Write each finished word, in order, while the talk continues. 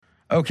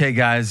Okay,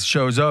 guys,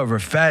 show's over.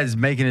 Fez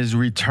making his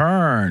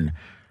return.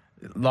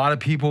 A lot of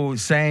people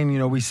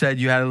saying, we said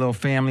you had a little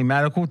family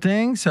medical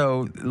thing,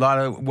 so a lot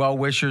of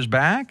well-wishers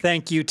back.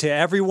 Thank you to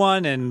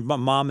everyone, and my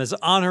mom is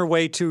on her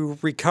way to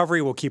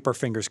recovery. We'll keep our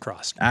fingers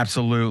crossed.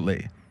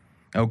 Absolutely.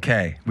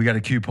 Okay, we got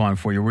a coupon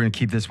for you. We're going to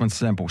keep this one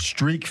simple.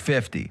 Streak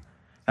 50.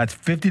 That's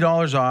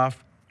 $50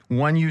 off,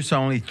 one use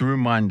only through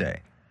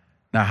Monday.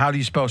 Now, how do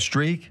you spell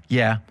streak?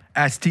 Yeah,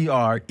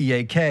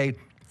 STREAK,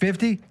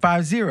 50.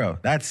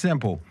 That's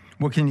simple.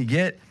 What can you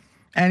get?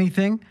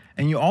 Anything.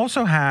 And you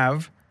also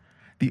have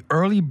the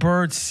early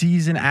bird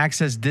season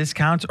access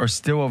discounts are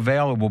still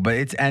available, but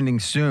it's ending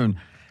soon.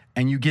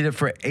 And you get it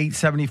for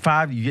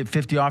 $8.75. You get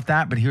 50 off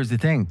that. But here's the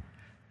thing.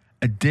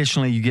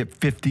 Additionally, you get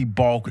 50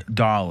 bulk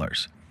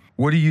dollars.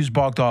 What do you use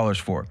bulk dollars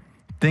for?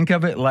 Think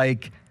of it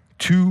like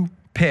 2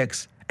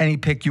 picks, any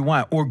pick you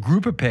want, or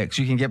group of picks.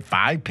 You can get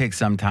 5 picks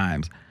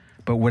sometimes.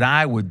 But what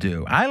I would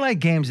do, I like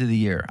games of the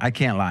year. I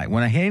can't lie.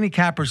 When a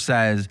handicapper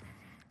says,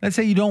 let's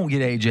say you don't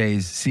get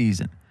AJ's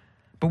season,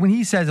 but when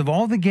he says, of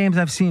all the games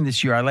I've seen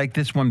this year, I like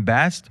this one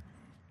best,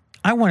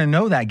 I want to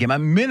know that game.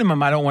 At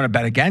minimum, I don't want to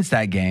bet against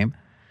that game.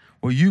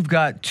 Well, you've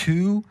got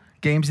 2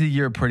 games of the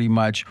year pretty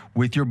much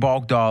with your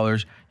bulk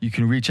dollars you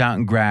can reach out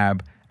and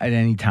grab at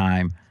any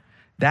time.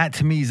 That,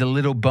 to me, is a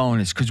little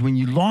bonus because when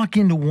you lock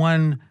into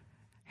one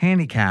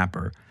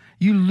handicapper,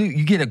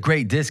 you get a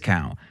great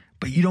discount,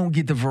 but you don't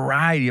get the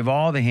variety of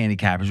all the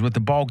handicappers. With the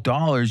bulk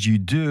dollars, you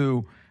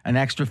do an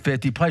extra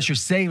 50, plus you're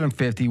saving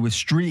 50 with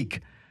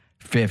Streak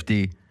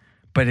 50.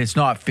 But it's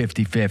not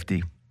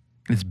 50-50.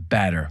 It's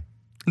better.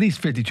 At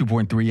least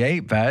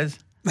 52.38, Fez.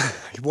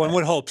 One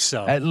would hope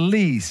so. At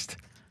least.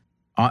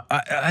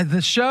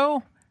 The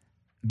show,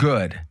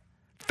 good.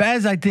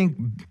 Fez, I think,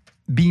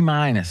 B-,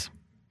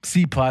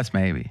 C+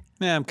 maybe.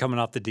 Yeah, I'm coming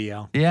off the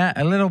DL. Yeah,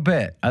 a little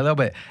bit.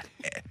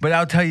 But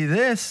I'll tell you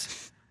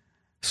this.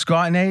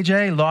 Scott and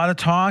AJ, a lot of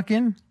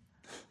talking,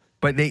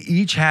 but they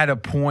each had a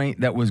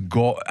point that was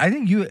goal.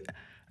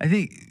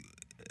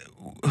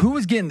 Who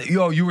was getting?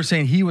 You were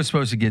saying he was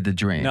supposed to get the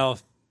dream. No,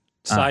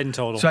 side and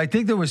total. So I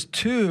think there was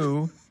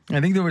 2. I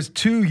think there was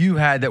 2 you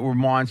had that were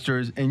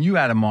monsters, and you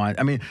had a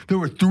monster. I mean, there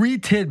were 3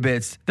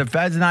 tidbits that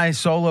Fez and I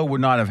solo would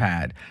not have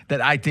had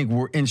that I think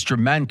were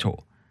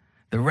instrumental.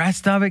 The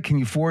rest of it, can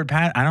you forward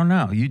pat? I don't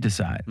know. You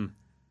decide.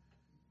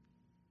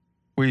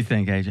 What do you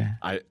think, AJ?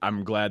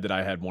 I'm glad that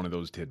I had one of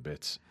those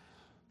tidbits.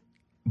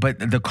 But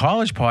the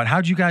college part,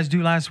 how'd you guys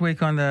do last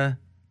week on the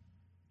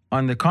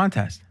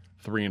contest?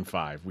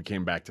 3-5. We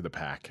came back to the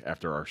pack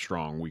after our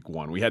strong week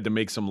 1. We had to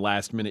make some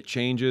last-minute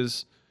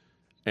changes,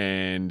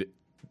 and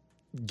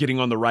getting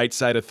on the right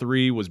side of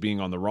 3 was being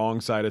on the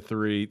wrong side of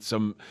 3.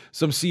 Some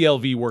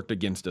CLV worked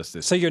against us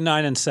this. So you're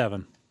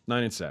 9-7.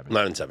 9-7.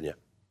 9-7, yeah.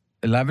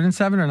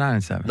 11-7 or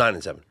 9-7?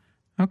 9-7.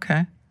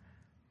 Okay.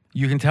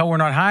 You can tell we're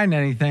not hiding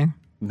anything.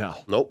 No.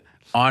 Nope.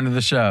 On to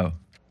the show.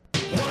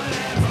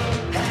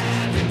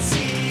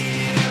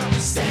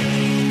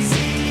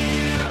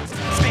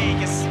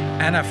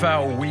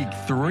 NFL Week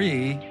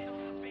 3.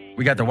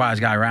 We got the Wise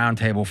Guy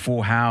Roundtable,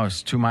 full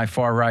house. To my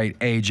far right,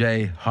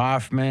 AJ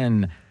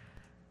Hoffman.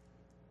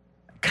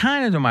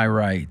 Kind of to my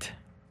right,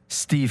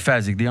 Steve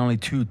Fezzik, the only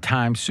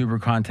 2-time Super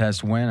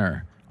Contest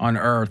winner on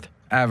earth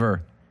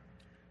ever.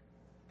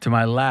 To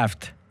my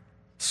left,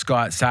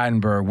 Scott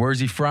Seidenberg. Where's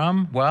he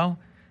from? Well,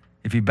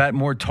 if he bet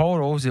more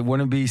totals, it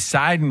wouldn't be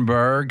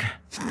Seidenberg.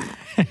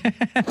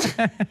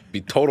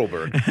 Be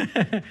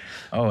Totalberg.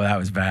 Oh, that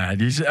was bad.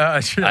 You should,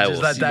 should I have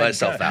will just let see that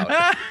myself go.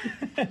 out.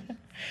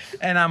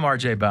 And I'm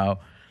RJ Bow.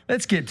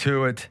 Let's get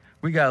to it.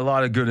 We got a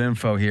lot of good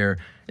info here.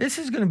 This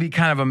is going to be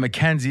kind of a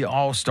Mackenzie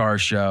All-Star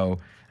show.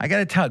 I got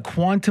to tell you,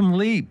 Quantum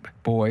Leap,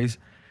 boys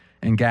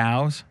and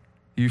gals,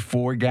 you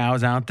 4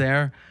 gals out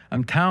there,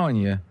 I'm telling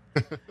you,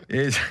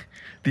 is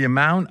the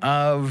amount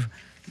of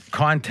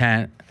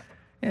content.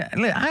 Yeah,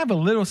 I have a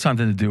little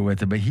something to do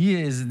with it, but he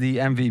is the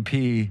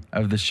MVP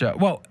of the show.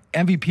 Well,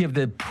 MVP of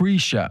the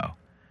pre-show.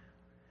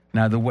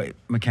 Now,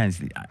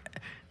 Mackenzie,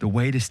 the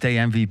way to stay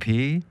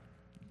MVP,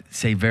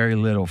 say very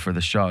little for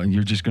the show, and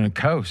you're just going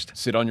to coast.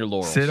 Sit on your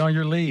laurels. Sit on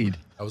your lead.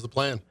 That was the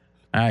plan.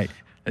 All right,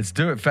 let's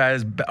do it,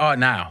 Fez. Oh,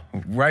 now,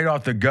 right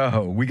off the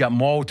go, we got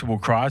multiple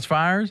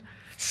crossfires.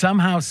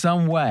 Somehow,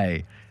 some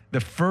way, the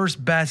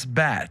first best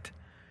bet,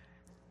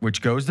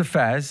 which goes to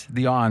Fez,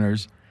 the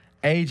honors.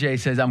 AJ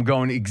says, I'm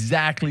going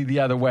exactly the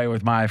other way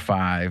with my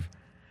 5.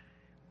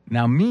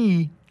 Now,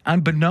 me,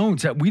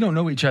 unbeknownst that we don't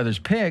know each other's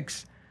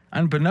picks,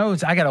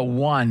 unbeknownst, I got a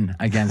 1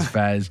 against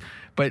Fez.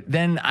 But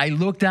then I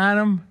looked at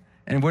him,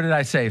 and what did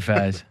I say,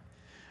 Fez?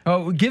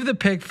 Oh, give the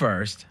pick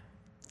first.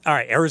 All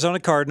right, Arizona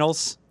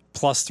Cardinals,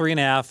 plus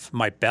 3.5,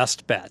 my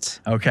best bet.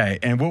 Okay,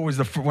 and what was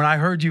when I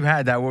heard you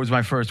had that, what was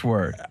my first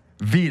word?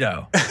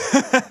 Veto,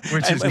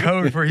 which is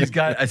code for he's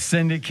got a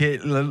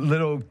syndicate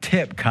little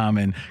tip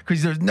coming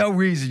because there's no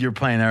reason you're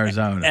playing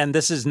Arizona. And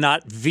this is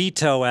not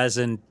veto as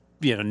in,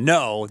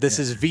 no. This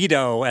is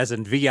veto as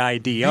in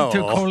VIDO.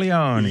 Vito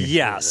Corleone.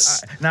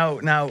 Yes.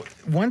 Now,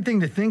 one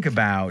thing to think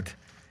about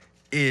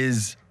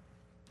is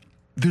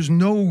there's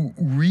no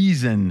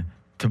reason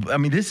I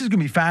mean, this is going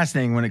to be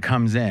fascinating when it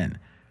comes in,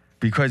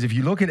 because if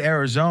you look at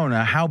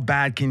Arizona, how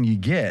bad can you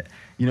get?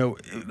 You know,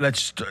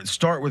 let's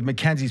start with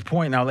Mackenzie's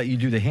point, and I'll let you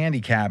do the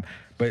handicap.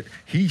 But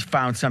he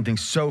found something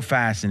so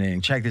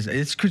fascinating. Check this.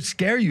 This could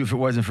scare you if it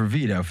wasn't for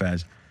Vito,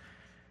 Fez.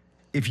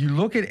 If you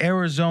look at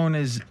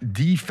Arizona's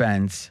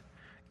defense,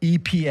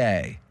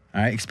 EPA,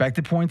 all right,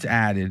 expected points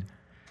added,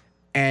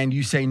 and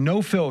you say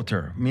no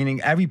filter,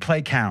 meaning every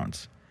play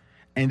counts.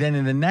 And then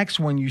in the next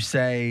one, you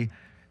say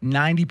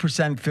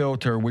 90%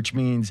 filter, which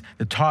means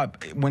the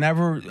top,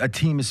 whenever a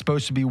team is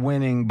supposed to be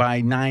winning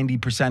by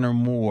 90% or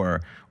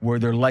more, where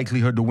their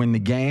likelihood to win the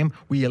game,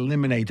 we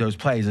eliminate those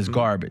plays as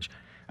garbage.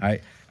 All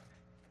right.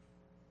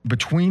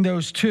 Between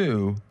those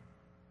two,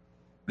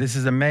 this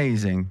is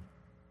amazing.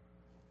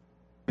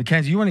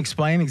 Mackenzie, you want to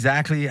explain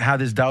exactly how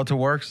this delta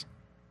works?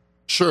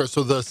 Sure.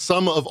 So the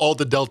sum of all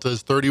the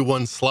deltas,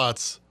 31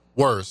 slots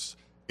worse.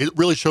 It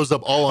really shows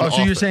up all on offense.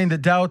 So you're saying the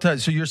delta,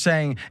 so you're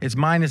saying it's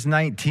minus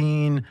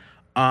 19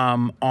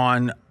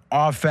 on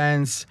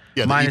offense,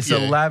 minus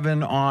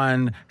 11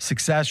 on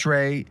success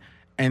rate,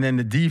 and then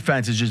the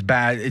defense is just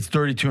bad. It's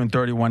 32 and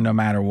 31 no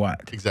matter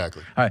what.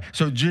 Exactly. All right.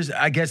 So just,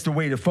 I guess the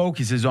way to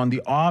focus is on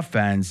the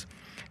offense.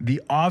 The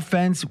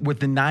offense with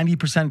the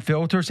 90%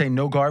 filter, say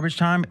no garbage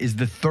time, is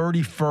the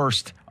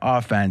 31st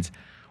offense.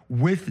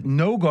 With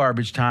no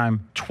garbage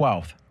time,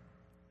 12th.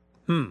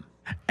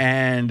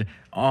 And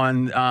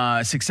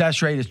on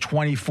success rate is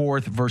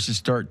 24th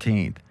versus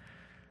 13th.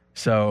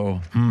 So,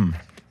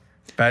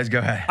 Baz, go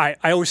ahead.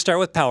 I always start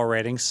with power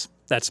ratings.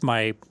 That's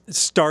my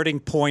starting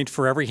point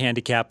for every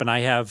handicap, and I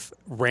have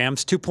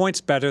Rams 2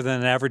 points better than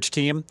an average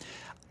team.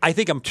 I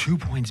think I'm 2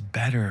 points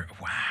better.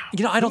 Wow.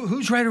 You know, I don't.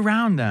 Who's right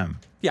around them?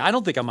 Yeah, I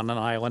don't think I'm on an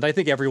island. I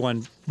think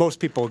most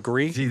people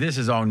agree. See, this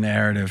is all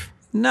narrative.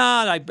 No,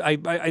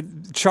 I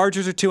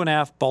Chargers are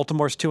 2.5,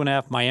 Baltimore's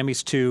 2.5,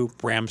 Miami's 2,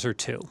 Rams are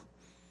 2.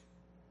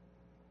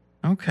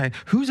 Okay.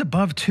 Who's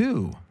above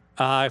 2?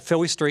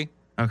 Philly's 3.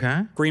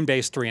 Okay. Green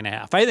Bay's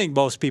 3.5. I think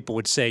most people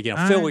would say,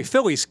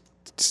 Philly's.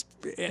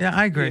 Yeah,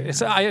 I agree.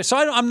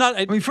 I'm not.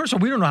 I mean, first of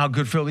all, we don't know how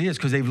good Philly is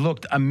because they've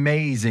looked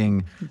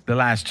amazing the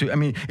last two. I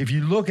mean, if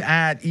you look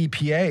at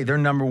EPA, they're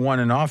number one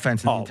in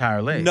offense in the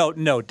entire league.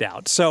 No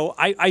doubt. So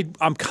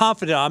I'm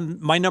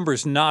confident. My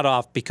number's not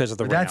off because of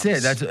the Rams.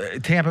 That's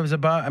it. Tampa's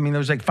above. I mean,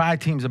 there's like 5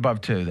 teams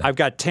above 2. I've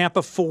got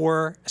Tampa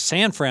 4,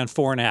 San Fran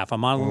 4.5.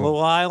 I'm on a little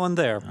island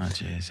there. Oh,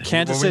 jeez.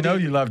 Kansas City. We know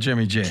you love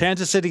Jimmy G.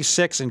 Kansas City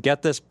 6, and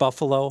get this,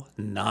 Buffalo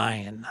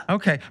 9.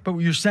 Okay, but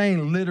you're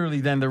saying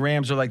literally then the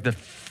Rams are like the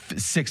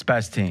 6th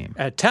best team.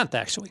 At 10th,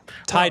 actually.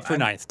 Tied for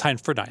ninth.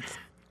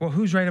 Well,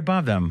 who's right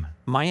above them?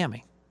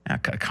 Miami.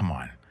 Come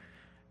on.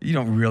 You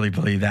don't really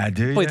believe that,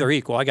 do you? Well, they're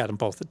equal. I got them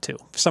both at 2.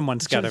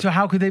 Someone's got to. So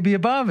how could they be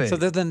above it? So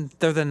they're the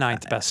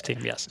 9th best team,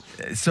 yes.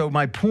 So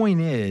my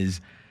point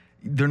is,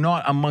 they're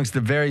not amongst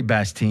the very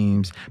best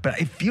teams, but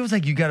it feels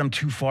like you got them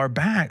too far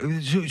back.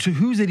 So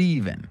who's at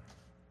even?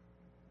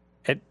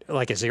 At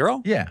like a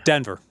 0? Yeah.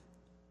 Denver.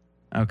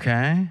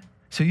 Okay.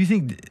 So you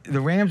think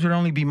the Rams would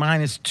only be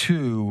minus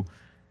 2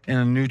 in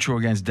a neutral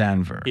against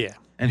Denver? Yeah.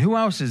 And who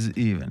else is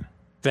even?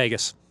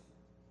 Vegas.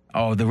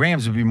 Oh, the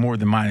Rams would be more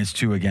than minus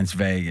 2 against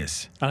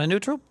Vegas. On a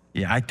neutral?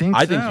 Yeah, I think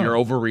so. I think you're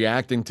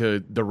overreacting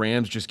to the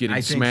Rams just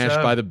getting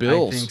smashed by the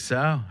Bills. I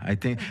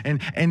think so.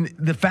 And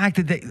the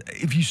fact that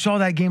if you saw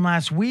that game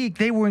last week,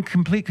 they were in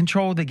complete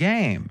control of the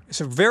game.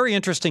 It's a very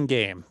interesting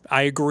game.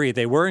 I agree.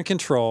 They were in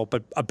control,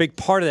 but a big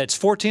part of that, it's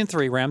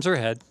 14-3. Rams are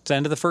ahead. It's the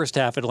end of the first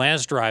half.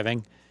 Atlanta's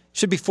driving.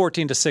 Should be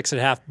 14-6 at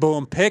half.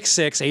 Boom, pick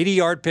 6,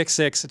 80-yard pick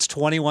 6. It's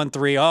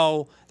 21-3.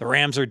 Oh, the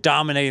Rams are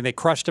dominating. They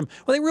crushed them.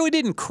 Well, they really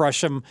didn't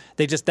crush them.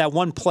 That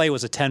one play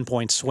was a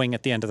 10-point swing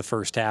at the end of the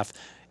first half,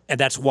 and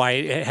that's why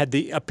it had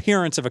the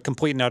appearance of a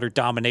complete and utter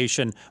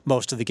domination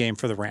most of the game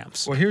for the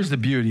Rams. Well, here's the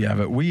beauty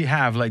of it. We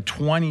have like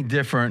 20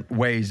 different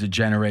ways to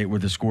generate what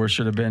the score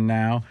should have been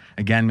now.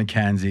 Again,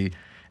 Mackenzie.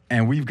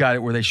 And we've got it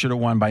where they should have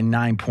won by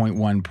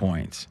 9.1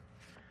 points.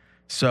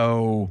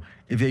 So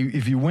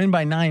if you win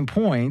by 9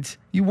 points,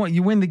 you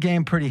win the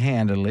game pretty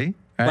handily.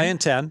 Right? Laying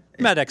 10,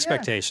 met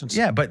expectations.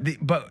 Yeah, but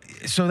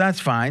so that's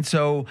fine.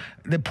 So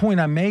the point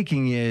I'm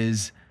making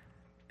is,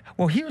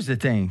 well, here's the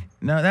thing.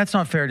 No, that's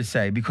not fair to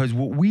say, because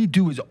what we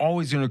do is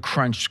always going to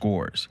crunch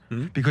scores.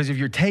 Mm-hmm. Because if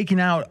you're taking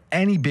out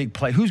any big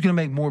play, who's going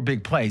to make more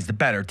big plays? The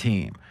better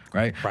team.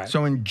 Right?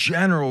 So in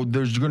general,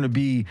 there's going to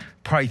be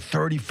probably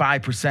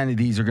 35% of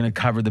these are going to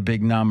cover the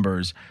big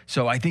numbers.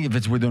 So I think if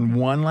it's within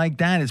 1 like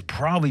that, it's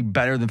probably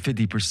better than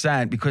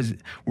 50%, because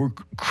we're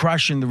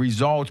crushing the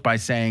results by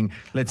saying,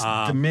 let's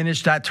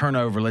diminish that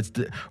turnover, let's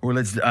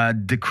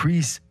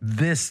decrease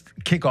this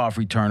kickoff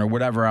return or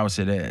whatever else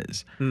it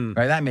is.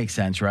 Right? That makes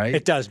sense, right?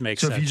 It does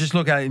make sense. So if you just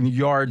look at it in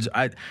yards,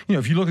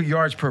 if you look at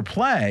yards per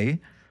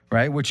play,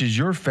 right, which is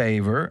your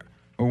favorite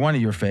or one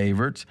of your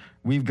favorites,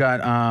 we've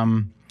got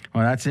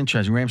Well, that's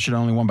interesting. Rams should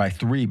have only won by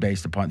 3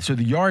 based upon. So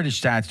the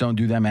yardage stats don't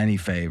do them any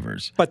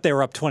favors. But they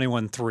were up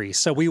 21-3.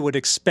 So we would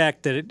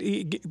expect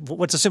that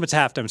let's assume it's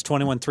halftime. It's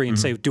 21-3 and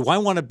say, do I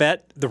want to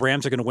bet the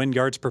Rams are going to win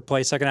yards per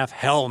play second half?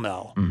 Hell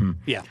no.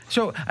 Yeah.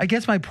 So I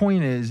guess my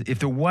point is, if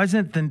there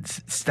wasn't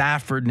the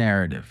Stafford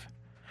narrative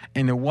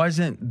and there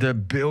wasn't the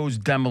Bills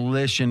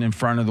demolition in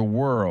front of the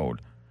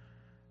world,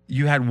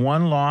 you had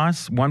one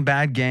loss, one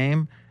bad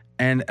game,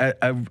 and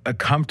a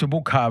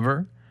comfortable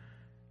cover.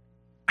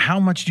 How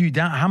much have you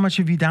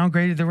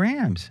downgraded the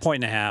Rams?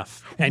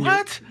 1.5. And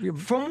what?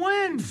 From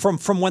when?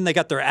 From when they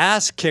got their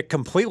ass kicked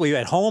completely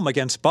at home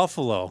against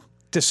Buffalo.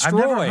 Destroyed.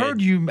 I've never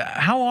heard you.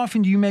 How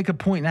often do you make a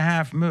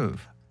 1.5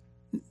 move?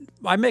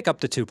 I make up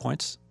to 2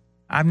 points.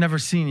 I've never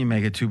seen you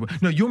make a 2.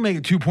 No, you'll make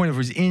a 2 point if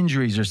there's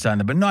injuries or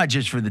something, but not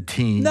just for the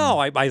team. No,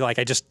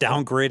 I just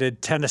downgraded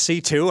Tennessee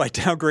too. I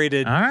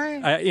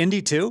downgraded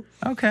Indy too.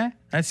 Okay,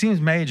 that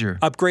seems major.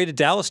 Upgraded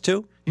Dallas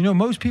too. You know,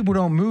 most people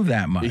don't move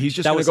that much. He's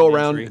just going to go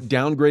around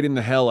downgrading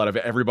the hell out of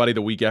everybody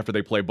the week after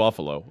they play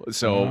Buffalo.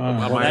 So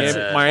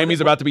Miami's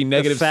about to be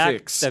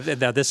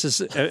 -6. Now this is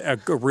a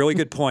really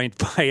good point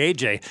by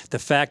AJ. The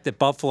fact that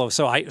Buffalo.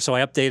 So I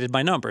updated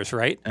my numbers,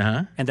 right?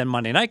 And then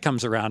Monday night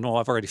comes around. Well,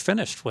 I've already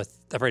finished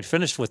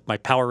with my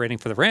power rating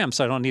for the Rams,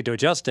 so I don't need to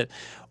adjust it.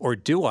 Or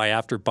do I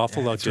after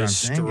Buffalo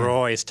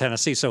destroys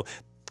Tennessee? So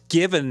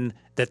given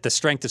that the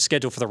strength of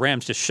schedule for the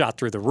Rams just shot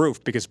through the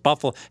roof because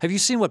Buffalo. Have you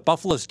seen what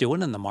Buffalo's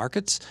doing in the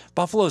markets?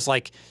 Buffalo's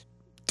like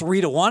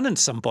 3-1 in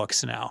some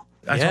books now.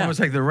 That's almost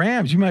like the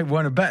Rams. You might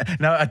want to bet.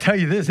 Now, I tell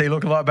you this, they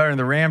look a lot better than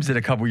the Rams did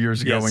a couple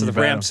years ago.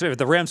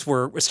 The Rams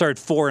started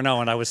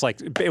 4-0, and I was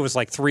like, it was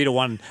like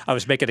 3-1. I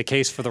was making a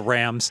case for the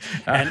Rams,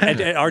 and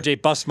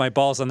RJ busted my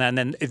balls on that. And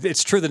then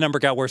it's true, the number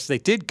got worse. They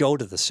did go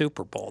to the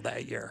Super Bowl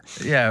that year.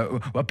 Yeah,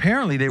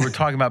 apparently they were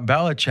talking about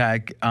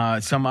Belichick.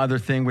 Some other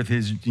thing with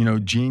his,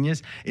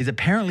 genius is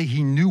apparently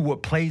he knew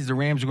what plays the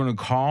Rams were going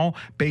to call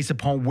based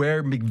upon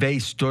where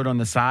McVay stood on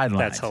the sidelines.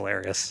 That's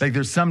hilarious. Like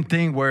there's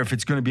something where if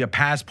it's going to be a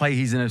pass play,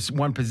 he's in a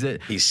one position.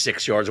 He's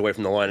 6 yards away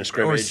from the line of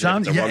scrimmage. Or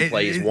some, if it's a run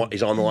play,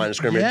 he's on the line of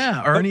scrimmage.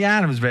 Yeah, Ernie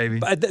Adams,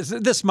 baby.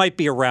 This might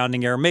be a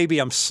rounding error. Maybe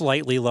I'm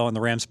slightly low on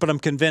the Rams, but I'm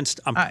convinced.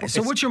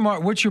 So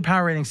what's your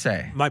power rating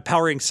say? My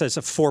power rating says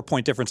a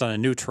 4-point difference on a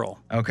neutral.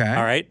 Okay.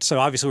 All right. So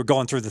obviously we're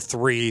going through the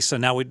 3. So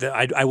now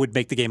I would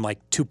make the game like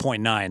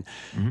 2.9.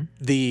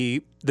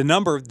 The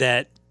number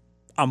that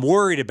I'm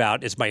worried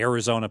about is my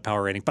Arizona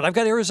power rating, but I've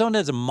got Arizona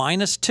as a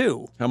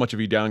 -2. How much have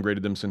you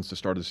downgraded them since the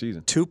start of the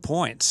season? 2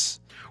 points.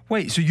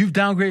 Wait, so you've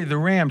downgraded the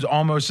Rams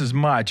almost as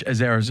much as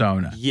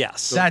Arizona?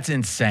 Yes. That's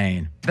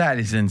insane. That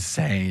is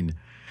insane.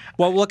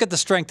 Well, look at the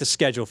strength of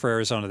schedule for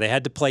Arizona. They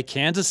had to play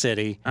Kansas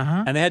City,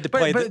 and they had to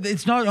play. But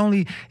it's not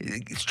only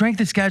strength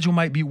of schedule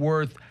might be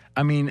worth.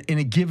 I mean, in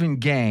a given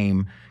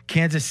game,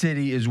 Kansas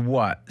City is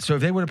what? So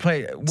if they would have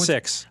played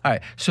 6. All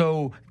right.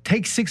 So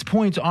take 6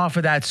 points off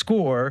of that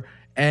score.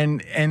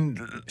 And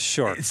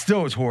sure, it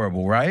still is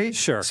horrible, right?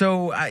 Sure.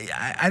 So I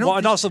don't. Well,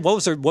 and also, what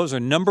was our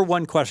number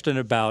one question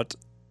about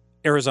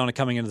Arizona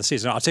coming into the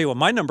season? I'll tell you what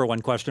my number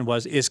one question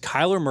was: is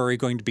Kyler Murray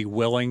going to be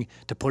willing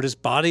to put his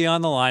body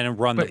on the line and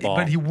run the ball?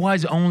 But he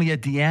was only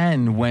at the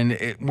end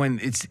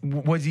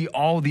was he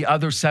all the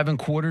other 7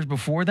 quarters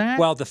before that?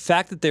 Well, the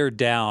fact that they're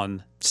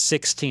down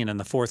 16 in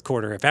the fourth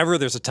quarter, if ever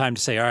there's a time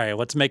to say, all right,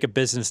 let's make a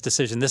business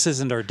decision. This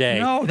isn't our day.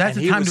 No, that's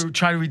the time to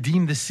try to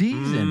redeem the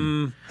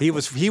season.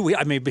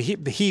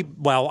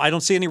 Well, I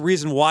don't see any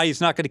reason why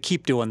he's not going to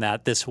keep doing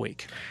that this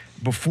week.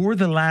 Before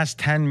the last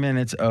 10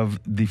 minutes of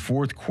the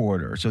fourth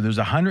quarter, so there's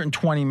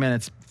 120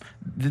 minutes.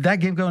 Did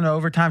that game go into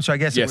overtime? So I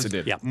guess it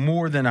did.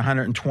 More than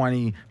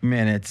 120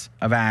 minutes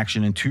of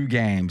action in 2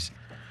 games.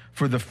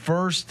 For the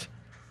first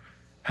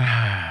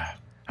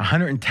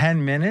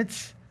 110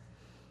 minutes,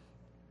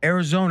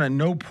 Arizona at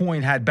no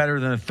point had better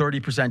than a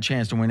 30%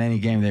 chance to win any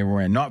game they were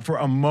in. Not for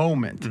a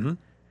moment.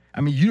 I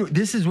mean,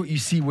 this is what you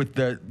see with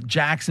the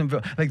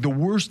Jacksonville, like the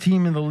worst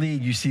team in the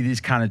league. You see these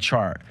kind of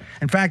chart.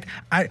 In fact,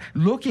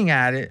 looking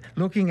at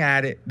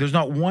it, there's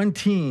not one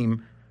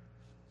team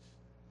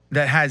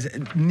that has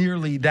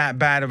nearly that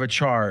bad of a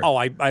chart. Oh,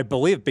 I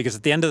believe, because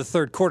at the end of the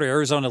third quarter,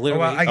 Arizona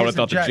literally. I guess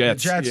thought the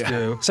Jets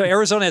do. So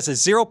Arizona has a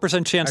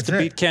 0% chance to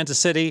beat Kansas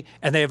City,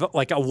 and they have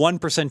like a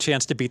 1%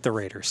 chance to beat the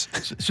Raiders.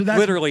 So that's,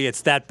 literally,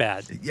 it's that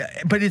bad. Yeah,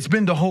 but it's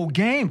been the whole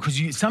game,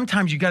 because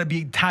sometimes you got to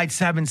be tied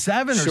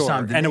 7-7 or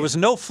something. And it was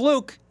no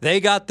fluke. They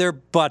got their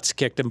butts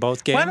kicked in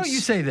both games. Why don't you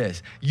say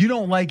this? You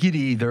don't like it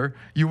either.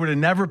 You would have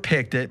never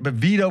picked it, but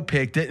Vito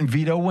picked it, and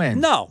Vito wins.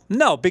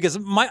 No, because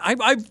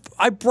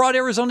I brought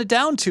Arizona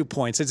down 2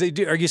 points.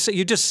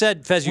 You just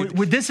said, Fez?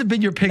 Would this have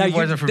been your pick if it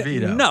wasn't for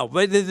Vito? No,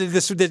 but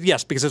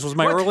yes, because this was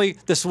my early.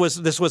 This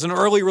was an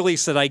early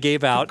release that I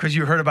gave out because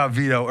you heard about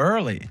Vito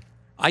early.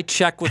 I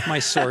check with my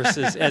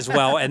sources as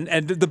well,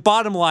 and the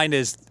bottom line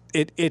is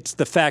it's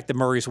the fact that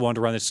Murray's willing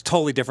to run. It's a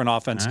totally different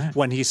offense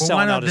when he's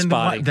selling out his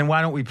body. Then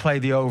why don't we play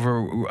the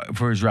over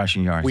for his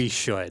rushing yards? We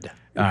should.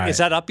 Is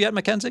that up yet,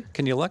 Mackenzie?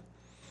 Can you look?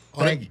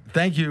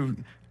 Thank you,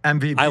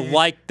 MVP. I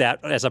like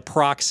that as a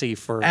proxy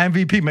for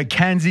MVP.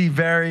 Mackenzie,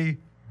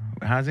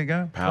 how's it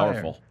go?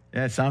 Powerful.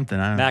 Yeah, something.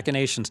 I don't know.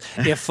 Machinations.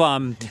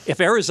 If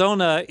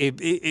Arizona,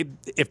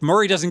 if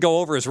Murray doesn't go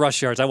over his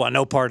rush yards, I want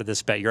no part of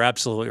this bet. You're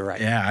absolutely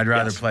right. Yeah, I'd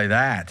rather play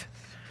that.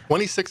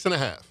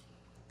 26.5.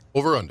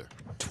 Over under.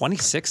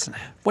 26.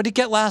 What did he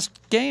get last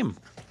game?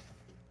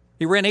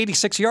 He ran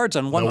 86 yards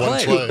on one No,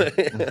 play.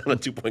 On a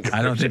 2-point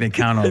I don't think they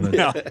count on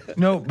it.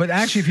 No, but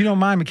actually, if you don't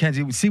mind,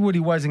 Mackenzie, see what he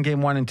was in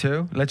game 1 and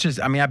 2. Let's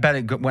just. I mean, I bet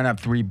it went up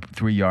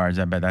three yards.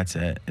 I bet that's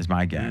it. Is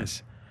my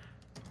guess.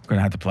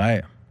 Gonna have to play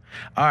it.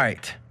 All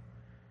right,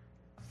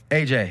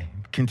 AJ,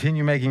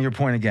 continue making your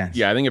point against.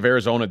 Yeah, I think if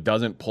Arizona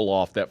doesn't pull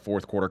off that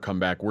fourth quarter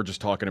comeback, we're just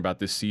talking about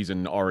this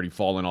season already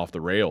falling off the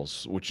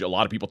rails, which a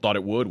lot of people thought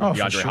it would when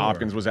DeAndre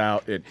Hopkins was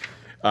out.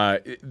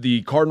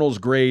 The Cardinals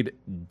grade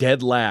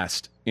dead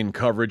last in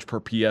coverage per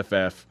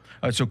PFF.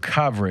 So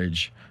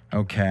coverage,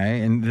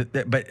 okay, and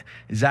but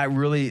is that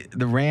really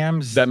the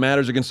Rams? That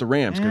matters against the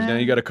Rams because now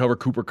you got to cover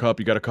Cooper Kupp,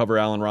 you got to cover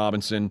Allen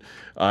Robinson,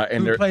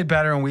 and Who played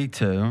better in week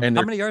 2? And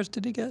How many yards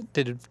did he get?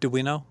 Did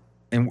we know?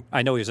 And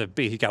I know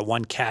he got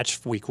one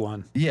catch week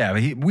 1. yeah,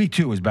 but week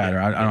 2 was better.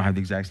 I don't have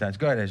the exact stats.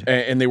 Go ahead, AJ.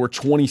 And they were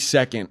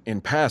 22nd in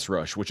pass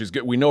rush, which is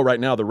good. We know right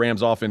now the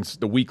Rams' offense,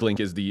 the weak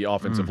link is the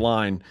offensive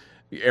line.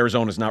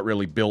 Arizona's not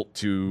really built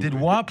to. Did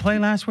Watt play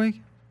last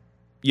week?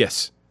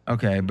 Yes.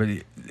 Okay, but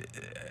he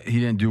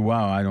didn't do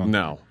well. I don't.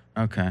 No.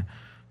 Okay.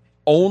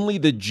 Only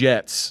the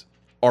Jets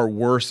are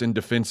worse in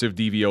defensive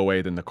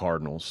DVOA than the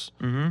Cardinals.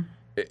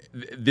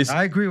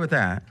 I agree with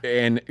that.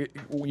 And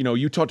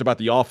you talked about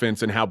the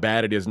offense and how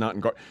bad it is not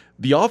in guard.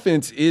 The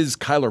offense is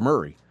Kyler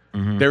Murray.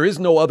 There is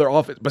no other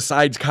offense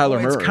besides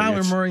Kyler Murray. It's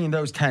Kyler Murray in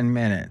those 10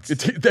 minutes.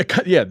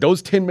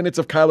 Those 10 minutes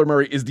of Kyler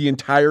Murray is the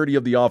entirety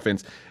of the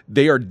offense.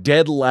 They are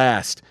dead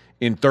last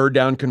in third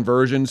down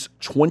conversions,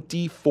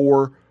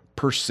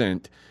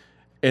 24%.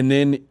 And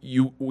then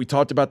we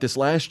talked about this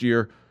last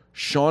year.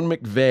 Sean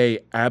McVay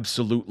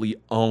absolutely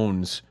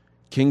owns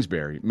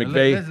Kingsbury.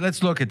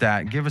 Let's look at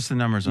that. Give us the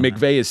numbers on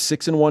McVay is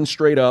 6-1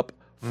 straight up,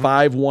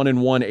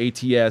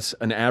 5-1-1 ATS,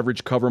 an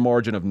average cover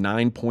margin of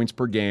 9 points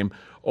per game.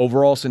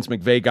 Overall, since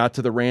McVay got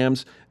to the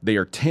Rams, they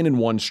are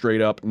 10-1 straight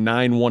up,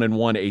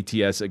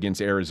 9-1-1 ATS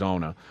against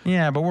Arizona.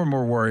 Yeah, but we're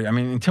more worried. I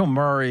mean, until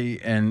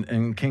Murray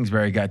and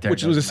Kingsbury got there.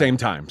 Which was the same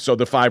time. So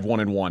the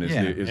 5-1-1 is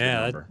the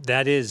number.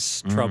 That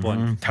is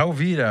troubling.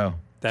 Tovito.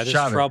 That is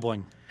Shove it.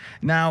 troubling.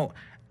 Now,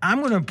 I'm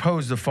going to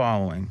pose the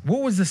following.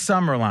 What was the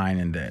summer line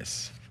in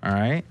this? All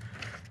right.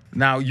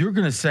 Now, you're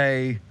going to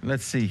say,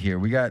 let's see here.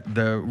 We got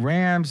the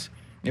Rams.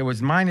 It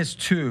was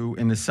 -2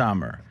 in the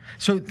summer.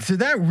 So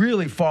that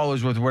really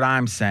follows with what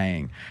I'm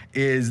saying,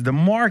 is the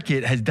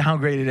market has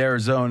downgraded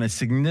Arizona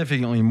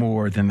significantly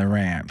more than the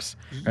Rams.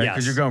 Right? Yes.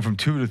 Because you're going from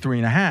 2 to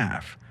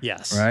 3.5.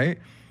 Yes. Right?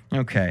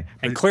 Okay.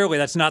 And clearly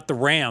that's not the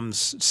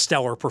Rams'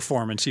 stellar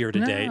performance year to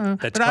date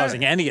that's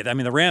causing any of that. I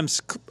mean, the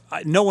Rams,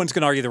 no one's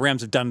going to argue the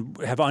Rams have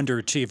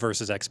underachieved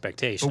versus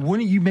expectations. But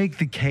wouldn't you make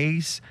the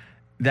case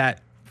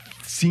that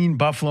seeing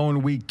Buffalo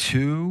in week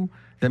 2,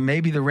 that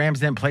maybe the Rams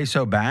didn't play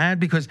so bad?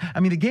 Because,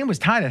 I mean, the game was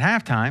tied at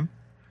halftime,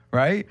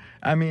 right?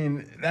 I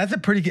mean, that's a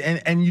pretty good,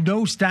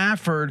 and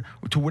Stafford,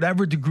 to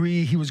whatever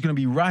degree he was going to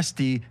be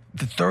rusty,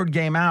 the third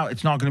game out,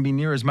 it's not going to be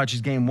near as much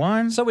as game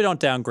 1. So we don't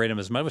downgrade him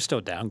as much. We still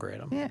downgrade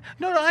him. Yeah.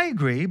 No, I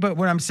agree. But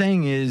what I'm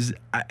saying is,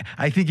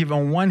 I think if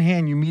on one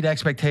hand you meet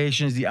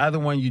expectations, the other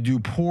one you do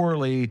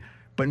poorly,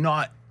 but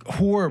not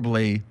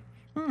horribly,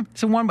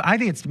 I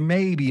think it's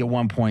maybe a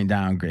 1-point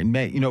downgrade,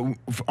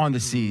 on the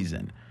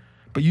season.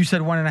 But you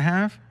said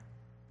 1.5?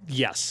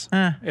 Yes.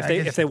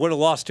 If they would have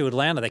lost to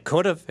Atlanta, they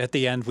could have. At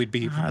the end, we'd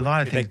be. A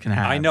lot of things can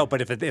happen. I know,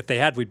 but if they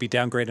had, we'd be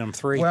downgrading them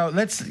 3. Well,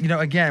 let's,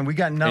 again, we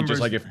got numbers.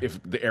 And just like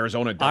if the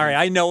Arizona doesn't. All right,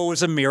 I know it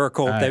was a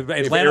miracle. Right.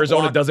 If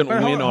Arizona doesn't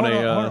win on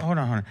a. Hold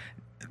on.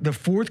 The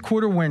fourth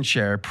quarter win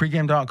share,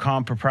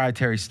 pregame.com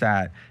proprietary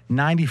stat,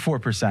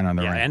 94% on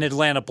the Rams. And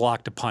Atlanta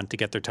blocked a punt to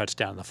get their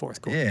touchdown in the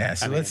fourth quarter. Yeah,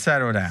 so let's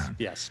settle down.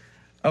 Yes.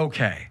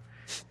 Okay.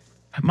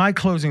 My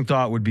closing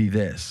thought would be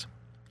this.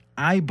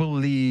 I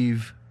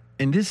believe,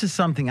 and this is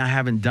something I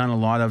haven't done a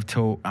lot of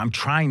till I'm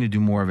trying to do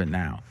more of it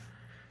now.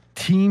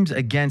 Teams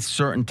against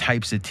certain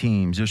types of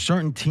teams. There's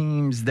certain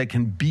teams that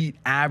can beat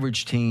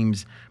average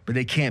teams, but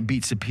they can't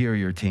beat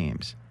superior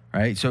teams,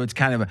 right? So it's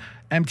kind of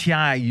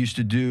MTI used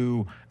to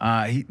do,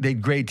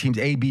 they'd grade teams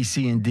A, B,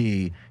 C, and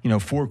D,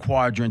 4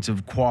 quadrants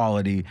of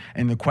quality.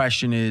 And the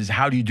question is,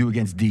 how do you do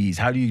against Ds?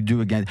 How do you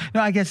do against,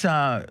 I guess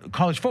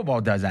college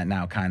football does that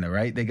now, kind of,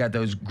 right? They got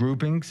those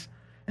groupings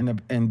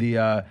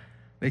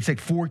it's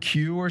like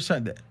 4Q or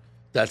something.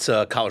 That's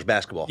college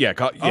basketball. Yeah.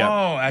 That's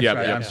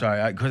right. I'm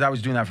sorry. Because I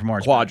was doing that for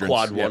March. Quadrants.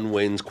 Quad 1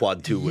 wins,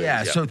 quad 2 wins.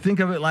 Yeah, so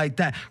think of it like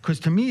that. Because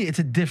to me, it's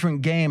a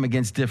different game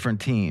against different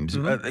teams.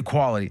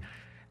 Quality.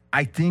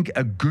 I think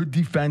a good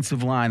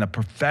defensive line, a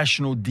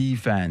professional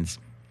defense,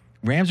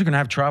 Rams are going to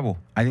have trouble,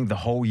 I think, the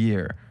whole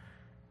year.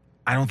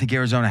 I don't think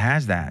Arizona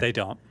has that. They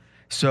don't.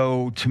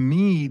 So to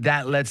me,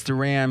 that lets the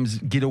Rams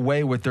get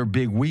away with their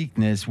big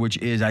weakness, which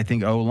is, I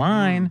think,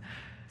 O-line.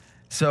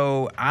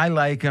 So I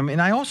like them. And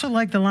I also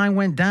like the line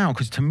went down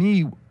because to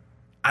me,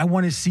 I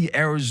want to see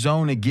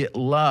Arizona get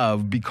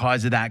love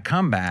because of that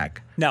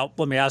comeback. Now,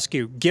 let me ask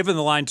you, given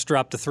the line's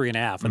dropped to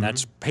 3.5, and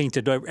that's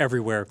painted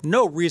everywhere,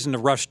 no reason to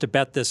rush to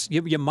bet this.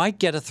 You might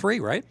get a 3,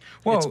 right?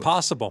 Well, it's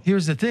possible.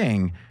 Here's the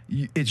thing.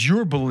 It's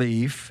your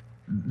belief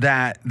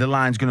that the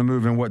line's going to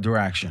move in what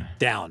direction?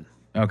 Down.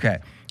 Okay.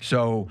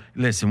 So,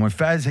 listen, when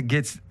Fez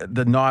gets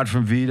the nod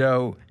from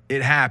Vito,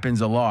 it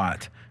happens a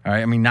lot. All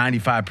right. I mean,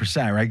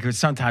 95%, right? Because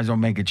sometimes they'll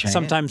make a change.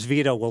 Sometimes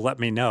Vito will let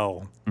me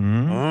know.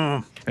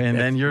 And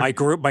then you're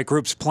my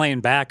group's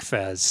playing back,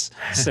 Fez.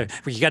 So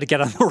you got to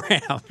get on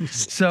the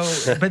Rams. So,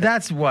 but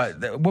that's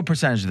what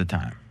percentage of the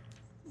time?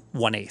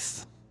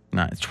 1/8.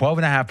 No, it's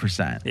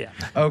 12.5%. Yeah.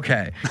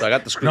 Okay. So I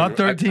got the screen. Not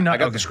 13. I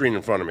got okay. the screen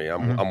in front of me.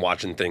 I'm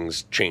watching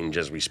things change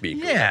as we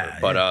speak. Yeah.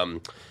 But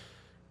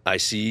I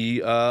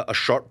see a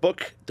sharp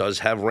book does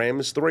have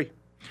Rams 3.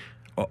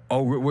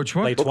 Oh, which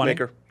one? Late 20.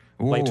 Bookmaker.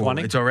 Late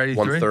 20? It's already 3?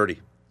 130.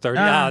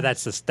 30.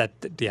 That's just that.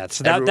 Yeah.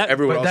 So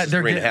Everyone else is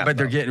they're 3.5. but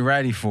they're getting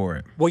ready for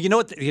it. Well, you know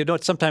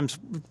what? Sometimes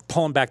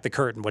pulling back the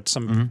curtain, what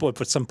some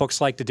books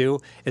like to do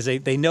is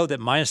they know that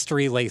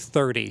 -3 lay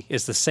 30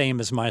 is the same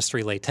as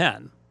 -3 lay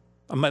 10,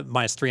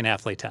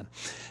 -3.5 lay 10.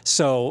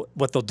 So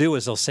what they'll do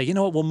is they'll say, you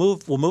know what,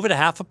 we'll move it a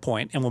half a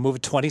point and we'll move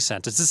it 20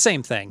 cents. It's the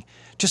same thing,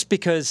 just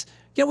because.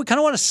 We kind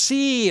of want to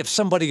see if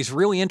somebody's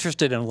really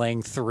interested in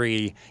laying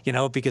 3.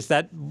 Because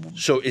that.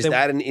 So is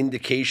that an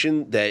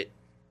indication that?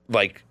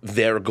 Like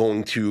they're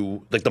going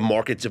to, like the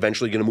market's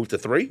eventually going to move to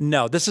 3?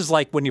 No, this is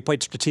like when you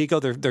played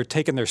Stratego. They're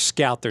taking their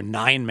scout, their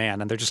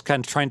 9-man, and they're just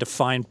kind of trying to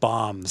find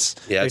bombs.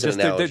 Yeah, that's an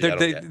analogy I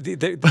don't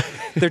get.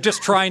 They're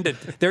just trying to.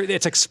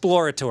 It's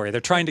exploratory.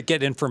 They're trying to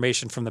get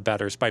information from the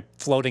bettors by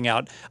floating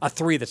out a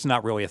 3 that's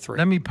not really a 3.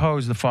 Let me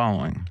pose the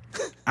following.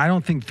 I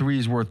don't think 3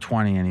 is worth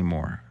 20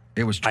 anymore.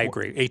 It was. I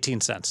agree. 18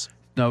 cents.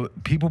 No,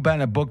 people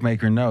betting a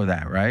bookmaker know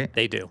that, right?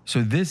 They do.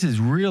 So this is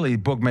really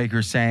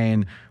bookmakers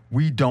saying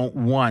we don't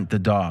want the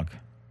dog.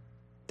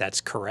 That's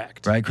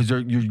correct. Right? Because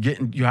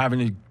you're having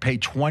to pay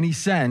 20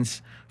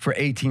 cents for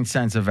 18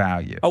 cents of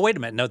value. Oh, wait a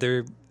minute. No,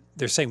 they're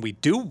saying we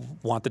do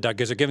want the dog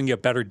because they're giving you a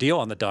better deal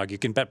on the dog. You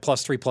can bet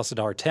 +3 plus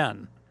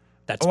 $1.10.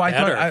 That's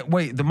better.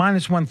 Wait, the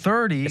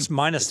 -130. It's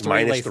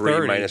 -3 lay -3,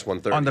 30.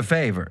 -130. On the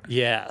favorite.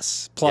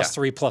 Yes,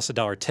 +3 plus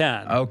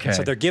 $1.10. Okay.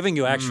 So they're giving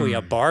you actually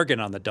a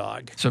bargain on the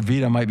dog. So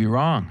Vito might be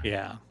wrong.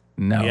 Yeah.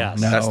 No, Yes.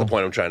 no. That's the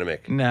point I'm trying to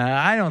make. No,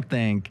 I don't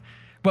think.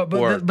 But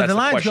Or the that's the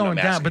line's question going I'm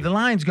down. asking. But the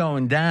line's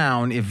going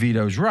down if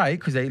Vito's right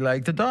because they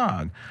like the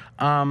dog.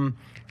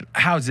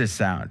 How's this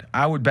sound?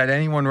 I would bet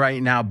anyone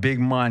right now, big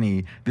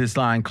money, this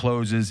line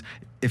closes.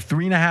 If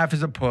 3.5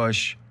 is a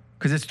push,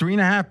 because it's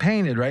 3.5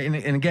 painted, right? And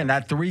again,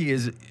 that 3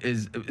 is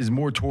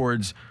more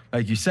towards,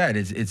 like you said,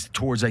 it's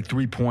towards like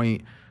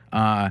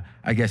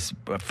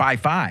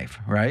 3.55,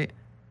 right?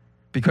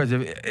 Because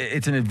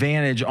it's an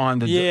advantage on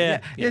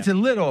the it's a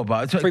little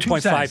above. So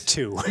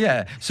 3.52.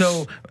 Yeah.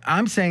 So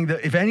I'm saying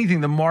that if anything,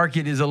 the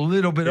market is a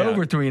little bit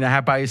over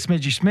 3.5 by a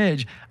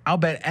smidge. I'll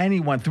bet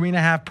anyone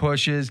 3.5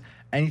 pushes.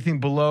 Anything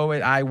below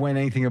it, I win.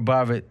 Anything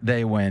above it,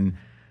 they win.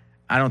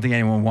 I don't think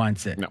anyone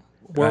wants it. No.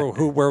 Where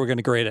are we going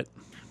to grade it?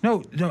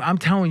 No, I'm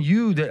telling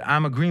you that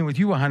I'm agreeing with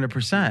you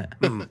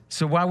 100%.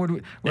 So why would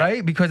we,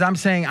 right? Because I'm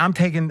saying I'm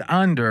taking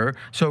under.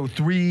 So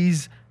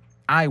 3s.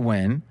 I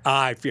win.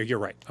 You're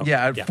right. Okay.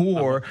 Yeah, at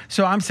 4.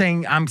 So I'm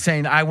saying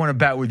I want to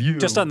bet with you.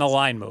 Just on the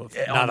line move,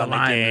 not on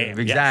the game. Move,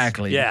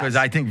 exactly. Yes. Because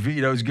I think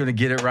Vito's going to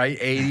get it right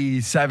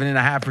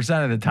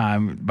 87.5% of the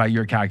time by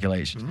your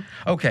calculations.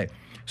 Mm-hmm. Okay,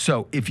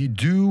 so if you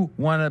do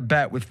want to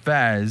bet with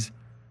Fez,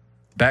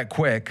 bet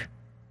quick,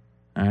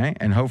 all right?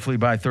 And hopefully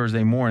by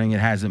Thursday morning it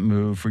hasn't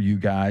moved for you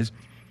guys.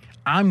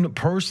 I'm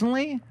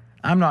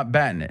not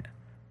betting it.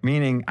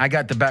 Meaning, I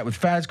got the bet with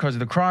Fez because of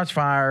the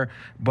Crossfire,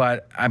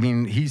 but, I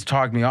mean, he's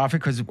talked me off it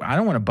because I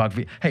don't want to buck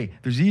Vito. Hey,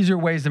 there's easier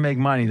ways to make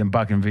money than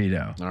bucking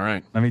Vito. All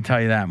right. Let me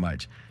tell you that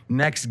much.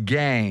 Next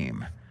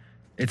game,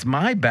 it's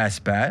my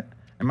best bet,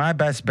 and my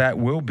best bet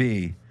will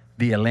be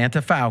the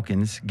Atlanta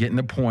Falcons getting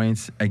the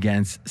points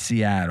against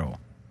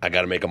Seattle. I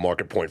got to make a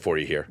market point for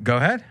you here. Go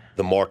ahead.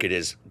 The market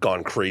has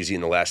gone crazy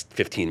in the last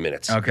 15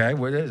 minutes. Okay,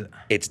 what is it?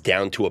 It's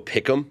down to a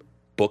pick'em.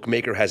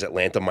 Bookmaker has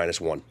Atlanta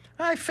 -1.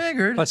 I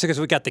figured. That's because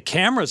we got the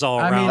cameras all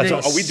I mean, around. they-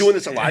 us. Are we doing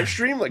this a live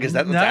stream? Like, is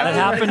that what's No. That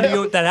happening? happened to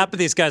you. That happened to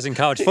these guys in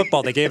college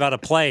football. They gave out a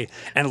play,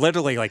 and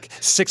literally, like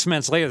 6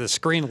 minutes later, the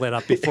screen lit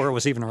up before it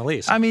was even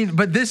released. I mean,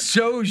 but this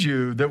shows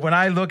you that when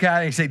I look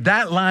at it and say,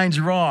 that line's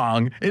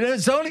wrong,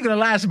 it's only going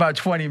to last about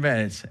 20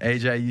 minutes.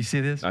 AJ, you see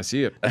this? I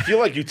see it. I feel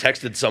like you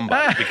texted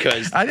somebody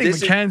because I think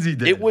this Mackenzie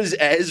did. It was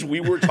as we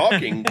were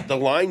talking, the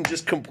line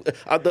just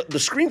the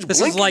screen's This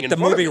blinking is like in the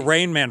front of movie me.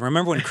 Rain Man.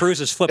 Remember when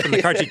Cruz is flipping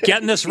the cards? You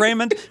getting this,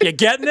 Raymond? You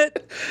getting it?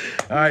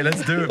 All right,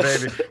 let's do it,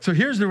 baby. So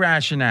here's the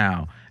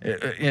rationale.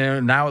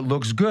 Now it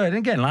looks good. And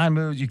again, line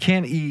moves. You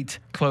can't eat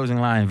closing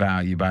line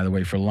value, by the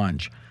way, for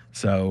lunch.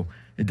 So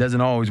it doesn't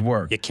always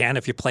work. You can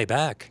if you play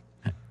back.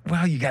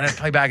 Well, you got to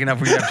play back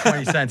enough where you have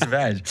 20 cents of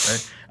edge.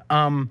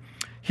 Right?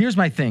 Here's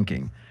my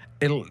thinking.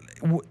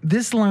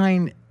 This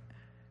line,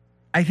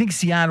 I think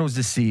Seattle's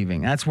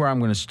deceiving. That's where I'm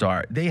going to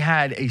start. They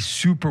had a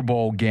Super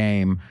Bowl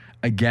game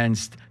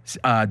against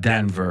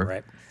Denver.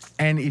 Right.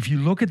 And if you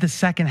look at the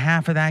second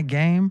half of that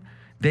game,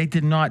 they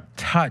did not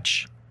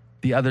touch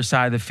the other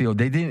side of the field.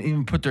 They didn't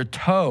even put their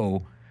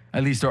toe,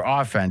 at least their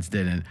offense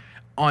didn't,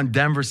 on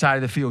Denver's side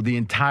of the field the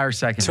entire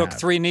second half. Took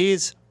 3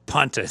 knees,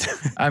 punted.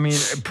 I mean,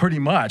 pretty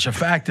much,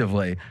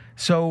 effectively.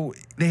 So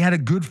they had a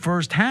good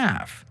first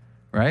half,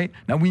 right?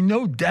 Now, we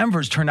know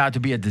Denver's turned out to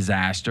be a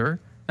disaster.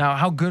 Now,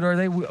 how good are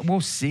they?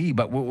 We'll see.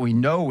 But what we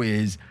know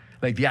is,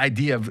 like, the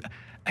idea of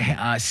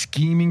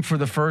scheming for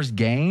the first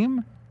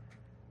game,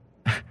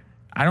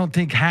 I don't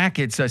think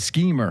Hackett's a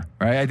schemer,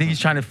 right? I think he's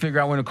trying to figure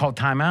out when to call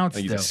timeouts.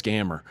 He's a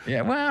scammer.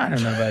 Yeah, well, I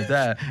don't know about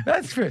that.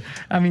 That's fair.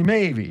 I mean,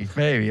 maybe.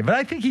 But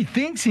I think he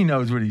thinks he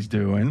knows what he's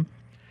doing.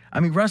 I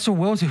mean, Russell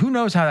Wilson, who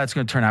knows how that's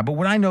going to turn out? But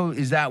what I know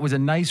is that was a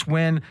nice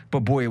win, but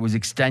boy, it was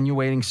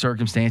extenuating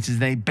circumstances.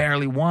 They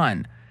barely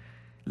won.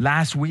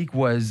 Last week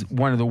was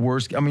one of the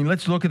worst. I mean,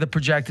 let's look at the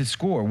projected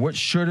score. What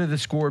should have the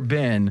score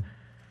been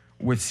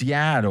with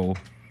Seattle?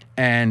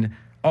 And,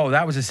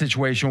 that was a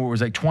situation where it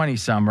was like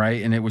 20-some,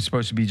 right? And it was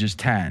supposed to be just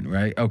 10,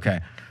 right?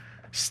 Okay.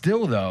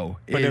 Still, though,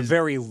 But a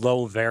very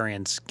low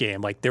variance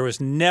game. Like, there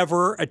was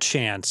never a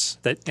chance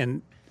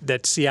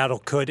that Seattle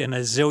could, in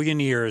a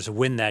zillion years,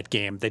 win that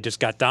game. They just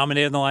got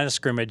dominated in the line of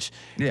scrimmage.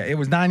 Yeah, it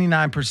was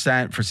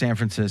 99% for San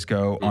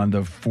Francisco on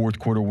the fourth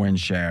quarter win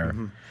share.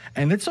 Mm-hmm.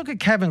 And let's look at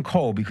Kevin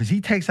Cole, because he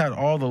takes out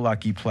all the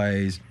lucky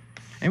plays.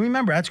 And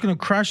remember, that's going to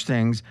crush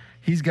things.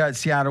 He's got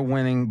Seattle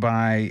winning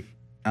by,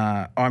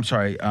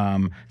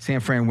 San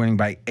Fran winning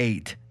by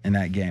 8 in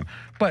that game.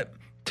 But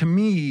to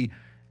me,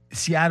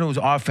 Seattle's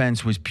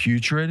offense was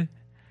putrid.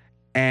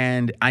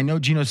 And I know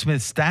Geno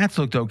Smith's stats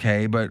looked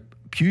okay, but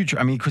putrid.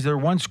 I mean, because their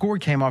one score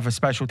came off of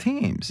special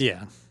teams.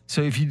 Yeah.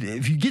 So if you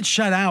get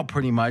shut out,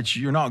 pretty much,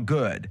 you're not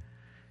good.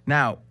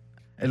 Now,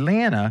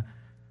 Atlanta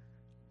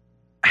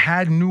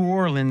had New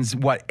Orleans,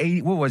 what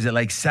was it,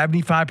 like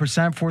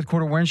 75% fourth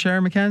quarter win share,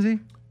 Mackenzie?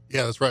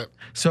 Yeah, that's right.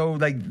 So,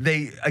 like,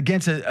 they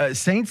against a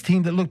Saints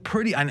team that looked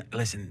pretty.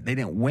 Listen, they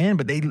didn't win,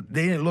 but they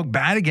didn't look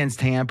bad against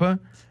Tampa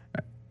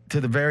to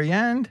the very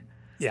end.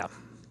 Yeah.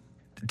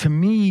 To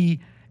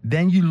me,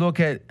 then you look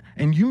at,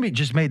 and you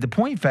just made the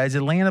point, Fez,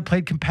 Atlanta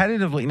played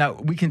competitively. Now,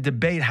 we can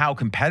debate how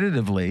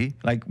competitively,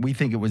 like we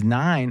think it was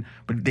 9,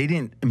 but they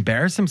didn't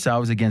embarrass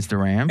themselves against the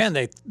Rams. And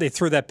they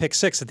threw that pick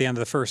 6 at the end of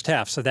the first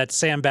half, so that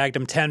sandbagged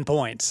them 10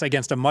 points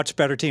against a much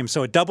better team.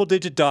 So a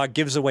double-digit dog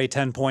gives away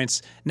 10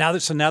 points. Now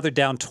they're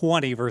down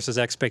 20 versus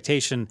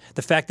expectation.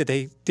 The fact that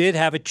they did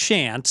have a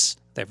chance,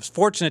 they was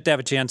fortunate to have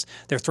a chance,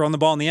 they're throwing the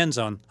ball in the end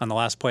zone on the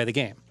last play of the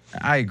game.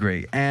 I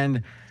agree.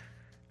 And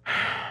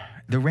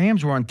the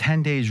Rams were on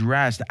 10 days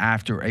rest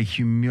after a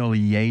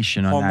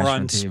humiliation on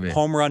national TV.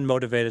 Home run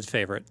motivated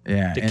favorite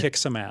to kick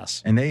some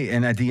ass. And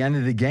at the end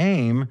of the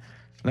game,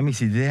 let me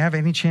see, did they have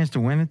any chance to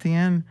win at the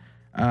end?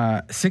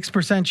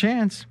 6%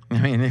 chance. I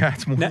mean,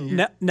 that's more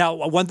now,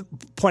 one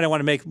point I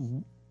want to make,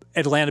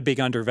 Atlanta being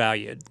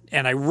undervalued.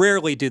 And I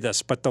rarely do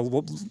this, but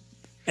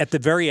at the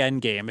very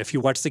end game, if you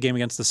watch the game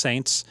against the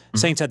Saints,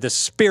 Saints had this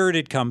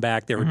spirited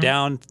comeback. They were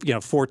down,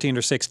 14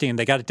 or 16.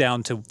 They got it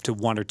down to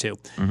 1 or 2.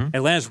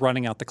 Atlanta's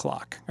running out the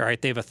clock. All right,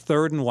 they have a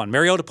 3rd and 1.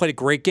 Mariota played a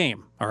great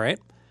game. All right,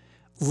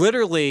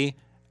 literally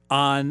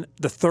on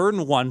the 3rd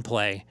and 1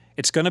 play,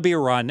 it's going to be a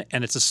run,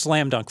 and it's a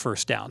slam dunk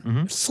first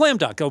down. Slam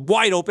dunk, a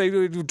wide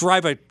open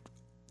drive a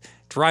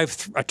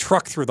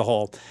truck through the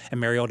hole, and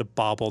Mariota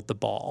bobbled the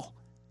ball.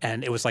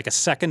 And it was like a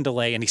second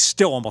delay, and he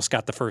still almost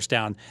got the first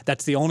down.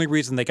 That's the only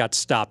reason they got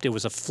stopped. It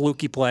was a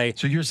fluky play.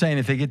 So you're saying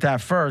if they get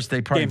that first,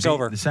 they probably game's beat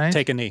over. the Saints?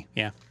 Take a knee,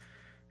 yeah.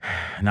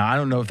 Now, I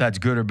don't know if that's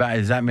good or bad.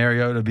 Is that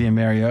Mariota being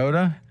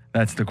Mariota?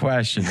 That's the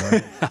question,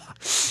 right?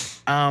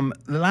 The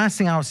last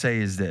thing I'll say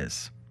is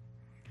this.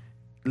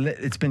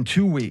 It's been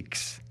 2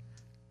 weeks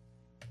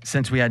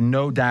since we had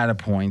no data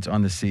points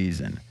on the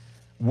season.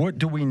 What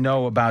do we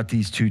know about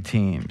these two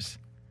teams?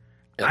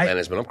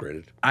 Atlanta's been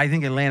upgraded. I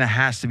think Atlanta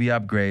has to be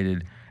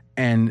upgraded.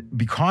 And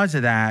because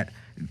of that,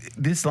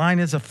 this line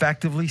is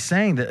effectively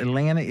saying that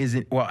Atlanta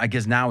isn't, well, I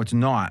guess now it's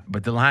not,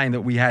 but the line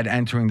that we had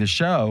entering the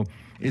show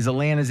is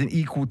Atlanta's an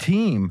equal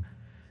team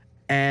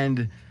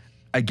and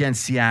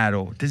against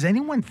Seattle. Does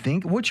anyone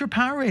think, what's your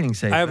power rating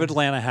say? I have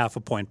Atlanta half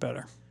a point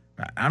better.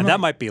 And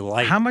that might be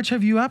light. How much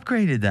have you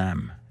upgraded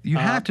them? You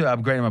have to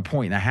upgrade them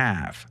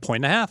 1.5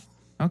 points.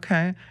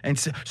 Okay. And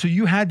so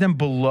you had them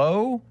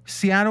below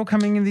Seattle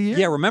coming into the year?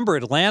 Yeah, remember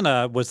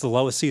Atlanta was the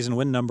lowest season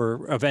win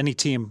number of any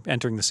team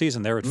entering the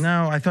season.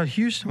 No, I thought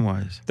Houston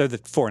was. They're the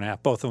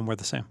 4.5. Both of them were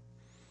the same.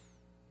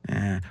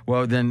 Yeah.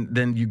 Well,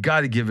 then you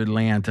got to give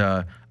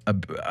Atlanta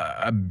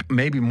a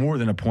maybe more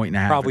than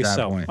 1.5. Probably at that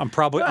so. point. I'm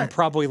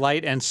probably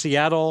light. And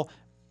Seattle,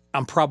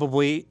 I'm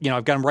probably,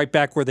 I've got them right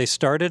back where they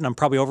started. And I'm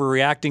probably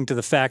overreacting to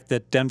the fact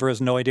that Denver has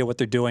no idea what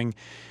they're doing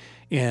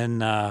in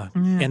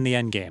the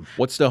end game.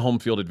 What's the home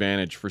field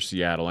advantage for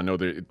Seattle? I know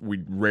that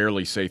we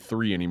rarely say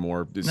 3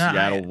 anymore. Is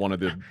Seattle one of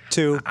the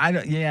 2?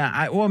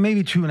 Well,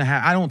 maybe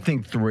 2.5. I don't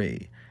think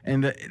 3.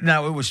 And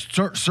now it was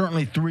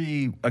certainly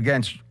 3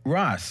 against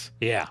Russ.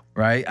 Yeah.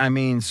 Right? I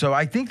mean, so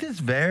I think this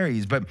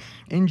varies, but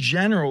in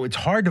general, it's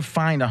hard to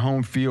find a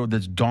home field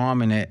that's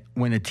dominant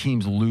when a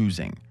team's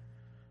losing.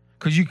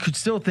 Because you could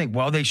still think,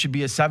 well, they should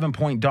be a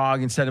 7-point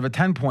dog instead of a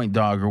 10-point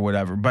dog or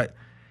whatever. But,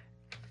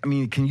 I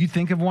mean, can you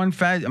think of one,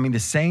 Fez? I mean, the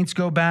Saints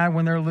go bad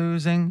when they're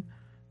losing.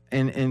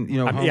 And you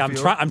know,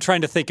 I'm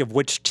trying to think of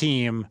which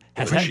team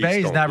has Green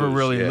Bay's never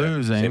really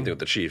losing. Same thing with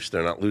the Chiefs;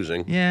 they're not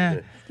losing.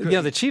 Yeah,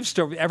 the Chiefs.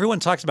 Everyone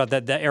talks about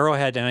that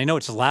Arrowhead, and I know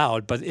it's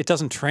loud, but it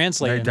doesn't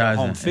translate into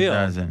home field.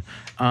 It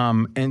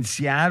doesn't. In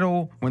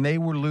Seattle, when they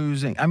were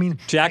losing, I mean,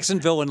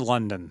 Jacksonville and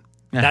London.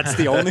 That's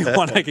the only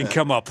one I can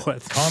come up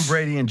with. Tom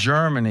Brady in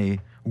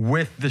Germany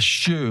with the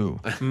shoe.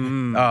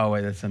 Oh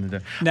wait, that's something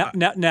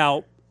different.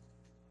 Now.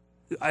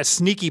 A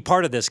sneaky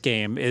part of this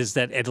game is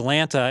that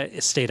Atlanta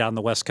stayed on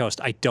the West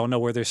Coast. I don't know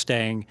where they're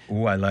staying.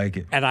 Oh, I like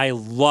it. And I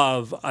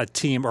love a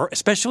team, or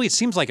especially it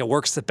seems like it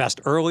works the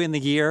best early in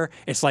the year.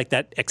 It's like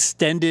that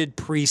extended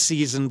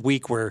preseason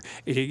week where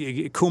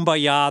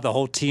kumbaya, the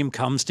whole team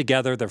comes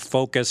together. They're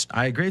focused.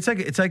 I agree. It's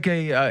like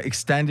a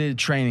extended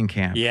training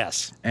camp.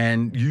 Yes.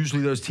 And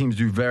usually those teams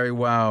do very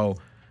well,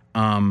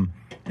 and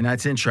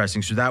that's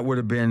interesting. So that would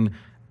have been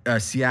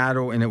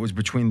Seattle, and it was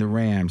between the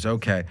Rams.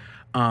 Okay.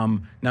 Now,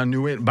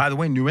 by the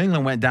way, New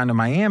England went down to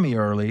Miami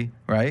early,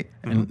 right,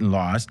 and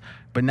lost.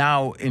 But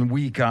now in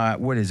week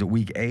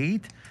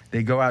 8,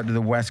 they go out to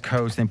the West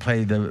Coast and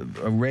play the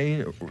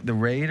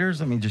Raiders.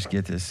 Let me just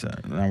get this.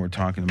 Now we're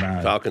talking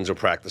about Falcons are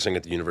practicing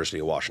at the University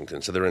of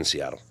Washington, so they're in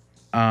Seattle.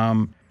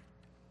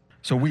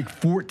 So week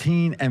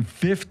 14 and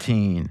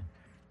 15,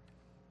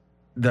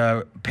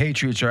 the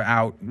Patriots are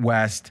out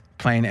west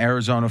playing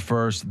Arizona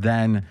first,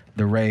 then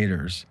the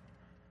Raiders.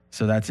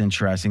 So that's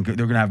interesting. They're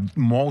going to have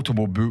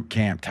multiple boot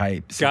camp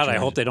type situations. God, I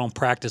hope they don't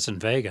practice in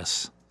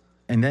Vegas.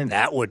 And then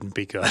that wouldn't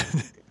be good.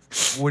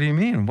 What do you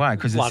mean? Why?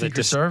 Because it's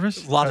Secret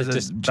Service? A lot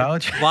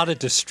of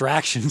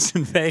distractions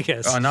in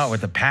Vegas. Oh, no,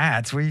 with the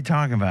Pats. What are you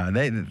talking about?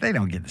 They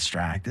don't get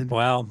distracted.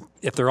 Well,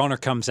 if their owner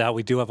comes out,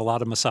 we do have a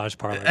lot of massage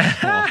parlors.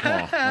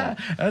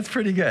 That's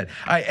pretty good.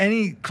 All right,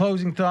 any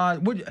closing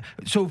thought?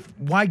 So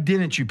why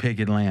didn't you pick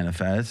Atlanta,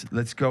 Fez?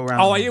 Let's go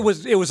around. Oh, it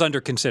was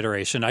under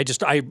consideration.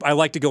 I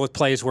like to go with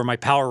plays where my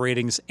power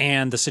ratings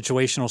and the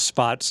situational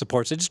spot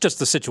supports it. It's just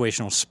the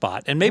situational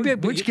spot. And maybe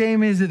which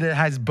game is it that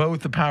has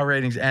both the power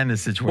ratings and the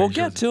situational? We'll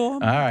get to them. All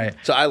right.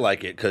 So I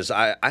like it because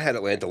I had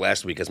Atlanta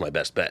last week as my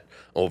best bet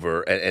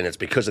over, and it's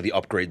because of the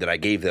upgrade that I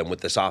gave them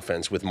with this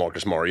offense with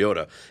Marcus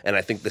Mariota. And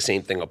I think the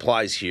same thing applies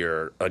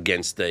here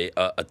against a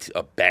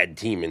bad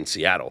team in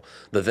Seattle.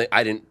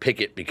 I didn't pick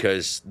it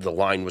because the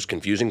line was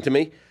confusing to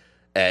me.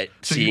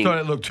 You thought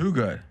it looked too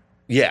good?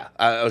 Yeah,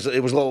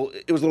 it was a little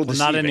deceiving.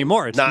 Not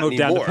anymore. It's not moved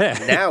anymore. down to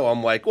pick. Now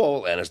I'm like, well,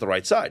 Atlanta's the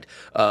right side,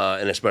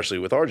 and especially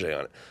with RJ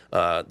on it.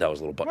 That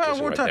was a little butt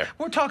kissing there.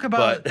 We'll talk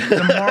about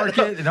the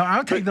market. No,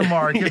 I'll take the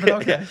market, but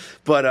okay.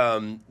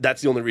 But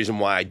that's the only reason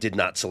why I did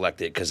not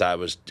select it, because I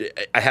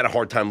had a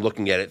hard time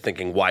looking at it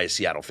thinking, why is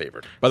Seattle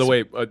favored? By the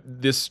way,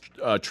 this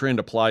trend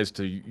applies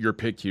to your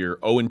pick here.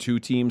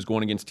 0-2 teams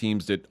going against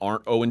teams that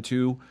aren't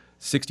 0-2,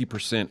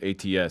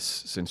 60% ATS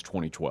since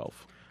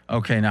 2012.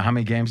 Okay, now how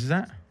many games is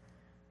that?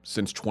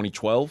 Since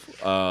 2012.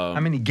 How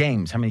many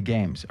games?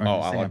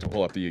 I'll have to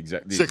pull up the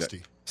exact.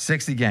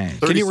 60 games.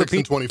 36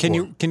 and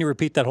 24. Can you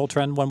repeat that whole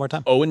trend one more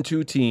time?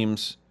 0-2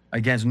 teams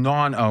against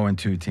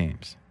non-0-2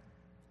 teams.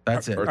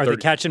 That's it. Are they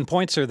catching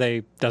points, or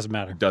doesn't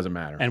matter? Doesn't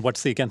matter. And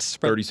what's the against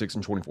spread? 36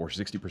 and 24,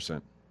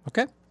 60%.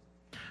 Okay.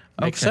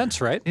 Makes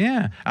sense, right?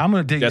 Yeah, I'm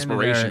going to dig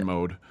desperation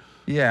mode.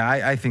 Yeah,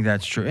 I think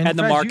that's true. And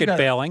the market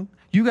bailing.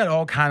 You got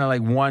all kind of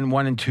like 1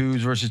 and 2s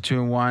versus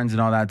 2 and 1s and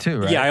all that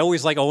too, right? Yeah, I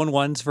always like 0 and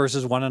 1s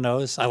versus 1 and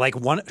 0s. I like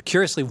 1 and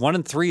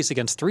 3s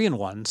against 3 and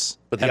 1s.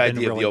 But the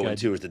idea of the 0 and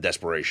 2 is the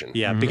desperation.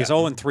 Yeah, because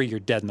 0 and 3, you're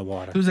dead in the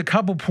water. There's a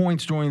couple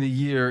points during the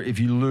year. If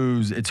you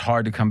lose, it's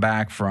hard to come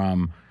back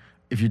from.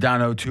 If you're down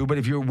 0-2, but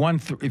if you're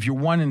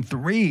 1 and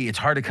 3, it's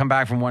hard to come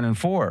back from 1 and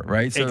 4,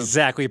 right? So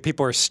exactly.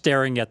 People are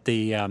staring at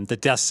the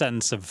death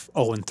sentence of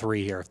 0 and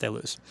 3 here if they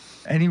lose.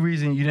 Any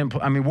reason you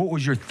didn't? I mean, what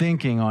was your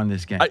thinking on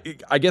this game?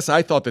 I guess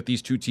I thought that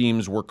these two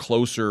teams were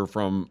closer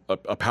from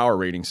a power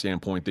rating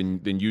standpoint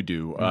than you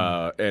do,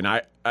 and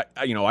I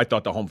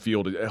thought the home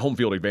field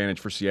advantage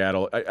for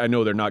Seattle. I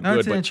know they're not good,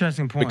 that's an but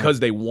interesting point. Because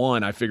they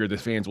won, I figured the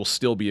fans will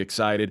still be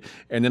excited.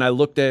 And then I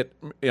looked at,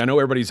 I know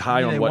everybody's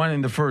high on they won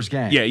in the first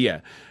game.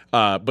 Yeah.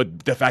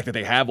 But the fact that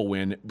they have a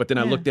win, but then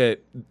I looked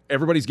at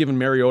everybody's giving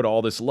Mariota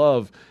all this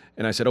love,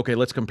 and I said, okay,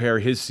 let's compare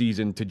his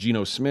season to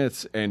Geno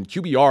Smith's. And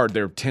QBR,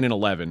 they're 10 and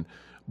 11.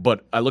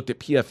 But I looked at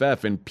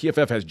PFF, and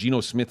PFF has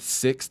Geno Smith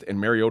 6th and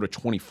Mariota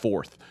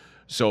 24th.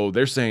 So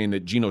they're saying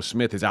that Geno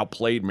Smith has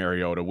outplayed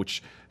Mariota,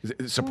 which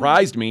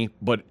surprised me.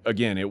 But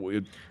again,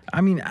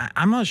 I mean,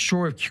 I'm not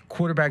sure if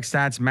quarterback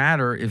stats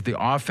matter if the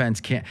offense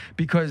can't,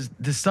 because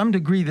to some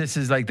degree, this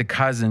is like the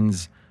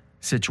Cousins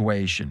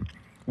situation,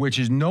 which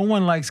is no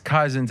one likes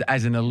Cousins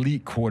as an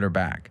elite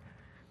quarterback,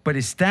 but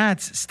his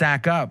stats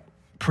stack up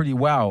pretty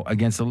well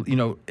against,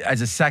 as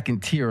a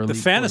second tier. The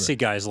fantasy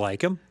guys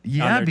like him.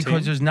 Yeah,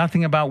 because there's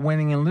nothing about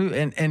winning and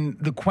losing. And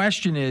the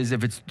question is,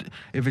 if it's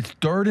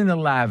 3rd and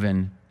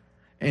 11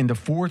 in the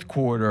fourth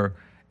quarter,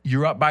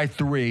 you're up by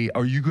 3.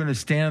 Are you going to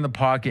stand in the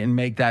pocket and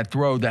make that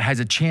throw that has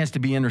a chance to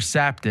be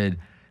intercepted?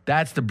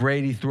 That's the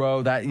Brady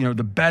throw. That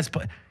the best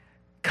play.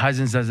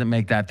 Cousins doesn't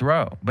make that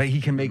throw, but he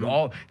can make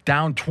all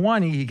down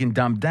 20. He can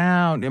dump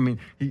down. I mean,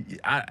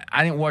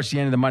 I didn't watch the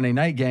end of the Monday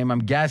night game. I'm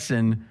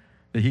guessing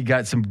that he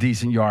got some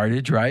decent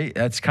yardage, right?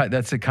 That's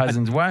the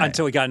Cousins way.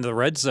 Until he got into the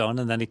red zone,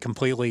 and then he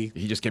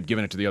just kept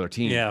giving it to the other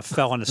team. Yeah,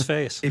 fell on his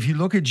face. If you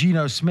look at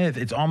Geno Smith,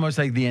 it's almost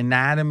like the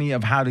anatomy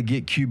of how to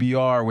get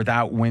QBR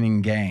without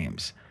winning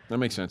games. That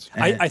makes sense.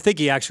 I think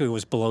he actually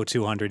was below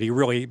 200. He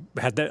really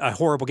had a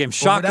horrible game.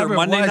 Shocker,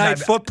 Monday Night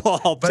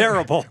Football,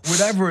 terrible.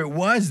 Whatever it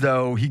was,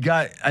 though, he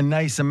got a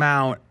nice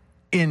amount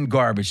in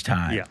garbage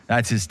time. Yeah.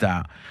 That's his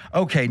style.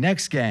 Okay,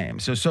 next game.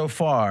 So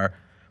far,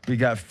 we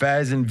got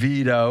Fez and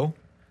Vito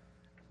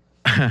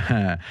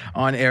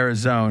on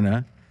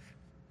Arizona.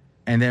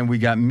 And then we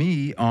got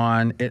me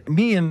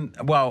and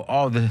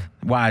all the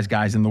wise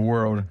guys in the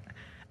world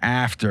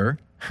after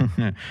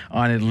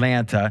on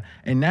Atlanta.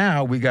 And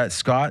now we got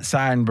Scott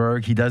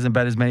Seidenberg. He doesn't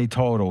bet as many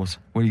totals.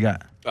 What do you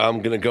got?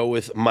 I'm going to go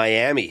with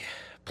Miami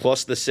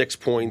plus the 6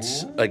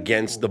 points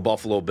against the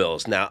Buffalo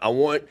Bills. Now, I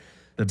want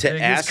the to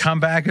biggest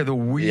comeback of the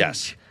week.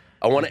 Yes.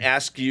 I want to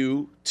ask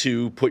you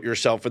to put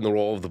yourself in the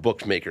role of the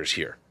bookmakers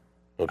here.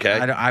 Okay?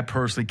 I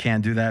personally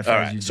can't do that. All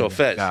right. So,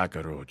 Fez,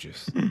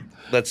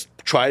 let's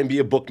try and be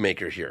a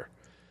bookmaker here.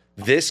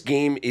 This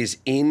game is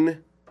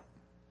in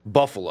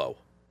Buffalo.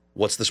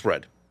 What's the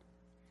spread?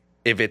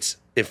 If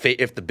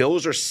the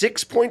Bills are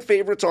 6-point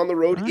favorites on the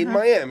road in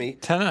Miami,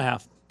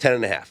 10.5.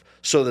 10.5.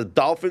 So the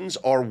Dolphins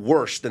are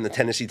worse than the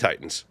Tennessee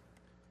Titans.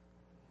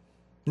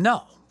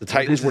 No. The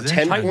Titans were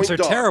 10-point dogs. Titans are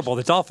terrible.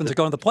 The Dolphins are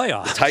going to the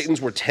playoffs. The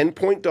Titans were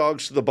 10-point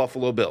dogs to the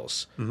Buffalo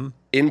Bills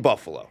in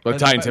Buffalo. But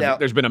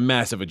there's been a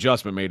massive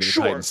adjustment made to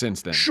the Titans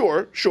since then.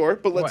 Sure.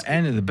 But let's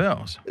end of the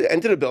Bills.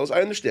 End of the Bills.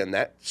 I understand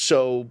that.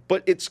 So,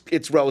 but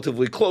it's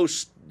relatively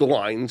close, the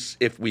lines,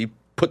 if we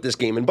put this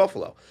game in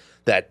Buffalo.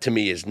 That to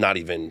me is not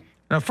even.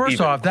 Now,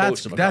 first off,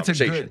 that's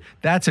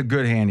a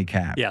good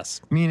handicap. Yes.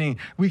 Meaning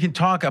we can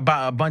talk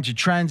about a bunch of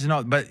trends and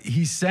all, but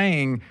he's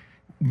saying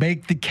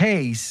make the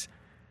case,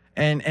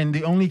 and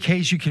the only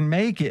case you can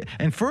make it.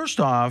 And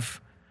first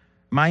off,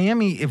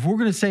 Miami, if we're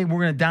going to say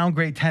we're going to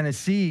downgrade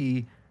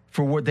Tennessee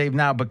for what they've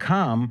now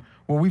become,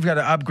 well, we've got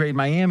to upgrade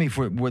Miami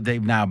for what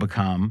they've now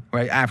become,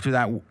 right? After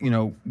that,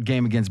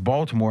 game against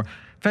Baltimore.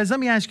 Fez,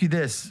 let me ask you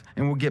this,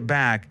 and we'll get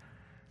back.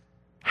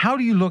 How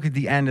do you look at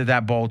the end of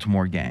that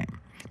Baltimore game?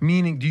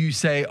 Meaning, do you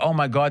say, oh,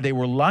 my God, they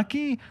were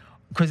lucky?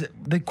 Because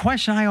the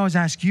question I always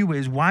ask you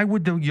is, why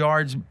would the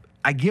yards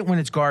 – I get when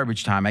it's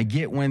garbage time. I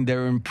get when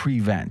they're in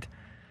prevent.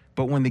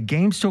 But when the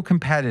game's still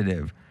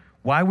competitive,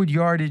 why would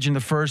yardage in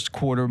the first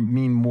quarter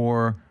mean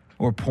more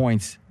or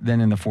points than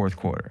in the fourth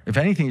quarter? If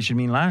anything, it should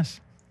mean less.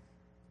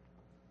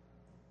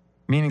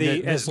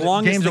 Meaning as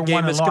long as the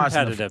game is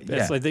competitive.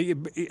 Yeah.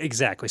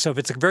 Exactly. So if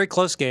it's a very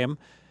close game,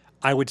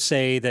 I would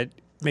say that –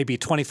 maybe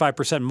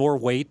 25% more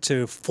weight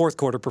to fourth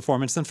quarter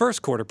performance than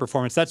first quarter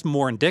performance. That's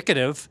more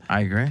indicative. I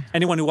agree.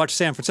 Anyone who watched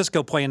San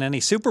Francisco play in any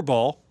Super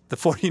Bowl, the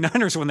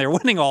 49ers, when they're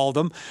winning all of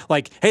them,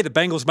 like, hey, the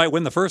Bengals might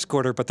win the first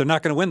quarter, but they're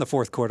not going to win the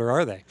fourth quarter,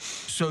 are they?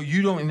 So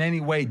you don't in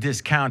any way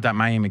discount that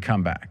Miami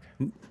comeback?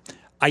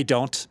 I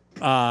don't.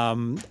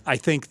 I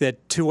think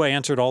that Tua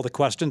answered all the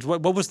questions.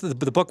 What was the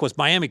book was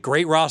Miami,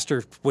 great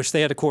roster, wish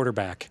they had a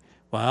quarterback.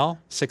 Well,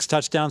 6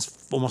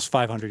 touchdowns, almost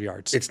 500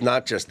 yards. It's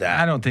not just that.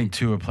 I don't think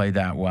Tua played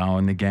that well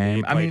in the game.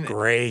 He played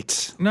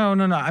great. No.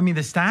 I mean,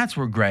 the stats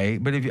were great,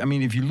 but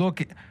if you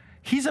look,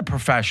 he's a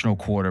professional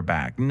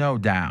quarterback, no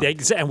doubt.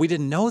 And we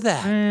didn't know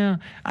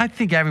that. I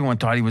think everyone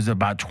thought he was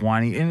about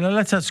 20. And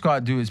let's let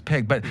Scott do his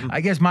pick. But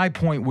I guess my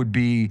point would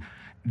be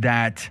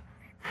that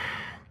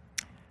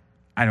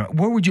I don't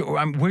know.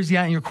 Where's he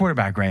at in your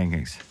quarterback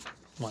rankings?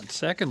 1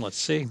 second. Let's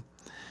see.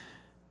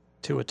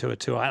 Tua.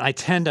 I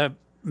tend to.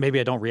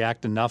 Maybe I don't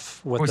react enough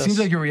with this. It seems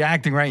like you're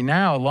reacting right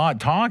now a lot,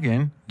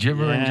 talking,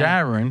 gibbering,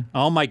 jabbering.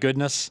 Oh, my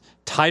goodness.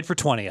 Tied for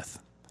 20th.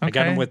 Okay. I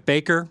got him with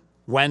Baker,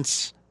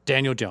 Wentz,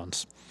 Daniel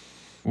Jones.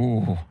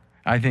 Ooh,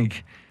 I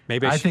think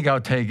I'll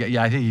take it.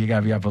 Yeah, I think you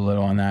got to be up a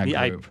little on that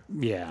group.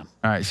 Yeah.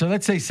 All right, so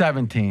let's say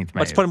 17th, maybe.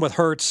 Let's put him with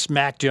Hurts,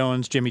 Mac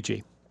Jones, Jimmy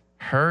G.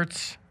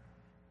 Hurts.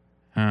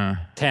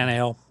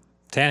 Tannehill.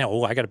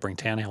 Oh, I got to bring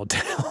Tannehill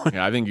down.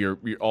 Yeah, I think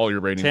all your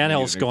ratings.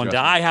 Tannehill's going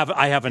down. I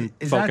haven't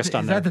focused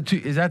on that.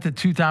 Is that the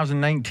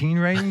 2019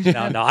 ratings?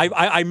 No.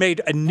 I made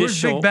initial.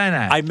 Where's Big Ben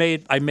at?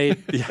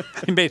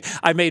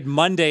 I made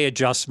Monday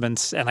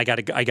adjustments, and I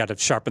got to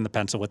sharpen the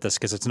pencil with this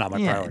because it's not my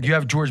priority. Do you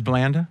have George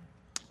Blanda?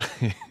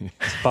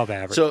 It's above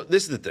average. So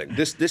this is the thing.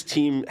 This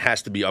team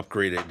has to be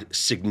upgraded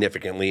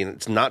significantly, and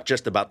it's not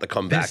just about the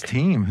comeback. This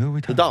team? Who are we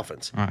talking about? The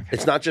Dolphins. Okay.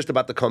 It's not just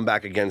about the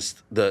comeback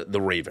against the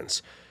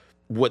Ravens.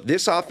 What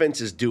this offense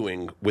is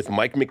doing with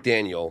Mike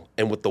McDaniel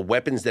and with the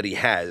weapons that he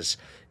has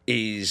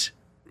is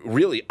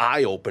really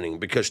eye-opening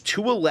because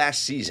Tua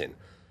last season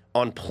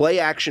on play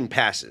action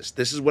passes.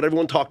 This is what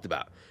everyone talked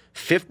about.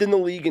 5th in the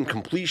league in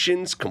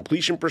completions,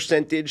 completion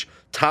percentage,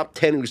 top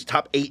 10, who's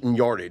top 8 in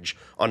yardage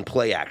on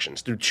play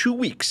actions. Through 2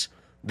 weeks,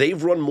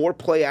 they've run more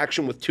play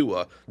action with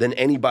Tua than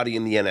anybody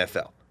in the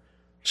NFL.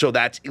 So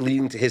that's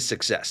leading to his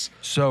success.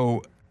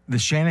 So the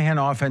Shanahan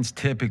offense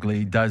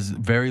typically does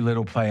very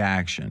little play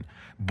action,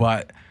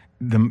 but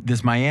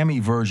this Miami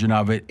version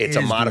of it It's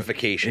a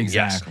modification,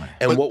 exactly.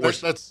 Yes. And But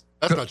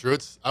that's not true.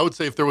 I would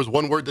say if there was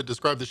one word that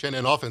described the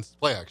Shanahan offense, it's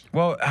play action.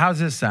 Well, how's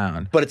this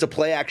sound? But it's a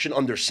play action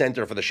under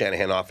center for the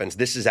Shanahan offense.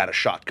 This is out of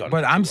shotgun.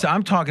 But I'm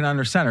talking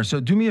under center. So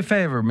do me a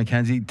favor,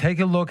 Mackenzie. Take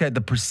a look at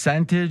the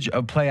percentage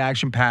of play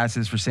action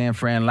passes for San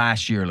Fran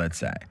last year, let's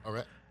say. All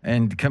right.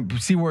 And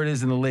see where it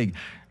is in the league.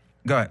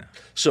 Go ahead.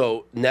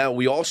 So now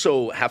we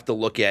also have to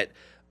look at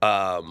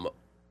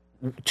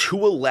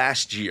Tua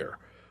last year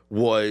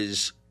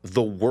was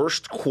the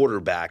worst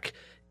quarterback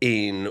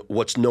in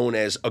what's known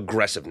as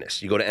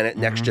aggressiveness. You go to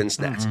Next Gen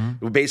Stats.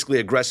 Basically,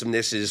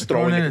 aggressiveness is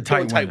throwing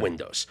tight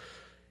windows.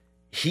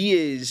 He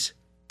is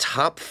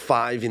top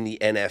 5 in the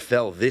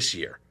NFL this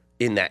year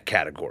in that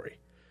category,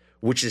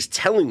 which is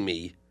telling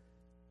me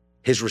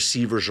his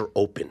receivers are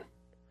open.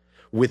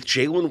 With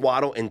Jalen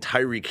Waddle and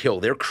Tyreek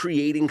Hill, they're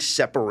creating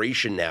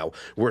separation now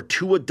where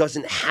Tua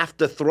doesn't have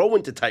to throw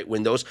into tight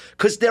windows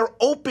because they're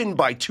open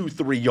by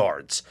 2-3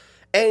 yards.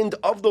 And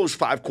of those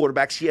 5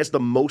 quarterbacks, he has the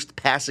most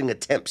passing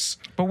attempts.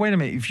 But wait a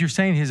minute. If you're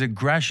saying his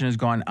aggression has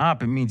gone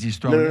up, it means he's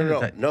throwing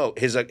No.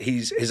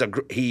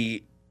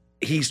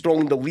 He's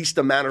throwing the least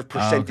amount of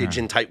percentage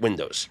in tight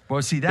windows.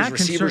 Well, see, that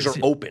his receivers are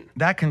open.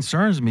 That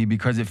concerns me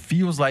because it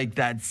feels like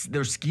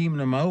they're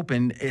scheming him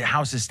open.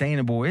 How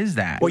sustainable is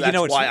that? Well,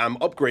 that's why I'm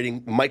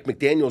upgrading Mike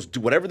McDaniels.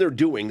 Whatever they're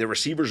doing, their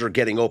receivers are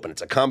getting open.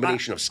 It's a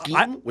combination of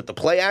scheme with the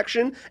play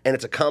action, and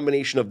it's a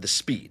combination of the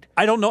speed.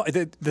 I don't know.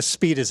 The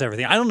speed is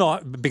everything. I don't know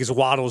because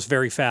Waddle is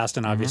very fast,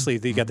 and obviously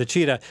you got the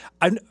cheetah.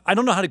 I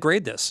don't know how to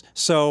grade this.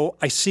 So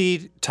I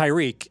see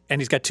Tyreek, and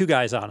he's got 2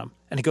 guys on him,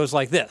 and he goes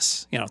like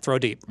this, throw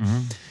deep.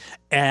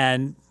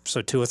 And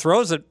so Tua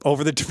throws it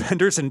over the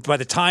defenders, and by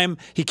the time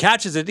he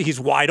catches it, he's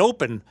wide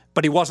open,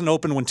 but he wasn't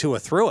open when Tua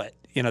threw it.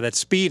 That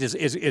speed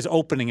is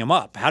opening him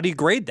up. How do you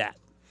grade that?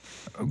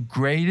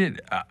 Grade it?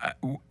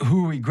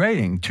 Who are we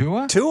grading?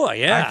 Tua? Tua,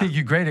 yeah. I think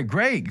you grade it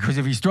great because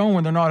if he's throwing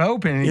when they're not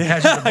open and he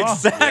catches the ball.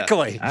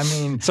 Exactly. Yeah. I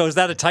mean. So is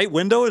that a tight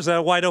window or is that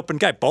a wide open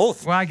guy?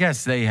 Both. Well, I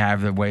guess they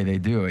have the way they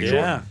do it.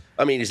 Yeah.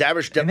 I mean, his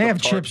average depth and they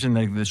have chips in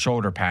the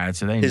shoulder pads,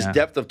 so his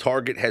depth of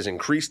target has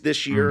increased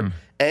this year,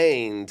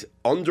 and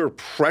under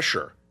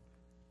pressure,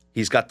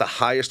 he's got the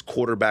highest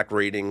quarterback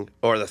rating,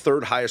 or the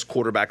 3rd highest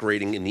quarterback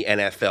rating in the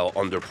NFL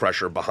under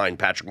pressure behind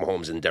Patrick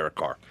Mahomes and Derek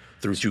Carr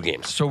through 2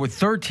 games. So with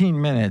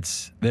 13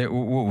 minutes, what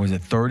was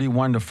it,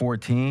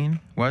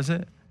 31-14, was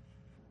it?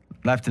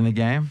 Left in the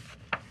game?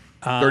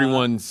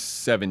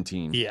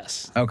 31-17.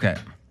 Yes. Okay.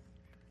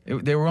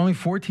 They were only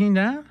 14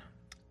 down?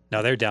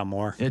 No, they're down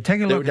more. Yeah,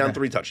 take a They look were down at that.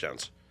 3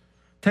 touchdowns.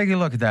 Take a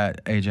look at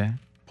that, AJ.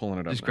 Pulling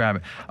it up. Just grab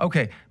it.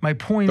 Okay, my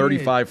point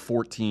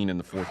 35-14 in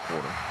the 4th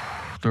quarter.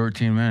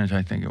 13 minutes,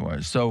 I think it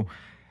was. So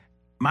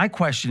my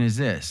question is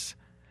this.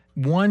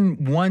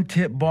 One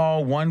tip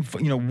ball,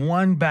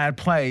 one bad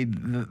play,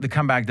 the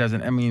comeback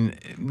doesn't. I mean,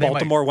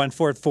 Baltimore went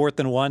for it 4th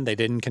and 1. They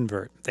didn't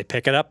convert. They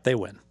pick it up, they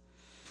win.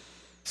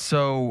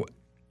 So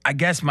I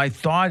guess my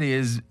thought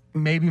is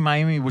maybe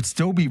Miami would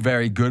still be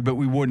very good, but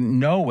we wouldn't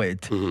know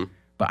it.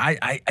 But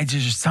I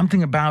just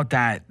something about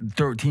that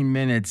 13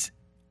 minutes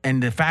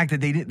and the fact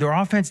that their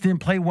offense didn't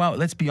play well.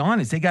 Let's be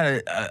honest. They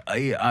got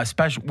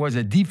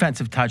a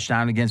defensive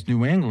touchdown against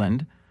New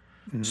England.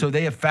 So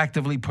they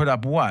effectively put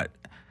up what?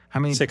 How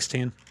many?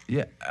 16.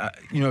 Yeah.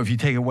 If you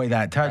take away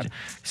that touch.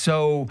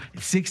 So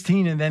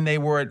 16, and then they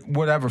were at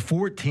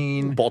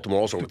 14.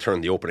 Baltimore also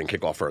returned the opening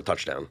kickoff for a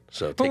touchdown.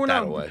 So take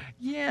that away.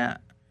 Yeah.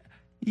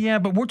 Yeah,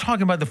 but we're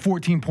talking about the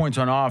 14 points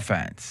on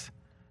offense.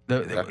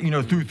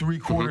 Through 3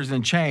 quarters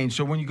and change.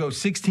 So when you go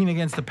 16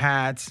 against the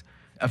Pats,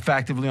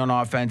 effectively on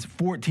offense,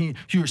 14,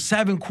 you're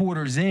 7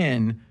 quarters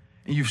in,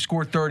 and you've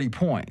scored 30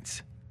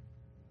 points.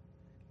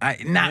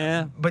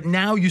 But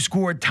now you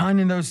score a ton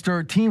in those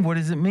 13. What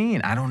does it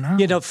mean? I don't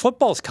know.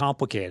 Football's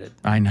complicated.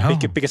 I know.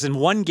 Because in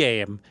one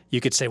game, you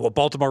could say, well,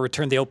 Baltimore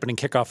returned the opening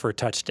kickoff for a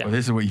touchdown. Well,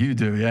 this is what you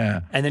do,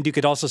 yeah. And then you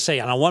could also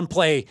say, on one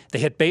play, they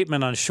hit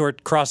Bateman on a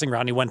short crossing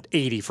route, and he went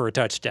 80 for a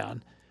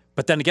touchdown.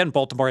 But then again,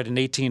 Baltimore had an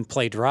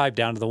 18-play drive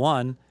down to the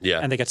 1,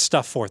 and they got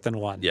stuffed 4th and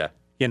 1. Yeah.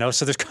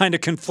 So there's kind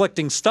of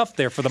conflicting stuff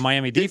there for the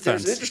Miami defense.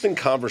 There's an interesting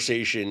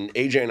conversation.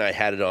 AJ and I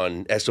had it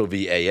on SOV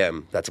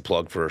AM. That's a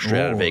plug for Straight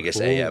Out of Vegas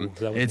AM.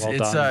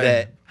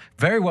 It's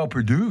very well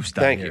produced.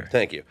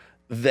 Thank you.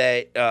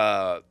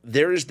 That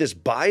there is this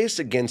bias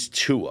against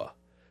Tua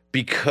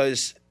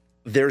because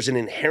there's an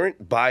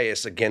inherent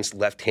bias against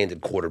left-handed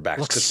quarterbacks.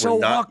 Looks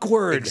so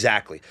awkward.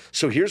 Exactly.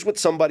 So here's what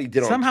somebody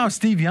did Somehow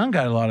Steve Young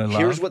got a lot of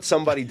love. Here's what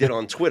somebody did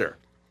on Twitter.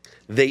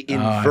 They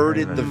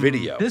inverted the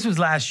video. This was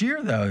last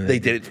year, though. They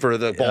did it for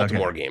the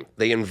Baltimore game.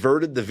 They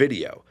inverted the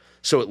video.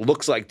 So it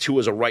looks like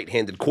Tua's a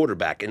right-handed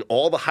quarterback. And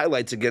all the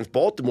highlights against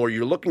Baltimore,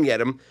 you're looking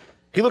at him,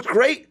 he looked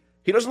great.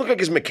 He doesn't look like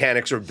his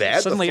mechanics are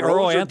bad. Suddenly, the throws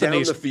Earl are Anthony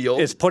down the field.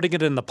 is putting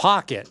it in the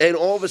pocket. And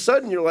all of a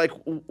sudden, you're like,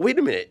 wait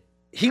a minute.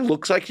 He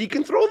looks like he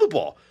can throw the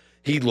ball.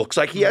 He looks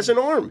like he has an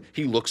arm.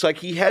 He looks like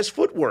he has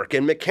footwork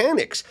and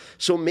mechanics.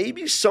 So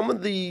maybe some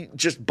of the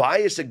just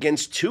bias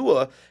against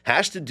Tua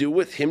has to do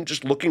with him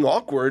just looking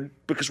awkward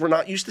because we're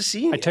not used to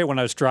seeing I it. tell you, when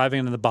I was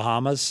driving in the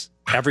Bahamas,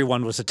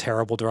 everyone was a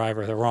terrible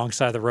driver. The wrong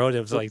side of the road.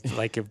 It was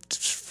like it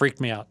just freaked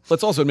me out.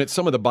 Let's also admit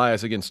some of the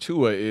bias against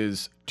Tua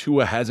is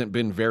Tua hasn't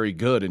been very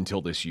good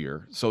until this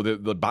year, so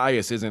the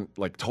bias isn't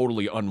like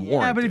totally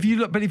unwarranted.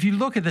 Yeah, but if you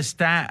look at the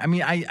stat, I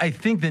mean, I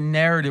think the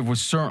narrative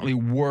was certainly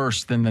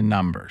worse than the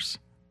numbers.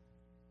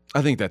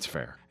 I think that's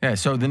fair. Yeah,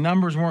 so the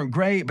numbers weren't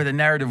great, but the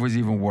narrative was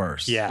even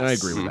worse. Yes. I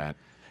agree with that.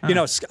 You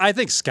know, I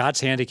think Scott's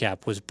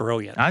handicap was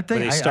brilliant. I think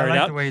when I he started like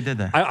out. the way he did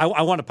that.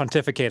 I want to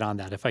pontificate on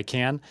that if I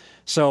can.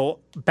 So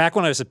back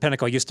when I was at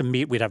Pinnacle, I used to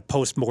meet. We'd have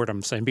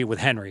postmortems. I'd meet with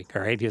Henry.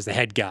 All right, he was the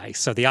head guy.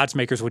 So the odds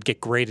makers would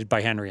get graded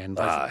by Henry, and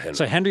Henry.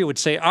 so Henry would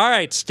say, "All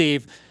right,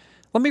 Steve,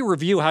 let me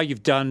review how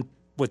you've done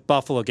with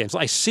Buffalo games.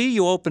 I see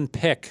you open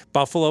pick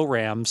Buffalo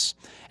Rams,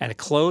 and it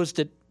closed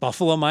at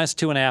Buffalo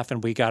 -2.5,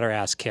 and we got our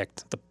ass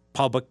kicked. The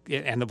public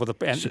and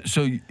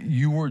So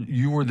you were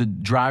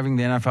driving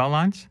the NFL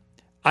lines?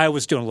 I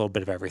was doing a little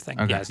bit of everything.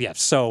 Okay. Yes.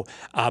 So,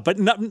 but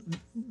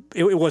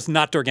it was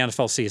not during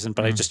NFL season,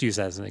 but I just use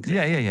that as an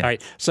example. Yeah. All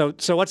right. So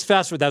let's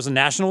fast forward. That was a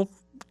national,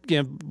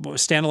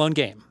 standalone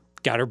game.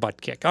 Got her butt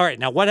kicked. All right.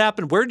 Now, what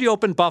happened? Where did you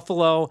open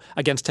Buffalo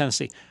against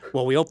Tennessee?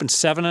 Well, we opened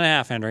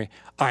 7.5, Henry.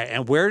 All right.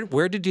 And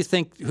where did you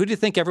think? Who do you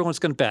think everyone's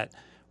going to bet?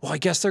 Well, I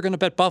guess they're going to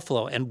bet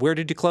Buffalo. And where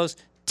did you close?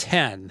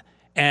 10.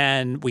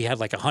 And we had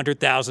like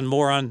 100,000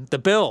 more on the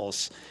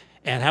Bills.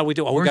 And how we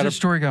do? Oh, Where's the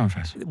story going,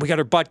 Fez? we got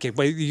our butt kicked.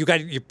 Well, you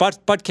got your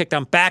butt kicked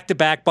on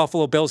back-to-back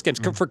Buffalo Bills games.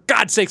 For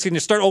God's sakes, can you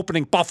start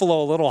opening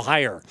Buffalo a little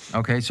higher?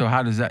 Okay, so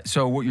how does that?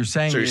 So what you're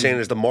saying? So you're saying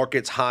is the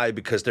market's high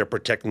because they're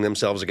protecting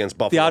themselves against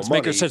Buffalo The odds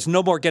money. maker says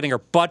no more getting our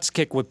butts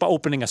kicked with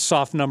opening a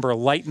soft number, a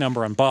light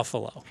number on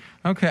Buffalo.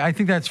 Okay, I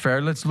think that's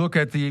fair. Let's look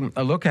at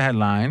a look-ahead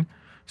line.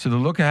 So the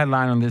look-ahead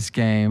line on this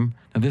game.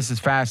 Now this is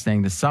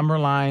fascinating. The summer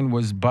line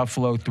was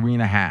Buffalo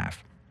 3.5.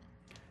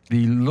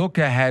 The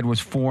look-ahead was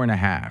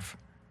 4.5.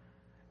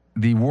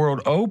 The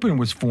World Open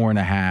was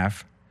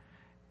 4.5.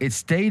 It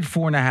stayed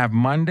 4.5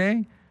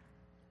 Monday.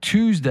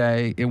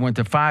 Tuesday, it went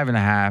to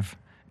 5.5,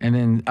 and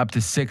then up to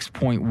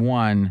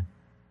 6.1.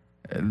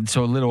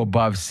 So a little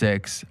above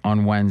 6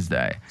 on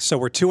Wednesday. So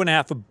we're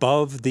 2.5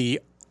 above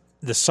the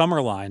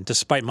summer line,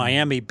 despite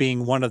Miami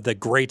being one of the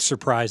great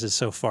surprises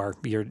so far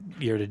year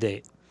to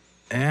date.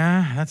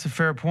 Yeah, that's a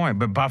fair point.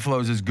 But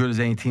Buffalo's as good as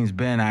any team's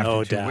been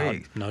after 2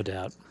 weeks. No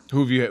doubt. Who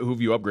have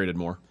you upgraded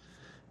more?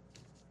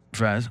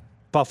 Fez,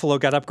 Buffalo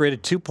got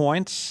upgraded 2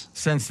 points.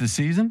 since the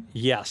season?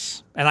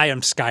 Yes, and I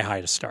am sky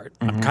high to start.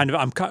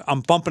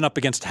 I'm bumping up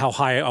against how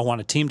high I want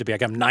a team to be. I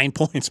got 9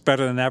 points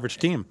better than an average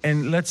team,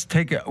 And let's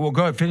take a. Well,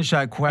 go ahead, finish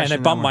that question.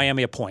 and I bumped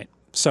Miami a point.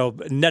 So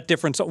net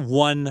difference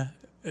 1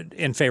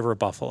 in favor of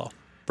Buffalo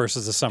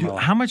versus the summer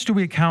line. How much do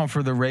we account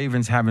for the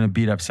Ravens having a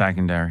beat up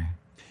secondary?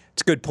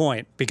 It's a good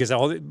point because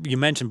you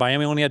mentioned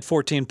Miami only had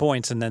 14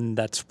 points, and then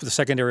the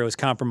secondary was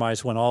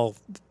compromised when all.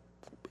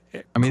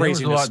 I mean,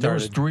 craziness there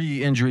was started.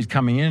 3 injuries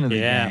coming into the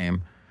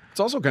game. It's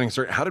also getting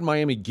started. How did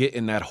Miami get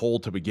in that hole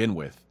to begin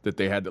with? That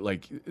they had to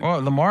like.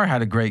 Well, Lamar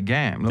had a great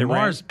game.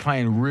 Lamar's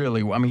playing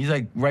really well. I mean, he's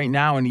like right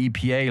now in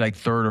EPA, like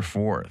 3rd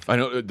or 4th. I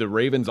know the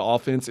Ravens'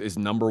 offense is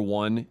number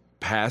 1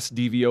 pass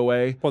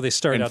DVOA. Well, they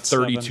started and out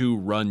 32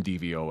 run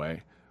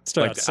DVOA.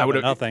 Started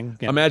out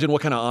 7-0. Yeah. Imagine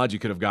what kind of odds you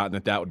could have gotten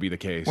that would be the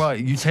case. Well,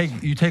 you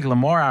take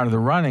Lamar out of the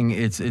running,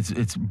 it's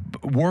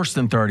worse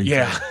than 32.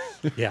 yeah.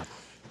 Yeah.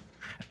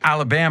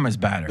 Alabama's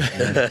better.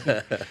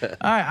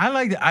 All right, I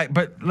like that.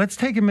 But let's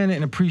take a minute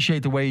and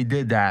appreciate the way he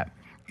did that.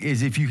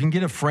 Is if you can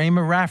get a frame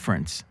of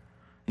reference,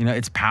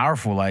 it's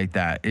powerful like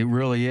that. It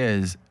really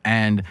is.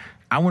 And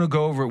I want to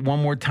go over it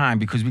one more time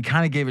because we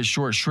kind of gave it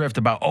short shrift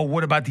about,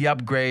 what about the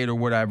upgrade or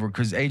whatever?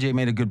 Because AJ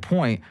made a good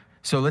point.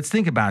 So let's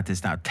think about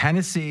this now.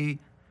 Tennessee,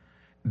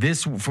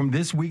 from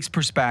this week's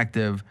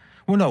perspective.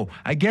 Well, no,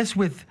 I guess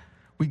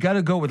we got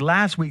to go with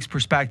last week's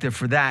perspective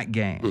for that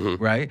game,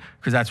 right?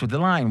 Because that's what the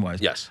line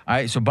was. Yes. All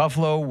right, so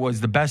Buffalo was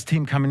the best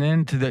team coming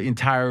into the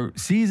entire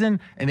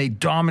season, and they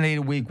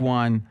dominated week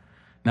 1.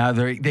 Now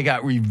they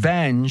got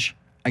revenge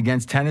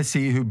against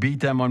Tennessee, who beat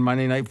them on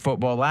Monday Night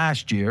Football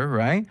last year,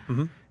 right?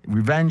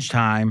 Revenge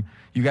time.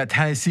 You got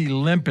Tennessee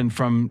limping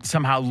from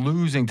somehow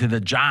losing to the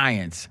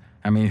Giants.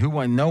 I mean,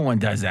 no one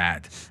does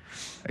that.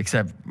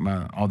 Except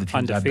all the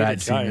teams have bad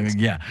Giants. season.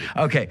 Yeah.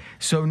 Okay.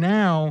 So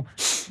now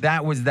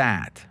that was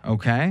that.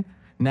 Okay.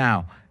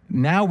 Now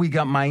we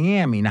got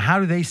Miami. Now, how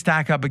do they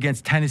stack up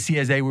against Tennessee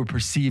as they were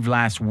perceived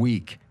last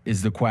week?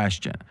 Is the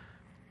question.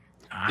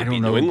 I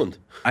don't know. New England.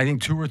 I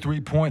think 2 or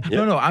 3 points.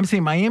 Yeah. No. I'm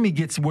saying Miami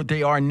gets what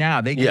they are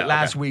now. They get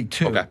last week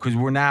too, because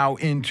we're now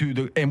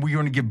into and we're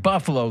going to give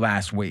Buffalo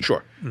last week.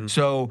 Sure.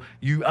 So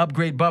you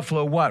upgrade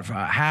Buffalo what? For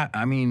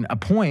a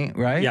point,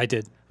 right? Yeah, I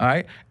did. All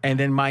right, and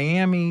then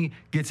Miami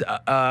gets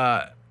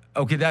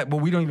Okay,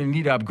 we don't even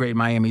need to upgrade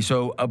Miami.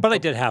 So, But I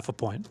did half a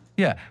point.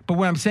 yeah. But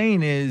what I'm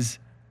saying is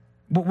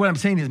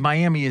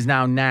Miami is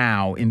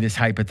now in this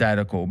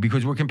hypothetical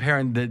because we're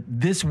comparing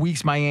this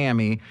week's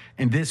Miami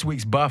and this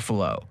week's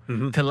Buffalo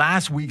to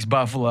last week's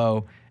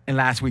Buffalo and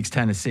last week's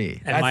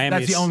Tennessee.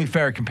 That's the only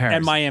fair comparison.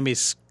 And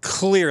Miami's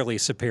clearly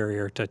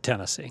superior to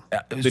Tennessee.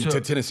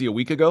 To Tennessee a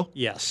week ago?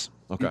 Yes.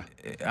 Okay.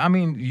 I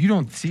mean, you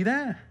don't see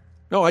that?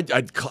 No, I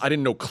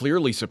didn't know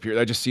clearly superior.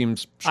 That just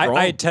seems strong.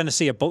 I had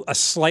Tennessee a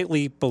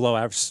slightly below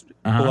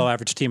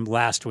average team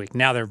last week.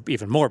 Now they're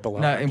even more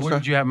below. And what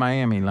did you have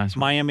Miami last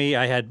week? Miami,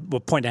 I had a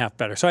point and a half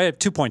better. So I had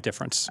 2-point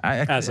difference.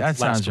 That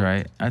sounds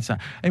right.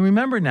 And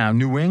remember now,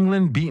 New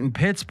England beating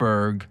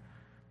Pittsburgh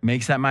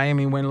makes that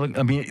Miami win look.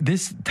 I mean,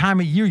 this time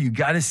of year, you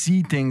got to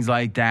see things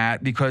like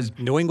that because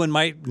New England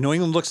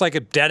looks like a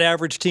dead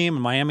average team,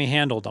 and Miami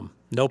handled them.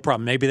 No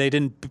problem. Maybe they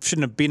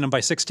shouldn't have beaten them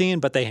by 16,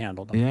 but they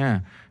handled them.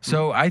 Yeah.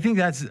 So I think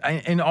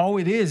and all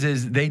it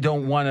is they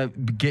don't want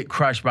to get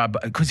crushed by.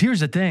 Because here's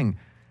the thing,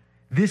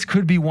 this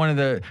could be one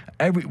of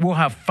we'll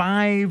have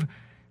 5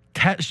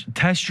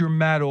 test your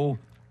mettle.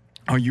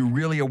 Are you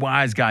really a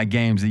wise guy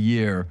games a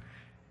year?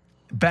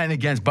 Betting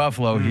against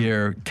Buffalo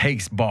here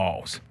takes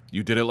balls.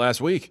 You did it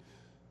last week.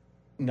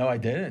 No, I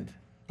didn't.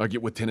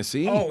 With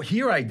Tennessee? Oh,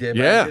 here I did.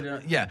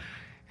 Yeah.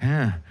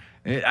 Yeah.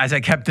 As I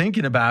kept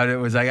thinking about it, it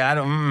was like, I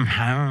don't.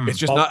 It's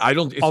just not. I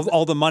don't.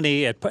 All the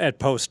money at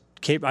Post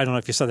Cape. I don't know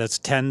if you saw that's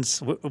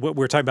 10s. We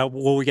were talking about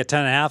will we get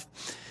 10.5?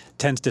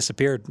 10s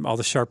disappeared. All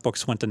the sharp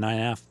books went to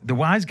 9.5. The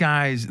wise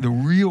guys, the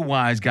real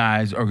wise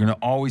guys, are going to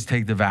always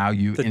take the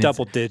value. The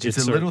double digits.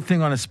 It's a little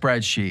thing on a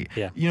spreadsheet.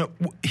 Yeah.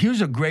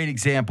 Here's a great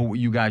example what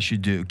you guys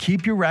should do.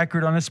 Keep your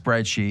record on a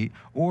spreadsheet,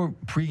 or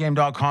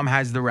pregame.com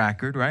has the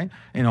record, right,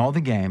 in all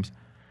the games.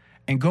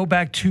 And go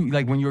back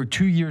when you're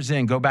 2 years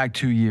in, go back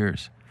 2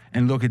 years.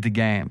 And look at the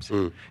games.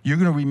 You're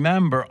going to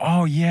remember,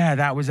 oh, yeah,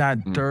 that was that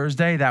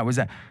Thursday, that was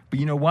that. But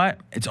you know what?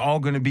 It's all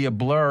going to be a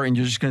blur, and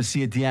you're just going to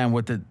see at the end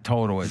what the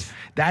total is.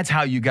 That's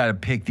how you got to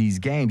pick these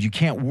games. You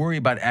can't worry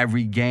about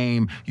every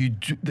game. You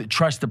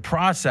trust the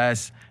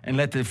process and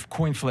let the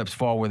coin flips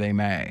fall where they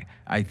may,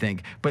 I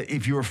think. But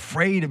if you're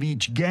afraid of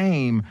each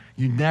game,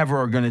 you never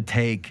are going to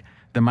take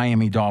the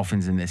Miami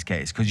Dolphins in this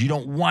case because you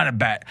don't want to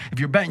bet. If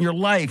you're betting your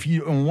life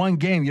in one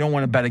game, you don't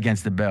want to bet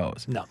against the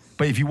Bills. No.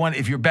 But if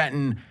you're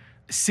betting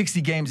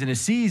 60 games in a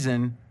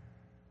season,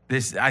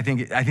 I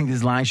think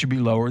this line should be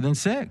lower than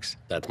 6.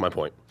 That's my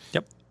point.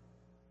 Yep.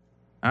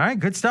 All right,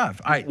 good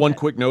stuff. One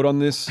quick note on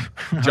this: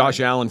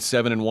 Josh Allen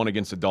 7-1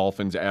 against the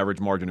Dolphins,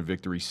 average margin of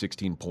victory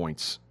 16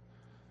 points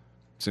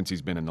since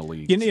he's been in the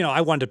league.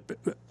 I wanted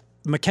to.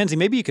 Mackenzie,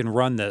 maybe you can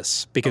run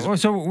this because.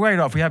 So right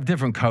off, we have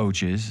different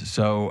coaches.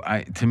 So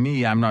to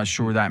me, I'm not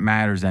sure that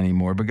matters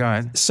anymore. But go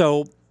ahead.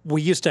 So. I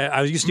used to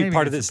be Maybe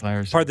part of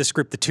this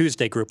group, the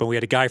Tuesday group, and we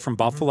had a guy from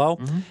Buffalo,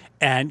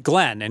 and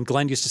Glenn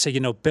used to say,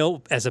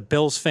 Bill, as a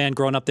Bills fan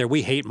growing up there,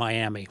 we hate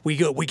Miami. We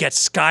get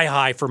sky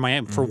high for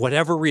Miami for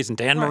whatever reason.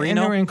 Dan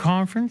Marino. And they're in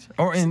conference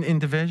or in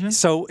division.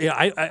 So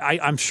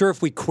I'm sure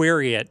if we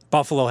query it,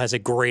 Buffalo has a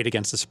great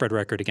against the spread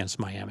record against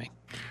Miami.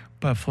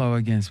 Buffalo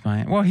against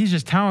Miami. Well, he's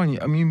just telling you.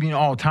 I mean, you mean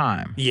all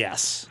time.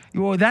 Yes.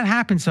 Well, that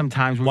happens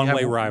sometimes.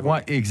 One-way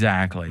rivalry.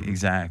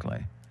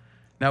 Exactly.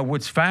 Now,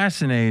 what's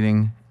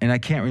fascinating, and I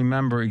can't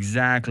remember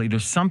exactly,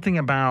 there's something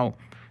about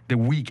the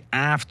week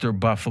after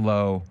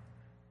Buffalo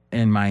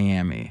and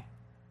Miami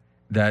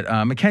that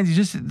Mackenzie,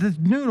 just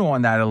noodle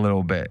on that a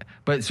little bit.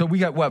 But so we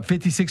got,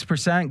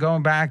 56%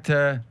 going back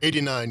to?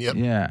 89, yep.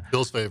 Yeah.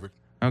 Bill's favorite.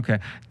 Okay.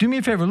 Do me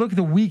a favor. Look at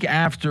the week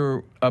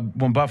after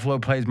when Buffalo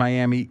plays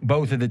Miami,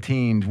 both of the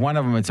teams. One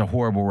of them, it's a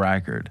horrible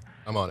record.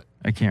 I'm on it.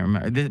 I can't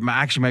remember. This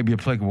actually might be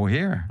applicable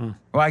here.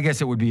 Well, I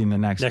guess it would be in the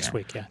next game.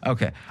 Week, yeah.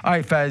 Okay. All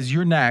right, Fez,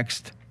 you're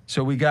next.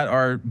 So we got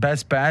our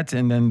best bets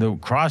and then the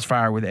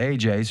crossfire with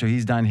AJ. So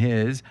he's done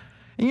his.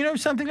 And you know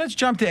something? Let's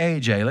jump to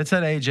AJ. Let's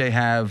let AJ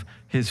have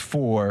his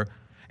 4.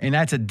 And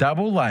that's a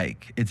double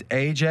like. It's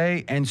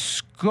AJ and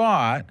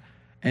Scott.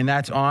 And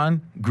that's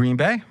on Green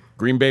Bay.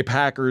 Green Bay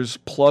Packers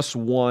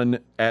 +1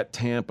 at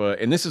Tampa.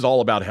 And this is all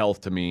about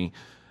health to me.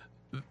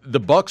 The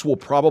Bucs will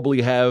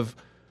probably have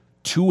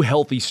 2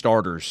 healthy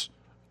starters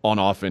on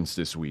offense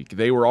this week.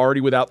 They were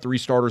already without 3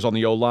 starters on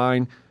the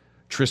O-line.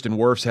 Tristan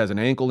Wirfs has an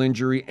ankle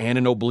injury and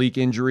an oblique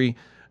injury.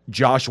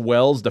 Josh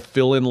Wells, the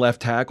fill-in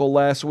left tackle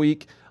last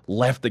week,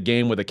 left the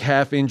game with a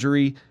calf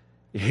injury.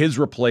 His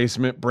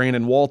replacement,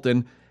 Brandon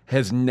Walton,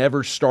 has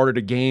never started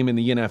a game in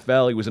the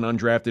NFL. He was an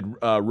undrafted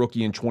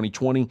rookie in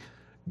 2020.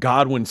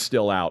 Godwin's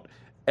still out.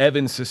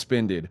 Evans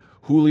suspended.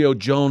 Julio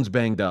Jones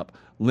banged up.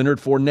 Leonard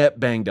Fournette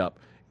banged up.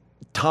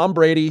 Tom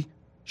Brady,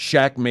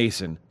 Shaq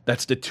Mason.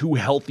 That's the 2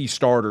 healthy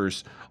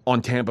starters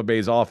on Tampa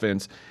Bay's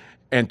offense.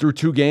 And through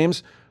 2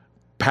 games,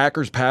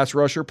 Packers pass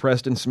rusher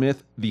Preston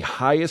Smith, the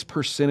highest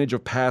percentage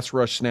of pass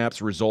rush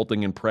snaps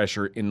resulting in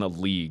pressure in the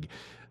league.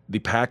 The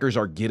Packers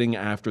are getting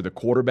after the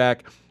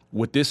quarterback.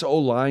 With this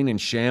O-line in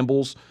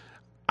shambles,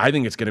 I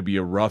think it's going to be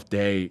a rough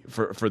day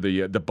for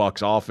the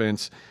Bucs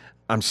offense.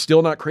 I'm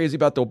still not crazy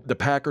about the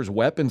Packers'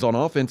 weapons on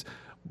offense,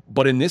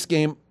 but in this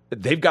game,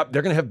 they're going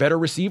to have better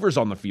receivers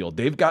on the field.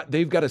 They've got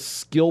a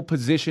skill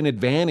position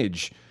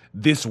advantage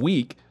this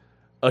week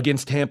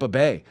against Tampa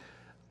Bay.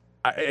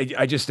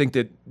 I just think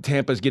that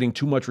Tampa's getting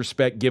too much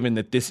respect given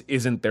that this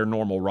isn't their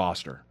normal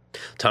roster.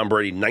 Tom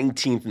Brady,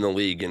 19th in the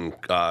league in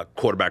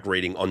quarterback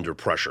rating under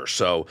pressure.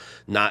 So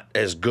not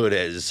as good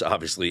as,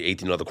 obviously,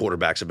 18 other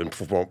quarterbacks have been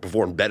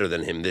performed better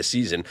than him this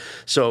season.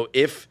 So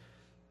if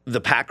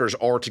the Packers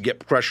are to get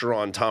pressure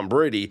on Tom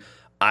Brady,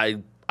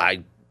 I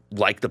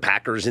like the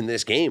Packers in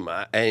this game.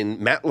 And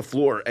Matt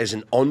LaFleur as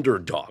an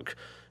underdog.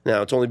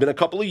 Now, it's only been a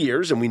couple of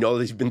years, and we know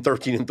that he's been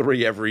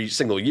 13-3 every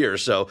single year,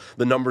 so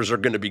the numbers are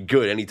going to be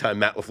good anytime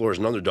Matt LaFleur is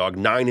an underdog.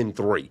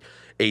 9-3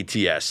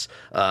 ATS.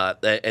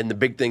 And the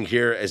big thing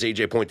here, as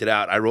AJ pointed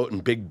out, I wrote in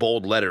big,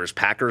 bold letters,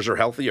 Packers are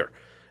healthier.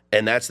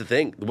 And that's the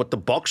thing. What the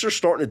Bucs are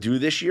starting to do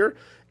this year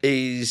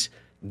is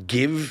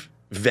give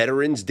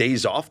veterans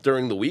days off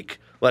during the week.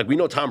 Like, we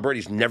know Tom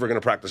Brady's never going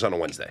to practice on a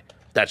Wednesday.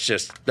 That's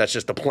just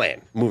the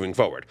plan moving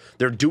forward.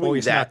 They're doing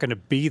he's that. not going to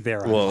be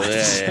there on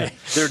Wednesday. Yeah.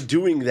 They're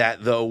doing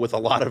that, though, with a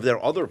lot of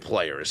their other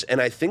players.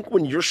 And I think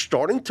when you're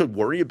starting to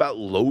worry about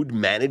load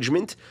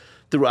management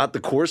throughout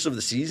the course of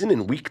the season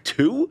in week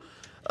 2,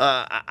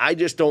 I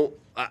just don't.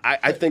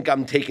 I think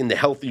I'm taking the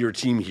healthier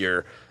team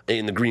here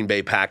in the Green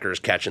Bay Packers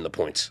catching the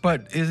points.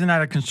 But isn't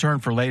that a concern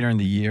for later in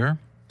the year?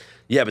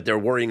 Yeah, but they're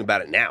worrying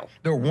about it now.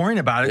 They're worrying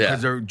about it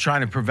because they're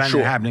trying to prevent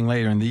it happening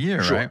later in the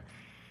year, right?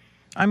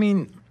 I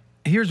mean,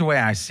 here's the way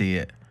I see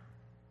it.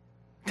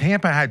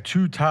 Tampa had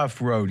 2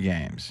 tough road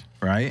games,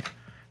 right?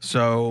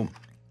 So,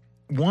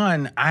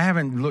 one, I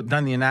haven't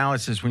done the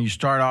analysis. When you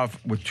start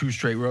off with 2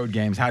 straight road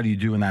games, how do you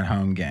do in that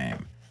home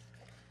game?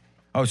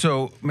 Oh,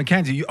 so,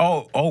 Mackenzie,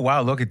 oh,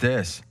 wow, look at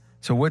this.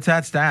 So what's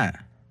that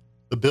stat?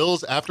 The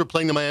Bills, after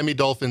playing the Miami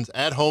Dolphins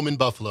at home in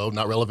Buffalo,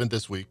 not relevant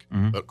this week,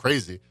 but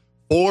crazy,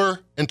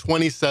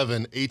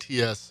 4-27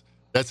 ATS.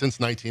 That's since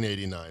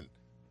 1989.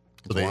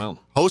 So they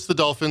host the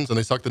Dolphins and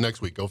they suck the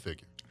next week. Go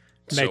figure.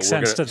 Makes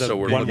sense to the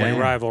one-way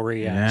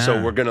rivalry. Yeah.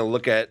 So we're going to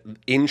look at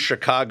in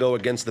Chicago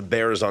against the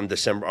Bears on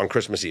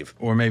Christmas Eve,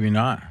 or maybe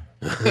not.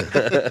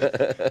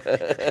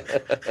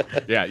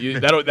 Yeah,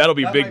 that'll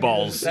be big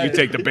balls. You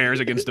take the Bears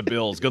against the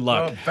Bills. Good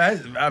luck.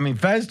 Well,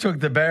 Fez took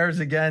the Bears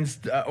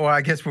against. Well,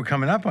 I guess we're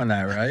coming up on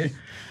that, right?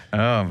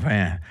 Oh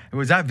man,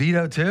 was that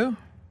Vito too?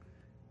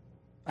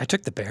 I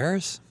took the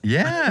Bears?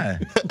 Yeah.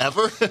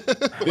 Ever?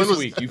 This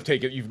week,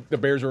 the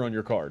Bears are on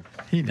your card.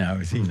 He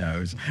knows.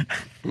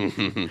 All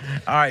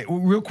right,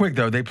 real quick,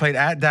 though. They played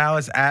at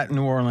Dallas, at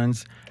New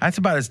Orleans. That's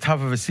about as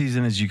tough of a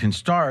season as you can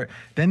start.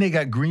 Then they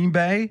got Green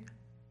Bay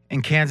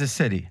and Kansas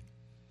City.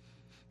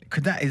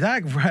 Could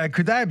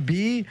that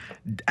be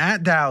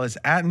at Dallas,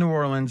 at New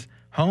Orleans,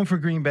 home for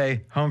Green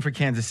Bay, home for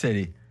Kansas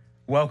City?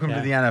 Welcome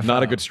to the NFL.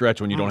 Not a good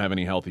stretch when you don't have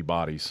any healthy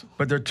bodies.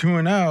 But they're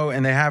 2-0,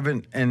 and they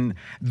haven't. And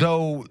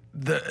though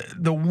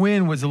the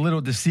win was a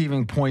little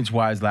deceiving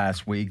points-wise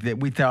last week, that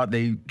we thought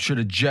they should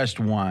have just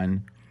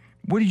won.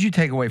 What did you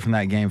take away from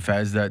that game,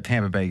 Fez, the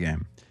Tampa Bay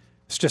game?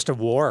 It's just a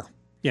war.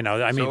 You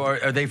know, I mean, so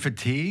are they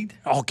fatigued?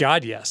 Oh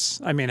God,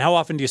 yes. I mean, how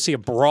often do you see a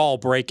brawl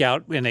break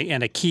out in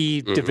a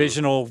key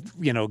divisional,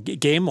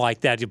 game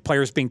like that? Your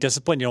players being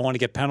disciplined, you don't want to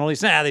get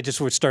penalties. They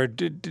just would start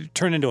to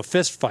turn into a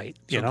fist fight.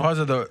 Because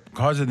of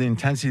the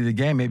intensity of the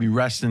game, maybe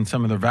resting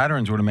some of the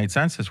veterans would have made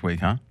sense this week,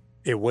 huh?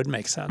 It would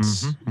make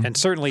sense, and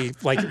certainly,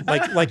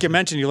 like you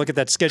mentioned, you look at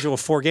that schedule of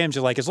 4 games.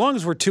 You're like, as long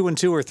as we're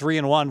 2-2 or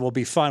 3-1, we'll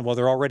be fine. Well,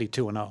 they're already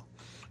 2-0. All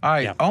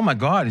right. Yeah. Oh my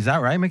God, is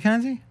that right,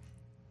 Mackenzie?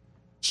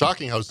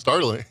 Shocking how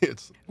startling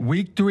it's.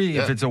 Week 3,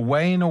 if it's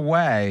away and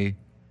away,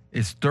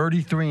 it's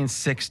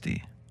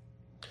 33-60.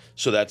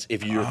 So that's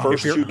if your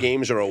first 2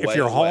 games are away. If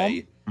you're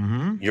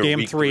home, your game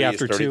week 3 is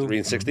after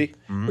 33-60.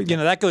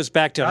 That goes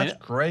back to that's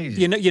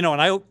crazy. And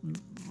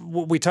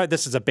we talk.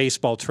 This is a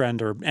baseball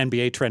trend or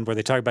NBA trend where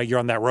they talk about you're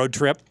on that road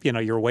trip.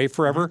 You're away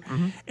forever,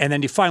 and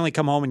then you finally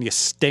come home and you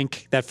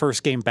stink that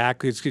first game back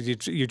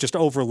because you're just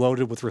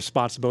overloaded with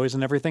responsibilities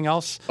and everything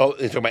else. Oh,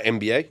 you're talking about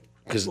NBA?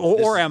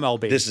 Or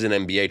MLB. This is an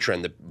NBA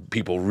trend that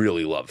people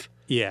really love.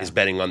 Yeah. Is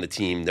betting on the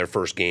team their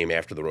first game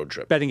after the road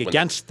trip. Betting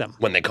against them.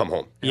 When they come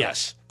home.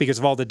 Yes. Because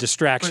of all the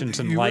distractions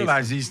in you life. You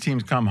realize these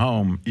teams come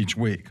home each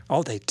week.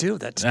 Oh, they do.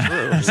 That's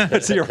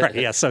true. You're right.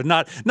 Yeah. So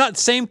not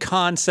same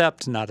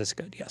concept, not as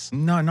good. Yes.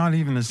 No, not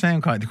even the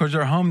same concept. Because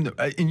they're home.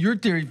 In your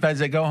theory, Feds,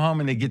 they go home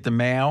and they get the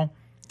mail.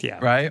 Yeah.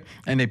 Right?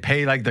 And they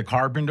pay like the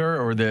carpenter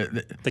or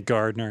the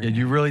gardener.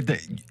 You really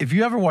if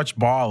you ever watch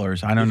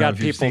Ballers, I don't know if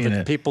you've seen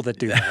it. People that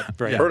do that,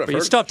 right? But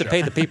you still have to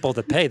pay the people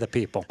that pay the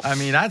people. I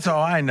mean, that's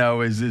all I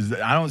know is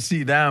I don't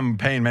see them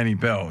paying many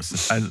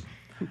bills. All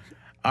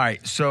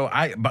right, so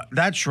but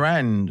that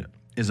trend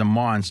is a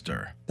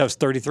monster. That was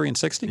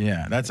 33-60.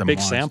 Yeah, that's a big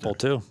monster. Sample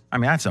too. I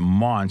mean, that's a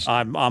monster.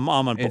 I'm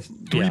on. It's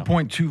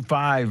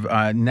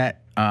 3.25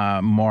 net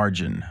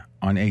margin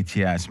on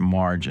ATS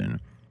margin.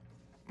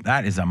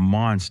 That is a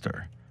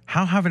monster.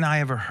 How haven't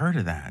I ever heard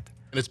of that?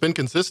 And it's been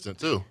consistent,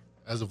 too,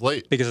 as of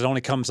late. Because it only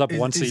comes up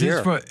once a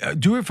year.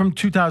 Do it from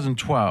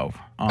 2012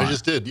 on. I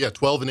just did,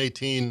 12 and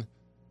 18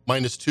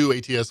 minus 2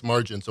 ATS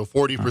margin, so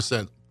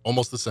 40%,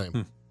 almost the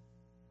same.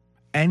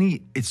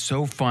 it's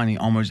so funny.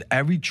 Almost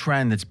every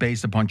trend that's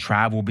based upon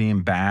travel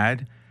being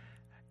bad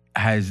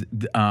has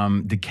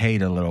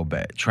decayed a little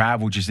bit.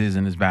 Travel just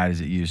isn't as bad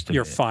as it used to be.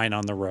 You're fine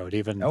on the road,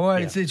 even. Oh,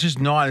 it's just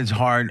not as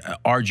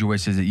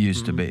arduous as it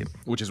used to be.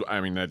 Which is,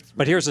 I mean, that's.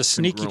 But here's a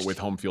sneaky with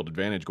home field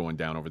advantage going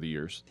down over the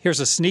years. Here's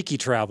a sneaky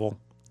travel.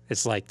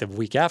 It's like the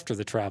week after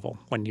the travel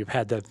when you've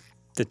had the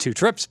 2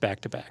 trips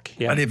back to back.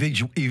 Yeah. But if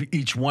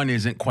each one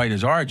isn't quite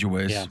as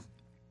arduous, Yeah.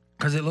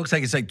 because it looks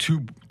like it's like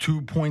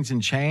two points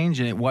and change,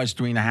 and it was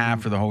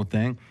 3.5 for the whole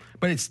thing.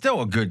 But it's still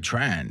a good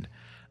trend.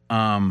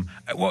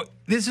 Well,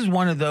 this is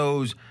one of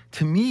those,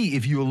 to me,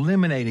 if you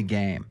eliminate a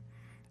game,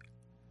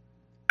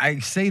 I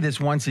say this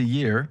once a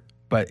year,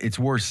 but it's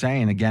worth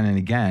saying again and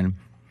again,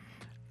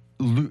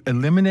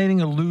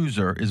 eliminating a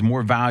loser is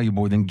more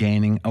valuable than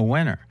gaining a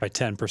winner. By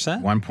 10%?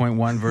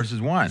 1.1 versus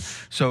 1.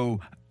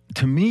 So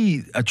to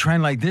me, a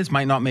trend like this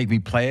might not make me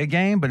play a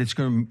game, but it's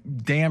going to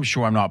damn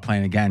sure I'm not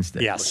playing against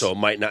it. Yes. So it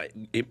might not.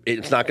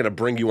 It's not going to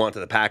bring you onto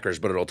the Packers,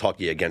 but it'll talk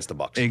you against the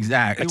Bucs.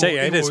 Exactly. I tell you,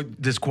 it will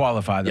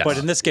disqualify the But Bucs.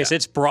 in this case,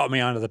 it's brought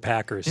me onto the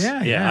Packers.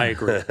 Yeah. I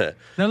agree.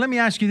 Now, let me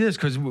ask you this,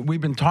 because we've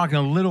been talking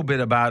a little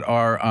bit about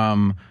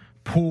our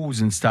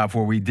pools and stuff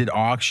where we did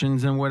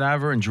auctions and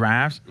whatever and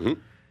drafts. Mm-hmm.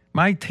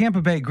 My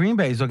Tampa Bay Green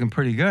Bay is looking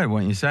pretty good,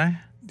 wouldn't you say?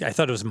 I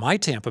thought it was my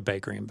Tampa Bay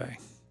Green Bay.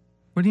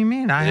 What do you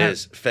mean?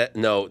 Fez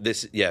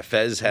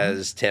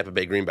has Tampa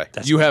Bay Green Bay.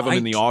 You have them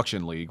in the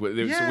auction league.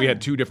 So we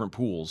had 2 different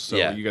pools. So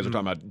you guys are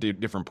talking about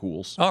different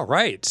pools. Oh,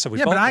 right. So we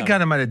both but I got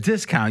them at a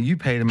discount. You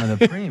paid them at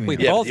a premium. We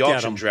Yeah, both the get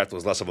auction them. draft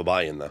was less of a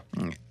buy-in, though.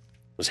 It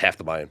was half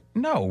the buy-in.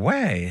 No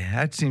way.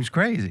 That seems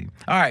crazy.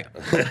 All right.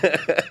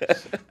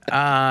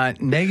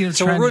 Negative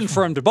So we're trend rooting is-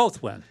 for them to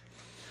both win.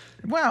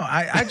 Well,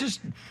 I just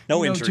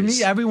No to injuries.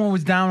 me, everyone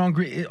was down on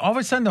Green. All of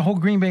a sudden, the whole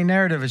Green Bay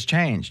narrative has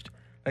changed.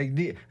 Like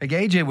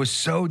AJ was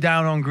so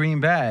down on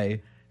Green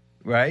Bay,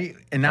 right?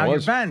 And now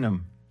you're betting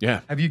them.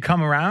 Yeah. Have you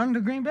come around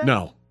to Green Bay?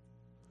 No.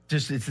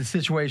 Just it's a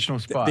situational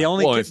spot. The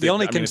only Well,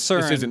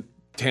 concern. This isn't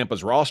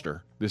Tampa's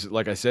roster. This is,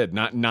 like I said,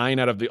 not 9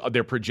 out of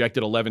their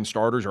projected 11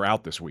 starters are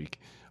out this week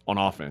on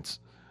offense.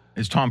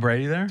 Is Tom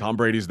Brady there? Tom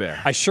Brady's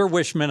there. I sure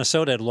wish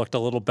Minnesota had looked a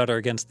little better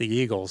against the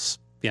Eagles,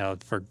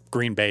 for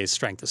Green Bay's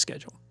strength of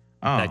schedule.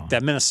 Oh.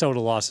 That Minnesota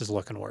loss is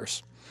looking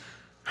worse.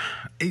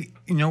 You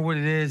know what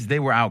it is? They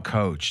were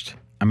outcoached.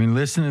 I mean,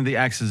 listen to the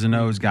X's and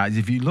O's guys.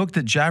 If you looked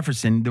at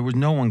Jefferson, there was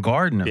no one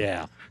guarding him.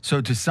 Yeah.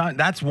 So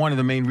that's one of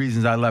the main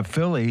reasons I left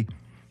Philly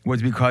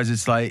was because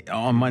it's like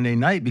on Monday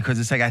night, because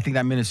it's like I think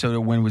that Minnesota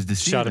win was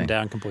deceiving. Shut him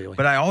down completely.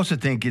 But I also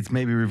think it's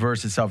maybe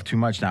reversed itself too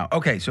much now.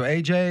 Okay, so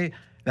AJ,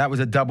 that was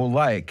a double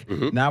like.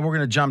 Mm-hmm. Now we're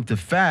going to jump to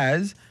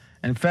Fez.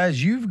 And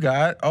Fez, you've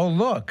got,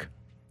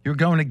 you're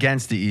going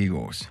against the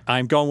Eagles.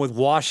 I'm going with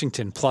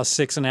Washington plus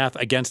 6.5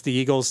 against the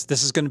Eagles.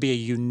 This is going to be a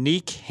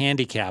unique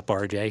handicap,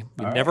 RJ.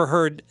 We've never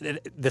heard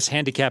this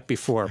handicap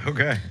before.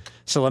 Okay.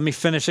 So let me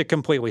finish it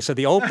completely. So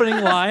the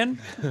opening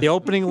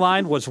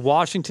line was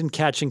Washington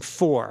catching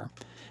 4.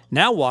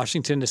 Now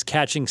Washington is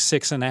catching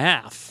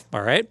 6.5.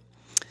 All right.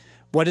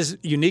 What is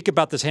unique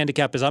about this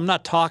handicap is I'm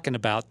not talking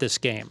about this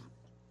game.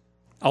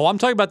 Oh, I'm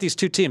talking about these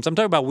 2 teams. I'm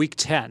talking about Week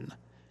 10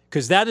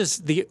 because that is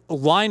the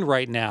line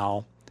right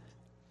now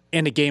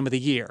in a game of the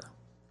year.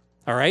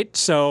 All right?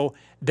 So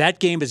that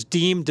game is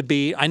deemed to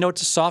be, I know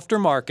it's a softer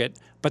market,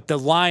 but the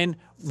line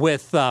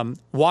with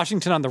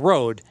Washington on the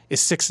road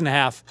is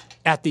 6.5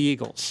 at the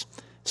Eagles.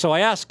 So I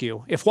ask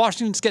you, if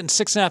Washington's getting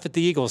 6.5 at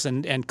the Eagles,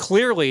 and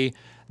clearly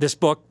this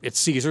book, it's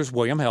Caesars,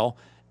 William Hill,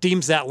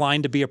 deems that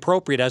line to be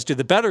appropriate, as do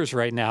the bettors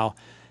right now.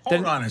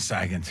 Hold on a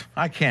second.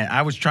 I can't.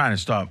 I was trying to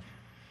stop.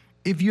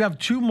 If you have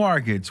 2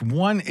 markets,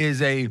 one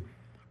is a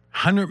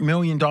 $100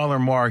 million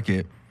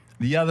market,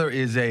 the other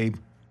is a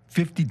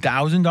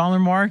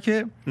 $50,000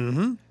 market,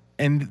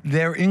 and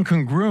they're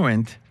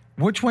incongruent,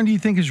 which one do you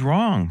think is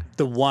wrong?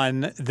 The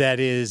one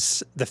that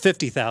is the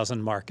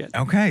 50,000 market.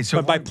 Okay,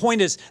 so But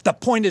the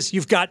point is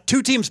you've got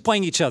 2 teams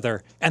playing each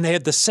other, and they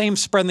have the same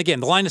spread in the game.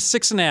 The line is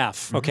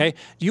 6.5, okay?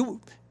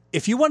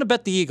 If you want to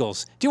bet the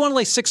Eagles, do you want to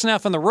lay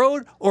 6.5 on the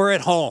road or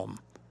at home?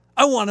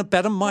 I want to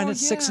bet them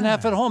minus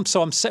 6.5 at home.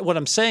 So what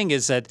I'm saying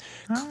is that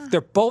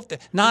they're both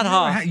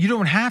not you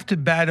don't have to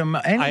bet them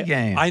any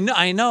game.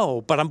 I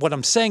know, but what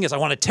I'm saying is I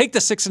want to take the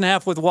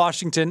 6.5 with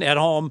Washington at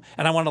home,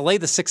 and I want to lay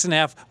the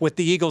 6.5 with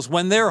the Eagles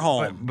when they're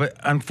home. But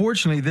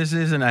unfortunately, this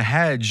isn't a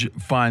hedge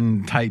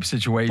fund type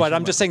situation. But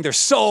I'm just saying they're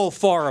so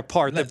far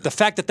apart. The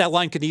fact that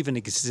line could even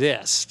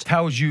exist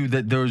tells you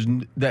that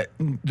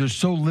there's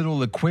so little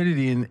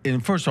liquidity.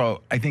 And first of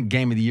all, I think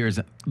game of the year is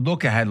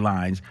look ahead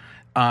lines.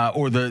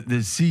 Or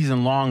the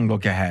season long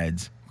look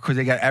aheads because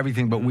they got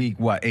everything but week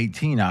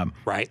 18 up.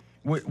 Right.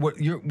 What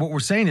we're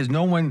saying is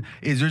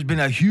there's been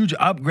a huge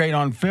upgrade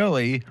on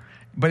Philly,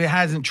 but it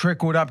hasn't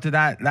trickled up to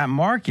that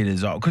market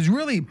is all. Because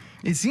really,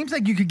 it seems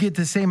like you could get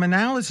the same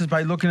analysis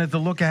by looking at the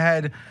look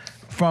ahead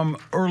from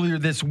earlier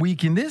this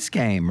week in this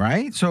game,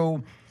 right?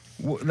 So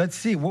let's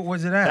see, what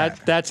was it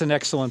at? That's an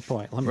excellent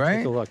point. Let me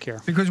take a look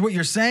here. Because what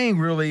you're saying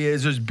really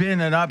is there's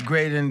been an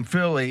upgrade in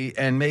Philly,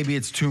 and maybe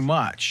it's too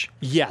much.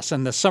 Yes,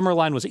 and the summer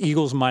line was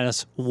Eagles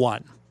minus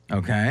 1.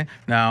 Okay.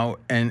 Now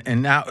and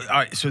now, all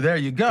right. So there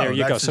you go. There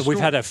you go. That's So the we've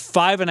had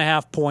story. a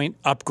 5.5 point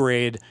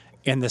upgrade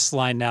in this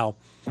line now.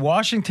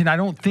 Washington. I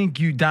don't think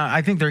you down.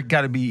 I think they're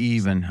got to be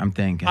even. I'm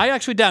thinking. I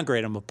actually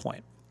downgrade them a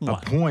point. A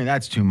point.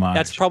 That's too much.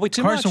 That's probably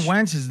too much. Carson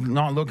Wentz is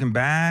not looking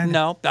bad.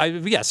 No,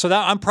 so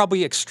that I'm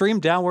probably extreme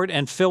downward.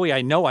 And Philly,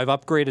 I know I've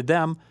upgraded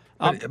them.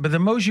 But the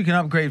most you can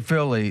upgrade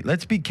Philly,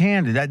 let's be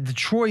candid, that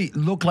Detroit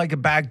looked like a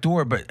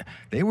backdoor, but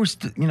they were,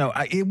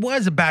 it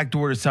was a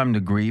backdoor to some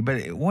degree, but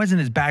it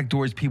wasn't as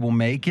backdoor as people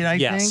make it, I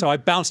think. So I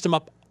bounced them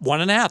up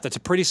 1.5. That's a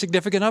pretty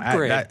significant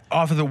upgrade.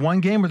 Off of the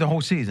one game or the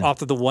whole season?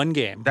 Off of the one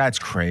game. That's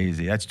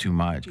crazy. That's too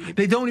much.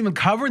 They don't even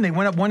cover and they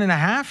went up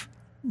 1.5?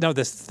 No,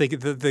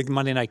 the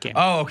Monday night game.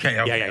 Oh, okay.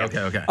 Yeah.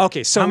 Okay.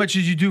 Okay, so how much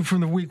did you do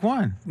from the week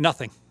one?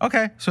 Nothing.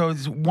 Okay, so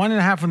it's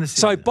 1.5 from the season.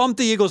 So I bumped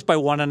the Eagles by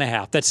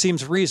 1.5. That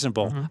seems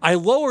reasonable. Mm-hmm. I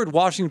lowered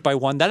Washington by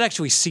 1. That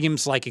actually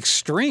seems like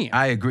extreme.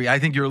 I agree. I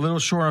think you're a little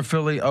short on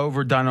Philly,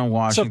 overdone on So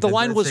Washington. if the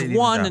line Let's was say it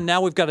 1 evens and out.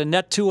 now we've got a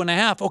net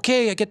 2.5,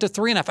 okay, I get to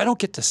 3.5. I don't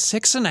get to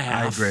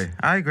 6.5.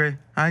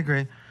 I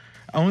agree.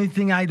 Only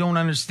thing I don't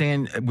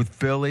understand with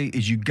Philly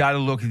is you got to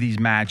look at these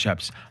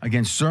matchups.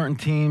 Against certain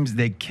teams,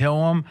 they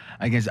kill them.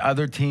 Against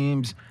other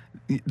teams,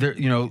 they're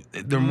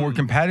more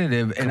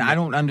competitive, and I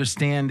don't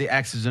understand the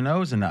X's and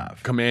O's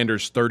enough.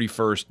 Commanders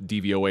 31st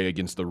DVOA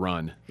against the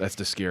run. That's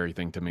the scary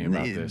thing to me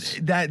about this.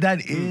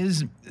 That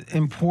is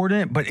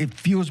important, but it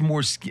feels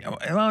more scheme.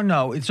 Well,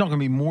 no, it's not going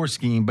to be more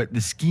scheme, but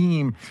the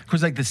scheme,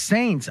 because like the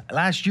Saints,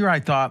 last year I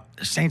thought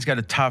the Saints got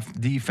a tough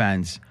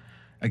defense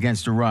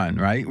against the run,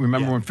 right?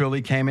 Remember when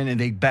Philly came in and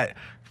they bet,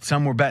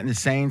 some were betting the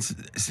Saints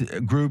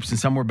groups and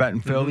some were betting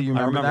Philly. You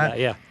remember that?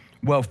 Yeah.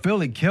 Well,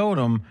 Philly killed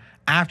them.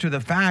 After the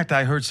fact,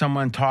 I heard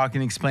someone talk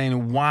and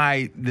explaining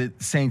why the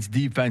Saints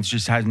defense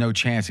just has no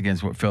chance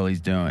against what Philly's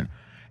doing.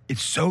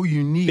 It's so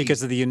unique.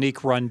 Because of the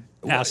unique run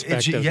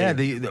aspect of it.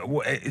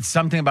 It's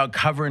something about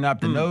covering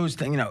up the nose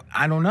thing.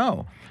 I don't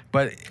know.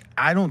 But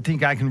I don't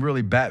think I can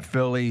really bet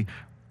Philly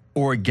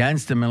or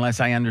against them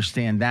unless I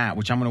understand that,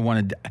 which I'm going to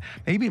want to.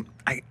 Maybe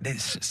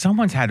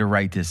someone's had to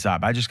write this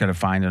up. I just got to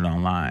find it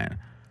online.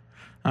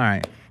 All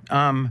right.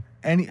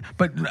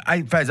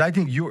 Fez, I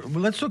think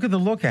let's look at the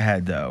look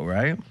ahead, though,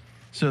 right?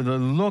 So the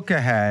look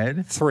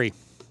ahead. 3.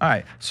 All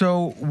right.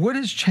 So what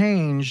has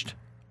changed?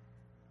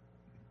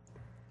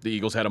 The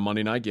Eagles had a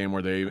Monday night game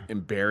where they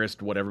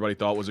embarrassed what everybody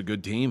thought was a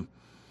good team.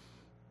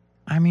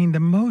 I mean, the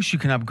most you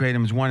can upgrade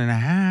them is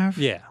 1.5.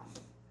 Yeah.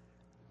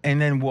 And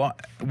then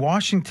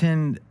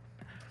Washington,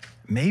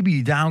 maybe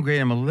you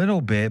downgrade them a little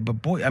bit, but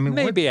boy, I mean,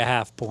 Maybe a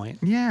half point.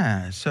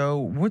 Yeah. So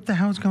what the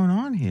hell's going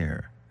on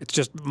here? It's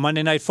just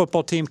Monday night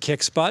football team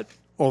kicks butt,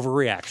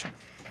 overreaction.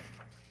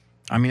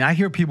 I mean, I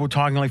hear people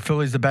talking like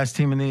Philly's the best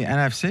team in the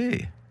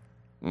NFC.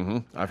 Mm-hmm.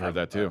 I've heard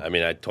that too. I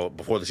mean, I told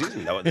before the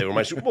season they were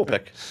my Super Bowl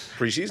pick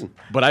preseason.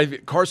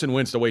 But Carson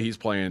Wentz, the way he's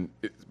playing,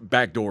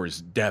 back door is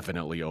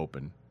definitely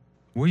open.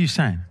 What are you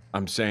saying?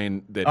 I'm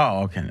saying that.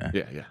 Oh, okay.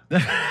 Yeah.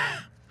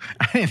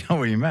 I didn't know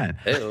what you meant.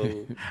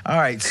 Hey-o. All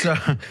right, so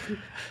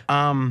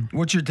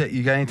what's your take?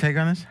 You got any take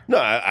on this? No,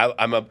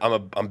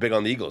 I'm big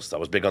on the Eagles. I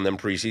was big on them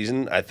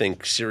preseason. I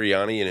think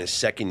Sirianni in his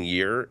second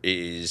year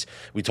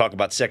we talk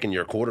about second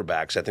year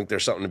quarterbacks. I think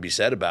there's something to be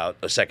said about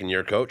a second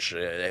year coach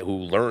who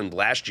learned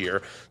last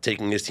year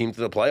taking his team to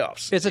the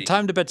playoffs. Is it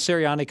time to bet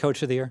Sirianni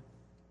Coach of the Year?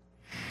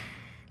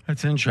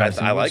 That's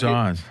interesting. I like What's it.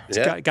 odds?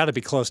 Yeah. Got to be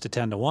close to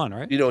 10-1,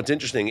 right? You know, it's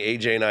interesting.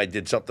 AJ and I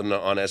did something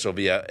on SOV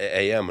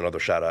AM, another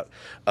shout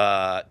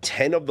out.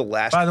 10 of the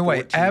last By the way,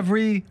 14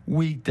 every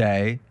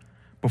weekday,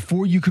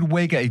 before you could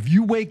wake up, if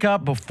you wake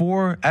up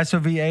before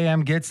SOV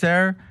AM gets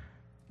there,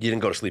 You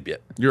didn't go to sleep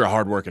yet. You're a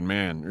hardworking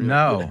man.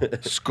 no,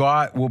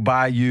 Scott will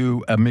buy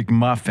you a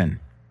McMuffin.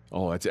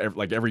 Oh, that's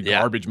like every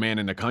garbage man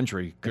in the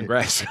country.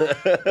 Congrats.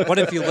 What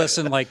if you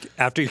listen like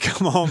after you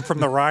come home from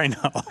the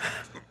Rhino?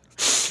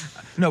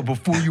 No,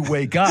 before you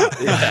wake up.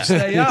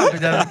 Stay up. It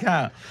doesn't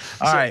count.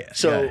 All right.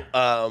 So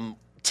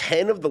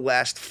 10 of the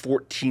last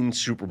 14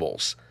 Super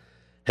Bowls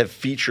have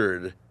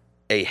featured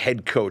a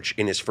head coach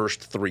in his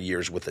first 3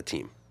 years with the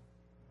team.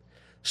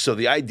 So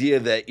the idea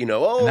that, And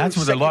that's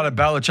with a lot of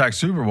Belichick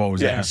Super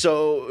Bowls. Yeah.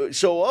 So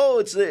it's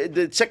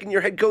the second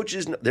year head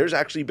coaches. There's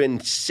actually been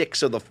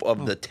 6 of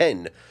the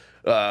 10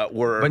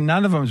 were. But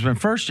none of them's been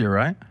first year,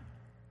 right?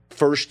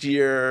 First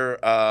year,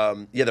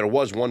 there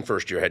was one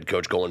first year head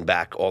coach going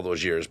back all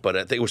those years, but I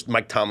think it was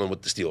Mike Tomlin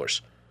with the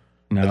Steelers.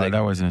 No,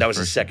 that wasn't. That was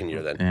his second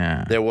year then.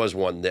 Yeah. There was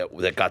one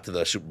that got to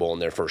the Super Bowl in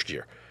their first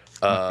year.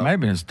 Might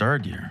have been his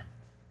third year.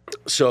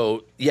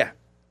 So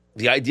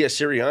the idea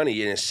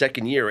Sirianni in his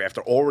second year,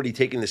 after already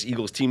taking this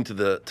Eagles team to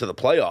the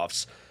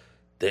playoffs,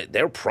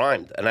 they're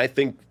primed, and I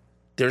think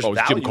there's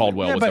value. Jim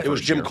Caldwell. It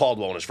was Jim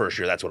Caldwell in his first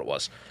year. That's what it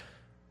was.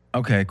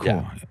 Okay,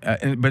 cool.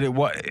 But it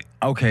was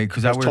okay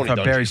because I would have Tony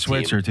thought Barry Dungy's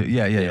Switzer team. too.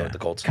 Yeah. With the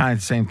Colts. Kind of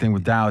the same thing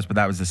with Dallas, but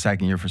that was the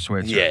second year for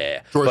Switzer.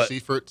 Yeah, George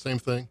Seifert, same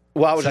thing.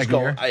 Well, I was Second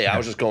just going. year? I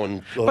was just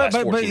going. The last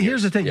But 14 here's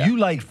years. the thing: Yeah. you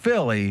like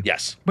Philly,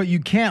 Yes. but you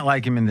can't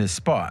like him in this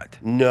spot.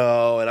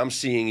 No, and I'm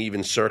seeing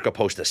even Circa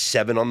post a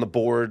 7 on the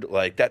board.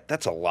 Like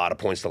that's a lot of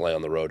points to lay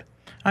on the road.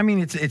 I mean,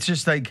 it's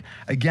just like,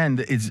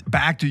 again, it's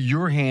back to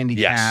your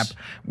handicap, Yes.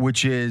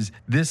 which is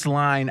this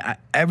line.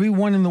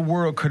 Everyone in the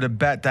world could have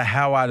bet the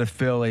hell out of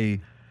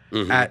Philly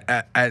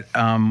at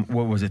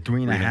what was it,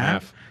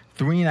 3.5?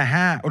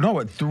 3.5. Oh, no,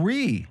 at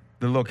 3,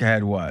 the look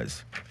ahead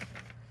was.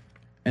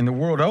 And the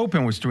World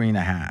Open was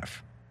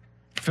 3.5.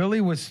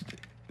 Philly was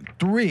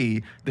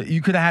 3. That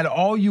you could have had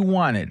all you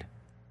wanted.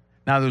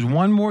 Now there's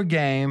one more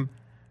game,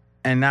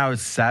 and now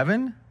it's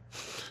 7.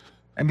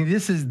 I mean,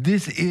 this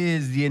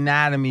is the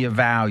anatomy of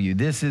value.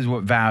 This is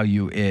what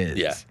value is.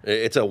 Yeah,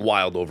 it's a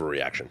wild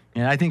overreaction.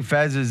 And I think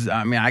Fez is.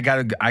 I mean, I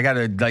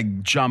gotta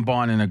like jump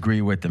on and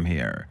agree with them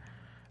here.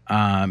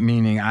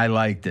 Meaning, I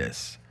like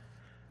this.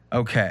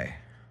 Okay,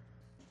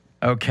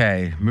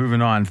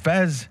 moving on.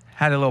 Fez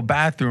had a little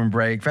bathroom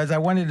break. Fez, I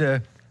wanted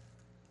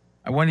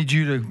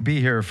you to be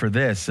here for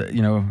this.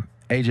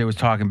 AJ was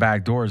talking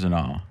back doors and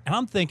all. And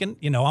I'm thinking,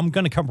 I'm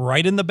going to come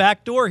right in the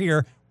back door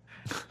here.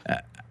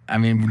 I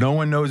mean, no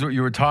one knows what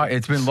you were talking.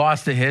 It's been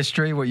lost to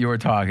history what you were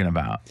talking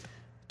about.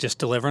 Just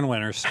delivering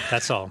winners.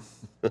 That's all.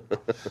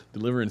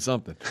 Delivering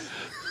something.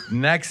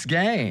 Next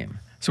game.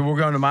 So we're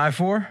going to my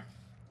 4?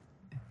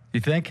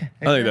 You think?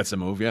 I think that's the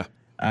move, yeah.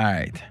 All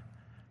right.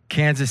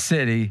 Kansas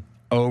City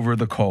over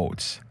the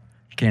Colts.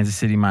 Kansas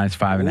City minus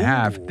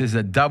 5.5. This is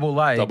a double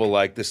like. Double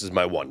like. This is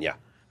my 1, yeah.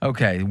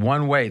 Okay,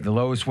 1 weight, the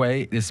lowest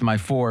weight. This is my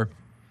 4.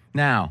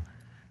 Now,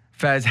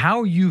 Fez,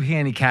 how are you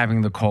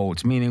handicapping the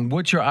Colts? Meaning,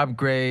 what's your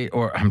downgrade?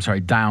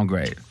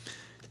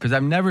 Because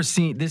I've never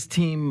seen this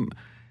team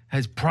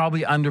has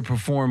probably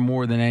underperformed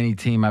more than any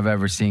team I've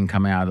ever seen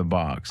coming out of the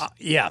box.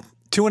 Yeah,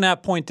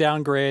 2.5-point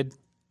downgrade,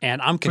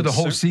 and I'm concerned for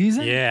the whole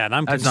season. Yeah, and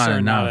I'm That's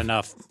concerned not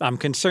enough. I'm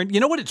concerned. You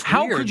know what? It's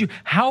weird.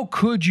 How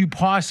could you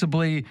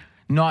possibly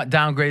not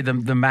downgrade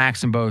the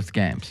max in both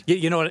games?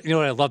 You know what?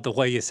 I love the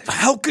way you say.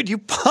 How could you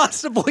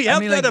possibly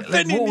have that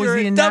opinion? What was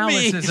You're the a dummy.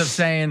 analysis of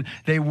saying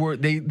they were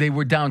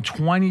down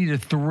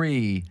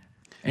 20-3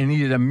 and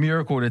needed a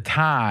miracle to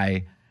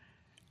tie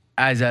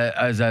as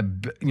a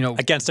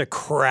against a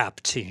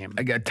crap team,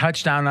 a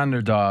touchdown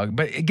underdog?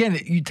 But again,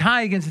 you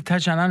tie against a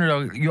touchdown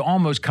underdog, you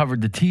almost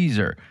covered the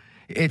teaser.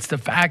 It's the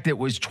fact it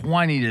was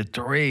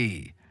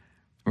 20-3.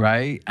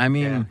 Right? I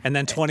mean, and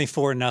then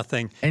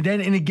 24-0. And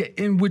then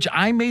in which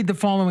I made the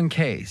following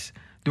case.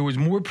 There was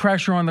more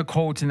pressure on the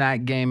Colts in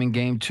that game in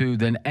game 2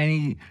 than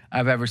any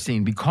I've ever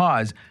seen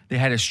because they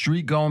had a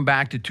streak going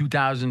back to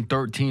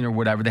 2013 or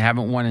whatever. They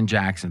haven't won in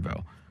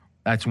Jacksonville.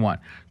 That's 1.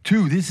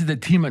 2, this is the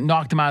team that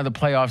knocked them out of the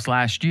playoffs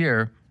last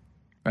year,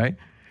 right?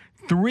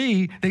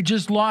 3, they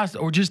just lost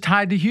or just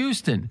tied to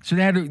Houston. So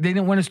they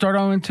didn't want to start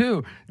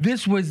 0-2.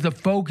 This was the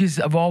focus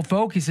of all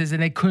focuses,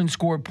 and they couldn't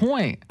score a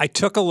point. I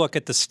took a look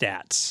at the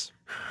stats.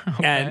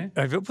 Okay.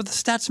 But the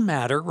stats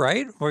matter,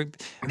 right?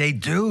 They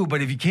do,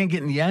 but if you can't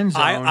get in the end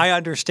zone. I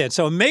understand.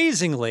 So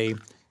amazingly,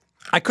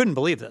 I couldn't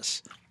believe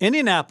this.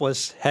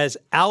 Indianapolis has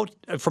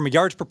from a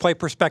yards per play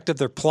perspective,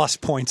 they're plus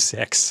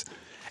 0.6.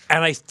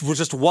 And I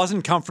just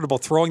wasn't comfortable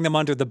throwing them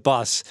under the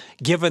bus,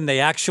 given they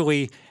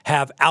actually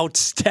have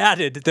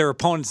outstatted their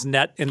opponent's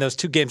net in those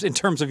 2 games in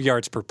terms of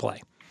yards per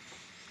play.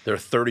 They're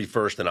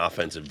 31st in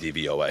offensive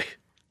DVOA,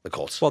 the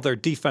Colts. Well, their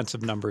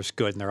defensive numbers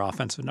good and their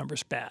offensive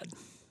numbers bad.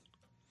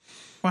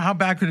 Well, how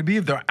bad could it be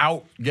if they're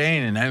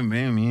outgaining?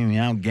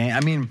 I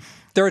mean,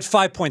 they're at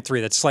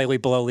 5.3. That's slightly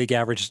below league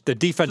average. The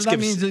defense so that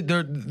means that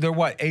they're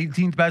what,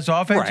 18th best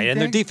offense? Right, and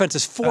their defense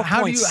is 4.7.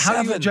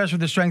 How do you adjust with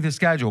the strength of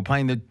schedule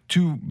playing the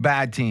 2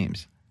 bad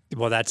teams?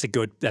 Well, that's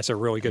a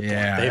really good point.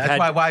 Yeah, that's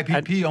why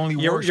YPP only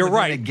works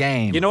within a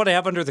game. You know what I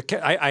have under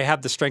I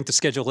have the strength of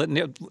schedule,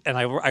 and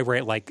I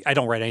write I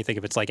don't write anything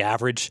if it's like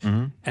average.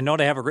 Mm-hmm. And know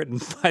what I have it written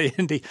by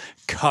Indy?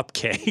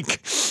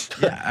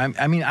 Cupcake. Yeah,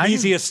 I mean,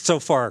 easiest so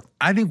far.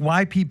 I think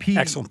YPP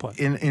excellent point.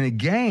 in a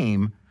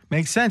game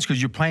makes sense because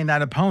you're playing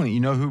that opponent. You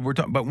know who we're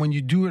talking. But when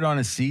you do it on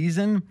a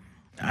season,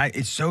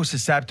 it's so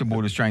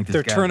susceptible to strength of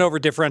schedule. Their turnover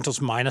differential's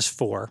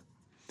 -4,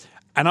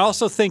 and I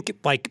also think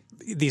like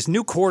these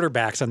new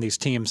quarterbacks on these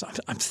teams,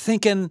 I'm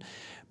thinking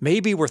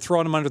maybe we're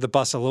throwing them under the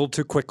bus a little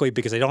too quickly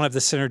because they don't have the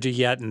synergy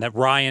yet, and that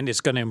Ryan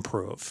is going to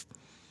improve.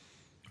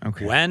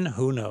 Okay. When?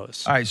 Who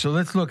knows? All right, so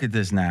let's look at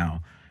this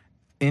now.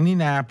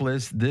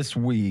 Indianapolis this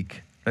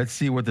week, let's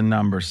see what the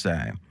numbers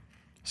say.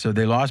 So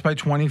they lost by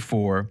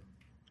 24.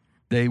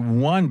 They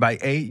won by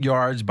 8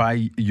 yards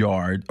by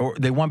yard, or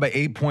they won by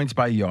 8 points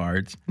by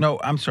yards. No,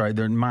 I'm sorry,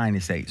 they're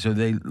 -8. So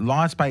they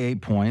lost by 8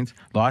 points,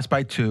 lost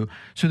by 2.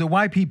 So the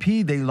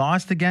YPP, they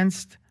lost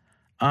against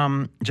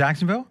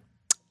Jacksonville?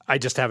 I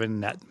just have it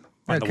in net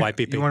on the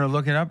YPP. You want to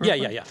look it up?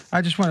 Yeah.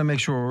 I just want to make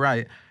sure we're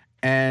right.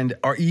 And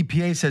our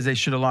EPA says they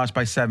should have lost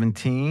by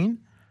 17.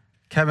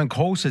 Kevin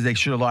Cole says they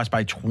should have lost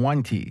by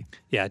 20.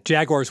 Yeah,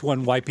 Jaguars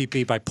won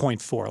YPP by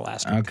 0.4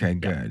 last week. Okay,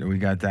 good. Yep. We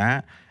got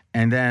that.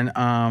 And then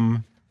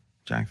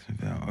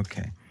Jacksonville,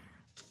 okay.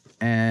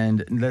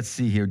 And let's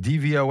see here.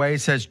 DVOA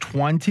says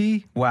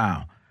 20.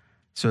 Wow.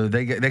 So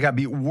they got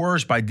beat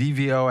worse by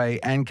DVOA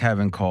and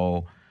Kevin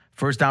Cole.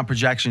 First down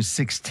projection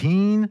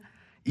 16.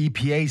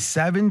 EPA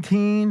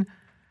 17.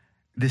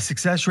 The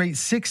success rate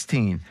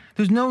 16.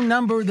 There's no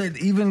number that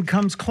even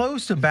comes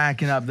close to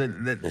backing up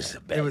that This is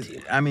a bad it was.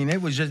 team. I mean,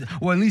 it was just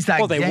at least that.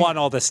 Well, they game- won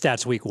all the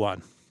stats week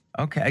 1.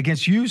 Okay,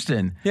 against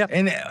Houston. Yep.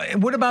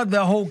 And what about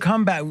the whole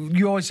comeback?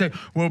 You always say,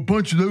 well, a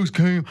bunch of those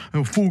came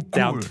in full quarter.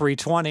 Down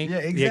 320. Yeah,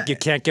 exactly. You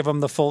can't give them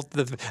the full.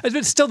 But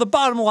still, the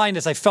bottom line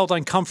is I felt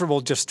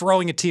uncomfortable just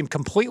throwing a team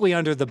completely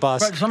under the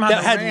bus But somehow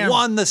that the had Rams-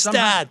 won the somehow-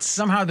 stats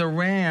Somehow the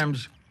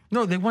Rams,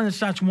 no, they won the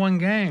stats one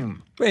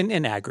game.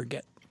 in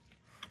aggregate.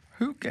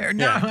 Who cares?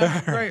 No,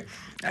 that's great.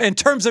 In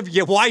terms of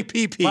your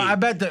YPP. Well, I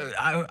bet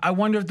I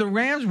wonder if the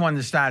Rams won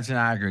the stats in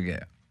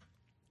aggregate.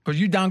 Because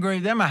you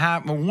downgraded them a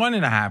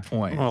 1.5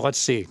 point. Well, let's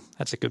see.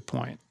 That's a good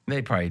point.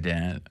 They probably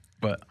didn't,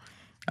 but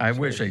I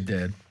wish they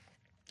did.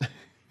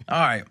 All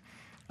right.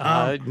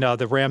 No,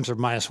 the Rams are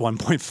minus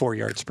 1.4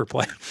 yards per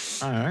play.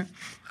 All right.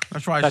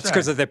 That's why I That's said.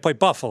 because they play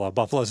Buffalo.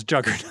 Buffalo's a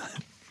juggernaut.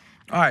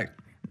 All right.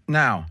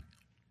 Now,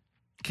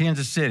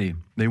 Kansas City,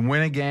 they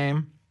win a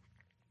game.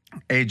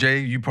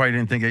 AJ, you probably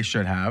didn't think they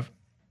should have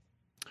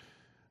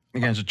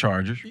against the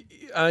Chargers.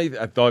 I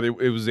thought it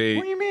was a.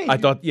 What do you mean? I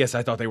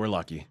thought they were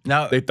lucky.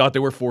 Now- they thought they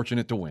were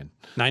fortunate to win.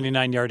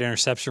 99-yard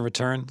interception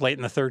return late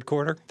in the third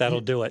quarter.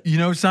 That'll do it. You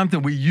know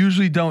something? We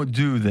usually don't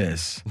do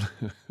this.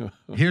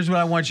 Here's what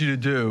I want you to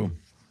do,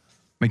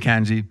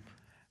 Mackenzie.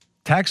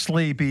 Text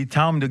Sleepy,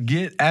 tell him to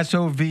get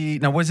SOV.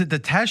 Now, was it the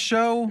test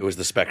show? It was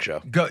the spec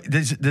show. Go,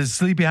 does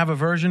Sleepy have a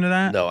version of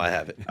that? No, I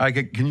haven't. All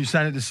right, can you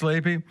send it to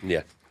Sleepy?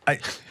 Yeah.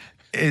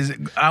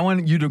 I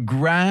want you to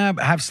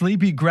have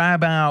Sleepy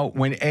grab out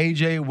when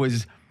AJ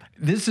was.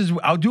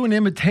 I'll do an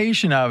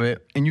imitation of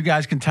it, and you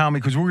guys can tell me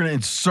because we're going to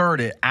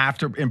insert it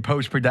after in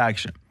post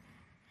production.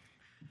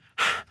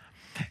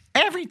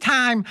 Every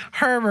time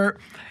Herbert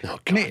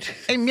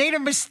made a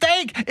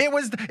mistake, it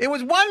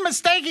was one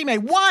mistake he made,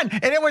 one,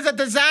 and it was a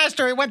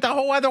disaster. It went the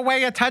whole other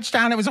way, a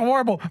touchdown. It was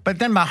horrible. But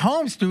then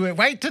Mahomes threw it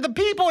right to the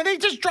people, and they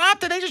just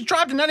dropped it.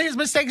 None of his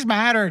mistakes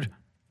mattered.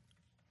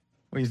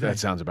 What do you think? That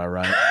sounds about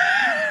right.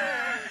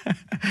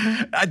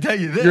 I tell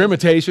you this. Your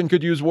imitation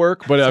could use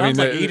work, but I mean,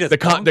 Sounds like Edith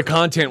the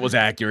content was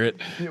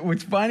accurate.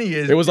 What's funny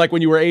is It was like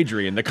when you were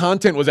Adrian. The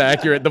content was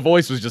accurate. The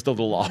voice was just a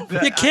little off.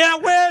 You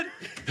can't win.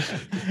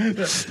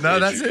 no,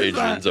 that's it.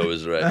 Adrian's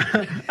always right.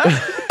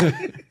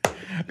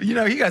 You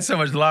know, he got so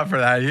much love for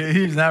that.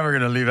 He's never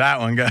going to leave that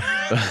one go.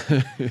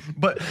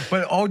 but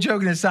all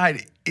joking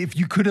aside, if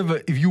you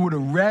would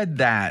have read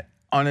that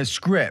on a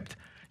script,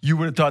 you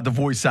would have thought the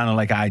voice sounded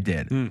like I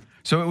did.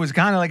 So it was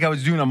kind of like I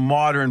was doing a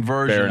modern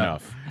version. Fair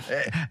enough.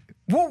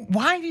 Well,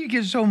 why do you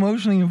get so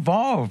emotionally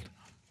involved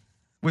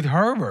with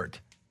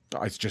Herbert?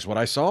 It's just what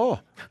I saw.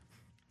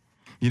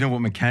 You know what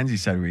Mackenzie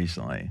said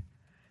recently?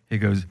 He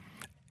goes,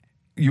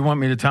 "You want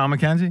me to tell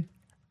Mackenzie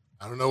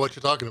I don't know what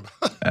you're talking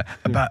about.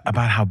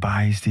 about how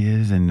biased he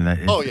is?" And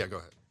Oh, yeah, go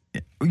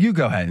ahead. you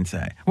go ahead and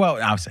say. Well,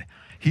 I'll say.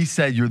 He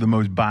said you're the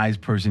most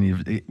biased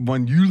person.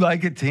 When you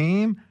like a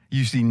team,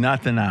 you see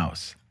nothing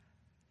else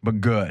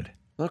but good.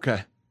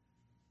 Okay.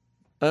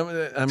 I mean,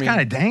 It's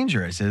kind of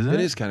dangerous, isn't it? It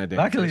is kind of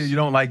dangerous. Luckily, you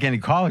don't like any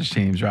college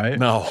teams, right?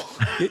 No.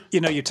 You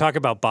know, you talk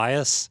about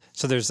bias.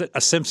 So there's a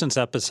Simpsons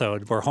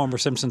episode where Homer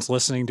Simpson's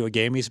listening to a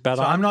game he's bet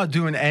So on. I'm not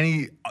doing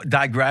any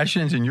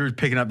digressions, and you're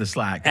picking up the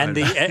slack. And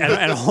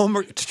and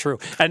Homer, it's true.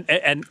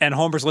 And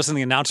Homer's listening to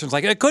the announcer's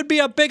like, it could be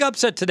a big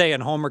upset today.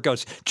 And Homer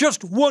goes,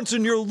 just once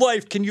in your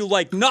life can you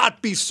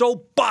not be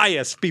so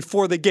biased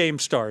before the game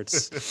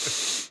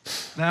starts.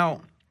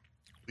 Now,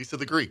 Lisa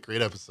the Greek,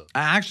 great episode. I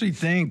actually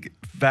think,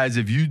 Fez,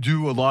 if you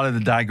do a lot of the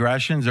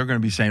digressions, they're going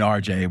to be saying,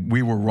 RJ,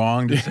 we were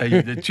wrong to say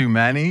you did too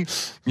many.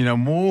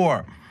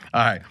 More. All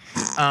right.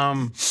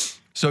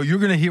 So we're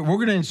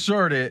going to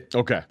insert it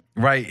Okay.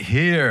 right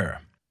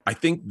here. I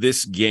think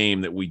this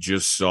game that we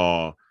just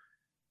saw,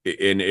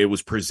 and it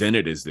was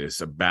presented as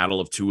this, a battle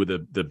of two of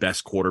the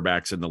best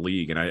quarterbacks in the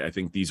league. And I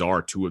think these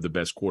are two of the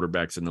best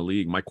quarterbacks in the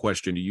league. My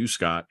question to you,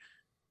 Scott,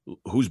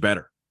 who's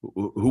better?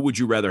 Who would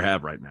you rather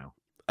have right now?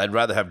 I'd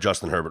rather have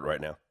Justin Herbert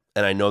right now.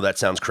 And I know that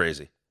sounds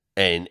crazy.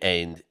 And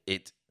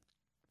it,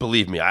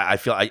 believe me, I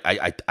feel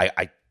I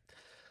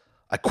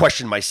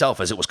questioned myself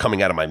as it was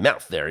coming out of my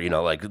mouth there,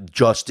 like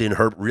Justin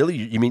Herbert. Really?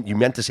 You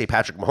meant to say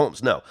Patrick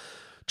Mahomes? No,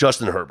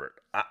 Justin Herbert.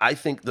 I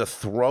think the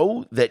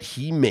throw that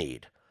he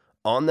made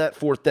on that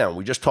fourth down,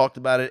 we just talked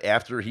about it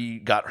after he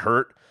got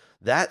hurt.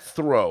 That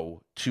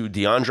throw to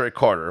DeAndre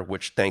Carter,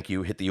 which, thank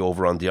you, hit the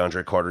over on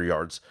DeAndre Carter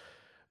yards,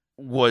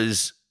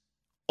 was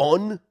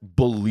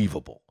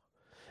unbelievable.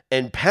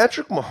 And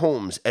Patrick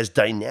Mahomes, as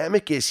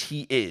dynamic as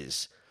he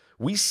is,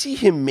 we see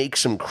him make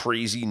some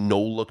crazy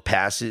no-look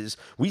passes.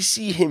 We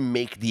see him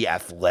make the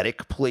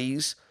athletic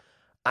plays.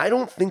 I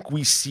don't think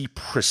we see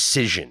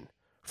precision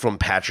from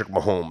Patrick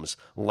Mahomes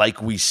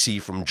like we see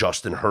from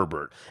Justin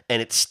Herbert.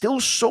 And it's still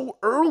so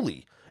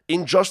early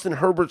in Justin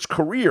Herbert's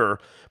career,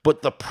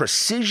 but the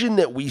precision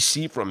that we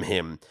see from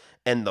him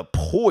and the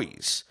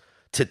poise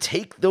to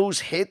take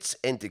those hits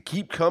and to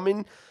keep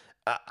coming,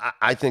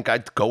 I think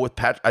I'd go with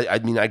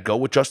I'd go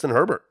with Justin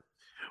Herbert.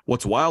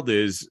 What's wild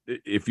is,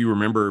 if you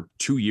remember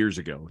 2 years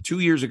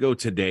ago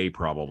today,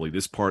 probably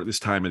this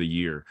time of the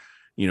year,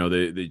 You know,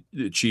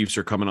 the Chiefs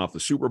are coming off the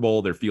Super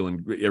Bowl. They're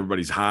feeling,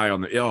 everybody's high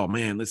on the, oh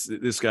man,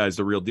 this guy's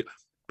the real deal.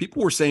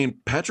 People were saying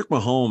Patrick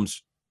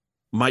Mahomes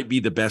might be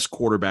the best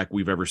quarterback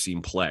we've ever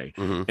seen play.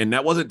 Mm-hmm. And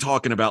that wasn't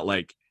talking about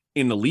like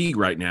in the league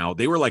right now.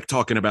 They were like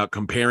talking about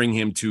comparing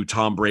him to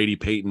Tom Brady,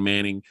 Peyton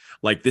Manning.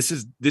 Like this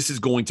is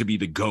going to be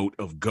the GOAT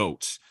of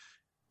GOATs.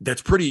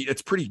 It's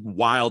pretty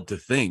wild to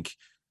think.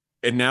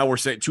 And now we're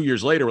saying 2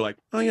 years later, we're like,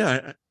 oh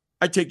yeah,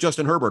 I'd take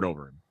Justin Herbert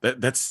over him.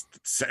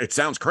 It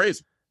sounds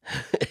crazy.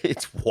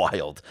 It's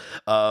wild.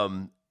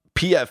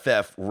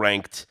 PFF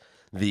ranked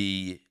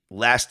the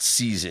last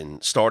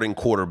season starting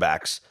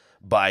quarterbacks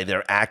by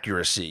their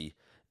accuracy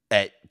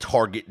at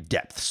target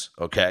depths,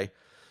 okay?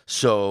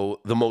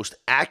 So the most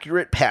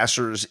accurate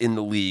passers in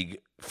the league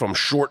from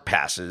short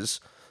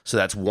passes, so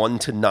that's 1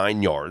 to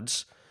 9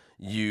 yards,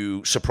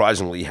 you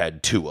surprisingly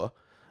had Tua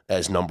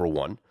as number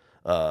 1.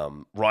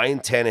 Ryan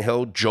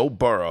Tannehill, Joe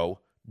Burrow,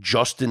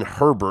 Justin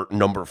Herbert,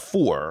 number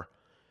 4,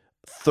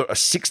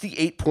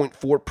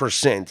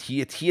 68.4%.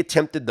 He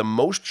attempted the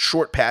most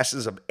short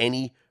passes of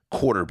any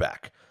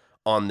quarterback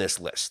on this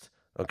list,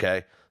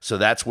 okay? So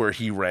that's where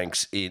he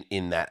ranks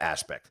in that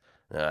aspect.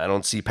 I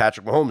don't see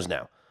Patrick Mahomes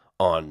now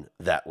on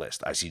that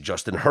list. I see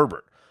Justin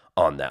Herbert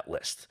on that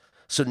list.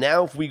 So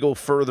now if we go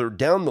further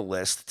down the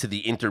list to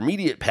the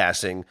intermediate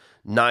passing,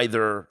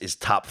 neither is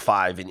top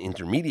 5 in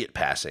intermediate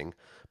passing.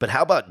 But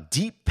how about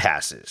deep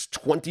passes,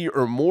 20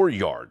 or more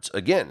yards?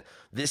 Again,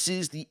 this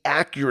is the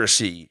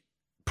accuracy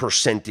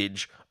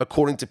percentage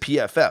according to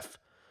PFF.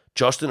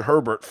 Justin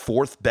Herbert,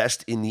 4th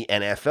best in the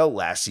NFL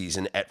last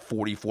season at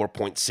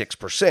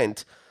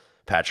 44.6%.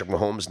 Patrick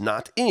Mahomes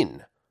not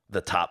in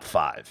the top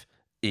 5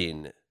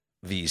 in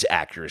these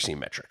accuracy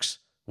metrics.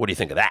 What do you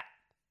think of that?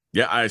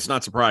 Yeah, it's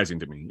not surprising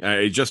to me.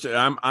 I've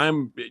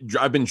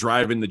been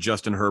driving the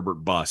Justin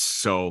Herbert bus,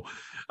 so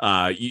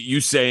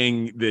you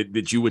saying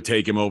that you would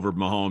take him over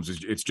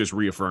Mahomes, it's just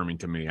reaffirming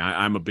to me.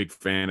 I'm a big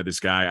fan of this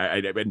guy.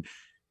 I've been,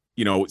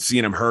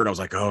 seeing him hurt, I was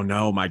like, oh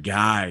no, my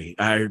guy.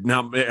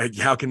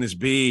 How can this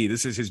be?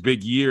 This is his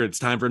big year. It's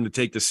time for him to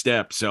take the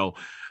step. So,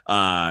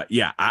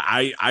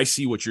 I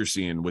see what you're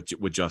seeing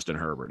with Justin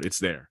Herbert. It's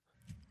there.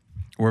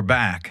 We're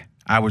back.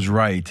 I was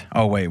right.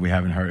 Oh wait, we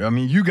haven't heard it. I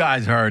mean, you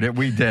guys heard it.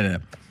 We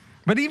didn't.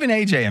 But even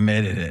AJ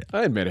admitted it.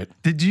 I admit it.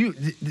 Did you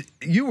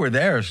were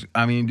there?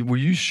 I mean, were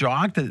you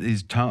shocked at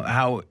his tone,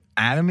 how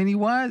adamant he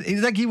was?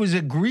 It's like he was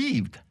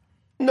aggrieved.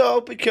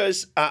 No,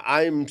 because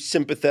I'm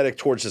sympathetic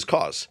towards his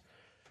cause.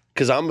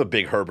 Because I'm a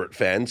big Herbert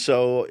fan,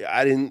 so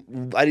I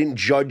didn't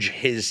judge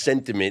his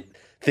sentiment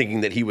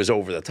thinking that he was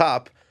over the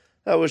top.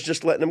 I was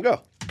just letting him go.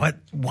 But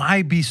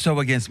why be so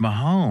against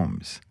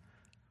Mahomes?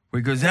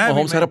 Because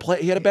Mahomes had a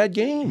play. He had a bad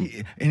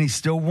game, and he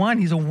still won.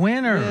 He's a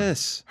winner.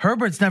 Yes,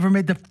 Herbert's never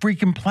made the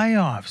freaking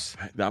playoffs.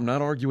 I'm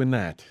not arguing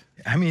that.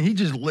 I mean,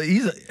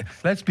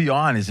 let's be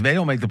honest. If they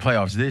don't make the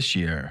playoffs this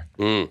year,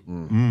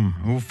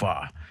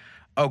 oofa.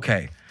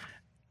 Okay,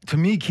 to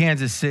me,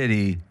 Kansas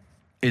City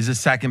is the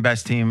second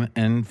best team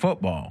in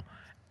football,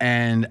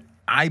 and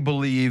I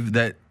believe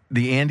that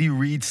the Andy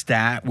Reid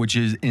stat, which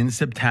is in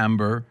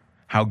September,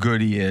 how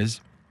good he is,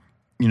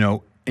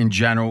 in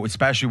general,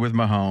 especially with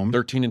Mahomes.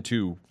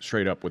 13-2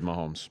 straight up with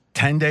Mahomes.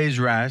 10 days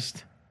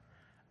rest.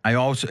 I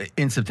also,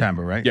 in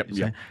September, right?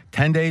 Yep.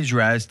 10 days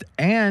rest.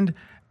 And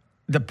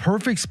the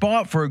perfect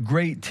spot for a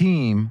great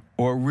team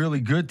or a really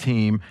good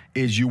team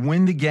is you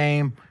win the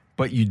game,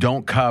 but you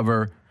don't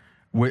cover.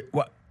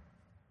 What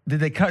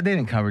did they cut? They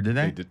didn't cover, did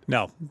they? They did.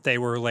 No, they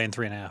were laying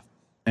 3.5.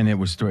 And it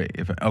was 3.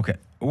 Okay.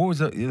 What was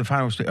the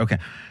final was 3? Okay.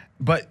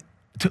 But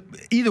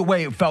either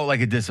way, it felt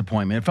like a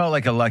disappointment. It felt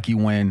like a lucky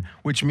win,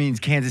 which means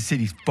Kansas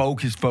City's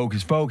focused.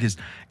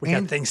 We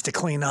got things to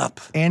clean up.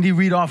 Andy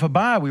Reid off a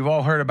bye. We've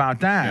all heard about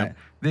that. Yep.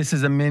 This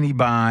is a mini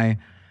bye,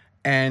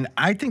 and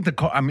I think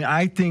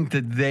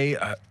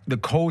that the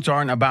Colts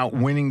aren't about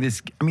winning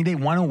this. I mean, they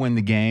want to win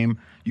the game.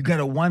 You got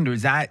to wonder,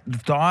 is that the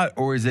thought,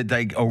 or is it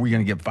like, are we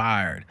going to get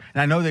fired?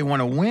 And I know they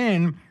want to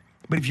win,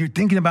 but if you're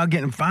thinking about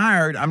getting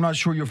fired, I'm not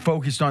sure you're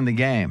focused on the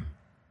game.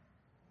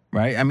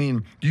 Right? I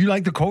mean, do you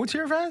like the Colts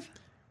here, Fez?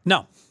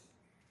 No.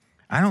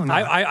 I don't know.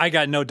 I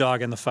got no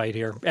dog in the fight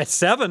here. At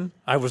 7,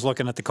 I was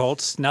looking at the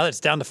Colts. Now it's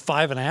down to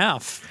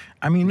 5.5.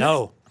 I mean,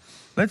 no.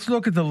 Let's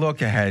look at the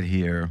look ahead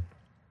here.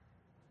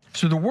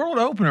 So the world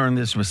opener in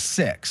this was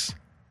 6.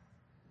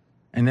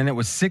 And then it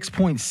was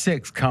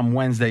 6.6 come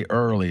Wednesday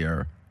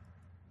earlier.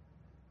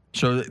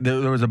 So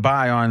there was a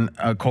buy on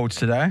Colts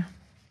today?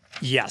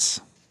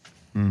 Yes.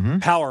 Mm-hmm.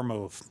 Power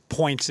move.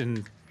 Points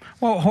in.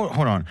 Well,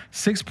 hold on.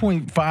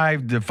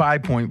 6.5 to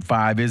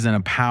 5.5 isn't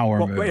a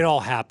power move. It all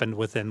happened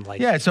within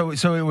Yeah, so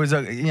it was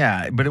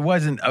but it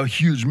wasn't a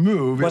huge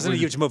move. It wasn't a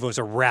huge move. It was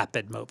a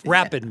rapid move.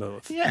 Rapid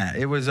move. Yeah,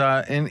 it was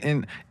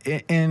in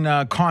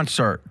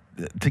concert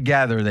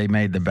together they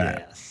made the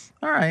bet. Yes.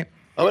 All right.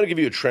 I'm going to give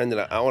you a trend,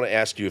 and I want to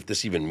ask you if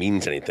this even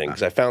means anything,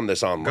 because I found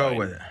this online. Go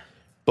with it.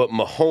 But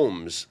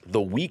Mahomes,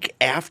 the week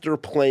after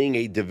playing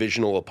a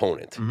divisional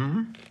opponent,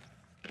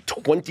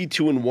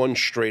 22-1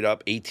 straight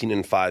up,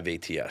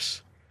 18-5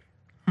 ATS.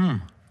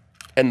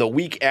 And the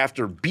week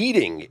after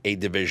beating a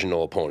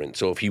divisional opponent.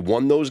 So if he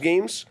won those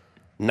games,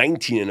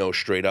 19-0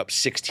 straight up,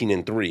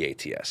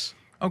 16-3 ATS.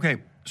 Okay,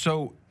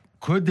 so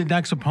could the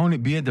next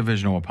opponent be a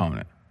divisional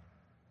opponent?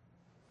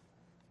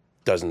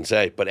 Doesn't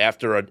say. But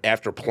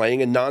after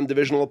playing a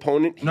non-divisional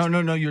opponent... No,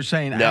 you're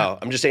saying... No,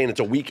 I'm just saying it's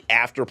a week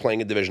after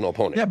playing a divisional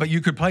opponent. Yeah, but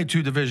you could play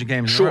 2 division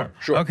games in a row.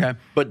 Sure. Okay,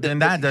 but then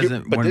that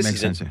wouldn't make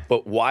sense.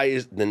 But why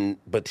is...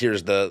 But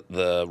here's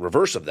the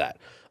reverse of that.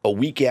 A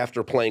week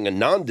after playing a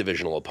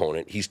non-divisional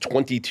opponent, he's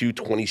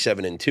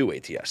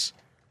 22-27-2 ATS.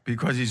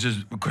 Because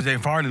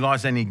they've hardly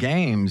lost any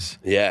games.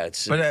 Yeah,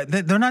 it's... But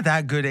they're not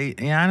that good.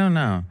 I don't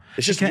know.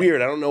 It's just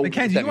weird. I don't know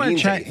Mackenzie, if that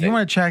means anything. You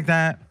want to check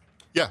that?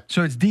 Yeah.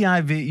 So it's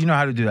DIV. You know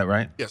how to do that,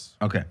 right? Yes.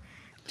 Okay.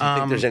 Do you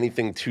think there's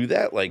anything to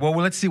that? Like, well,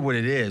 let's see what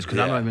it is, because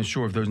I'm not even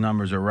sure if those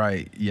numbers are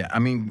right. Yeah. I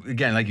mean,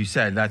 again, like you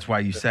said, that's why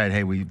you said,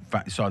 hey, we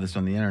saw this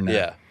on the internet.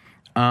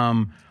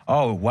 Yeah.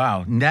 Oh,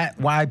 wow. Net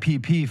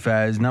YPP,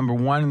 Fez, number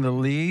 1 in the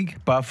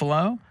league,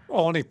 Buffalo.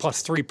 Only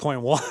plus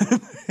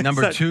 3.1.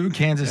 Number 2,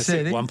 Kansas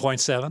City.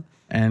 1.7.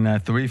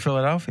 And 3,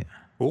 Philadelphia.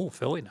 Ooh,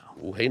 Philly now.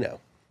 Ooh, hey now.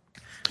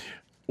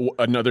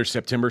 Another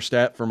September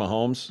stat for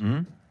Mahomes.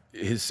 Mm-hmm.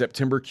 His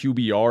September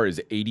QBR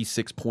is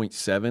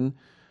 86.7.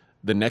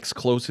 The next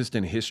closest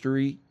in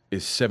history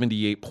is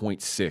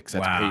 78.6.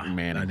 That's Peyton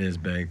Manning. That is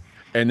big.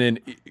 And then,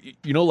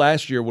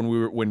 last year when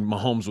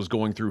Mahomes was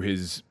going through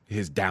his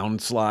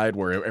downslide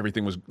where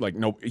everything was like,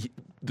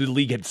 the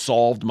league had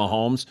solved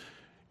Mahomes.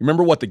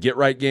 Remember what the get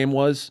right game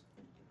was?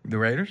 The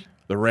Raiders?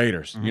 The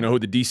Raiders. Mm-hmm. You know who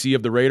the DC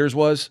of the Raiders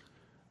was?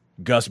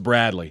 Gus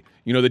Bradley.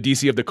 You know the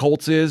DC of the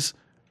Colts is?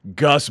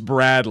 Gus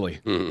Bradley.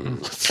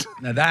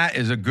 Now that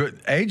is a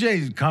good...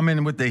 AJ's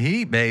coming with the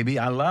heat, baby.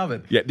 I love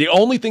it. Yeah, the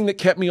only thing that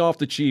kept me off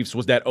the Chiefs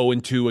was that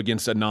 0-2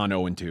 against a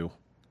non-0-2.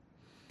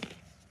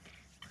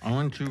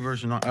 0-2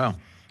 versus non... Oh,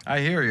 I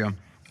hear you.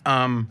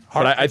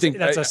 But I think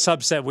that's a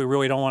subset we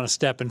really don't want to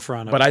step in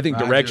front of. But I think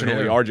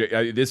directionally,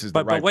 RJ, this is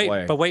the right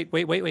play. But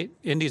wait.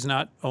 Indy's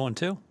not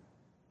 0-2.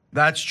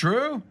 That's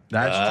true.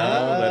 That's true.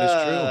 That is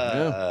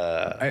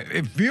true. Yeah.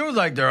 It feels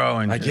like they're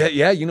 0-2.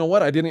 Yeah, you know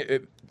what?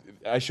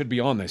 I should be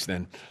on this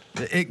then.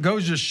 It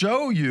goes to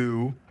show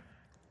you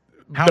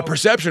how the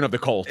perception of the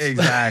Colts.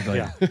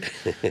 Exactly.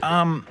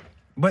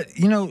 But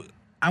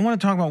I want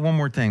to talk about one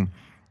more thing.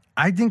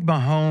 I think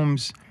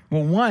Mahomes.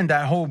 Well, one,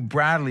 that whole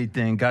Bradley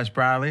thing, Gus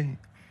Bradley.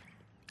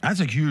 That's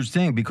a huge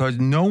thing because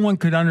no one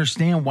could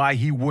understand why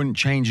he wouldn't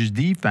change his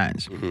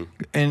defense. Mm-hmm.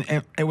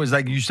 And it was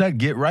like you said,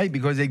 get right,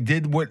 because they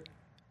did what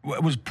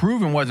was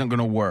proven wasn't going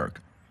to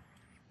work.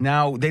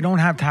 Now, they don't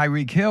have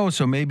Tyreek Hill,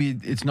 so maybe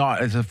it's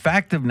not as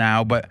effective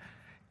now, but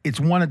it's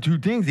one of two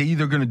things. They're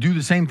either going to do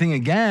the same thing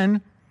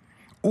again,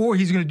 or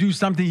he's going to do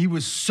something he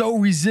was so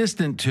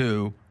resistant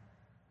to,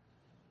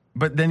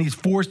 but then he's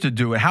forced to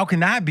do it. How can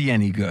that be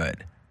any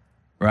good?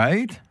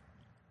 Right?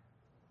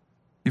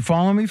 You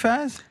follow me,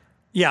 Faz?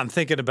 Yeah, I'm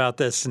thinking about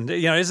this. And,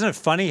 isn't it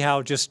funny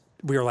how just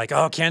we were like,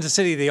 oh, Kansas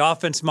City, the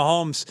offense,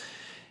 Mahomes,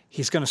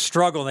 he's going to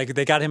struggle.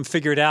 They got him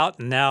figured out,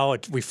 and now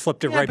we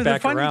flipped it right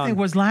back around. The funny thing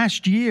was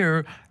last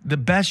year, the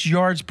best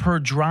yards per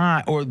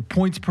drive or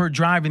points per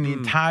drive in the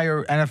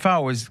entire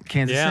NFL was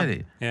Kansas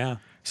City. Yeah.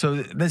 So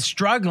the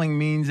struggling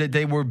means that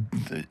they were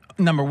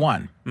number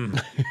 1.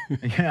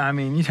 Yeah, I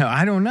mean,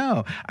 I don't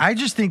know. I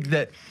think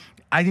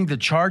the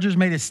Chargers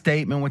made a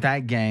statement with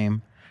that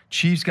game.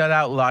 Chiefs got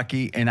out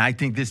lucky, and I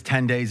think this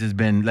 10 days has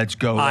been, let's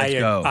go.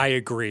 I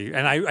agree.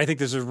 And I think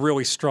this is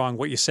really strong,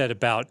 what you said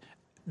about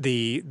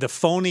the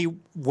phony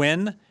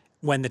win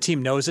when the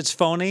team knows it's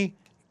phony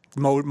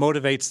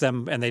motivates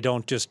them and they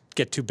don't just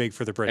get too big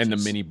for the britches. And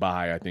the mini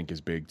bye, I think,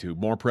 is big, too.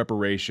 More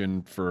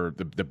preparation for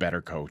the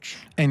better coach.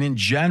 And in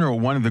general,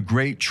 one of the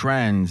great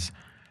trends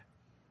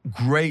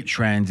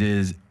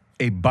is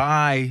a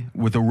bye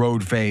with a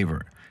road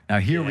favor. Now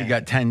here we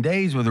got 10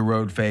 days with a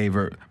road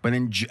favor, but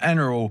in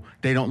general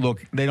they don't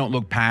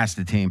look past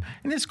the team.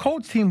 And this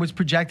Colts team was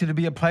projected to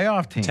be a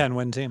playoff team,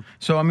 10-win team.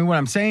 So I mean, what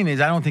I'm saying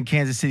is I don't think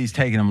Kansas City's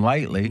taking them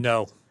lightly.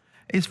 No.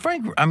 Is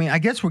Frank? I mean, I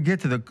guess we'll get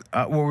to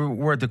the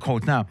we're at the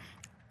Colts now.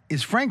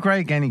 Is Frank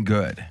Reich any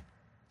good?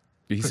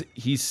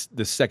 He's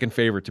the second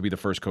favorite to be the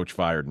first coach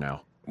fired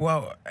now.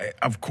 Well,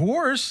 of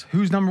course.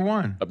 Who's number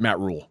 1? Matt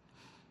Rule.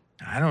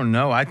 I don't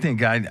know. I think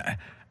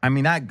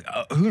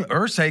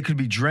Irsay could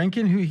be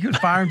drinking. He could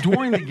fire him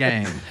during the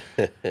game.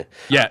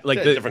 Yeah,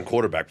 like the different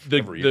quarterback.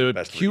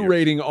 The Q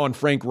rating on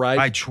Frank Reich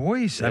by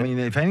choice. Yeah. I mean,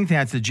 if anything,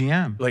 that's the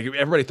GM. Like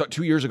everybody thought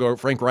 2 years ago,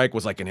 Frank Reich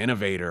was like an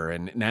innovator,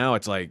 and now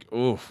it's like,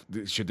 oof,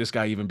 should this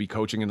guy even be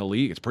coaching in the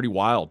league? It's pretty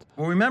wild.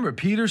 Well, remember,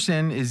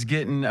 Peterson is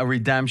getting a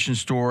redemption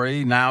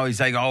story. Now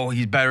he's like, oh,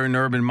 he's better than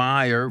Urban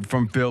Meyer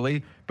from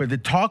Philly. But the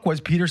talk was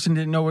Peterson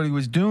didn't know what he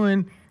was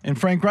doing, and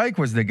Frank Reich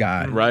was the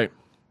guy. Right.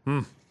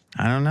 I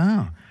don't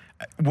know.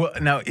 Well,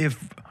 now,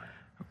 if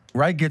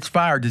Reich gets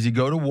fired, does he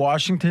go to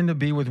Washington to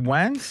be with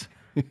Wentz,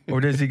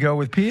 or does he go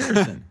with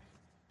Peterson?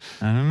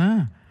 I don't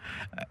know.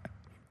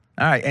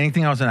 All right,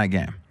 anything else in that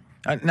game?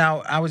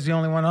 Now, I was the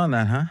only one on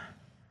that, huh?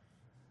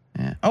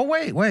 Yeah. Oh,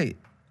 wait.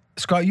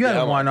 Scott, you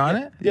had one on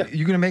it? Yeah.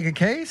 You going to make a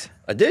case?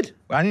 I did.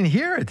 I didn't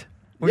hear it.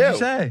 What did you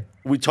say?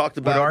 We talked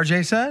about what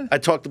RJ said? I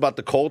talked about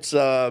the Colts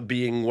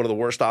being one of the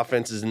worst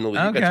offenses in the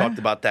league. Okay. I talked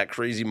about that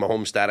crazy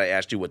Mahomes stat. I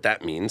asked you what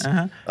that means.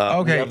 Okay.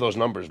 We have those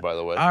numbers, by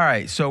the way. All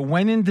right. So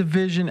when in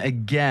division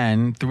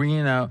again,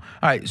 3-0. All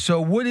right. So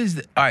what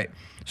is all right?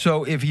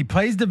 So if he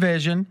plays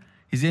division,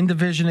 he's in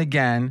division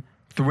again,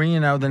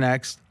 3-0 the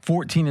next,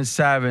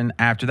 14-7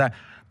 after that.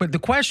 But the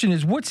question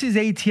is, what's his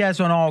ATS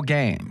on all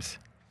games?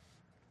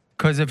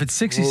 Because if it's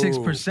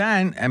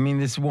 66%, I mean,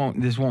 this won't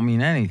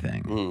mean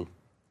anything.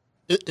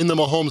 In the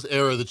Mahomes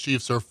era, the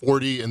Chiefs are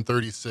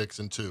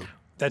 40-36-2.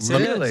 That's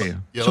Really? it.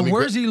 Yeah, So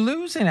where's he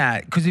losing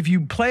at? Because if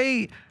you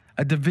play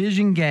a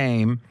division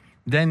game,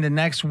 then the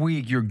next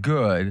week you're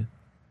good.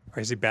 Or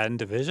is he bad in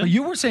division? But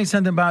you were saying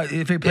something about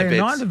if they play If a it's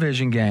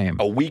non-division game.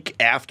 A week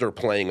after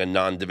playing a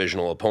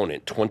non-divisional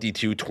opponent,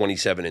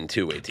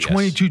 22-27-2 ATS.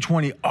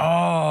 22-20.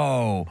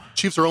 Oh.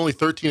 Chiefs are only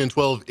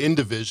 13-12 in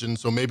division,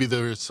 so maybe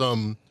there's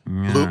some,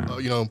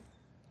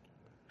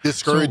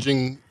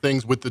 discouraging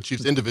things with the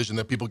Chiefs in division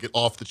that people get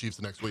off the Chiefs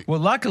the next week. Well,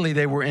 luckily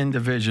they were in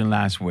division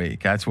last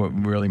week. That's what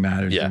really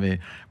matters to me.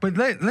 But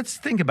let's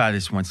think about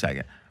this one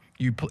second.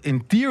 In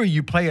theory,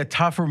 you play a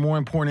tougher, more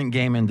important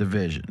game in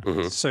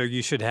division. So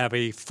you should have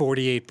a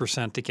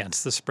 48%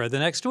 against the spread the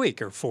next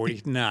week, or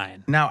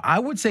 49. Now, I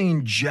would say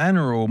in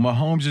general,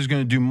 Mahomes is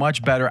going to do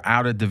much better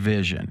out of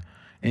division.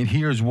 And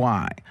here's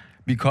why.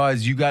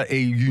 Because you got a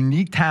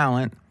unique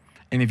talent,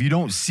 and if you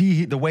don't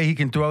see the way he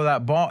can throw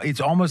that ball,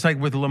 it's almost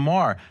like with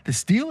Lamar. The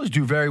Steelers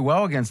do very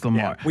well against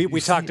Lamar. Yeah, we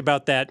talked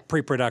about that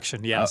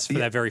pre-production, yes, for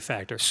that very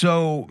factor.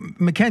 So,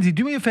 Mackenzie,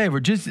 do me a favor.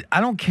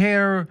 I don't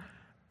care.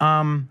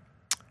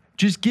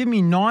 Just give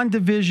me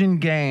non-division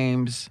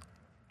games,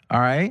 all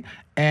right?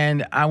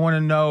 And I want to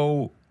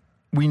know,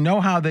 we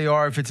know how they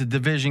are if it's a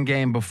division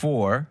game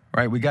before,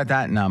 right? We got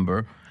that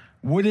number.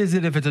 What is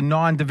it if it's a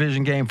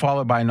non-division game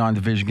followed by a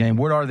non-division game?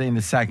 What are they in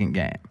the second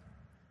game?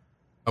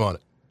 I'm on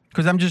it.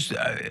 Because I'm just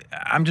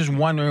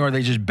wondering, are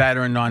they just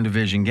better in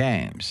non-division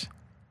games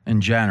in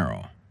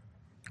general?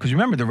 Because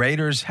remember, the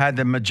Raiders had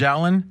the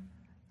Magellan.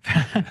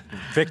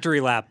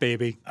 Victory lap,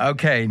 baby.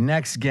 Okay,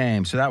 next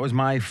game. So that was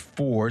my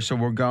 4. So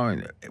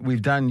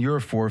we've done your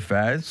 4,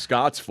 Fez.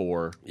 Scott's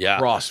 4. Yeah.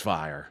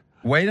 Crossfire.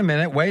 Wait a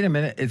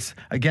minute. It's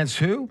against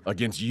who?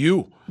 Against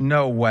you.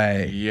 No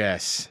way.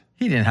 Yes.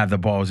 He didn't have the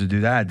balls to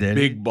do that, did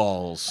he? Big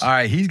balls. All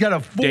right, he's got a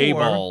 4 Day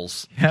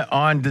balls.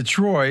 on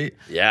Detroit.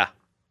 Yeah.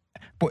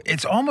 But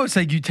it's almost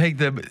like you take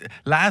the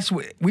last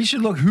week. We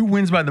should look who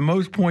wins by the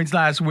most points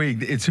last week.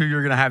 It's who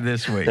you're going to have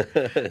this week. All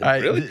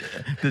right, Really?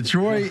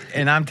 Detroit,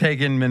 and I'm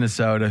taking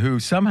Minnesota, who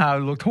somehow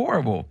looked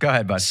horrible. Go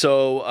ahead, bud.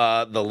 So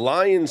the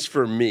Lions,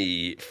 for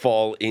me,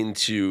 fall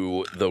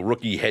into the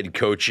rookie head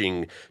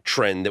coaching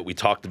trend that we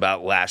talked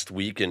about last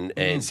week. And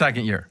In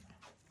second year.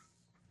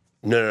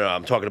 No,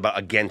 I'm talking about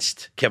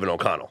against Kevin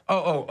O'Connell.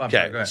 I'm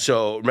sorry, go ahead.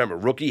 So remember,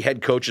 rookie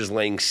head coaches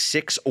laying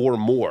 6 or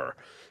more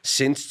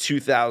since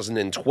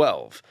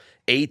 2012.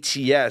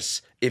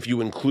 ATS, if you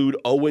include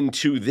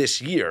 0-2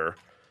 this year,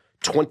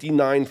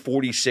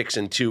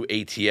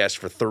 29-46-2 ATS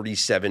for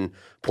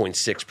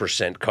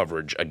 37.6%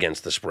 coverage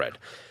against the spread.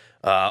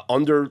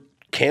 Under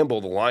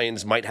Campbell, the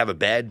Lions might have a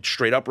bad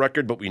straight-up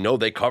record, but we know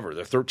they cover.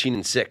 They're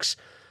 13-6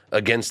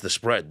 against the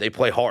spread. They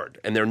play hard,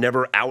 and they're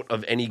never out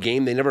of any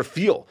game. They never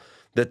feel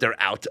that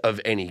they're out of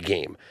any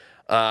game.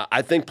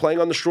 I think playing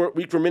on the short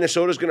week for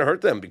Minnesota is going to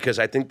hurt them because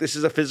I think this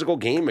is a physical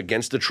game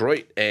against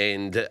Detroit.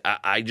 And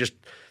I just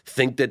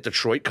think that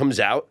Detroit comes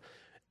out.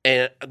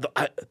 And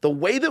the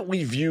way that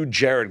we view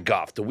Jared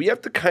Goff, do we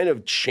have to kind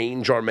of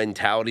change our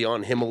mentality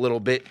on him a little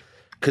bit?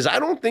 Because I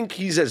don't think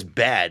he's as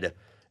bad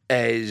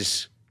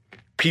as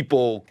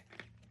people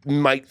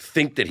might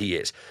think that he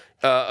is.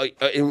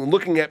 In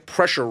looking at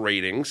pressure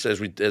ratings,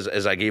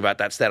 as I gave out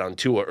that stat on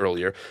Tua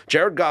earlier,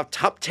 Jared Goff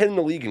top 10 in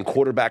the league in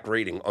quarterback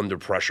rating under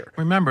pressure.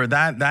 Remember,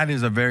 that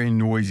is a very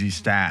noisy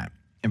stat.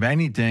 If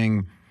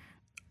anything,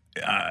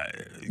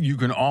 you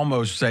can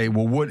almost say,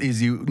 well, what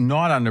is he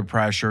not under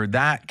pressure?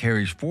 That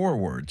carries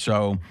forward.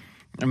 So,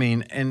 I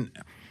mean, and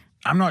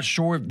I'm not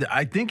sure.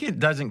 I think it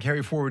doesn't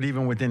carry forward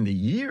even within the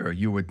year,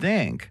 you would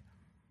think.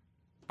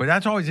 But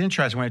that's always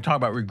interesting when I talk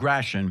about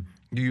regression.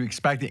 Do you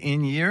expect it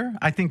in year?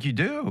 I think you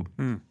do.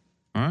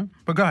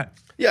 But go ahead.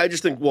 Yeah, I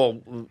just think, well,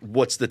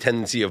 what's the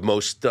tendency of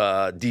most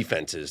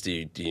defenses?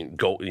 Do you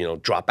go,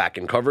 drop back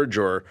in coverage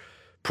or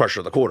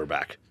pressure the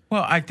quarterback?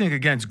 Well, I think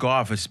against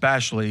Goff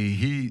especially,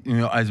 he,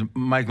 as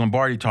Mike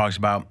Lombardi talks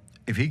about,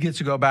 if he gets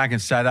to go back and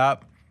set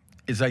up,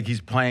 it's like he's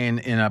playing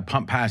in a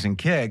pump, pass, and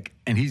kick,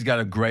 and he's got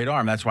a great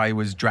arm. That's why he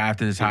was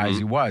drafted as high as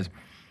he was.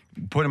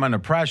 Put him under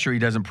pressure, he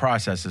doesn't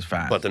process as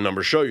fast. But the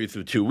numbers show you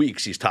through 2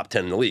 weeks, he's top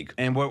 10 in the league.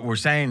 And what we're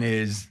saying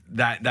is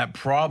that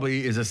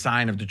probably is a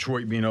sign of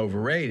Detroit being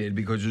overrated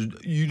because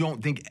you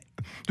don't think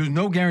there's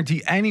no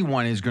guarantee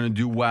anyone is going to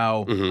do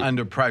well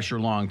under pressure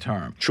long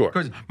term. Sure.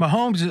 Because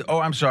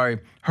Mahomes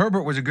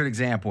Herbert was a good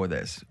example of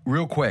this.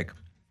 Real quick,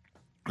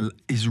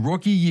 his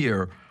rookie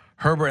year,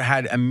 Herbert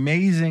had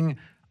amazing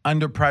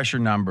under pressure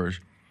numbers,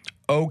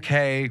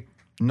 okay,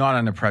 not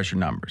under pressure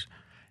numbers.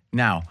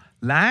 Now,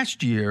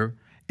 last year,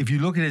 if you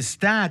look at his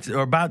stats,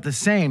 are about the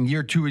same.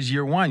 Year 2 is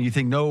year 1. You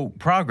think no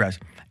progress,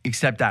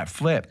 except that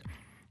flipped.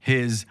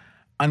 His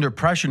under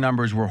pressure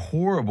numbers were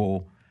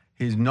horrible.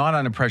 His not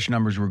under pressure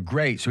numbers were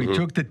great. So he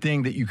took the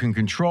thing that you can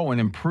control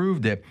and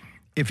improved it.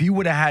 If he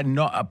would have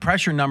had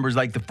pressure numbers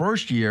like the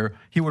first year,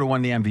 he would have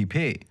won the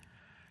MVP.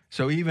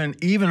 So even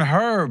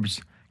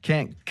Herbs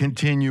can't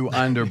continue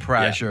under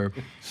pressure.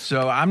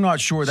 So I'm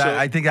not sure that.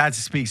 I think that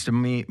speaks to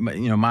me,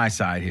 my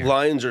side here.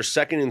 Lions are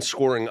second in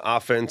scoring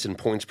offense in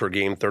points per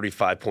game,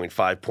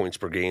 35.5 points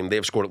per game. They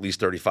have scored at least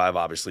 35,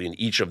 obviously, in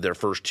each of their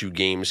first 2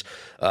 games.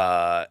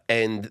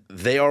 And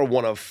they are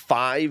one of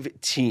 5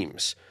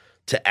 teams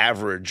to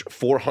average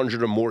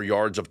 400 or more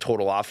yards of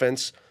total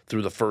offense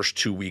through the first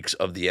 2 weeks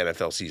of the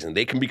NFL season.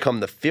 They can become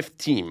the 5th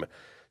team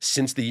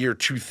since the year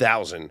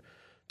 2000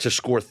 to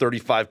score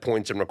 35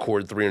 points and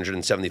record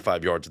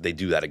 375 yards. They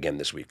do that again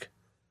this week.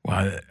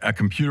 Wow, a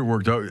computer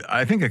worked out.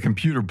 I think a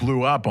computer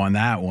blew up on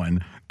that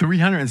one.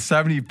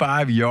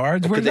 375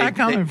 yards? Where's that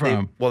coming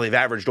from? They've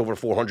averaged over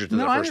 400 through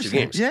their first 2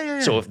 games. Yeah.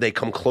 So if they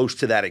come close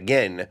to that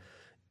again,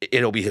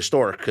 it'll be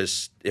historic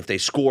because if they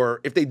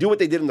do what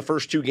they did in the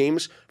first 2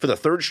 games for the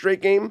 3rd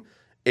straight game,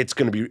 it's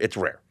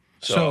rare.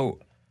 So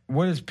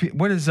what does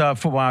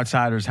Football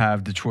Outsiders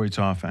have Detroit's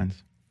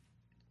offense?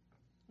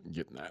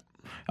 Getting that.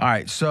 All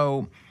right,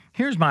 so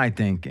here's my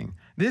thinking.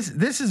 This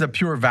is a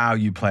pure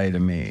value play to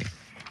me.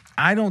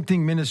 I don't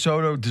think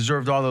Minnesota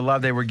deserved all the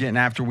love they were getting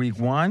after week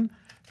 1, and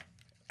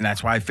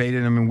that's why I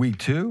faded them in week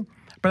 2.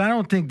 But I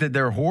don't think that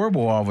they're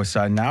horrible all of a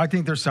sudden now. I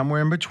think they're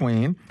somewhere in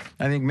between.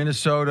 I think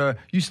Minnesota,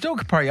 you still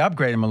could probably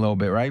upgrade them a little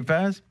bit, right,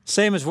 Fez?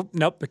 Same as,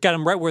 nope, got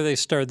them right where they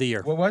started the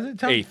year. What was it,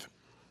 Tom? 8th.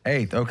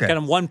 8th, okay. Got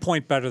them 1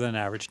 point better than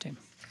average team.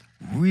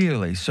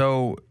 Really?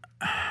 So,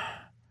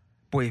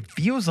 boy, it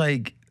feels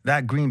like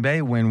that Green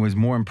Bay win was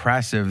more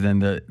impressive than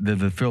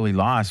the Philly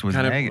loss was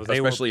negative. They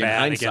especially were bad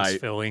in hindsight.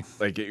 against Philly.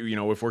 Like,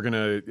 if we're going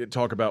to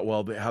talk about,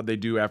 how'd they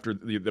do after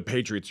the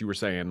Patriots, you were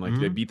saying, like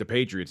they beat the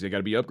Patriots, they got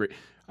to be upgraded.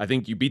 I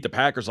think you beat the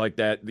Packers like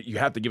that, you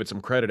have to give it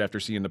some credit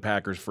after seeing the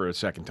Packers for a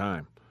second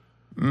time.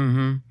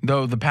 Mm-hmm.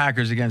 Though the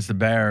Packers against the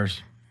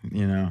Bears,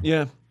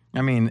 Yeah.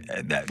 I mean.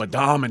 But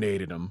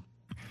dominated them.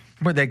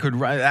 But they could,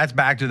 that's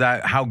back to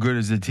that, how good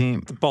is the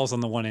team? The ball's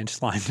on the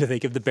 1-inch line. Do they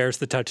give the Bears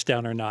the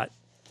touchdown or not?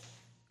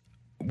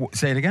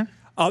 Say it again?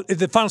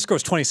 The final score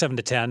was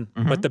 27-10,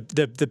 but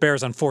the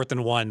Bears on 4th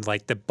and 1,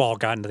 like the ball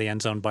got into the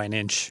end zone by an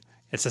inch.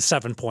 It's a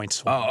 7-point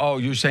swing. Oh,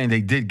 you're saying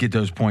they did get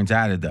those points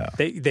added, though?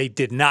 They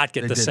did not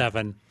get the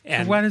 7.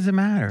 And so why does it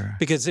matter?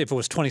 Because if it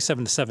was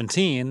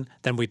 27-17,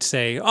 then we'd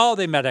say,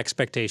 they met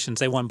expectations.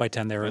 They won by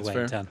 10. They were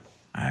laying 10.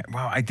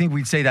 I think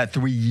we'd say that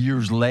 3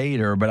 years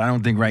later, but I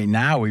don't think right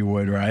now we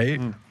would, right?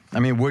 I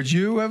mean, would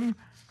you have?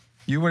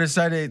 You would have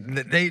said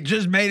they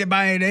just made it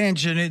by an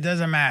inch and it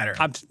doesn't matter.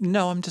 I'm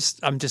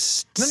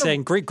just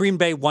saying Green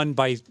Bay won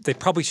by, they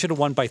probably should have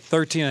won by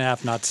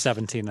 13.5, not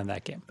 17 in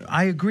that game.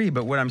 I agree,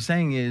 but what I'm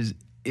saying is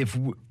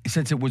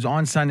since it was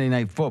on Sunday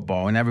Night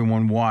Football and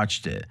everyone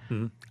watched it,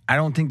 I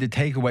don't think the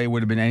takeaway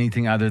would have been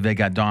anything other they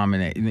got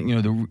dominated.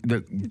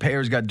 The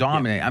Bears got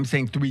dominated. I'm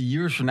saying 3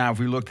 years from now, if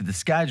we looked at the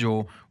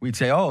schedule, we'd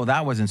say,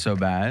 that wasn't so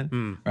bad,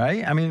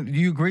 right? I mean, do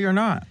you agree or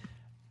not?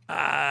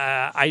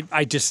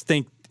 I just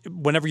think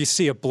whenever you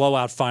see a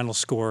blowout final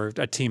score,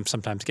 a team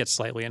sometimes gets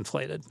slightly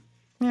inflated.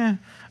 Yeah.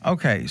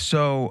 Okay.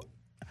 So,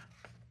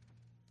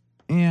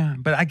 yeah,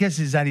 but I guess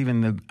is that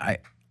even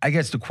I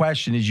guess the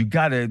question is you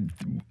gotta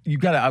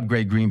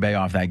upgrade Green Bay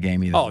off that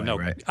game either way,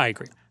 right? I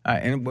agree.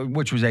 And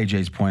which was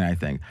AJ's point, I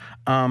think.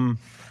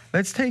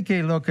 Let's take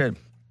a look at,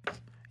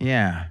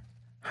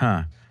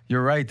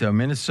 you're right though.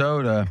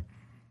 Minnesota,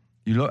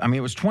 it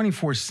was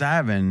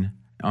 24-7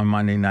 on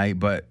Monday night,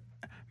 but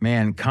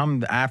man,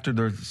 come after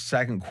the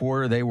second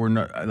quarter, they were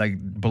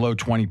below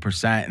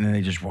 20%, and then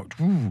they just walked.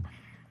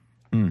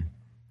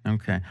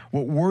 Okay.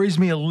 What worries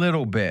me a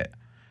little bit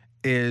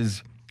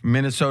is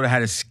Minnesota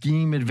had a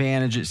scheme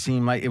advantage. It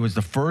seemed like it was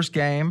the first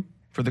game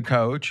for the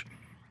coach.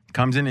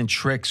 Comes in and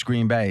tricks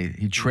Green Bay.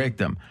 He tricked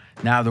them.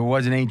 Now, there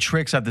wasn't any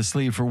tricks up the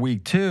sleeve for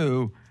week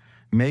 2.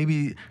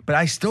 Maybe, but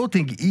I still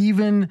think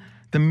even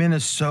the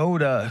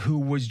Minnesota, who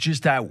was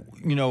just that,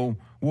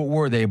 what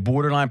were they? A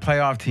borderline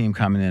playoff team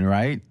coming in,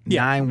 right?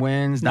 Yeah. 9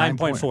 wins.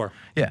 9.4.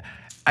 Yeah.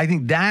 I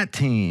think that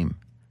team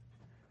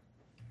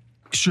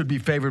should be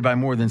favored by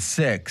more than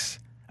 6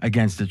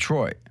 against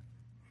Detroit.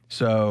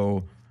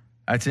 So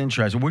that's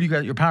interesting. What do you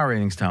got your power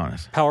ratings telling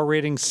us? Power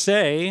ratings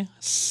say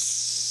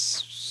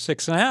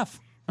 6.5.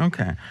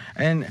 Okay.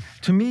 And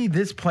to me,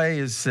 this play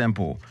is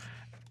simple.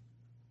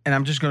 And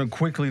I'm just going to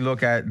quickly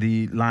look at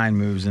the line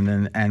moves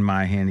and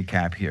my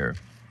handicap here.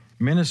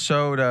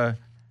 Minnesota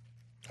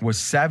was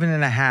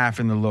 7.5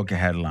 in the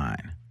look-ahead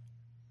line.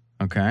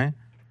 Okay?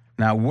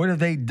 Now, what have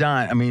they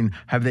done? I mean,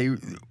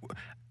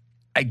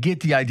 I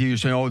get the idea you're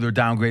saying, they're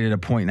downgraded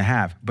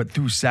 1.5. But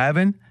through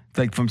 7,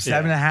 like from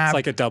 7.5. It's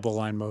like a double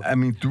line move. I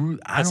mean,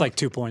 that's like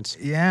 2 points.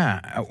 Yeah.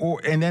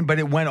 But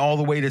it went all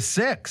the way to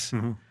 6.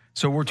 Mm-hmm.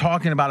 So we're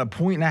talking about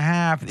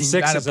 1.5 points.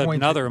 6 is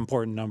another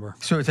important number.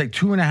 So it's like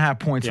 2.5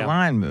 points a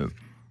line move.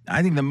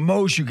 I think the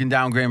most you can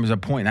downgrade him is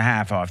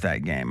 1.5 off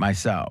that game.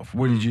 Myself,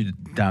 what did you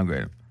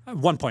downgrade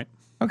him? 1 point.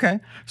 Okay,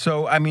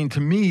 so I mean, to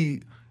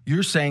me,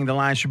 you're saying the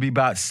line should be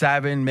about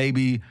 7,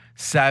 maybe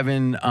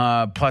 7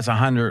 plus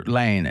 100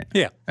 laying it.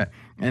 Yeah.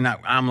 And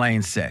I'm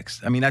laying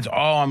 6. I mean, that's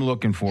all I'm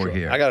looking for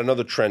here. I got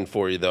another trend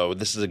for you, though.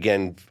 This is,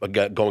 again,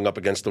 going up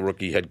against the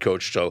rookie head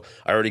coach. So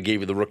I already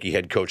gave you the rookie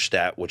head coach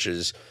stat, which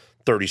is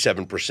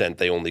 37%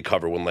 they only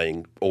cover when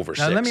laying over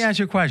 6. Now, let me ask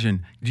you a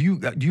question. Do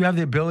you have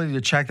the ability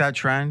to check that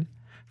trend?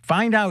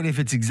 Find out if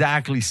it's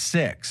exactly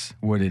 6,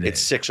 what it is.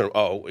 It's 6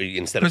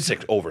 instead of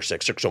 6 over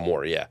 6 or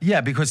more, yeah. Yeah,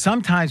 because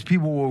sometimes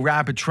people will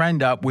wrap a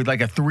trend up with like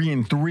a 3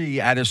 and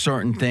 3 at a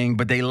certain thing,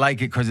 but they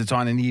like it because it's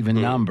on an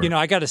even number. You know,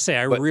 I got to say,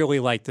 I really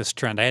like this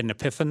trend. I had an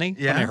epiphany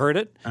when I heard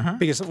it.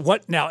 Because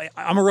now,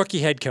 I'm a rookie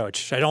head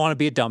coach. I don't want to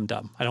be a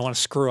dum-dum. I don't want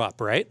to screw up,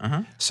 right?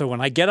 So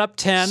when I get up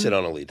 10 sit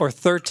on a lead. or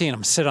 13,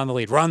 I'm sit on the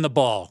lead. Run the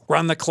ball.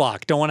 Run the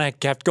clock. Don't want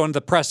to have to go into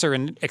the presser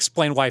and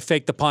explain why I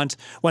faked the punt,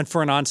 went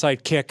for an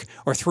onside kick,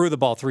 or threw the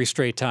ball 3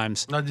 straight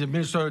times. Now, did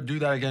Minnesota do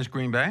that against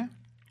Green Bay?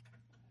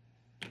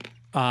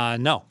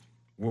 No.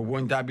 Well,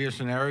 wouldn't that be a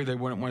scenario they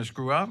wouldn't want to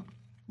screw up?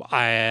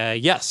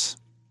 Yes.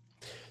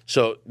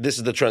 So this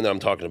is the trend that I'm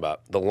talking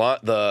about.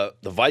 The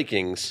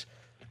Vikings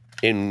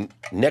in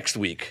next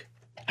week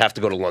have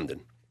to go to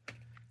London.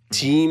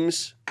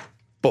 Teams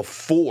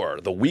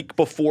the week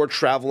before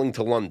traveling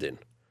to London,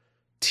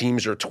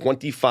 teams are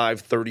 25,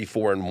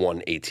 34, and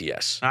 1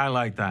 ATS. I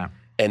like that.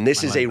 And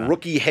this is a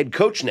rookie head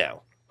coach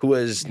now who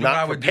is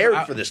not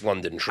prepared for this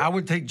London trip. I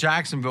would take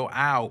Jacksonville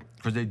out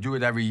because they do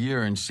it every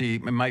year and see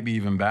it might be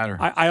even better.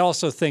 I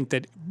also think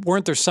that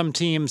weren't there some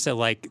teams that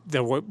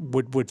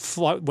would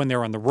fly when they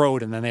were on the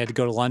road and then they had to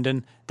go to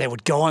London? They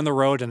would go on the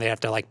road and they have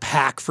to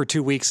pack for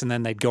 2 weeks and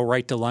then they'd go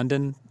right to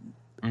London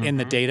in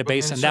the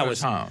database, and that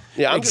was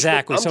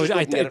exactly. I'm just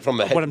looking at it from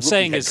a what I'm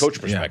saying is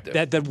coach perspective.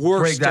 That the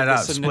worst. Break that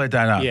up, split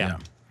that up. Yeah.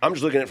 I'm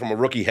just looking at it from a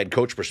rookie head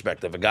coach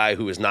perspective. A guy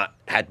who has not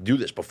had to do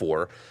this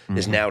before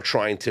is now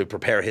trying to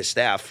prepare his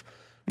staff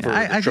for the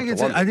trip to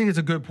London. I think it's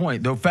a good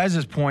point. Though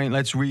Fez's point,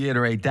 let's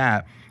reiterate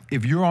that.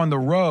 If you're on the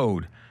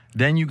road,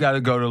 then you got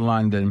to go to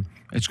London.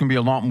 It's going to be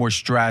a lot more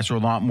stress or a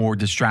lot more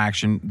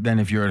distraction than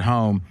if you're at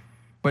home.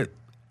 But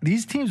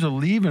these teams are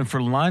leaving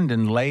for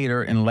London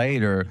later and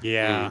later.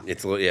 Yeah.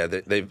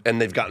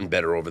 They've gotten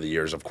better over the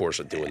years, of course,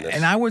 at doing this.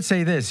 And I would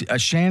say this,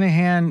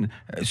 Shanahan,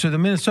 so the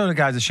Minnesota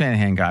guy's a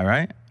Shanahan guy,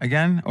 right?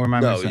 Again? Or am I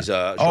missing? He's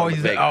Sean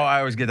McVay guy. I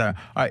always get that.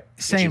 All right,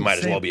 He might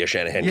as well be a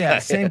Shanahan guy. Yeah,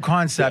 same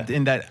concept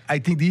in that I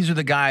think these are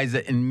the guys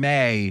that in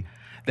May,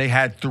 they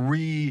had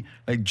 3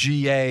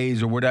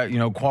 GAs or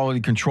whatever,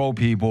 quality control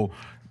people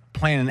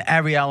playing in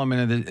every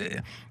element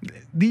of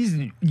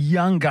these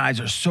young guys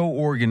are so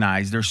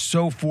organized. They're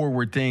so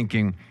forward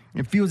thinking.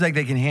 It feels like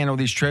they can handle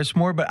these trips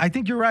more, but I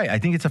think you're right. I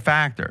think it's a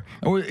factor.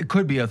 Or it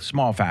could be a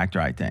small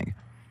factor, I think.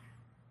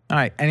 All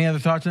right. Any other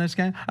thoughts on this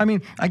game? I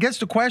mean, I guess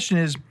the question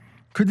is,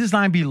 could this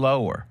line be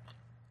lower?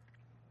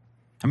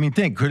 I mean,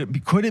 could it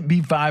be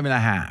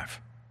 5.5?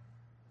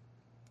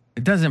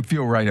 It doesn't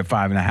feel right at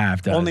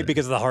 5.5, does Only it?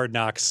 because of the Hard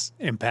Knocks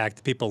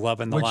impact, people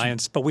loving the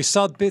Lions. But we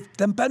saw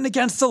them betting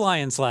against the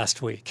Lions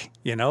last week.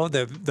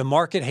 The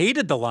market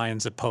hated the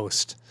Lions at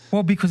post.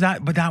 Well,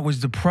 that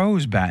was the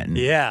pros betting.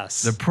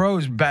 Yes. The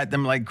pros bet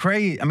them like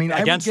crazy. I mean,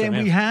 Against every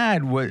game we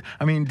had was,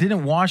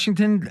 didn't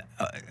Washington,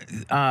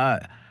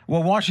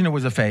 Washington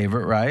was a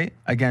favorite, right?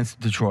 Against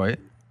Detroit.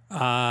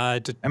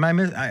 Am I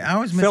missing? I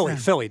always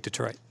miss Philly,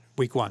 Detroit,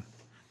 week 1.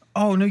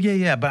 Oh, no,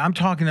 yeah. But I'm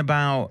talking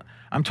about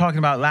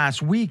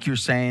last week. You're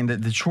saying that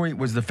Detroit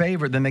was the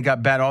favorite, then they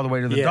got bet all the way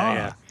to the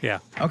dog. Yeah.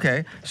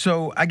 Okay,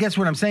 so I guess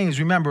what I'm saying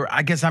is, remember,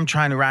 I guess I'm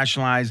trying to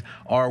rationalize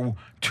our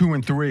 2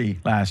 and 3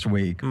 last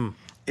week.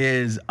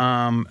 Is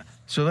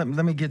so let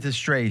me get this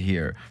straight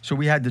here. So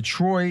we had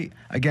Detroit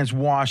against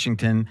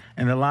Washington,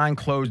 and the line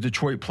closed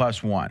Detroit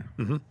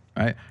 +1,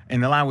 right?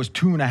 And the line was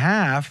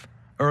 2.5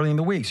 early in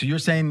the week. So you're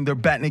saying they're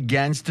betting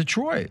against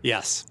Detroit?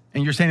 Yes.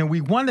 And you're saying in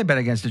week 1 they bet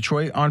against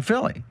Detroit on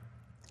Philly?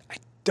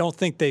 Don't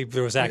think there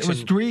was actually. It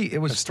was 3. It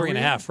was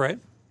 3.5, right?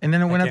 And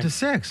then it went up to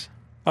 6.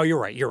 Oh,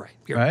 you're right.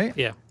 Right?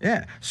 Yeah.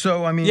 Yeah.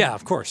 So Yeah,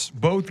 of course.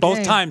 Both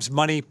times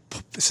money.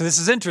 So this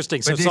is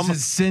interesting. But this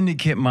is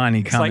syndicate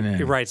money coming in.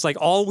 You're right. It's like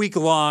all week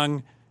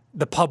long,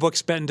 the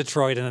public's betting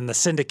Detroit, and then the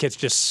syndicates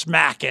just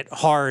smack it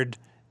hard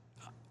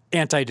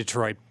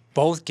anti-Detroit.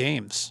 Both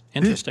games.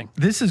 Interesting.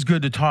 This is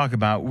good to talk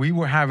about. We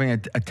were having a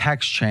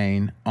text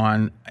chain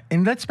on,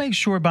 and let's make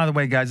sure, by the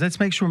way, guys, let's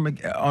make sure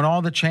on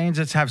all the chains,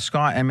 let's have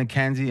Scott and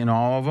Mackenzie in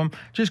all of them,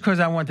 just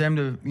because I want them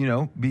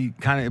to, be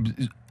kind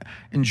of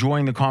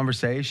enjoying the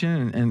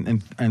conversation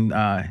and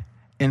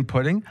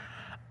inputting.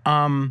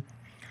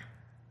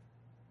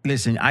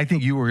 Listen, I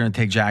think you were going to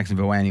take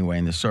Jacksonville anyway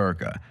in the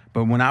circa,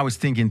 but when I was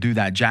thinking through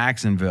that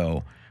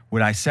Jacksonville,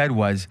 what I said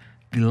was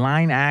the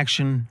line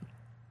action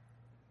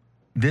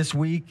this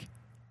week,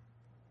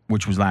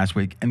 which was last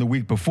week, and the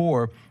week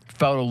before,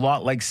 felt a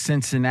lot like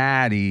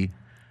Cincinnati.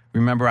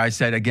 Remember I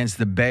said against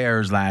the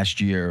Bears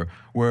last year,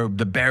 where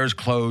the Bears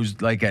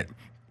closed at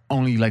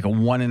only a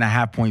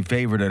 1.5 point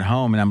favorite at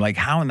home. And I'm like,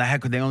 how in the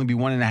heck could they only be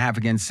 1.5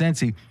 against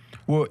Cincy?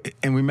 Well,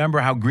 and remember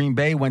how Green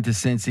Bay went to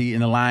Cincy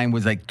and the line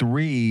was like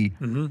 3.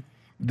 Mm-hmm.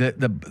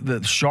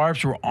 The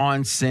Sharps were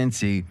on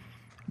Cincy.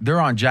 They're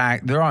on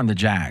the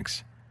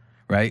Jags,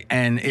 right?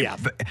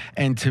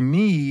 And to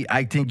me,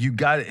 I think you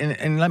got it.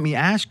 And let me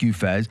ask you,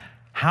 Fez,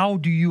 how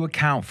do you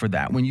account for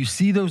that when you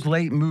see those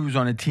late moves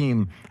on a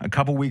team a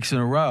couple weeks in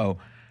a row?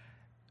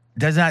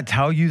 Does that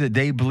tell you that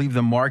they believe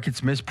the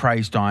market's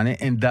mispriced on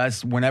it, and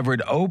thus, whenever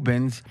it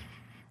opens,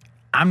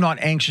 I'm not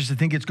anxious to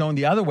think it's going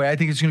the other way. I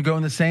think it's going to go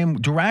in the same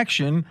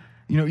direction,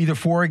 either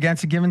for or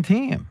against a given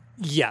team.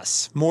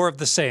 Yes, more of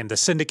the same. The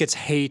syndicates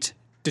hate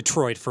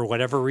Detroit for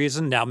whatever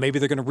reason. Now, maybe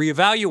they're going to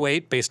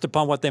reevaluate based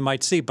upon what they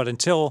might see, but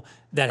until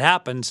that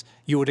happens,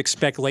 you would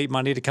expect late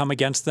money to come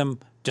against them,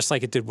 just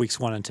like it did weeks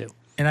 1 and 2.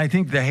 And I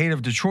think the hate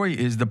of Detroit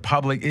is the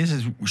public. This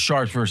is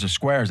sharps versus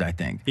squares, I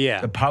think.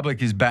 Yeah. The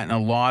public is betting a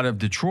lot of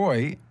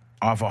Detroit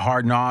off of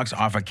Hard Knocks,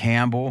 off of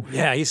Campbell.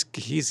 Yeah,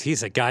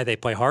 he's a guy they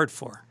play hard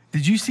for.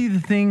 Did you see the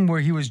thing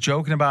where he was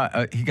joking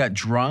about he got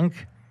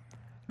drunk?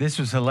 This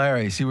was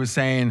hilarious. He was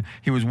saying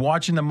he was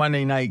watching the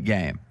Monday night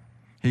game.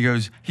 He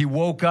goes, he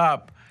woke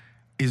up,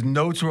 his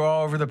notes were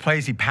all over the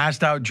place. He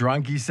passed out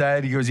drunk, he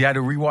said. He goes, he had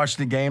to rewatch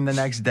the game the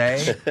next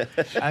day.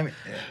 I mean,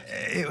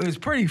 it was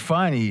pretty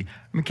funny.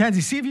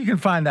 Mackenzie, see if you can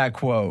find that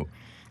quote.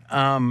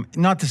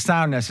 Not the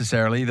sound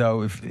necessarily,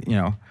 though,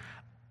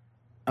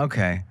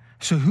 Okay.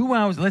 So who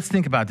else, let's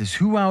think about this.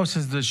 Who else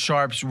has the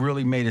Sharps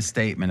really made a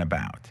statement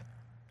about?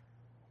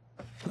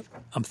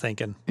 I'm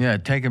thinking. Yeah,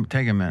 take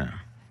a minute.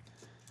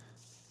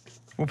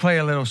 We'll play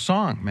a little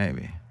song,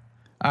 maybe.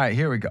 All right,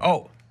 here we go.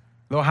 Oh,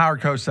 little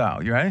Howard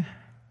Cosell. You ready?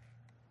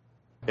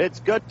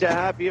 It's good to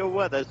have you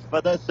with us for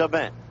this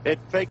event. It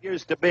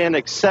figures to be an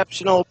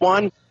exceptional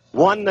one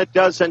that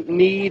doesn't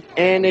need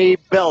any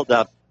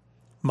buildup.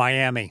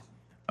 Miami,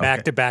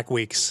 back-to-back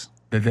weeks.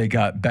 That they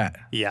got bet.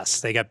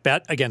 Yes, they got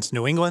bet against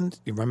New England.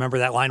 You remember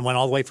that line went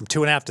all the way from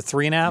 2.5 to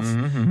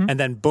 3.5? And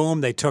then, boom,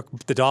 they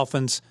took the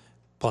Dolphins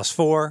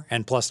 +4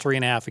 and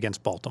 +3.5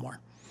 against Baltimore.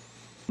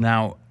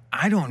 Now,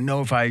 I don't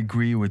know if I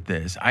agree with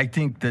this. I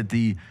think that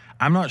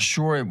I'm not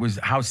sure it was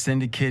how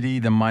syndicate-y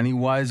the money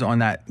was on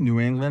that New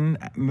England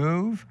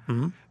move,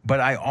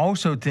 but I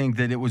also think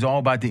that it was all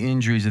about the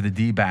injuries of the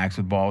D-backs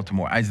with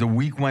Baltimore. As the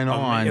week went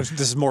on, this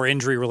is more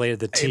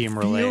injury-related than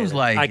team-related. It feels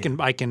like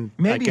I can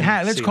maybe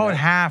let's call it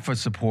half a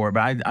support,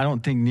 but I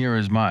don't think near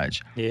as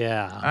much.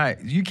 Yeah. All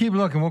right, you keep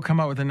looking. We'll come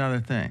up with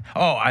another thing.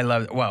 Oh, I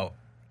love it. Well,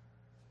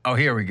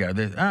 here we go.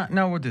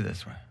 No, we'll do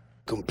this one.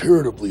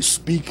 Comparatively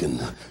speaking,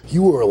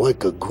 you are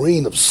like a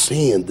grain of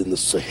sand in the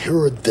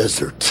Sahara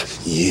Desert.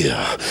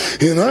 Yeah,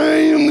 and I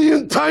am the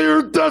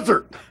entire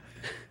desert.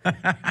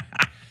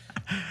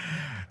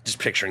 Just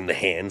picturing the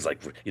hands,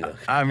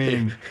 I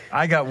mean,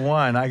 I got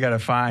one. I got to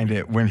find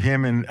it. When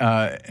him and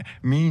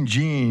Mean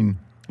Gene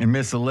and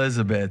Miss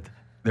Elizabeth,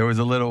 there was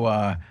a little,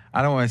 I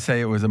don't want to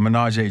say it was a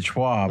menage a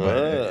trois,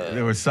 but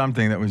there was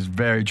something that was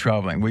very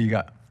troubling. What you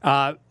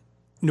got?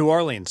 New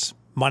Orleans.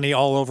 Money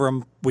all over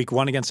them week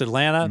 1 against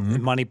Atlanta,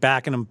 and money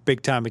backing them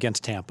big time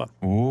against Tampa.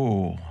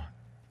 Ooh. All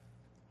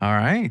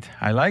right.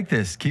 I like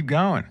this. Keep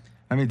going.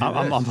 Let me do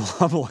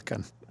this. I'm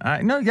looking. All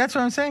right. No, that's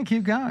what I'm saying.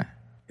 Keep going.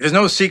 It is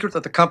no secret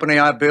that the company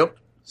I built,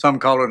 some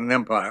call it an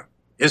empire,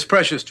 is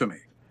precious to me.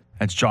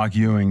 That's Jock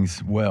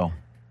Ewing's will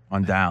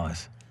on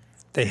Dallas.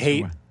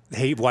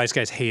 Wise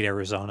guys hate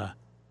Arizona.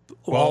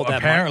 Well,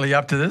 apparently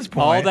up to this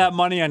point. All that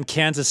money on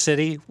Kansas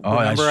City.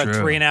 Remember at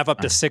 3.5 up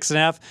to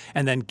 6.5,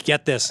 and then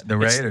get this. The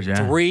Raiders,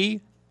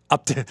 3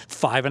 up to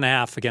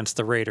 5.5 against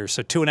the Raiders.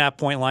 So 2.5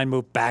 point line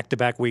move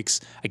back-to-back weeks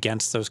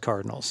against those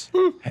Cardinals.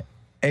 Hey,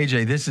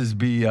 AJ, this is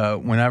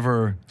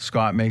whenever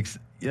Scott makes,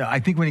 I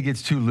think when he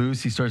gets too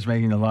loose, he starts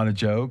making a lot of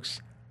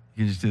jokes.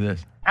 You can just do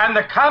this. And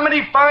the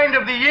comedy find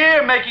of the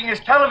year making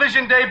his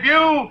television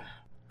debut.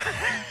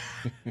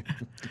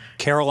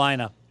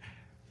 Carolina.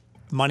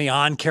 Money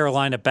on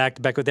Carolina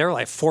back-to-back. They were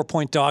like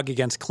 4-point dog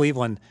against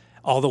Cleveland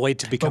all the way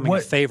to becoming a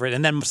favorite,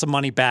 and then some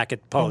money back at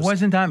post. But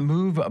wasn't that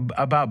move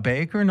about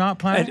Baker not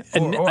playing?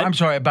 I'm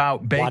sorry,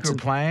 about Baker Watson.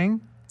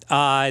 playing?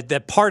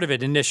 That part of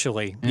it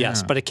initially,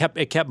 yes, but it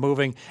kept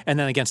moving, and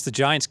then against the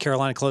Giants,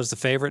 Carolina closed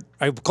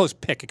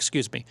pick,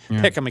 excuse me. Yeah.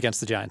 Pick them against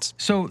the Giants.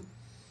 So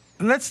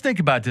let's think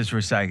about this for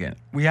a second.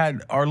 We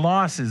had our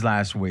losses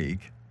last week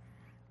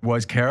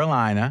was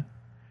Carolina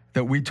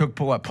that we took,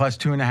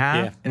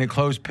 +2.5, and it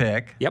closed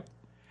pick. Yep.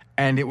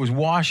 And it was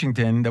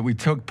Washington that we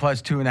took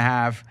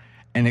 +2.5,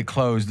 and it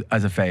closed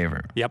as a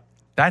favorite. Yep.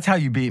 That's how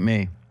you beat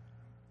me.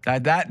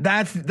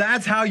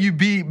 That's how you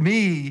beat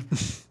me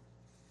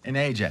and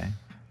AJ.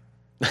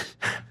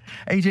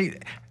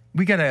 AJ,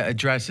 we got to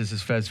address this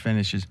as Fez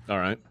finishes. All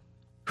right.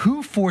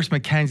 Who forced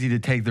Mackenzie to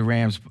take the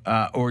Rams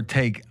or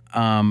take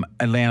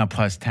Atlanta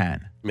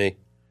 +10? Me.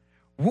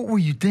 What were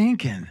you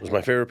thinking? It was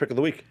my favorite pick of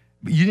the week.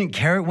 You didn't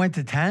care it went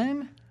to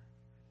 10?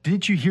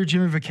 Didn't you hear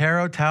Jimmy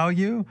Vaccaro tell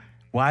you?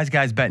 Wise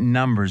guys bet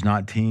numbers,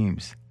 not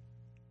teams.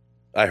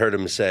 I heard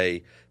him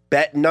say,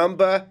 bet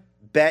number,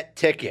 bet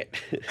ticket.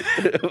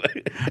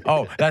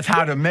 Oh, that's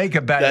how to make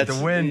a bet at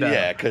the window.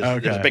 Yeah,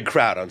 because there's a big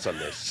crowd on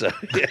Sundays. So.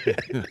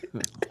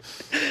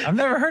 I've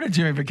never heard a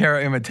Jimmy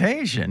Vaccaro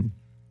imitation.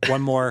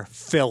 One more,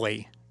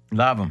 Philly.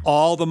 Love them.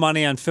 All the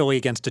money on Philly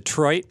against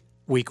Detroit.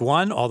 Week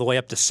 1, all the way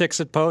up to 6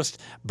 at post.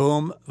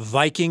 Boom.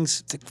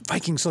 Vikings. The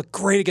Vikings look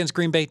great against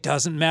Green Bay.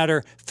 Doesn't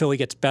matter. Philly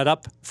gets bet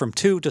up from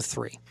 2 to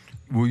 3.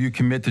 Will you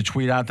commit to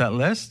tweet out that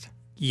list?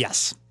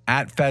 Yes.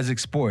 At Fezzik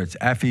Sports.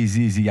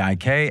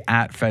 Fezzik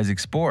at Fezzik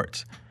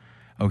Sports.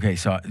 Okay,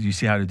 so you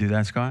see how to do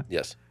that, Scott?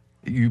 Yes.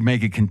 You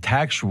make it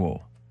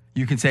contextual.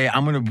 You can say,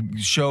 I'm going to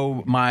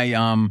show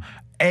my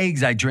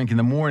eggs I drink in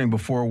the morning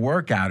before a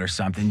workout or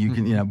something. You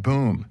can,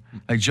 boom.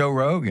 Like Joe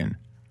Rogan.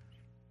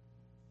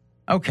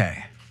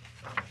 Okay.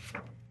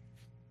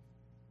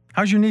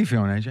 How's your knee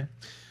feeling, AJ?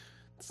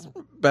 It's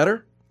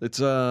better. It's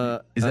Is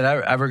it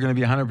ever going to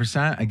be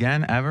 100%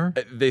 again? Ever?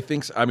 They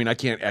think. So. I mean, I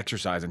can't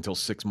exercise until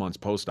 6 months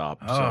post-op.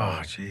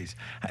 Oh, jeez.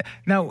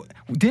 Now,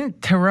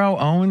 didn't Terrell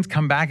Owens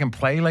come back and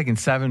play like in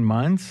 7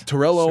 months?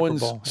 Terrell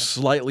Owens,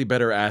 slightly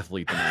better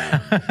athlete than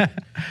I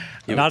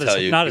am.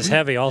 Not as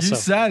heavy. Also, you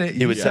said it.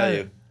 He would tell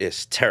you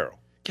it's terrible.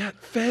 God,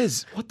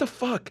 Fez, what the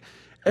fuck?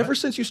 Ever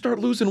since you start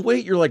losing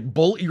weight, you're like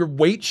you're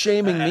weight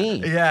shaming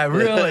me. Yeah,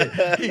 really.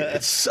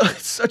 It's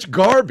such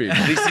garbage.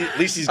 At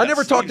least he's I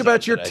never talked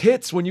about your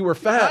tits when you were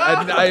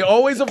fat. I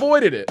always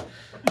avoided it.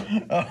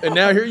 And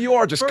now here you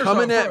are just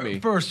coming at me.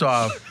 First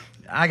off,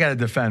 I got to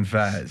defend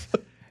Fez.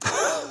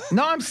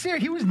 No, I'm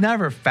serious. He was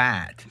never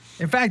fat.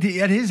 In fact,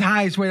 at his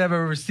highest weight I've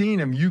ever seen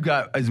him, you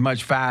got as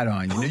much fat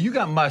on you. You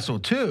got muscle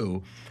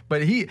too.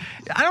 But I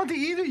don't think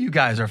either of you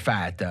guys are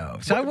fat though.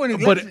 So I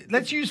wouldn't.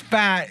 Let's use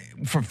fat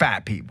for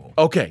fat people.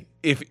 Okay,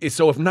 if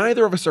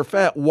neither of us are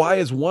fat, why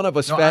is one of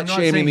us fat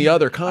shaming the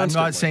other constantly?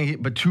 I'm not saying,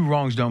 but two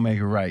wrongs don't make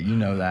it right. You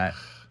know that.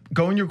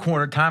 Go in your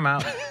corner. Time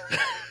out.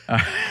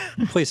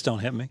 Please don't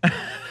hit me.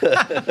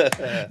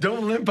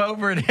 Don't limp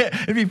over and hit.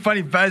 It'd be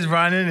funny. Fez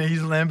running and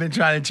he's limping,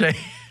 trying to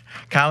change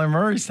Kyler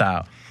Murray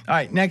style. All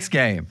right, next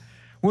game.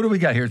 What do we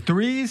got here?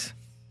 Threes?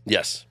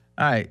 Yes.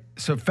 All right,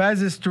 so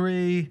Fez is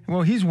 3.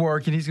 Well, he's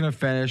working. He's going to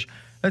finish.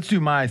 Let's do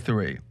my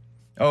 3.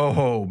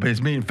 Oh, but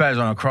it's me and Fez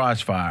on a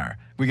crossfire.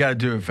 We got to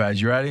do it, Fez.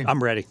 You ready?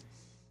 I'm ready.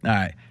 All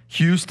right.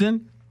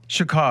 Houston,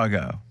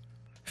 Chicago.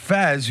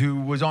 Fez,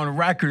 who was on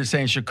record as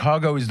saying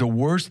Chicago is the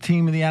worst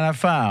team in the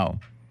NFL,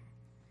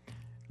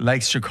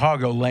 likes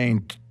Chicago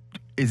laying,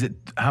 is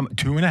it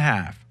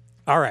 2.5?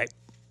 All right.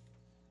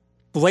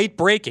 Late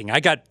breaking. I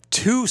got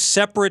 2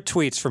 separate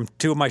tweets from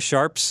 2 of my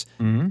sharps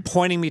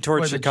pointing me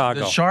towards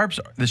Chicago.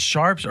 The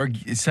sharps are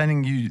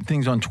sending you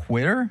things on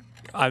Twitter?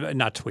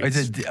 Not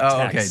tweets.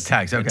 Okay,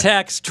 text. Okay.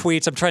 Text,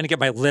 tweets. I'm trying to get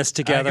my list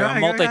together.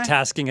 I'm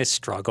multitasking. I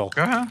struggle.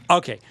 Go-ahead.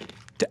 Okay.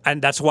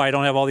 And that's why I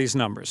don't have all these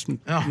numbers.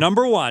 Oh.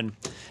 Number 1,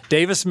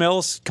 Davis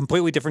Mills,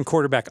 completely different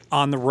quarterback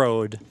on the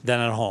road than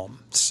at home.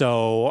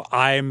 So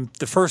I'm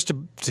the first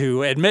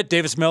to admit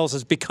Davis Mills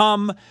has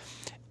become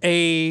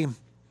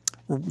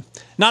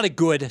not a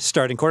good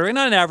starting quarterback,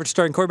 not an average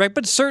starting quarterback,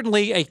 but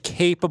certainly a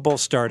capable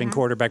starting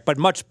quarterback, but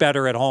much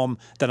better at home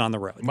than on the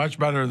road. Much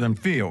better than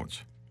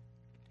Fields.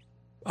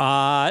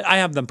 I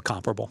have them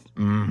comparable.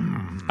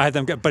 I have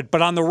them,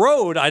 but on the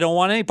road, I don't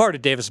want any part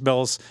of Davis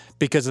Mills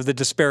because of the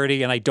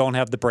disparity, and I don't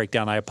have the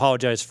breakdown. I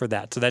apologize for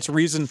that. So that's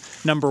reason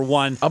number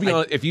 1. I'll be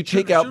honest. If you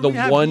take out the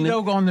one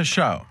on the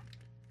show,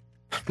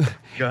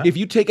 if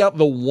you take out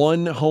the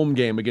one home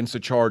game against the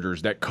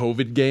Chargers, that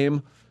COVID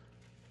game.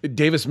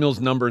 Davis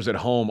Mills' numbers at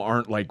home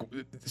aren't like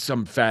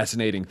some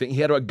fascinating thing. He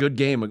had a good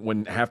game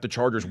when half the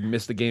Chargers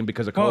missed the game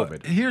because of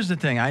COVID. Here's the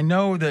thing. I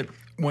know that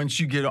once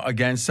you get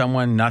against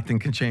someone, nothing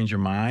can change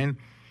your mind.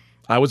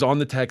 I was on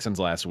the Texans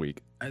last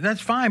week. That's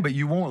fine, but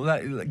you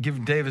won't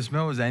give Davis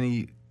Mills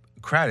any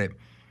credit.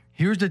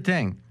 Here's the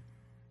thing.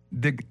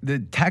 The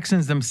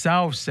Texans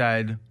themselves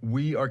said,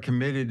 we are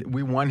committed.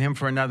 We want him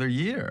for another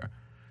year.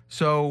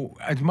 So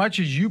as much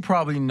as you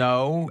probably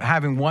know,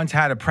 having once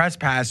had a press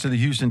pass to the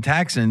Houston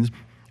Texans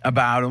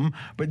about him,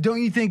 but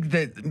don't you think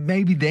that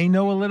maybe they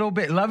know a little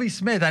bit? Lovie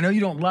Smith, I know you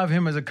don't love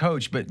him as a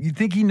coach, but you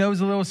think he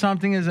knows a little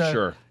something as a...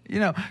 Sure.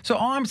 So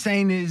all I'm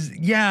saying is,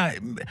 yeah,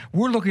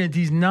 we're looking at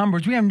these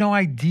numbers. We have no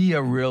idea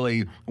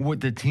really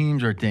what the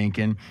teams are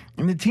thinking,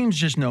 and the teams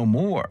just know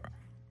more,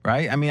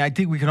 right? I mean, I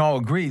think we can all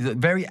agree that the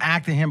very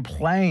act of him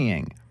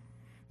playing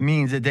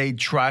means that they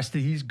trust that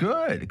he's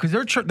good because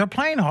they're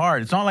playing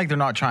hard. It's not like they're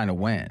not trying to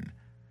win,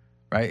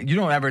 right? You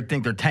don't ever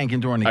think they're tanking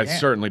during the game. I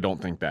certainly don't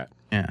think that.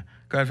 Yeah.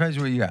 Go ahead, Fez,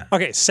 what you got?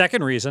 Okay,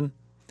 second reason,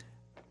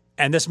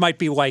 and this might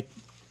be like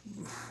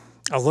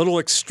a little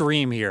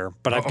extreme here,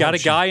 but I've got a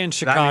guy in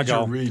Chicago.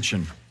 That means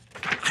you're reaching.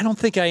 I don't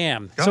think I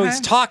am. Go ahead.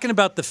 He's talking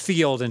about the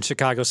field in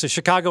Chicago. So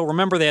Chicago,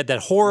 remember they had that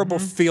horrible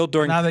field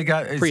during now they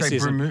got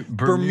preseason. Like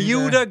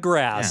Bermuda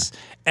grass. Yeah.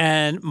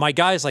 And my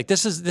guy's like,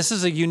 this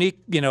is a unique,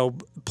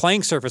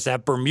 playing surface to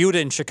have Bermuda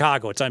in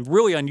Chicago. It's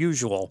really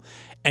unusual.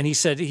 And he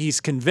said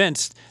he's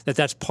convinced that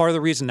that's part of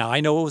the reason. Now, I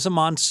know it was a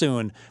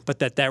monsoon, but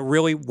that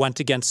really went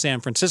against San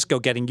Francisco,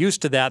 getting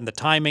used to that and the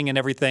timing and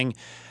everything.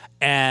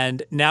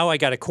 And now I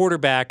got a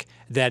quarterback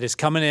that is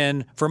coming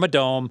in from a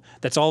dome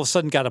that's all of a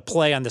sudden got to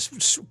play on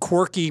this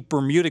quirky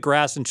Bermuda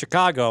grass in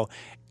Chicago,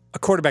 a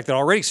quarterback that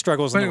already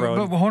struggles on the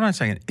road. But hold on a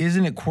second.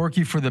 Isn't it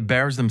quirky for the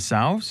Bears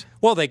themselves?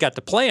 Well, they got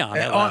to play on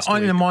it last week.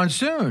 On the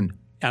monsoon.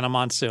 On a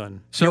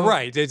monsoon. So, you're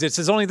right.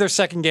 It's only their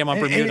second game on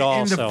Bermuda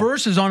also. And the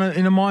first is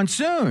in a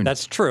monsoon.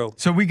 That's true.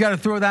 So we got to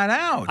throw that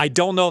out. I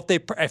don't know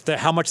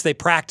how much they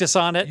practice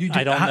on it.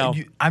 I don't know.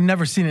 I've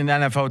never seen an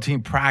NFL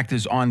team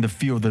practice on the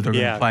field that they're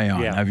going to play on.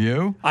 Yeah. Have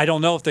you? I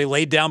don't know if they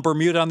laid down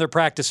Bermuda on their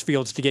practice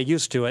fields to get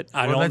used to it.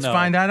 I don't know. Let's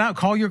find that out.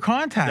 Call your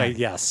contact.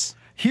 Yes.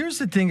 Here's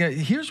the thing.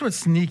 Here's what's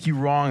sneaky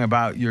wrong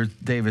about your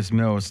Davis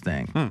Mills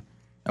thing.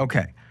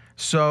 Okay.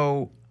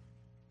 So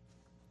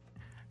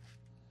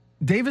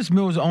Davis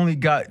Mills only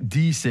got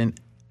decent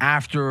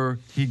after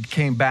he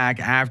came back.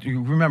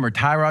 Remember,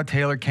 Tyrod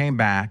Taylor came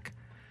back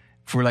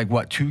for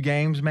 2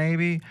 games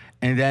maybe,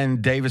 and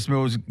then Davis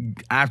Mills,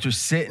 after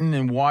sitting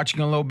and watching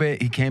a little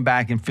bit, he came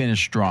back and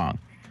finished strong.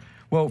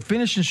 Well,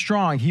 finishing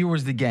strong, here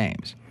was the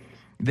games.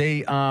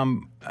 They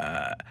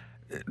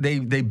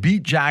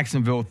beat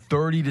Jacksonville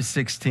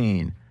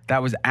 30-16.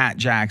 That was at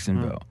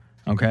Jacksonville.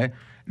 Okay,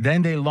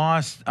 then they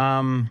lost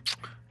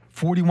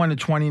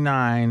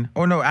 41-29.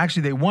 Oh, no,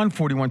 actually, they won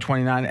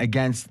 41-29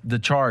 against the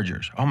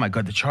Chargers. Oh, my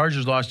God, the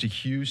Chargers lost to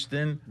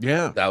Houston.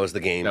 Yeah. That was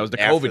the game. That was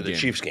the after COVID the game.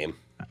 Chiefs game.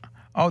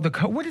 Oh,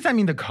 what does that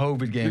mean, the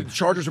COVID game? The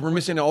Chargers were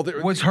missing all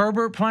their... Was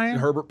Herbert playing?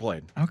 Herbert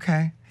played.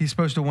 Okay. He's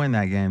supposed to win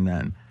that game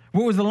then.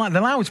 What was the line?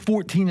 The line was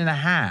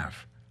 14.5.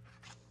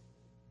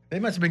 They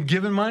must have been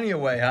giving money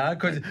away, huh?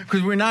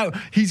 Because we're not...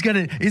 He's got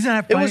to... Isn't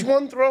that funny? It was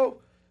one throw.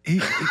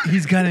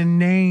 He's got a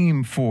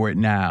name for it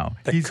now.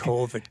 The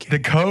COVID game. The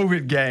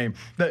COVID game.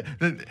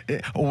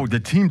 The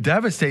team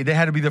devastated. They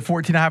had to be the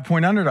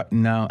 14.5-point underdog.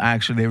 No,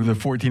 actually, they were the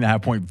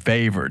 14.5-point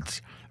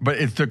favorites. But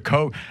it's the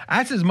COVID.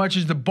 That's as much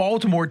as the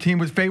Baltimore team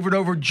was favored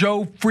over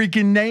Joe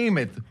freaking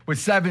Namath with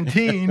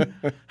 17.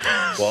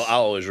 Well,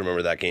 I'll always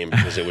remember that game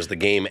because it was the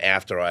game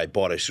after I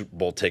bought a Super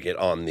Bowl ticket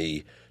on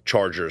the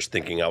Chargers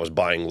thinking I was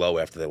buying low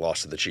after they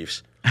lost to the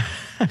Chiefs.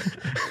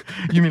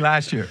 You mean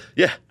last year?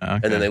 Yeah. Okay.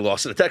 And then they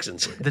lost to the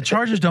Texans. The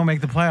Chargers don't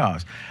make the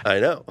playoffs. I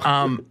know.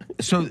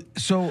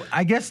 So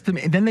I guess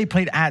then they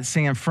played at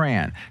San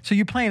Fran. So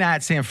you're playing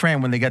at San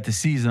Fran when they got the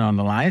season on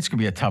the line. It's going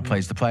to be a tough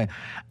place to play.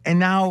 And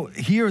now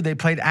here they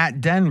played at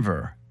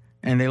Denver,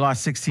 and they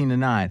lost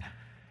 16-9.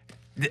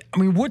 I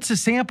mean, what's the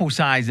sample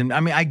size? And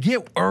I mean, I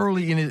get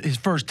early in his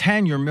first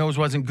tenure, Mills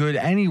wasn't good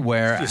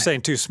anywhere. You're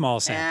saying too small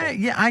sample.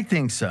 Yeah, I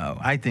think so.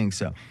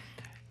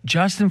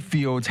 Justin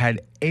Fields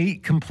had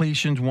 8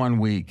 completions one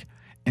week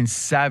and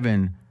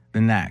 7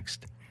 the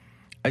next.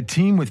 A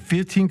team with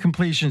 15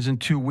 completions in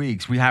 2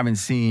 weeks, we haven't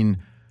seen.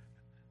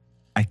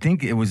 I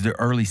think it was the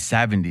early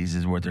 70s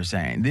is what they're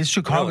saying. This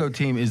Chicago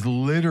team is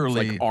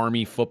literally It's like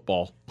Army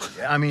football.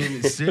 I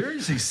mean,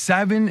 seriously,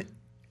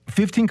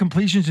 15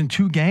 completions in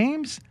 2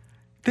 games?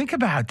 Think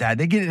about that.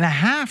 They get it in a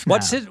half now.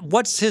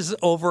 What's his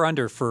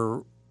over-under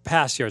for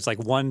pass yards? Like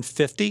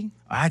 150?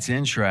 That's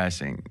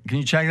interesting. Can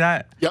you check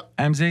that? Yep.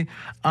 MZ?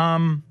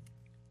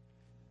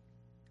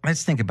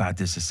 Let's think about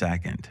this a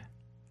second.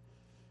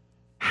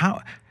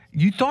 How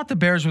you thought the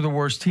Bears were the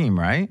worst team,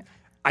 right?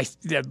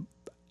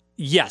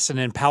 Yes, and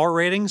in power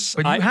ratings,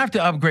 But you have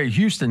to upgrade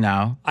Houston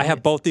now. I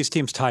have both these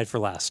teams tied for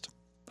last.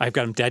 I've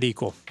got them dead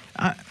equal.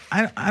 I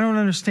don't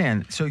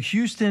understand. So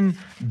Houston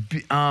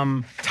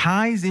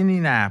ties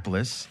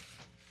Indianapolis,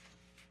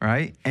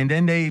 right? And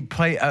then they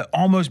play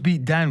almost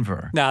beat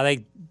Denver. No,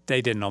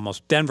 they didn't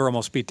almost. Denver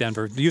almost beat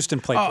Denver. Houston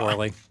played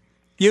poorly.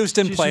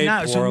 Houston played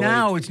poorly. So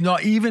now it's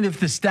not, even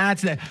if the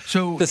stats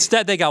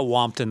they got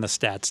whomped in the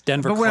stats.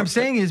 Denver. But what I'm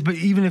saying is, but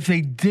even if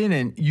they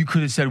didn't, you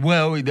could have said,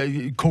 well,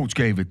 the coach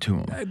gave it to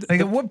him.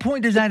 Like, at what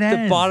point does that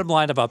end? The bottom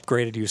line have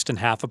upgraded Houston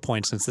half a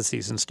point since the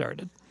season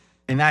started.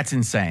 And that's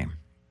insane.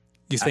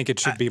 You think it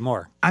should be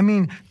more? I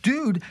mean,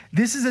 dude,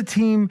 this is a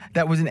team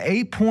that was an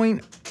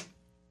 8-point,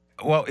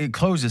 well, it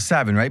closed at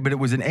 7, right? But it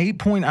was an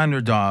 8-point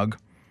underdog,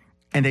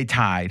 and they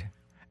tied,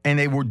 and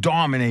they were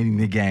dominating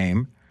the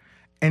game.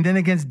 And then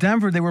against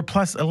Denver, they were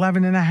plus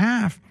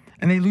 11.5,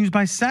 and they lose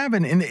by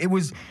 7. And it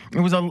was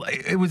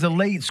a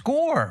late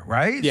score,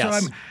 right?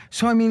 Yes.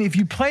 So I mean, if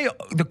you play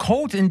the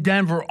Colts in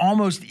Denver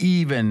almost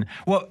even,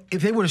 well,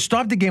 if they would have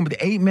stopped the game with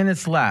 8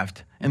 minutes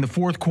left in the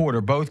fourth quarter,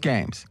 both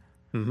games,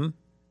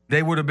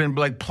 they would have been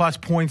like plus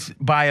points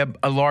by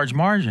a large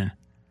margin.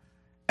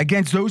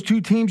 Against those two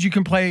teams, you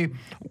can play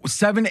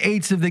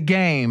 7/8 of the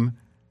game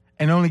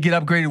and only get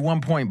upgraded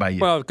 1 point by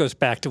you. Well, it goes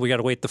back to we got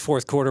to wait the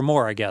fourth quarter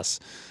more, I guess.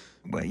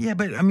 Well, yeah,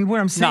 but I mean, what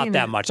I'm saying not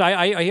that much.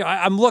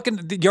 I'm looking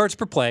at the yards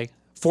per play,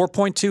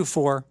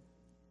 4.24,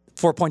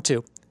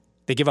 4.2.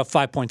 They give up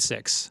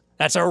 5.6.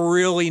 That's a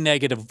really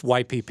negative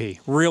YPP,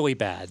 really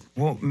bad.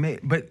 Well,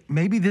 but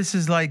maybe this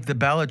is like the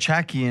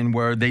Belichickian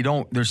where their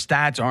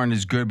stats aren't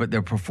as good, but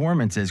their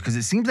performance is, because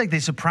it seems like they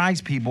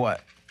surprise people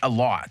a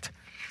lot.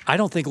 I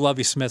don't think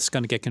Lovie Smith's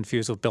going to get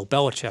confused with Bill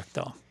Belichick,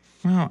 though.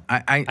 Well,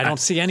 I don't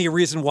see any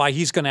reason why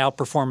he's going to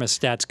outperform his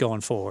stats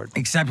going forward.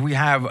 Except we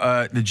have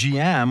the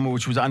GM,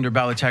 which was under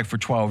Belichick for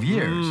 12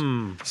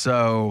 years.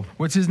 So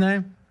what's his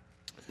name?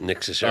 Nick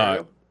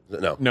Caserio?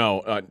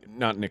 No,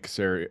 not Nick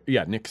Caserio.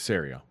 Yeah, Nick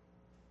Caserio.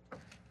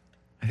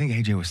 I think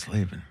AJ was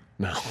sleeping.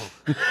 No.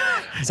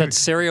 Is that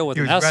Caserio with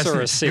an S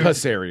or a C?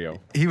 Caserio.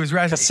 He was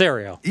resting.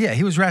 Caserio. Yeah,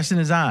 he was resting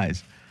his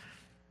eyes.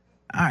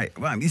 All right.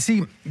 Well, you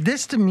see,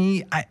 this to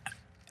me,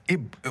 it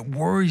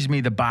worries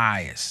me, the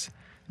bias.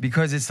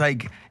 Because it's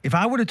like, if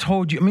I would have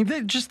told you, I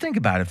mean, just think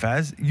about it,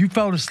 Fez. You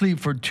fell asleep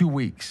for 2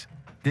 weeks.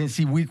 Didn't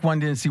see week 1,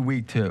 didn't see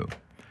week 2.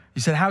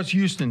 You said, how's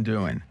Houston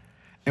doing?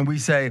 And we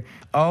say,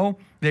 oh,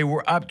 they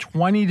were up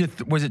 20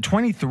 to, was it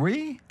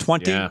 23?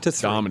 20 to 3.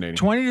 Dominating.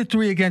 20 to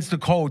 3 against the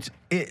Colts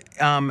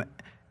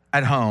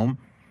at home,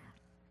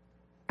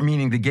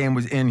 meaning the game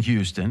was in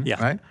Houston,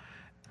 right?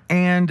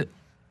 And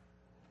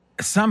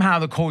somehow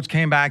the Colts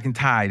came back and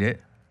tied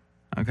it,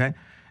 okay?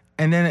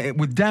 And then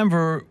with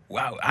Denver,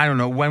 I don't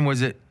know, when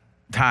was it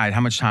tied?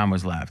 How much time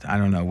was left? I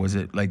don't know. Was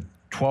it like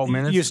 12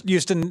 minutes?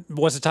 Houston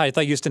was it tied? I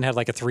thought Houston had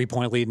like a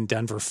 3-point lead in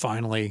Denver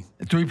finally.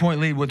 A 3-point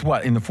lead with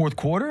what? In the fourth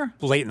quarter?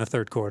 Late in the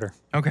third quarter.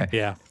 Okay.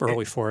 Yeah,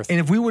 early fourth. And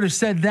if we would have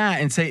said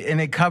that and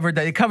they covered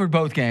that, they covered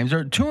both games.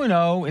 They're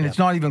 2-0, and it's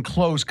not even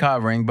close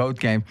covering both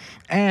games.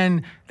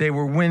 And they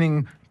were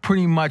winning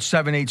pretty much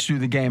 7/8 through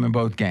the game in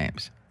both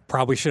games.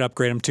 Probably should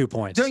upgrade them 2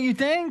 points. Don't you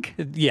think?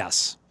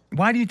 Yes.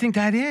 Why do you think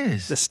that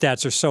is? The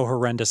stats are so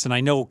horrendous, and I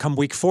know come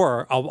week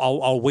 4,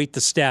 I'll weight the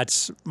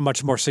stats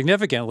much more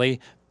significantly,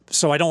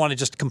 so I don't want to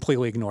just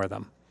completely ignore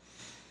them.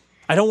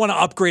 I don't want to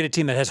upgrade a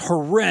team that has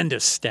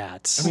horrendous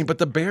stats. I mean, but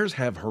the Bears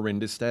have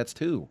horrendous stats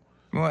too.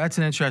 Well, that's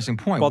an interesting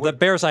point. Well, the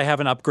Bears I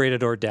haven't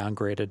upgraded or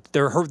downgraded.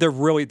 They're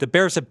really the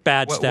Bears have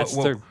bad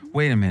stats.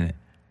 Wait a minute.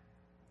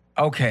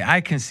 Okay, I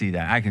can see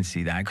that.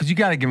 Because you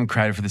got to give them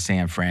credit for the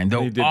San Fran. Though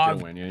they did go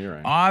win. Yeah, you're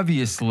right.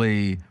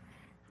 Obviously,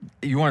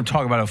 you want to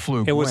talk about a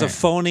fluke. It was a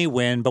phony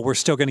win, but we're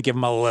still going to give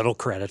them a little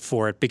credit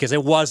for it because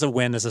it was a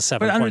win as a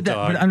 7-point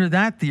dog. But under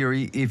that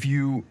theory, if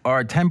you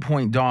are a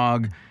 10-point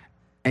dog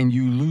and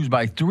you lose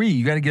by 3,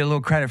 you got to get a little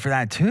credit for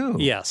that too.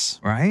 Yes.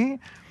 Right?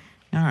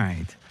 All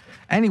right.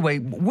 Anyway,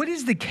 what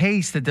is the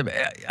case that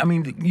I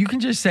mean, you can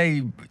just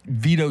say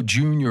Vito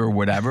Jr. or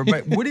whatever,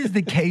 but what is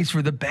the case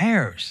for the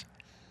Bears?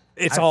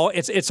 It's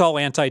all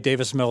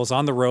anti-Davis Mills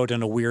on the road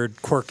in a weird,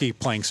 quirky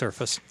playing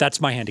surface. That's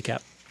my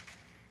handicap.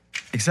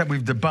 Except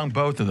we've debunked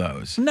both of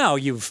those. No,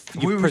 you've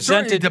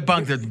presented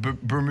debunked the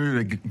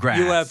Bermuda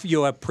grass.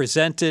 You have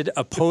presented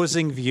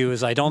opposing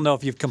views. I don't know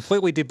if you've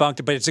completely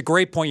debunked it, but it's a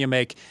great point you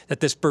make that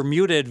this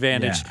Bermuda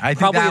advantage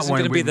probably isn't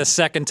going to be the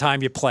second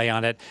time you play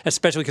on it,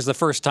 especially because the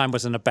first time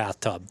was in a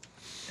bathtub.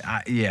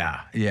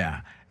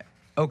 Yeah.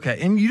 Okay,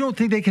 and you don't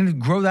think they can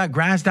grow that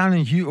grass down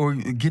in Houston or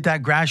get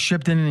that grass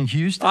shipped in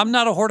Houston? I'm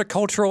not a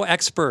horticultural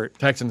expert.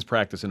 Texans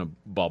practice in a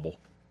bubble.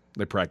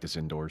 They practice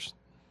indoors.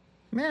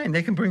 Man,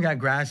 they can bring that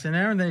grass in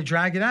there and they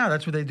drag it out.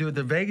 That's what they do at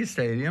the Vegas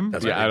Stadium.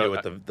 That's what they do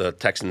at the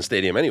Texans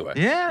Stadium anyway.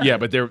 Yeah,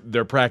 but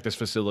their practice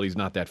facility's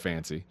not that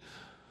fancy.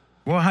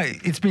 Well,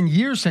 it's been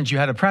years since you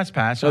had a press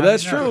pass. So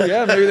that's true.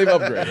 Yeah, maybe they've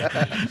upgraded.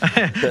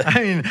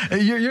 I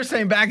mean, you're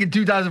saying back in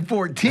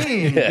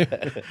 2014.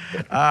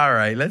 All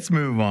right, let's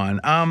move on.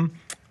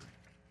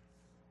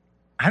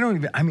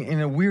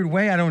 In a weird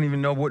way, I don't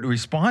even know what to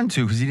respond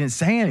to because he didn't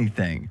say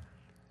anything.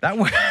 That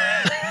way,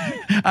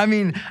 I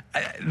mean,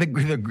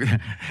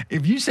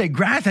 if you say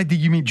grass, I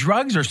think you mean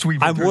drugs or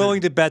sweet. I'm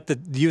willing to bet that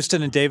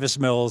Houston and Davis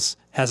Mills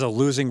has a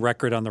losing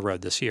record on the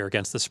road this year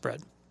against the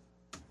spread.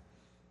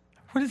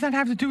 What does that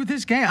have to do with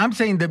this game? I'm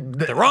saying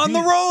they're on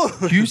the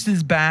road.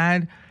 Houston's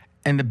bad,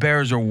 and the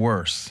Bears are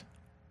worse.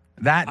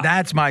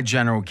 That's my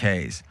general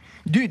case.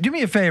 Do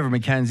me a favor,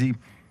 Mackenzie.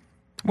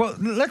 Well,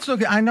 let's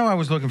look. I know I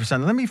was looking for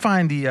something. Let me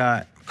find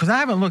the because I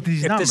haven't looked at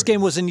these numbers. If this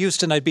game was in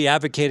Houston, I'd be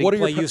advocating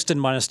play Houston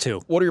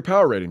 -2. What do your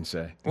power ratings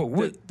say?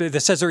 That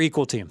says they're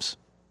equal teams.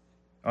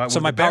 So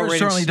my power ratings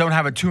certainly don't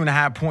have a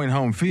 2.5-point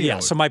home field. Yeah,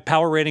 so my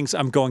power ratings,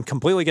 I'm going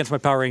completely against my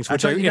power ratings,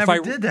 which I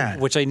did that.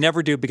 Which I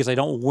never do because I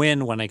don't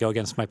win when I go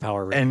against my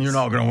power ratings. And you're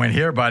not going to win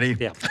here, buddy.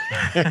 Yeah.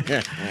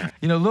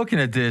 Looking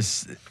at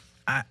this,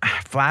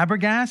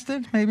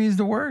 flabbergasted maybe is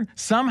the word.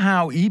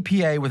 Somehow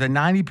EPA with a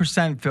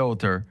 90%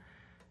 filter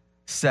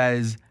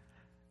says,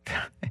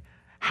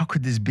 how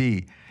could this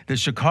be? That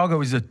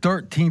Chicago is the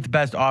 13th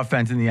best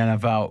offense in the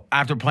NFL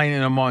after playing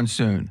in a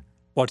monsoon.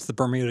 What's the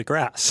Bermuda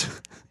grass?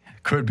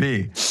 Could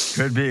be.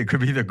 It could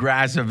be the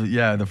grass of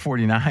the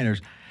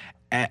 49ers.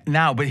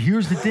 Now, but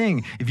here's the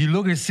thing. If you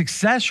look at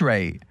success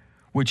rate,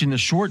 which in the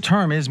short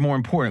term is more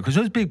important, because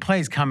those big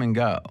plays come and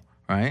go,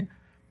 right?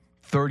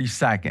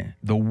 32nd,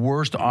 the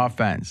worst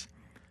offense.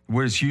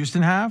 What does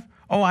Houston have?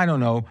 Oh, I don't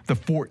know, the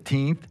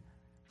 14th.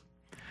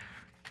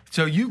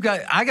 So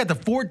I got the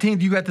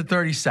 14th, you got the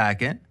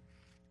 32nd.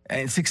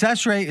 And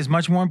success rate is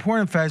much more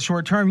important for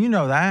short term. You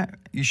know that.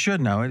 You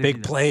should know it.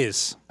 Big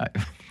plays.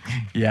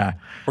 Yeah.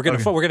 We're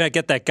gonna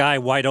get that guy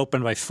wide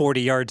open by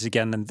 40 yards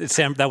again. And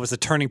that was the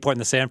turning point in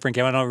the San Fran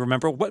game. I don't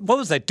remember. What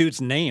was that dude's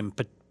name?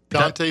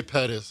 Dante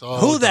Pettis. Oh,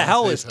 Who the Dante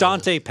hell is Pettis.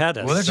 Dante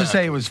Pettis? Well, let's just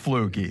say it was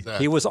fluky.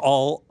 Exactly. He was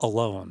all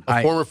alone.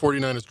 A former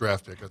 49ers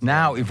draft pick. That's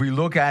Now, right. if we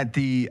look at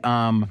the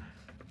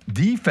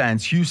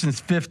defense,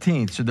 Houston's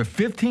 15th. So they're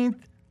 15th,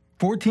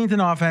 14th in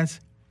offense,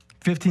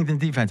 15th in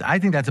defense. I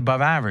think that's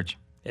above average.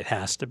 It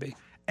has to be.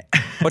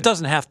 Well, it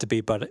doesn't have to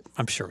be, but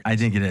I'm sure it is. I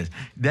think it is.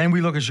 Then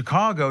we look at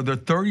Chicago. They're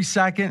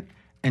 32nd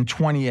and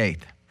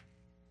 28th.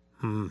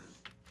 And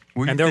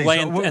they're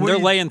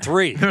laying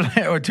 3. Or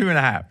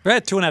 2.5. We're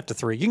at 2.5 to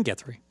 3. You can get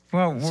 3.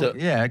 Well,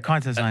 yeah,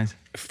 contest lines.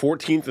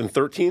 14th and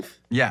 13th,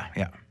 Yeah.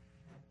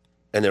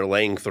 and they're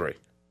laying 3.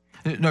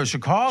 No,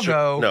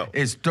 Chicago No.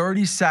 is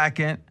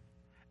 32nd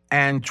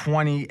and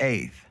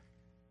 28th.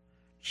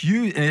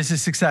 And this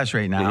is success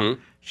rate now.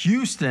 Mm-hmm.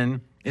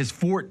 Houston is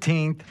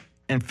 14th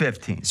and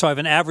 15th. So I have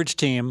an average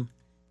team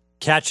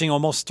catching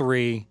almost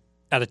 3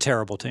 at a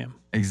terrible team.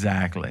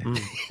 Exactly.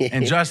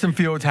 And Justin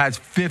Fields has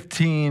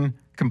 15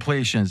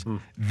 completions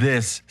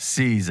this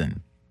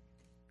season.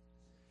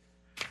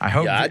 I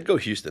hope. Yeah, I'd go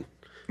Houston.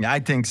 Yeah, I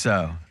think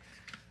so.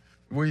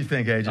 What do you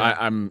think,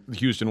 AJ?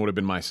 Houston would have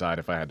been my side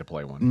if I had to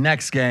play one.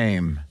 Next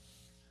game.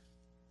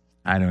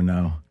 I don't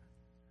know.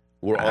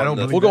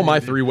 We'll go my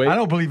 3-way. I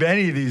don't believe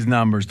any of these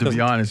numbers, to be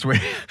honest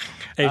with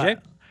you.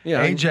 AJ?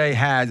 Yeah, AJ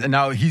has, and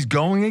now he's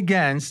going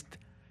against,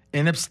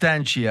 in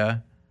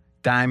absentia,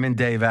 Diamond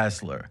Dave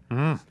Essler.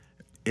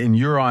 And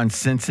you're on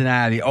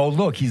Cincinnati. Oh,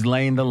 look, he's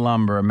laying the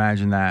lumber.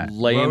 Imagine that.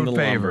 laying Road the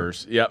favorite.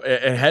 lumbers. Yeah,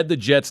 and had the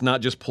Jets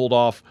not just pulled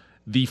off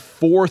the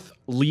 4th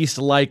least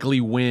likely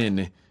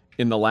win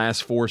in the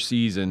last 4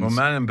 seasons,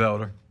 Momentum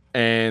builder.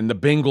 and the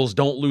Bengals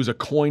don't lose a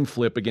coin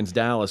flip against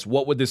Dallas,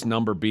 what would this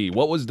number be?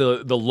 What was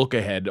the look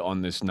ahead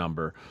on this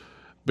number?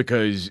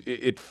 Because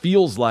it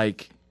feels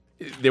like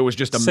there was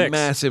just a 6.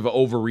 massive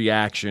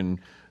overreaction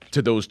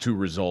to those 2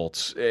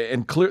 results.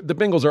 And the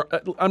Bengals are,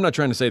 I'm not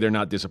trying to say they're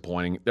not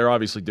disappointing. They're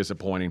obviously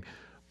disappointing.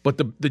 But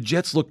the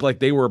Jets looked like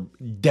they were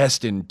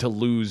destined to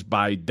lose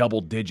by double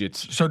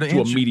digits to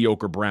a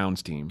mediocre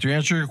Browns team. To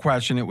answer your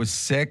question, it was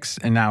 6,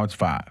 and now it's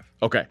 5.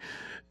 Okay.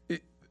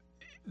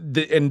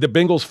 And the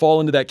Bengals fall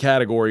into that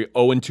category,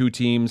 0-2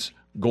 teams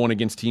going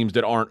against teams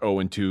that aren't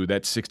 0-2,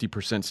 that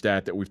 60%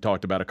 stat that we've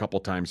talked about a couple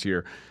times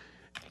here.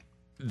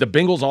 The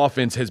Bengals'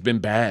 offense has been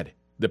bad.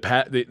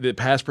 The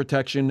pass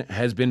protection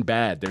has been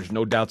bad. There's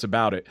no doubts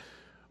about it.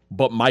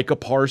 But Micah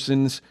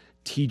Parsons,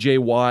 TJ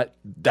Watt,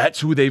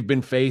 that's who they've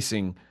been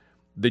facing.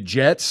 The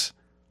Jets,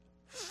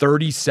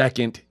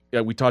 32nd.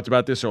 We talked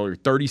about this earlier.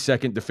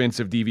 32nd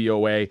defensive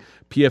DVOA.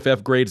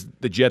 PFF grades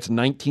the Jets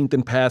 19th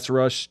in pass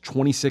rush,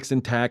 26th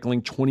in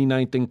tackling,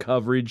 29th in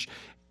coverage.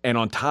 And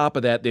on top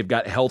of that, they've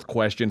got health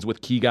questions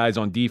with key guys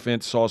on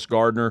defense, Sauce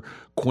Gardner,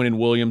 Quinnen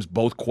Williams,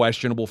 both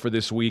questionable for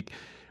this week.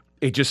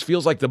 It just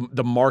feels like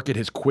the market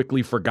has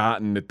quickly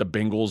forgotten that the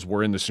Bengals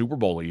were in the Super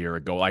Bowl a year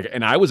ago.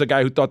 And I was a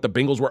guy who thought the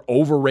Bengals were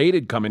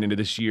overrated coming into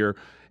this year,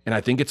 and I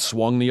think it's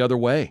swung the other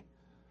way.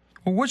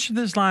 Well, what should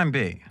this line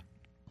be?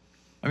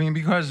 I mean,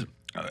 because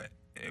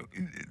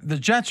the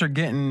Jets are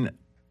getting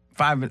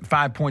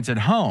 5 points at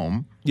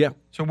home. Yeah.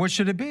 So what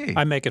should it be?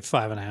 I make it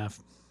 5.5.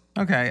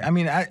 Okay. I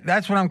mean,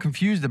 that's what I'm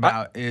confused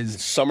about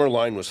is... Summer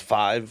line was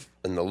 5,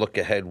 and the look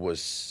ahead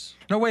was...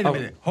 No, wait a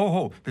minute.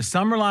 Ho. The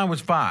summer line was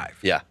 5.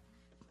 Yeah.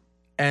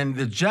 And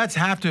the Jets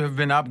have to have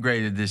been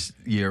upgraded this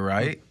year,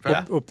 right?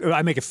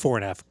 I make it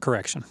 4.5.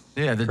 Correction.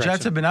 Yeah, the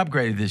Jets have been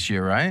upgraded this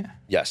year, right?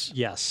 Yes.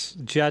 Yes.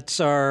 Jets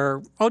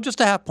are, just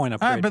a half point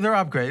upgrade. All right, but they're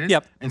upgraded.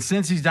 Yep. And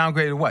since he's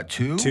downgraded, what,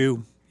 2?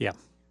 2, yeah.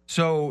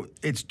 So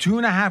it's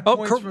 2.5 Oh,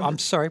 points. I'm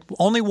sorry.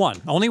 Only one.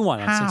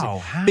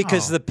 How?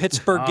 Because the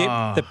Pittsburgh game,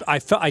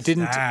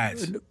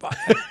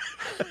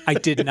 I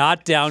did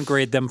not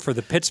downgrade them for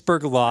the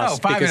Pittsburgh loss. No,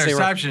 5 because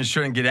interceptions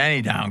shouldn't get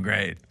any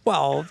downgrade.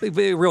 Well, it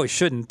really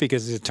shouldn't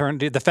because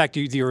the fact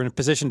you're in a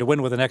position to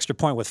win with an extra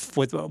point with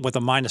a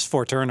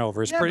 -4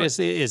 turnovers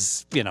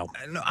is.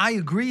 I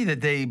agree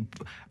that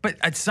but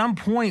at some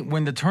point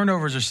when the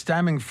turnovers are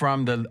stemming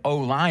from the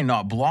O-line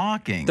not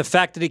blocking. The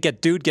fact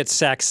that dude gets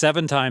sacked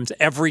 7 times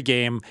every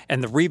game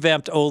and the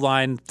revamped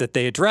O-line that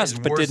they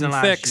addressed but didn't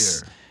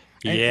fix.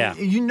 Yeah.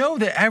 And you know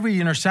that every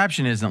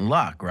interception isn't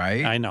luck,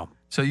 right? I know.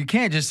 So you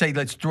can't just say,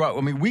 let's throw.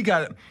 I mean, we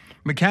got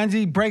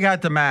Mackenzie, break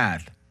out the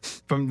math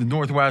from the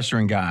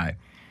Northwestern guy.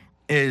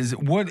 Is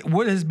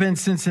what has been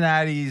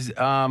Cincinnati's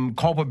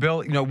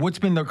culpability? What's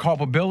been their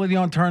culpability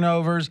on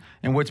turnovers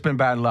and what's been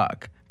bad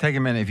luck? Take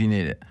a minute if you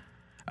need it.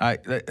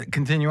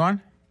 Continue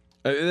on.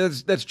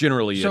 That's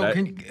generally it. So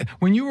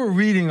when you were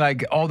reading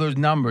like all those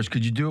numbers,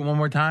 could you do it one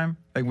more time?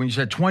 Like when you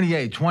said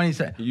 28,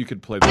 27. You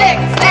could play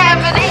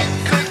that.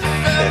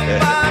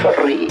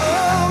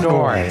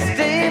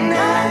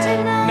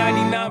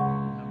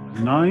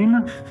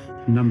 9,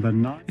 number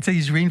 9. It's like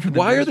he's reading from the.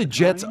 Why are the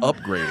Jets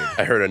upgraded?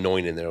 I heard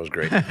annoying in there. It was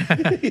great.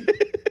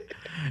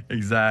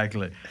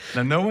 Exactly.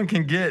 Now no one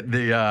can get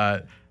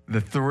the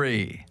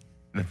 3.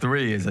 The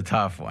 3 is a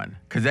tough one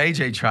because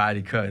AJ tried,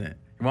 he couldn't.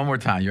 One more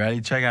time. You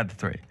ready? Check out the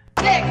 3.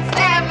 3.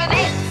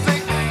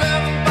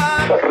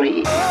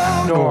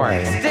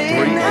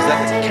 Does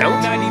that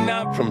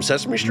count from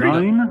Sesame Street?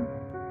 9,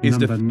 Is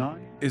Number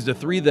 9. Is the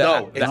 3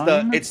 No,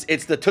 that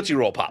it's the Tootsie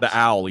Roll Pops. the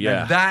owl?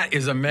 Yeah. And that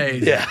is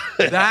amazing. Yeah.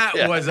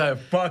 That was a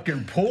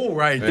fucking pull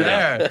right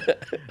there.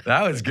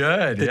 That was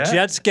good. The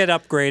Jets get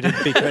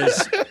upgraded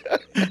because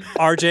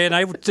RJ and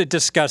I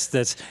discussed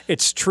this.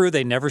 It's true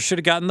they never should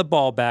have gotten the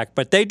ball back,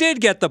 but they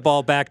did get the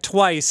ball back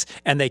twice,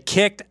 and they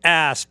kicked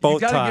ass both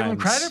times. You got to give them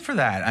credit for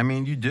that. I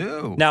mean, you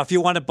do. Now, if you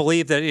want to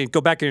believe that,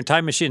 go back in your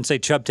time machine and say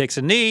Chubb takes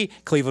a knee,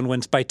 Cleveland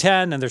wins by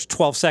 10, and there's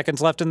 12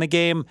 seconds left in the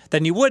game,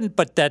 then you wouldn't,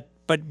 but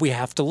we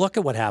have to look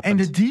at what happened. And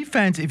the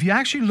defense, if you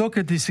actually look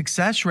at the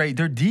success rate,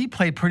 their D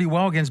played pretty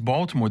well against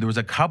Baltimore. There was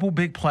a couple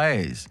big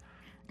plays.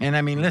 And,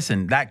 I mean,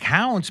 listen, that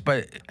counts,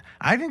 but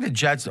I think the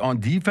Jets on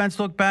defense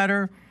look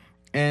better.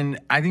 And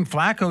I think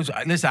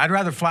I'd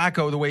rather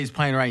Flacco the way he's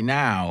playing right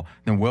now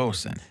than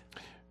Wilson.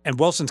 And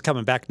Wilson's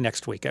coming back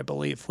next week, I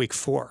believe, week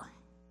 4.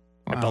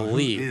 I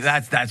believe.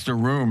 That's the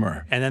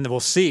rumor. And then we'll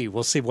see.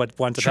 We'll see what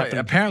winds up happening.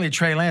 Apparently,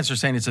 Trey Lance are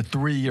saying it's a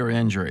 3-year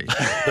injury.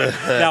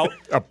 Now,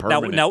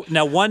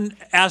 one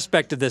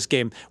aspect of this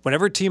game,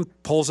 whenever a team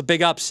pulls a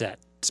big upset,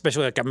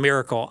 especially like a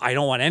miracle, I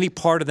don't want any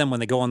part of them when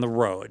they go on the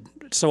road.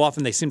 So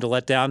often they seem to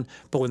let down,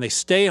 but when they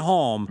stay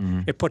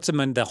home, it puts them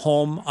in the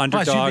home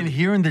underdog. Plus, you've been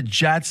hearing the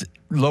Jets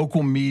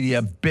local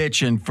media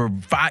bitching for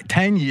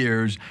 10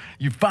 years.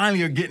 You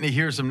finally are getting to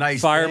hear some nice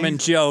Fireman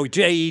things. Joe,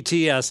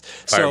 Jets.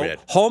 So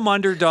home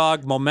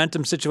underdog,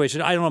 momentum situation.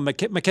 I don't know,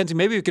 Mackenzie,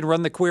 maybe you can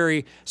run the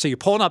query. So you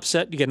pull an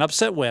upset, you get an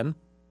upset win.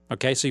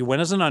 Okay, so you win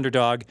as an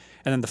underdog,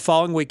 and then the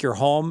following week you're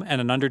home and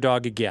an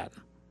underdog again.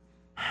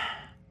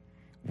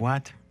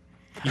 What?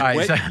 You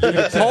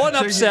pull an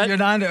upset.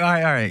 You're all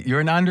right. You're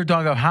an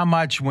underdog of how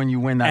much when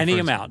you win that? Any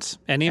amount,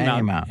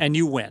 and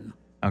you win.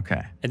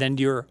 Okay. And then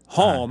you're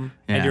home,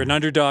 and you're an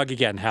underdog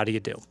again. How do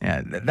you do?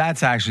 Yeah,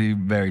 that's actually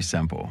very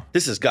simple.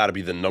 This has got to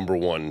be the number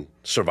one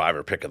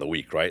survivor pick of the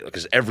week, right?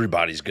 Because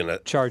everybody's gonna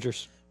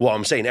Chargers. Well,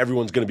 I'm saying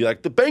everyone's gonna be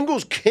like, the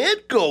Bengals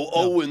can't go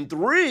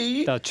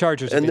 0-3. The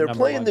Chargers, and they're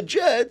playing the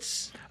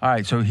Jets. All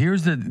right. So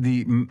here's the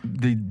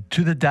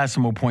to the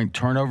decimal point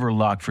turnover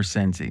luck for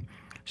Cincy.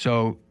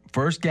 So.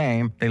 First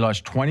game, they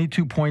lost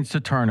 22 points to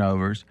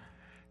turnovers,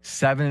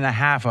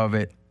 7.5 of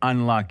it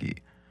unlucky.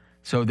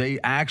 So they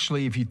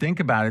actually, if you think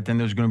about it, then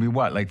there's going to be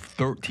what, like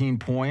 13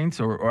 points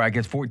or I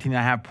guess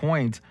 14.5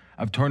 points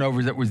of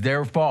turnovers that was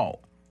their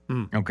fault.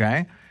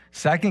 Okay?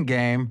 Second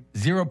game,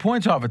 0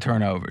 points off of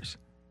turnovers.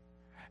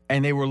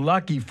 And they were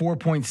lucky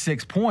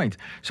 4.6 points.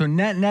 So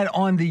net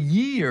on the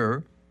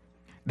year,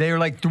 they are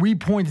like 3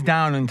 points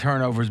down in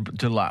turnovers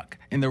to luck.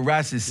 And the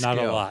rest is skill.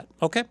 Not a lot.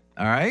 Okay.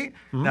 All right?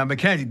 Now,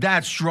 Mackenzie,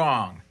 that's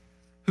strong.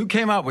 Who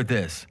came up with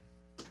this?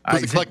 It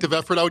was a collective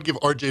effort. I would give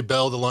R.J.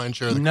 Bell the lion's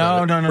share of the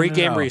credit. No.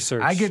 Pre-game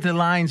research. I get the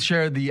lion's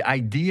share of the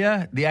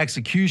idea. The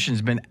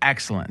execution's been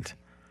excellent.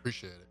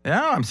 Appreciate it.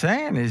 Yeah, I'm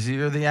saying is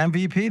you're the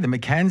MVP. The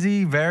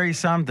Mackenzie, very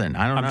something.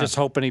 I don't know. I'm just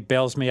hoping he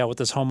bails me out with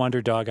this home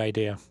underdog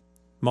idea.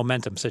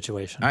 Momentum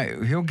situation. All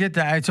right, he'll get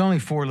that. It's only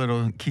 4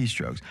 little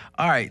keystrokes.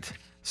 All right,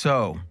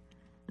 so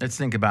let's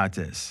think about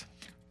this.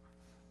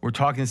 We're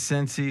talking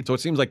Cincy. So it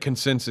seems like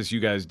consensus you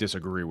guys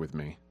disagree with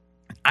me.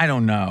 I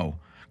don't know.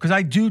 Because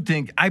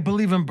I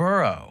believe in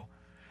Burrow.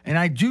 And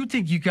I do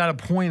think you got a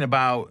point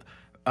about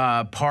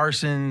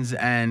Parsons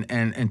and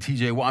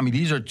TJ. Well, I mean,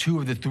 these are 2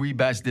 of the 3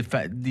 best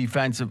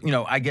defensive,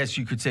 I guess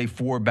you could say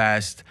 4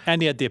 best.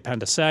 And he had the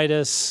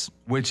appendicitis.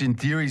 Which in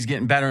theory is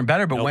getting better and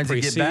better, but when's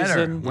it get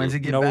better? When's it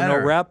get better?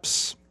 No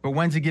reps. But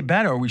when's it get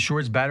better? Are we sure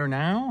it's better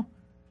now?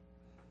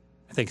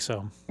 I think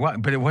so.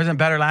 What? But it wasn't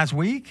better last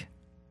week?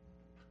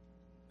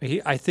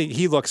 I think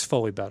he looks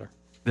fully better.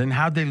 Then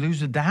how'd they lose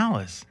to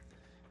Dallas?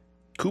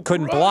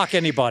 Couldn't block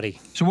anybody.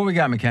 So what we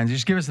got, Mackenzie?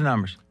 Just give us the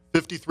numbers.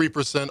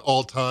 53%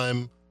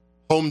 all-time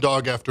home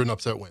dog after an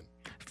upset win.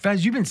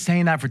 Fez, you've been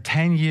saying that for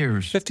 10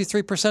 years.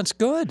 53%'s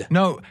good.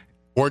 No.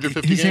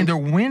 450 He's saying games?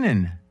 they're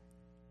winning.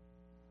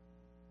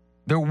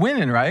 They're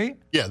winning, right?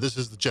 Yeah, this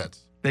is the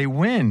Jets. They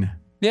win.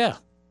 Yeah.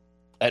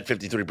 At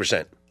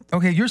 53%.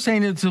 Okay, you're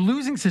saying it's a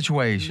losing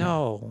situation.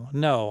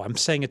 No. I'm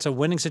saying it's a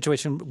winning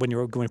situation when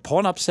you're going to pull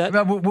an upset.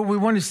 But what we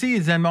want to see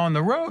is them on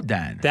the road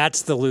then.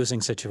 That's the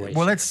losing situation.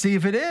 Well, let's see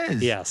if it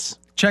is. Yes.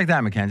 Check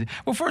that, Mackenzie.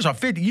 Well, first off,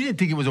 50, you didn't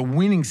think it was a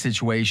winning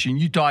situation.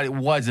 You thought it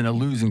wasn't a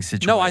losing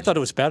situation. No, I thought it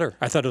was better.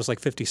 I thought it was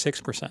like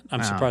 56%.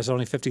 I'm surprised it's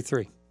only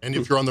 53. And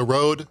if you're on the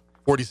road,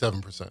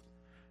 47%.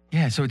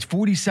 Yeah, so it's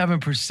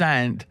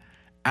 47%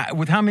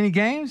 with how many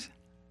games?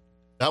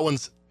 That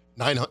one's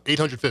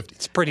 850.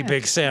 It's a pretty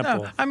big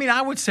sample. No, I mean,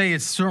 I would say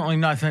it's certainly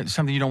not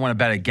something you don't want to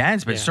bet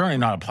against, but it's certainly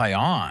not a play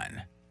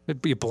on.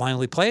 You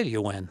blindly play it,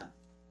 you win.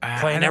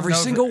 Playing every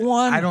single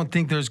one. I don't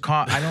think there's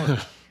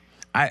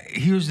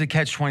here's the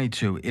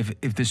catch-22.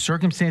 If the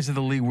circumstances of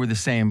the league were the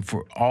same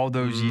for all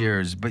those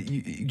years, but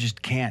you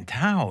just can't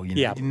tell.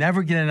 You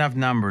never get enough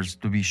numbers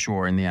to be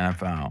sure in the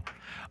NFL.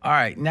 All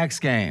right,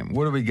 next game.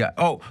 What do we got?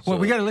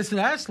 We got to listen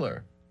to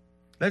Essler.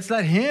 Let's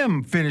let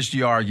him finish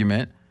the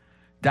argument.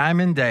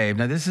 Diamond Dave.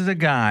 Now, this is a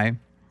guy,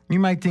 you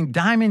might think,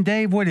 Diamond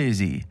Dave, what is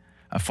he?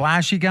 A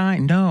flashy guy?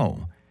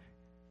 No,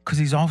 because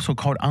he's also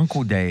called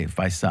Uncle Dave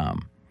by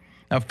some.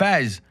 Now,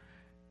 Fez,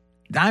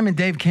 Diamond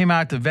Dave came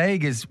out to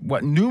Vegas,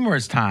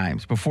 numerous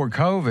times before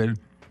COVID.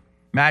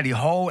 Matty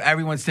Holt,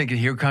 everyone's thinking,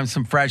 here comes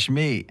some fresh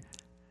meat.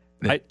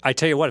 I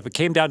tell you what, if it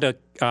came down to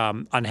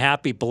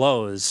unhappy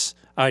blows,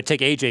 I'd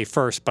take AJ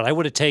first, but I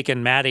would have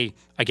taken Matty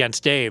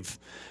against Dave.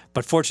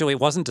 But fortunately, it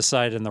wasn't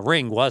decided in the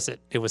ring, was it?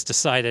 It was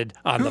decided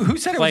on the playing field. Who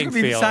said it was going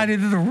to be decided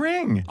in the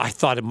ring? I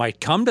thought it might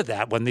come to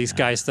that when these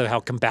guys, how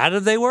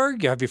combative they were.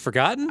 Have you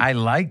forgotten? I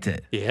liked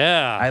it.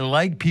 Yeah. I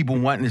like people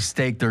wanting to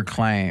stake their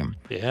claim.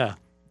 Yeah.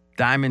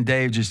 Diamond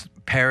Dave just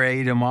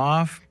parried him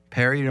off,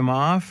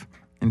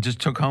 and just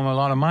took home a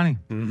lot of money.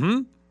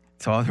 Mm-hmm.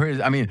 That's all there is.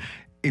 I mean,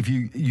 if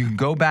you can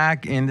go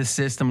back in the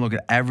system, look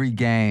at every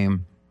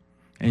game,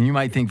 and you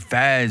might think,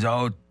 Fez,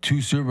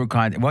 2 super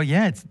contests. Well,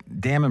 yeah, it's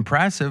damn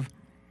impressive.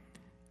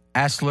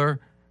 Essler,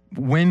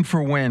 win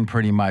for win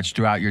pretty much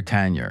throughout your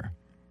tenure.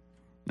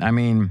 I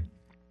mean,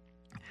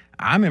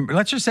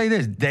 let's just say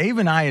this. Dave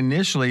and I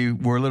initially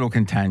were a little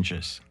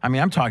contentious. I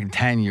mean, I'm talking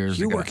 10 years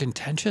ago. You were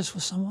contentious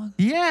with someone?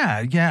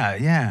 Yeah.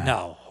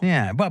 No.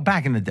 Yeah, but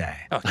back in the day.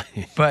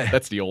 Okay. But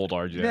That's the old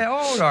RJ. the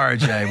old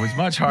RJ was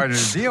much harder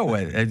to deal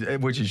with,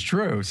 which is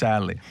true,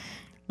 sadly.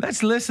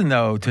 Let's listen,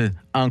 though, to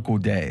Uncle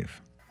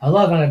Dave. I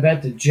love when I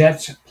bet the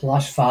Jets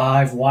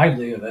 +5,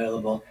 widely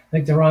available. I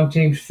think the wrong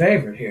team's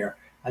favorite here.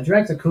 I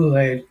drank the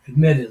Kool-Aid,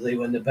 admittedly,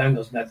 when the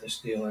Bengals met the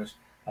Steelers.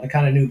 I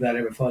kind of knew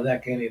better before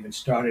that game even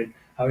started.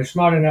 I was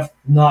smart enough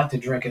not to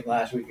drink it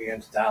last week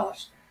against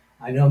Dallas.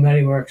 I know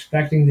many were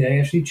expecting the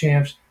AFC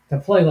champs to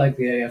play like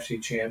the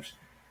AFC champs,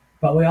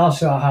 but we all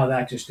saw how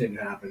that just didn't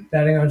happen.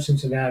 Betting on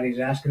Cincinnati is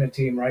asking a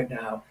team right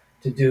now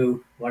to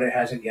do what it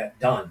hasn't yet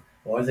done,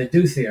 or the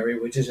do theory,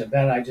 which is a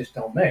bet I just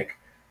don't make.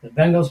 The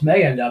Bengals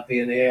may end up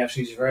being the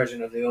AFC's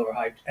version of the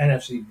overhyped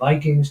NFC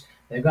Vikings.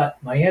 They've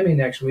got Miami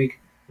next week,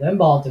 then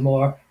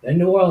Baltimore, then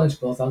New Orleans,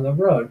 both on the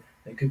road.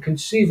 They could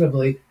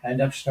conceivably end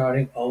up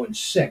starting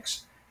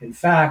 0-6. In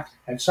fact,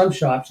 at some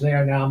shops, they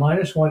are now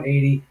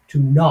 -180 to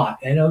not,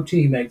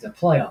 N-O-T, make the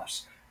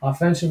playoffs.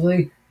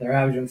 Offensively, they're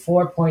averaging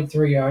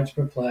 4.3 yards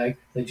per play.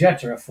 The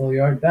Jets are a full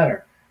yard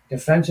better.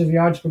 Defensive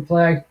yards per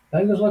play,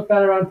 Bengals look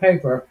better on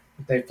paper,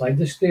 but they played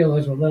the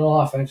Steelers with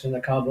little offense and the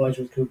Cowboys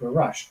with Cooper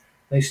Rush.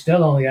 They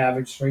still only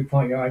average 3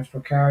 yards per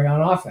carry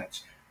on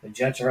offense. The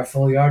Jets are a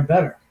full yard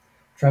better.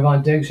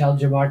 Trevon Diggs held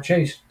Jamar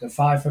Chase to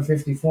 5 for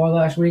 54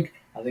 last week.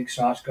 I think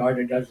Sauce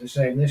Gardner does the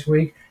same this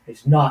week.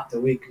 It's not the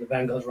week the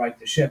Bengals right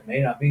the ship.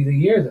 May not be the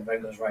year the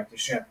Bengals right the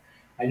ship.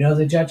 I know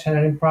the Jets had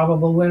an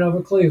improbable win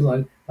over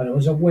Cleveland, but it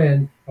was a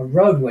win, a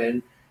road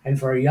win, and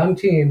for a young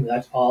team,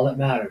 that's all that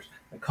matters.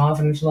 The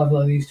confidence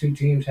level of these two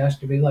teams has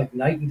to be like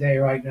night and day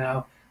right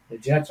now. The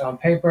Jets, on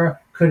paper,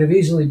 could have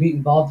easily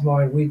beaten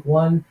Baltimore in week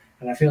 1,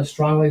 and I feel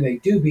strongly they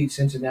do beat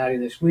Cincinnati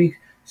this week.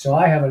 So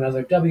I have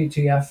another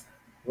WTF,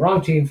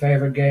 wrong team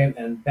favored game,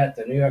 and bet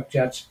the New York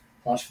Jets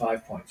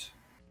 +5 points.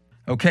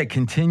 Okay,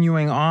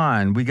 continuing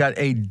on. We got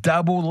a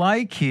double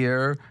like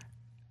here.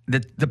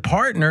 The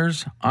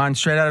partners on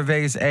Straight Out of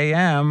Vegas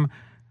AM,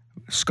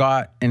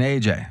 Scott and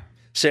AJ.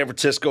 San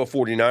Francisco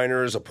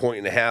 49ers,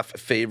 1.5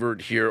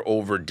 favored here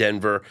over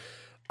Denver.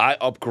 I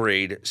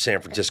upgrade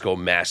San Francisco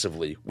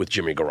massively with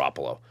Jimmy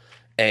Garoppolo.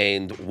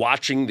 And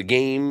watching the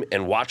game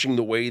and watching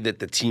the way that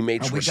the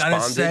teammates responded.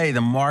 We got to say, the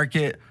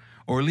market,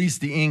 or at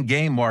least the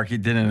in-game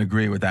market, didn't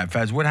agree with that.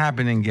 Fez, what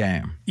happened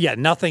in-game? Yeah,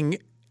 nothing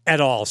at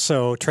all.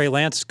 So Trey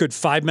Lance, good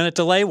 5-minute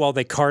delay while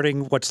they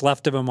carting what's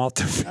left of him off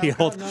the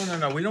field.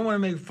 No. We don't want to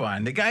make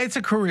fun. The guy, it's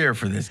a career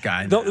for this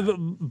guy. The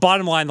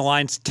bottom line, the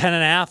line's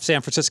 10.5.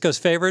 San Francisco's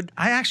favored.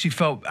 I actually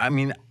felt,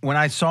 when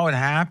I saw it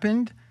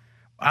happened,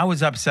 I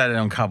was upset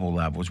on a couple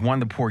levels. One,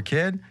 the poor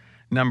kid.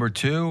 Number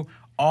 2,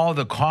 all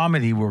the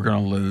comedy we're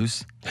going to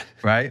lose,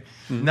 right?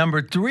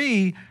 Number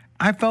 3,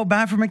 I felt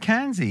bad for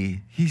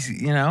Mackenzie. He's,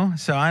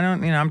 so I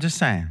don't, I'm just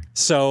saying.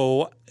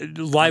 So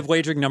live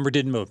wagering number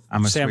didn't move.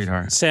 I'm a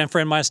sweetheart. San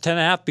Fran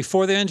 -10.5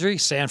 before the injury,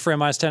 San Fran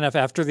 -10.5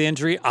 after the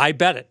injury. I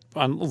bet it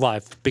on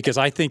live because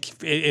I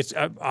think it's,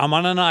 I'm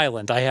on an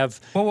island. I have.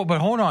 Well,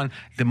 but hold on.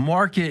 The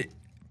market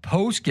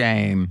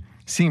post-game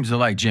seems to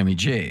like Jimmy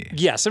G.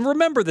 Yes, and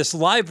remember this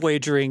live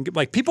wagering,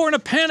 like people are in a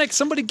panic.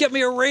 Somebody get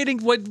me a rating,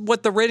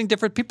 what the rating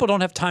difference. People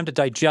don't have time to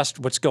digest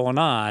what's going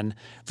on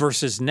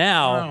versus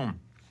now.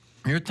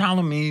 You're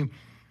telling me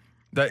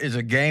that is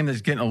a game that's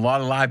getting a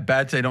lot of live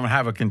bets. They don't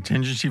have a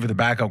contingency for the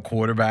backup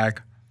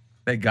quarterback.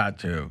 They got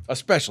to.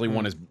 Especially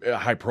one as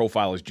high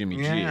profile as Jimmy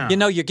G.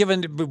 You're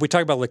giving, we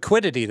talk about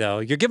liquidity though.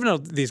 You're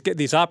giving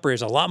these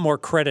operators a lot more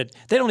credit.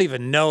 They don't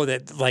even know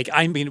that,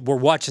 we're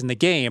watching the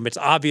game. It's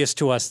obvious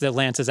to us that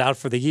Lance is out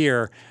for the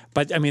year.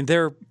 But,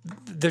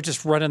 they're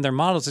just running their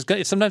models.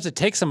 Sometimes it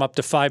takes them up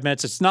to 5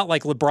 minutes. It's not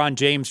like LeBron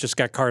James just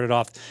got carted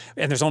off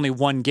and there's only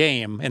one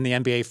game in the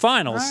NBA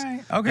Finals.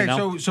 Right. Okay,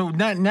 so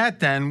net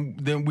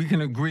then we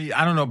can agree.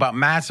 I don't know about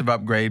massive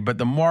upgrade, but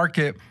the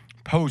market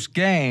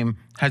post-game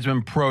has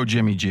been pro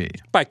Jimmy G.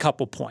 By a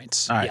couple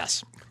points, right.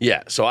 Yes.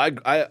 Yeah, so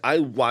I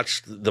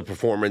watched the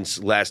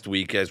performance last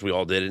week, as we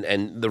all did,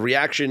 and the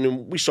reaction,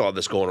 and we saw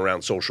this going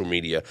around social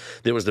media.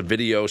 There was the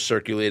video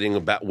circulating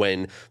about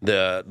when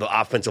the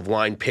offensive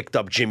line picked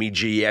up Jimmy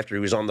G after he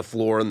was on the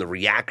floor, and the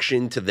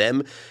reaction to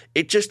them.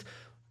 It just,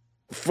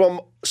 from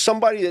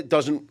somebody that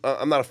doesn't,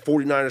 I'm not a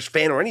 49ers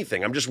fan or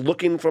anything, I'm just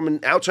looking from an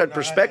outside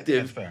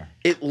perspective,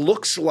 it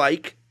looks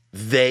like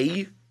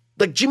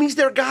Jimmy's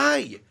their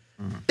guy.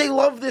 They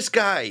love this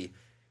guy.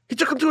 He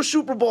took them to a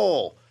Super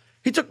Bowl.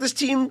 He took this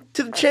team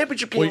to the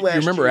championship game last year. You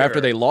remember after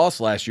they lost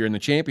last year in the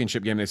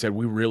championship game, they said,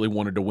 we really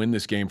wanted to win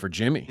this game for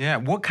Jimmy. Yeah,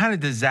 what kind of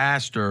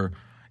disaster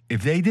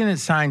if they didn't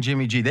sign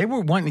Jimmy G? They were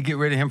wanting to get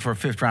rid of him for a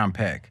 5th-round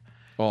pick.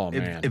 Oh,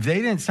 man. If they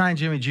didn't sign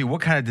Jimmy G,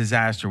 what kind of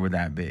disaster would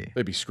that be?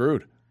 They'd be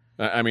screwed.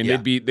 I mean,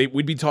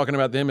 we'd be talking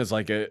about them as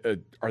like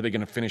are they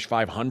going to finish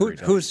 500?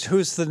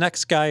 Who's the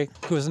next guy?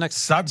 Who's the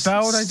next?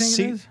 Sudfeld, I think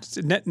it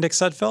is. Nick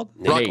Sudfeld?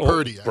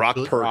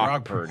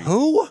 Brock Purdy.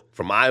 Who?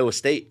 From Iowa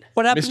State.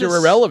 What happened? Mr.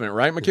 Irrelevant,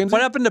 right, Mackenzie?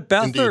 What happened to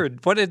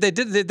Beathard? What did they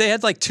did? They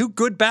had like 2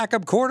 good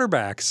backup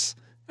quarterbacks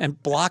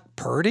and Brock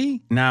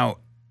Purdy. Now,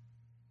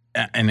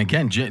 and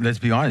again, let's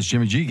be honest,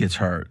 Jimmy G gets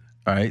hurt.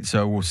 All right,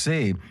 so we'll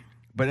see.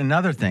 But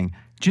another thing,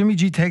 Jimmy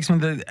G takes him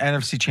to the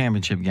NFC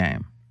Championship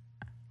game.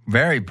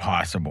 Very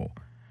possible.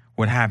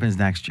 What happens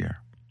next year?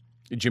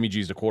 Jimmy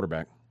G's the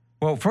quarterback.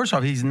 Well, first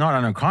off, he's not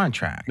on a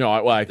contract. No,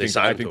 I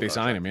think they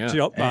sign him.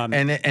 Yeah.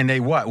 And they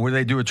what? What do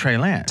they do with Trey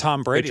Lance?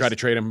 Tom Brady. They try to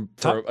trade him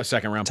for a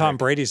 2nd-round. Tom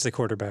Brady's the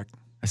quarterback.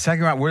 A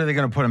 2nd round. What are they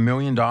going to put $1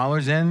 million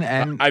in?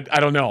 And I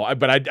don't know,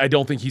 but I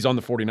don't think he's on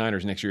the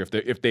 49ers next year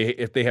if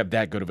they have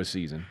that good of a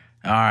season.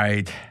 All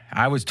right,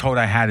 I was told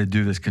I had to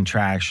do this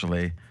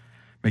contractually.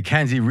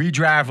 Mackenzie,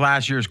 redraft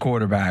last year's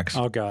quarterbacks.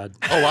 Oh, God.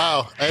 Oh,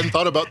 wow. I hadn't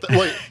thought about that.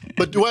 Wait,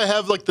 but do I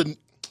have like the...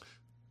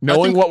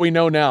 Knowing what we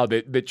know now,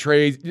 that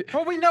Trey...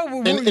 Well, we know.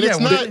 And it's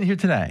not, we're sitting here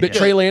today. That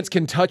Trey Lance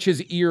can touch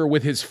his ear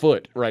with his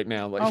foot right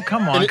now. Like, oh,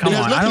 come on, It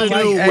has nothing to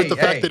do with the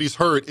fact that he's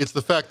hurt. It's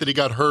the fact that he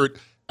got hurt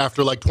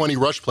after like 20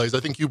 rush plays. I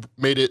think you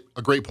made it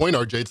a great point,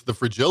 RJ. It's the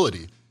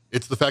fragility.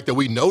 It's the fact that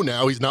we know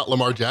now he's not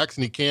Lamar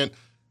Jackson. He can't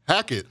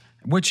hack it.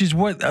 Which is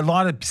what a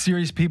lot of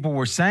serious people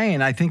were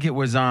saying. I think it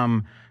was...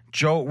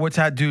 Joe, what's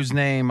that dude's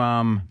name?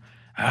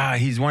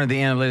 He's one of the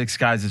analytics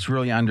guys that's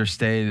really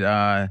understated.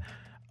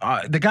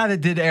 The guy that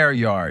did air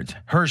yards,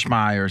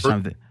 Hirschmeyer or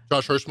something.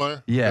 Josh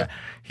Hirschmeyer? Yeah.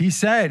 He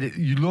said,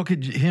 you look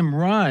at him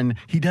run,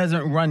 he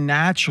doesn't run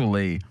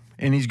naturally,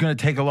 and he's going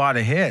to take a lot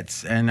of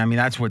hits. And, I mean,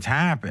 that's what's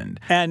happened.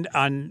 And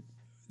on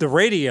the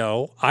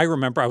radio, I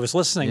remember I was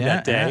listening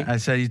that day. Yeah. I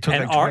said he took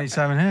like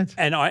 27 hits.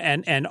 And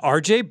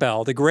RJ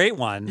Bell, the great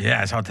one,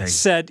 yes, I'll take it.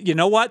 Said, you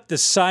know what? The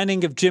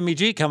signing of Jimmy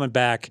G coming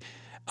back,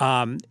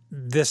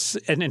 this,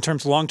 and in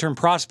terms of long-term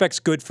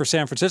prospects, good for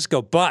San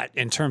Francisco. But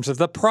in terms of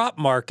the prop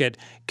market,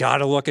 got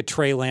to look at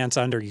Trey Lance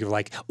under. You're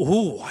like,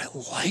 ooh, I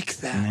like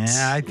that.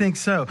 Yeah, I think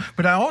so.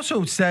 But I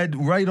also said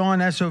right on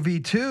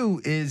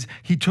SOV2 is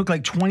he took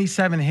like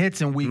 27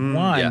 hits in week 1.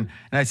 Yeah. And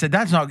I said,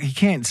 he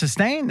can't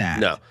sustain that.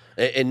 No.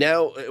 And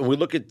now we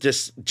look at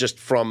this just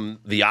from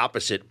the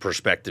opposite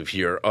perspective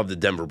here of the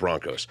Denver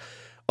Broncos.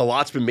 A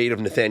lot's been made of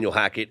Nathaniel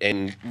Hackett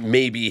and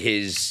maybe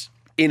his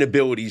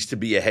inabilities to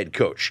be a head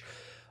coach.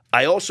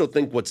 I also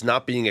think what's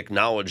not being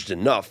acknowledged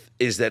enough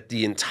is that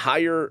the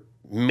entire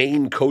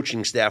main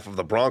coaching staff of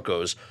the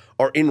Broncos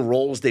are in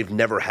roles they've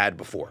never had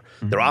before.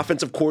 Mm-hmm. Their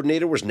offensive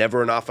coordinator was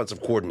never an offensive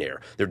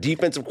coordinator. Their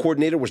defensive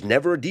coordinator was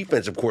never a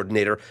defensive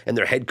coordinator, and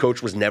their head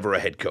coach was never a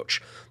head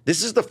coach.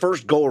 This is the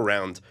first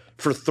go-around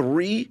for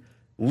 3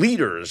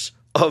 leaders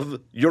of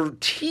your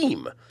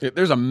team.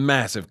 There's a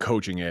massive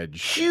coaching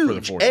edge.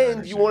 Huge. For the 49ers.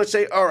 And you want to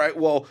say, all right,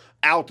 well,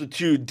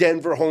 altitude,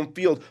 Denver, home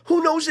field.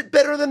 Who knows it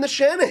better than the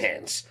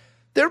Shanahans?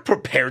 They're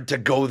prepared to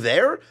go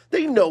there.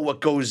 They know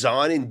what goes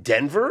on in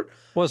Denver.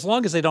 Well, as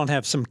long as they don't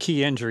have some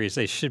key injuries,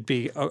 they should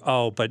be,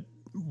 but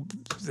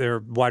their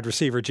wide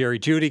receiver, Jerry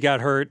Jeudy,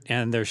 got hurt,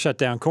 and their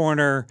shutdown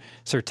corner,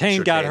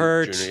 Surtain got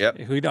hurt.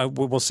 Jr., yep.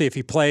 We'll see if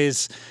he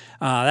plays.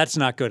 That's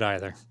not good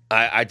either.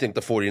 I think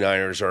the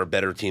 49ers are a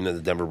better team than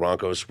the Denver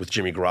Broncos with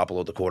Jimmy Garoppolo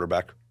at the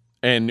quarterback.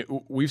 And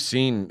we've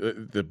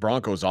seen the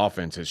Broncos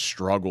offense has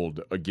struggled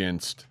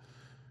against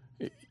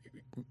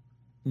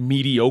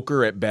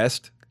mediocre at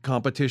best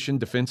competition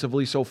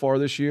defensively so far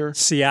this year.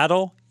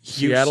 Seattle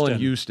and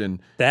Houston.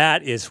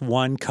 That is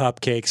one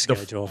cupcake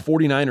schedule. The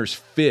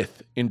 49ers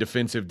 5th in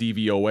defensive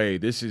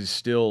DVOA. This is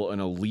still an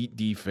elite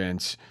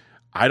defense.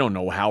 I don't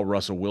know how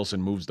Russell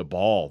Wilson moves the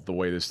ball the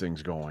way this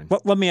thing's going.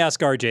 Well, let me ask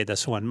RJ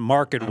this one,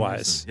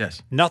 market-wise.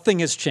 Yes. Nothing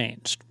has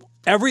changed.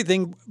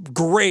 Everything,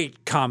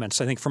 great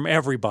comments, I think, from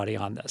everybody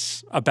on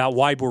this about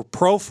why we're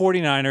pro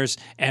 49ers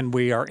and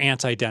we are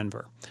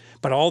anti-Denver.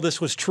 But all this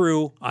was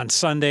true on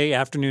Sunday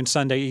afternoon,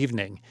 Sunday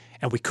evening,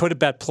 and we could have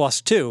bet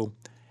 +2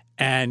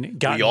 and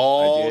got. We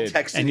all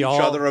texted each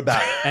other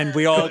about it, and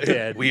we all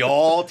did. We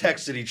all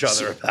texted each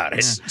other about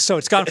it. So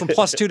it's gone from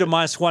 +2 to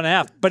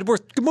 -1.5, but we're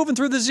moving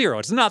through the zero.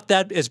 It's not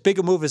that as big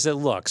a move as it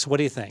looks. What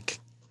do you think?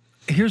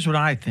 Here's what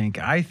I think.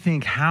 I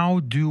think,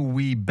 how do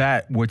we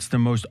bet what's the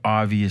most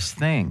obvious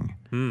thing?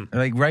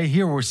 Like right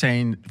here, we're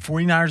saying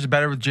 49ers are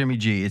better with Jimmy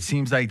G. It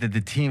seems like that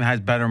the team has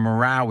better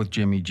morale with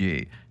Jimmy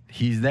G.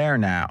 He's there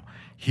now.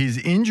 His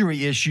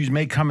injury issues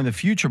may come in the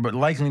future, but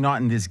likely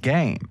not in this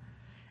game.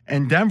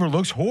 And Denver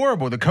looks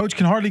horrible. The coach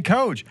can hardly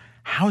coach.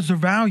 How's the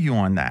value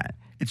on that?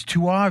 It's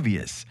too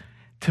obvious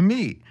to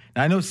me.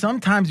 Now, I know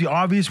sometimes the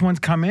obvious ones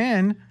come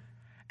in,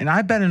 and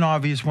I bet an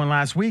obvious one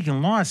last week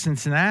and lost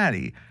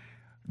Cincinnati.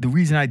 The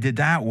reason I did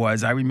that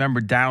was I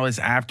remember Dallas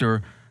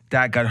after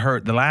Dak got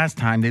hurt the last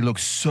time. They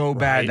looked so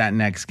bad that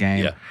next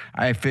game. Yeah.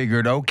 I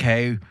figured,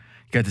 okay,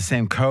 got the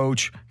same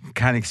coach,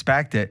 kind of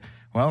expect it.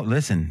 Well,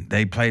 listen,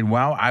 they played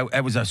well.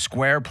 It was a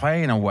square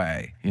play in a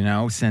way,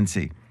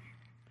 Cincy.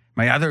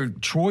 My other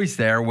choice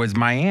there was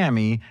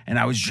Miami, and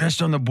I was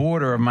just on the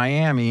border of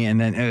Miami.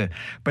 And then,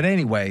 but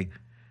anyway,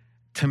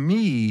 to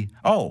me,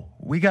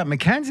 we got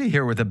Mackenzie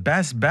here with the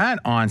best bet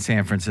on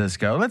San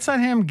Francisco. Let's let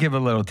him give a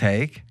little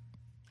take.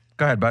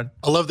 Go ahead, bud.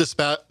 I love this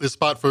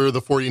spot for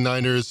the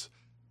 49ers.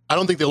 I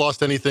don't think they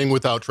lost anything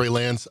without Trey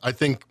Lance. I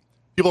think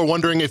people are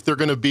wondering if they're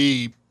going to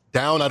be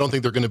down. I don't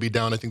think they're going to be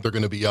down. I think they're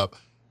going to be up.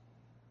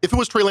 If it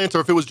was Trey Lance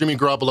or if it was Jimmy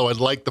Garoppolo, I'd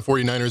like the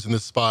 49ers in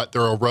this spot.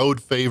 They're a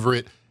road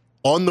favorite.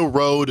 On the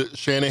road,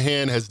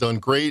 Shanahan has done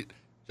great,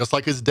 just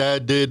like his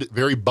dad did,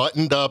 very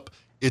buttoned up.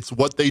 It's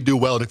what they do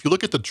well. And if you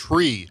look at the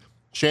tree,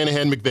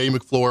 Shanahan, McVay,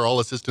 McFleur, all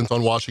assistants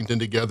on Washington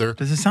together.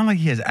 Does it sound like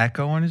he has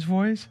echo on his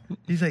voice?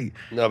 He's like...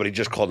 No, but he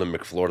just called him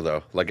McFleur,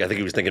 though. Like, I think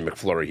he was thinking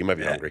McFlurry. He might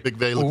be hungry.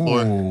 McVay,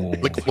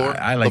 LaFleur.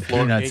 I like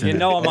peanuts. I'm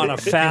on a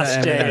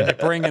fast day.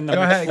 Bring in the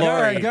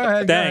McFlurry. Go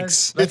ahead.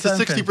 Thanks. It's a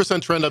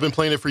 60% trend. I've been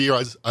playing it for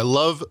years. I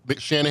love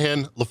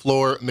Shanahan,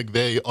 LaFleur,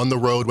 McVay on the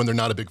road when they're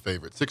not a big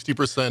favorite.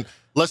 60%,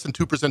 less than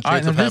 2% chance of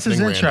happening. This is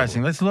interesting.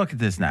 Randomly. Let's look at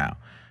this now.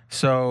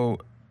 So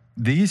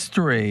these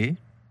three,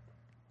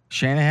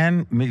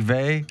 Shanahan,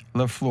 McVay,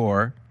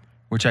 LaFleur,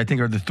 which I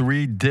think are the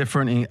three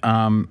different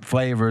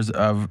flavors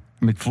of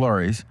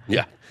McFlurries.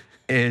 Yeah.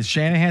 Is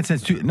Shanahan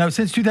since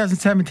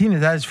 2017? Is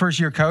that his first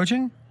year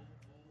coaching?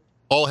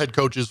 All head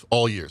coaches,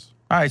 all years.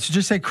 All right, so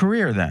just say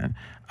career then.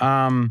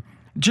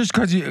 Just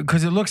because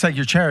it looks like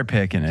you're cherry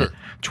picking it. Sure.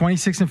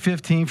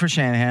 26-15 for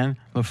Shanahan,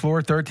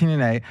 LaFleur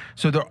 13-8.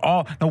 So they're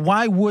all now.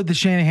 Why would the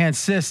Shanahan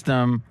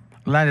system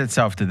lend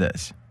itself to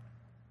this?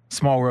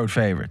 Small road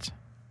favorites.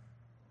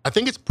 I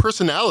think it's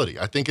personality.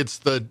 I think it's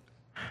the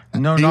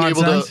no being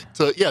nonsense.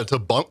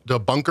 able to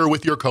bunker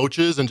with your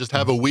coaches and just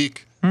have a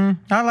week I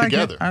like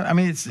together. it. I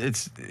mean,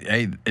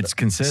 it's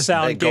consistent.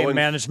 Sound game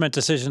management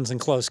decisions in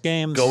close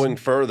games. Going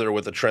further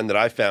with the trend that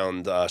I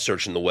found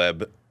searching the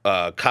web,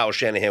 Kyle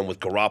Shanahan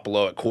with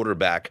Garoppolo at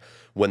quarterback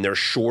when they're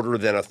shorter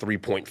than a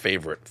 3-point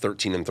favorite,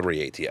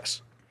 13-3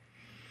 ATS.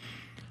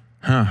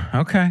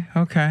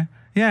 Okay.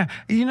 Yeah,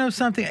 you know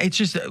something? It's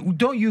just,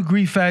 don't you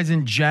agree, Fez,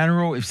 in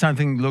general, if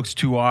something looks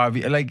too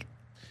obvious? Like,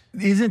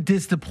 isn't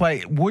this the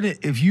play?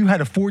 If you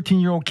had a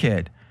 14-year-old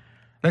kid,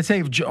 let's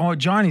say if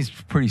Johnny's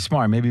pretty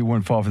smart, maybe he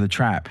wouldn't fall for the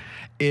trap,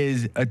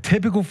 is a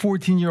typical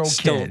 14-year-old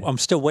kid. I'm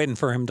still waiting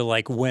for him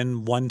to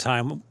win one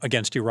time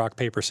against you, rock,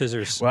 paper,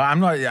 scissors. Well,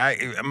 I'm not.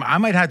 I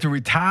might have to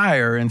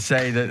retire and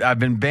say that I've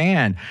been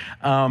banned,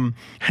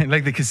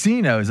 like the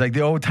casinos, like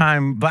the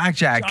old-time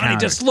blackjack. Johnny,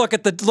 just look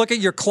at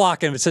your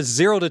clock, and if it says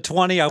 0 to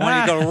 20, I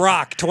want you to go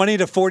rock. 20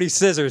 to 40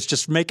 scissors.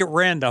 Just make it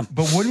random.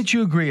 But wouldn't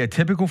you agree? A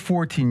typical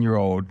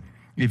 14-year-old,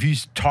 if you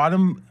taught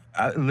him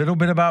a little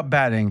bit about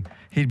betting,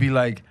 he'd be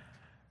like,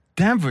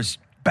 Denver's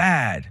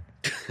bad.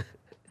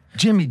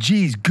 Jimmy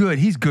G's good.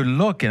 He's good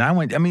looking.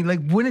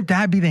 Wouldn't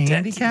that be the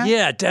handicap?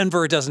 Yeah,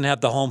 Denver doesn't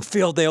have the home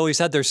field they always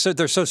had. They're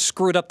so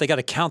screwed up. They got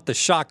to count the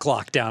shot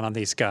clock down on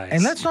these guys.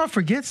 And let's not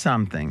forget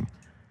something.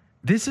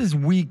 This is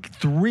week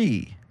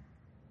 3.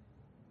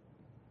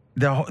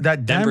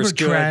 That Denver's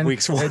Denver trend, good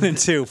weeks 1 and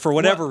 2 for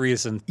whatever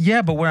reason.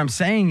 Yeah, but what I'm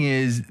saying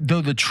is,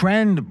 though the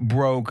trend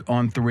broke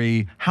on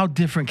 3, how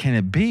different can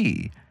it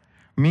be?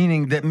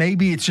 Meaning that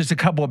maybe it's just a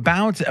couple of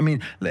bounces. I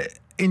mean,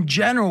 in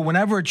general,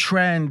 whenever a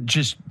trend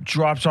just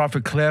drops off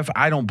a cliff,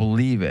 I don't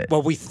believe it.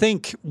 Well, we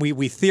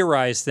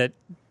theorize that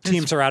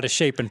teams are out of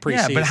shape in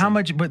preseason. Yeah, but how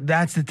much? But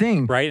that's the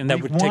thing, right? And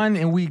week 1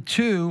 and week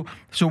 2.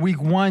 So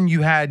week 1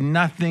 you had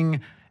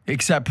nothing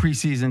except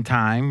preseason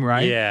time,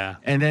 right? Yeah.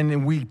 And then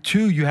in week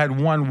 2 you had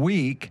 1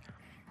 week.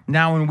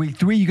 Now in week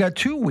 3 you got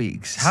 2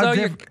 weeks.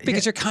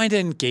 Because you're kind of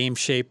in game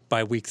shape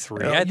by week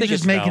 3. I think you're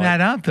just making valid.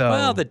 that up, though.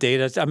 Well, the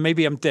data.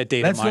 Maybe I'm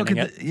data mining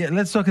it.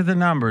 Let's look at the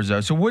numbers,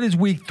 though. So what is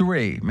week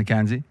 3,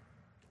 Mackenzie?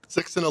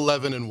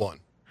 6-11-1.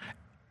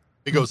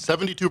 It goes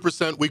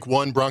 72% week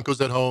 1, Broncos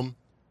at home,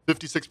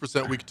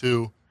 56% week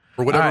 2.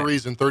 For whatever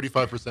reason,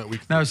 35%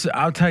 week 3. Now, so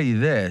I'll tell you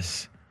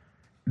this.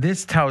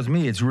 This tells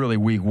me it's really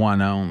week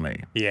 1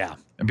 only. Yeah.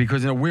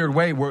 Because in a weird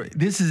way,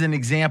 this is an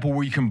example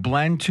where you can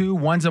blend two.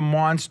 One's a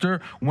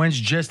monster, one's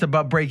just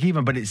above break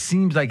even, but it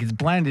seems like it's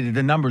blended.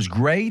 The number's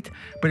great,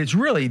 but it's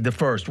really the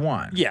first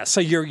one. Yeah,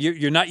 so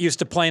you're not used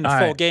to playing a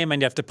full game,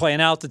 and you have to play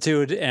in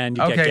altitude, and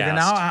you get gassed. Okay, then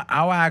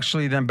I'll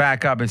actually then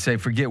back up and say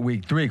forget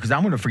week 3, because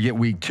I'm going to forget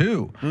week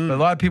 2. But a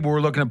lot of people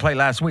were looking to play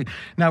last week.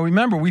 Now,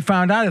 remember, we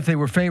found out if they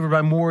were favored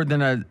by more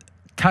than a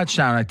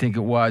touchdown, I think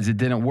it was, it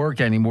didn't work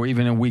anymore,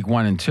 even in week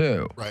 1 and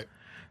 2. Right.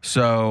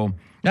 So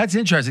that's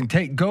interesting.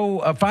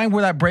 Find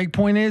where that break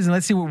point is, and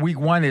let's see what week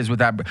 1 is with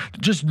that.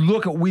 Just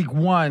look at week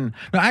 1.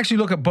 No, actually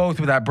look at both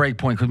with that break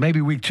point, because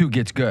maybe week 2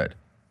 gets good.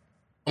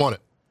 I'm on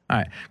it. All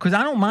right, because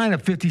I don't mind a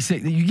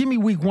 56. You give me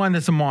week 1,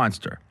 that's a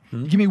monster.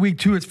 You give me week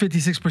 2, it's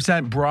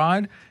 56%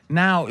 broad.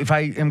 Now, if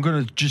I am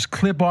going to just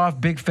clip off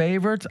big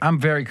favorites, I'm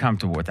very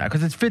comfortable with that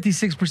because it's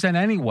 56%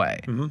 anyway,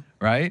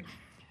 right?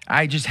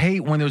 I just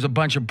hate when there's a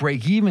bunch of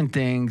break-even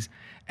things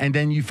and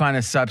then you find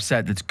a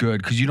subset that's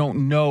good because you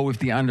don't know if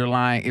the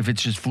underlying, if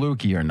it's just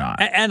fluky or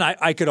not. And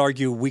I could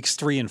argue weeks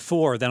 3 and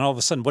 4, then all of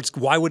a sudden,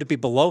 why would it be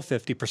below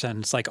 50%?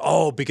 It's like,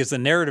 because the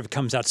narrative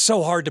comes out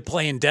so hard to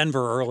play in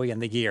Denver early in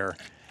the year.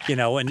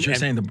 And you're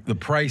saying the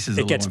price is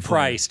it gets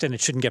priced, and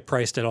it shouldn't get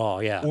priced at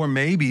all. Yeah, or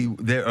maybe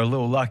they're a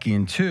little lucky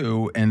in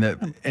 2 and a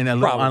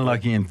little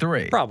unlucky in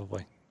 3.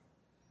 Probably.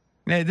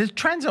 Yeah, these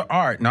trends are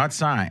art, not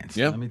science.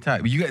 Yeah. Let me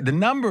tell you, the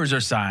numbers are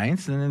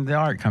science, and then the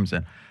art comes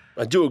in.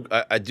 I do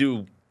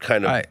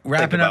kind of. All right,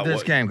 wrapping up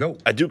this game. Go.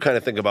 I do kind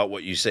of think about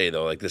what you say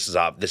though. Like this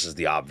is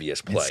the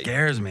obvious play. It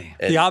scares me.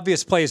 The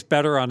obvious play is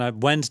better on a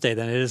Wednesday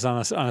than it is on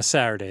a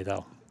Saturday,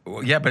 though.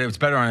 Well, yeah, but it was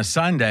better on a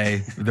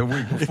Sunday the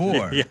week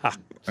before. Yeah.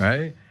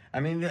 Right? I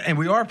mean, and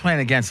we are playing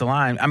against the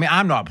line. I mean,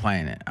 I'm not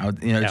playing it.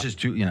 It's just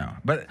too,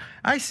 but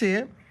I see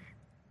it.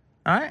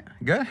 All right,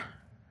 good.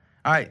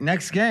 All right,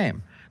 next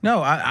game.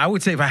 No, I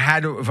would say if I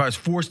was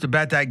forced to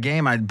bet that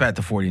game, I'd bet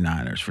the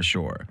 49ers for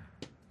sure.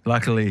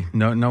 Luckily,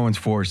 no one's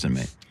forcing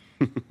me.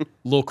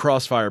 Little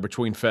crossfire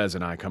between Fez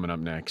and I coming up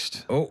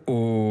next.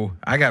 Oh,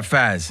 I got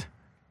Fez.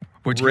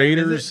 Which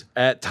Raiders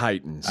at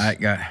Titans. I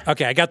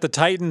got the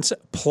Titans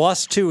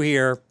 +2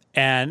 here,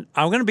 and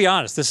I'm going to be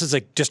honest. This is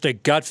just a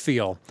gut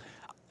feel.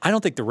 I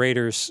don't think the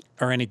Raiders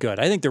are any good.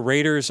 I think the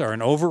Raiders are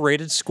an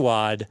overrated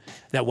squad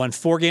that won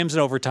 4 games in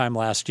overtime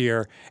last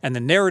year, and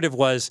the narrative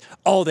was,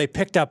 they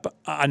picked up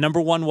a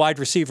number 1 wide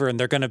receiver, and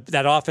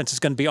that offense is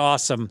going to be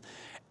awesome.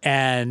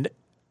 And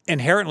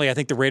inherently, I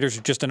think the Raiders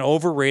are just an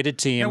overrated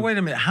team. Now, wait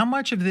a minute. How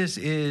much of this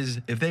is,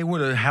 if they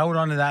would have held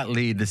on to that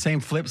lead, the same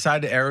flip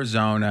side to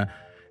Arizona,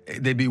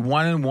 they'd be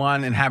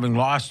 1-1 and having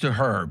lost to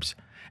Herbs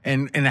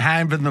and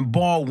having the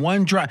ball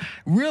one drive.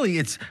 Really,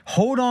 it's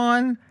hold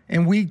on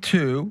in week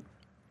 2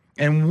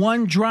 and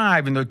one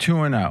drive and they're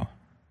 2-0.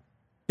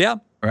 Yeah.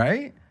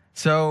 Right?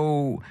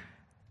 So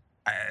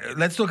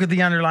let's look at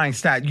the underlying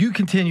stat. You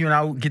continue and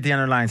I'll get the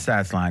underlying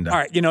stats lined up. All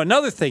right.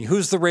 Another thing,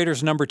 who's the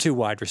Raiders' number 2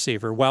 wide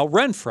receiver? Well,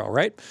 Renfrow,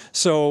 right?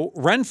 So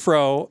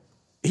Renfrow,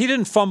 he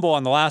didn't fumble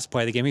on the last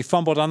play of the game. He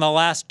fumbled on the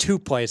last 2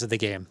 plays of the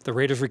game. The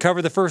Raiders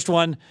recovered the first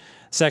one.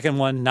 Second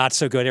one, not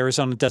so good.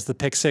 Arizona does the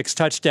pick 6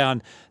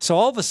 touchdown. So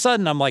all of a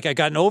sudden, I'm like, I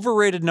got an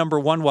overrated number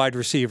 1 wide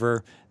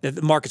receiver that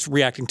the market's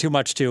reacting too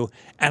much to,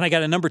 and I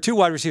got a number 2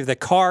 wide receiver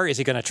that Carr, is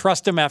he going to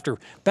trust him after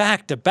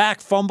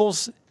back-to-back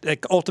fumbles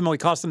that ultimately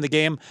cost him the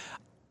game?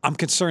 I'm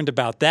concerned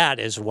about that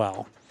as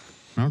well.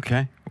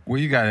 Okay. What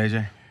you got,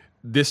 AJ?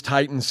 This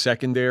Titans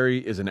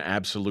secondary is an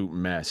absolute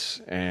mess,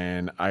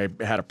 and I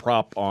had a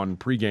prop on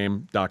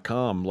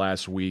pregame.com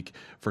last week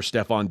for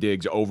Stephon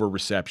Diggs over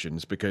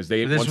receptions because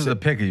this was a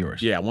pick of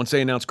yours. Yeah, once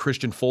they announced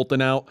Christian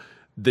Fulton out,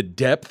 the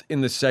depth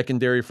in the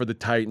secondary for the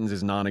Titans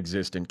is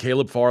non-existent.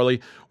 Caleb Farley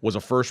was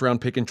a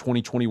first-round pick in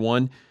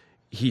 2021.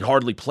 He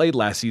hardly played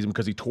last season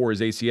because he tore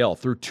his ACL.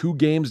 Through 2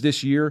 games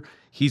this year,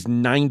 he's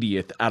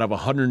 90th out of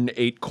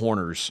 108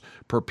 corners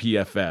per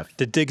PFF.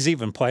 Did Diggs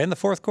even play in the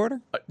fourth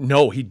quarter?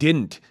 No, he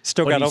didn't.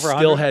 Still got over 100?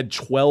 Still had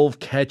 12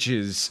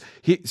 catches.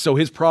 So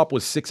his prop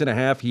was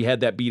 6.5. He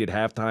had that beat at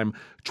halftime.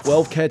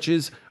 12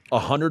 catches,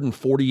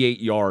 148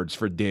 yards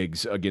for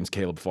Diggs against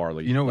Caleb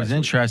Farley. You know what was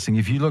interesting?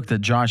 If you looked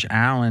at Josh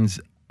Allen's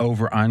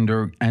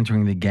over-under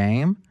entering the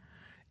game,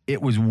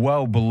 it was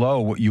well below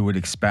what you would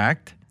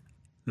expect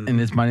in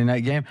this Monday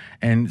night game.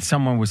 And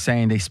someone was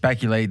saying they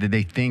speculate that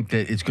they think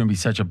that it's going to be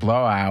such a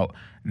blowout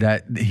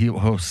that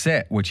he'll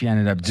sit, which he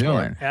ended up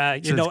doing.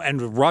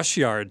 And rush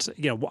yards,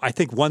 I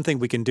think one thing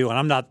we can do, and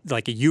I'm not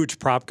like a huge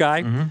prop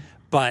guy,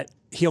 but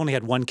he only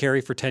had 1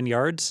 carry for 10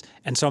 yards.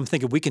 And so I'm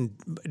thinking we can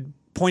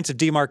points of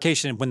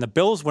demarcation. When the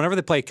Bills, whenever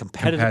they play a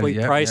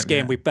competitively priced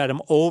game, we bet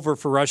them over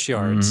for rush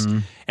yards.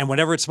 And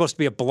whenever it's supposed to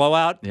be a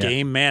blowout,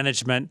 game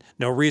management,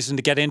 no reason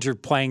to get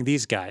injured playing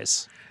these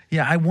guys.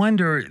 Yeah, I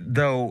wonder,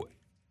 though,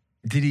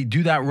 did he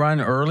do that run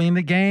early in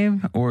the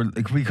game? Or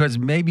because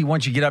maybe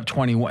once you get up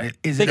 21,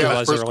 is it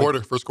first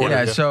quarter?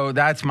 Yeah, so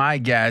that's my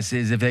guess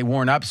is if they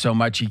weren't up so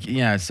much,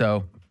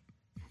 so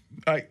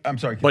I'm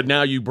sorry. But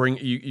now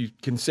you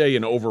can say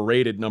an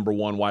overrated number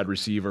 1 wide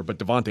receiver, but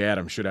Devontae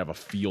Adams should have a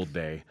field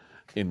day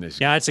in this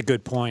game. Yeah, that's a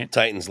good point.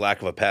 Titans'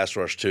 lack of a pass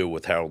rush too,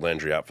 with Harold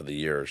Landry out for the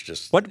year, is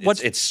just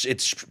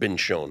it's been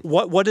shown.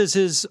 What is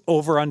his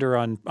over under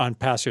on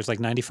pass yards, like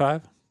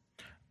 95?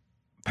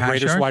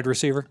 Raiders yards? Wide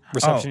receiver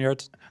reception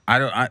yards. I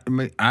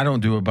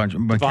don't do a bunch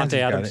of Devontae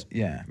Adams.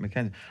 Yeah,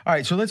 Mackenzie. All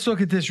right, so let's look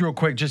at this real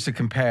quick just to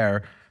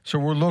compare. So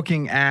we're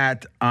looking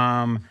at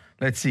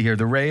let's see here.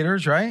 The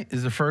Raiders, right,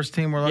 is the first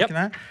team we're looking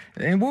at.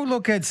 And we'll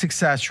look at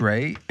success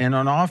rate. And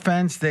on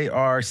offense, they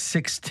are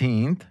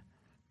 16th.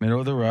 Middle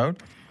of the road.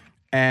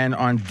 And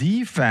on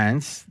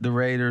defense, the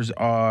Raiders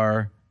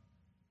are.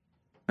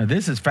 Now,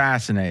 this is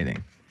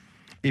fascinating.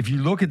 If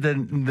you look at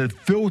the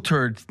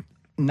filtered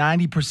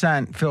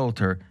 90%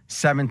 filter,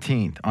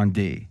 17th on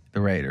D,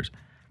 the Raiders.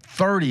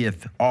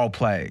 30th all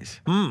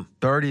plays.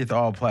 30th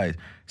all plays.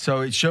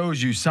 So it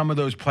shows you some of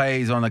those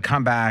plays on the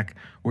comeback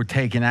were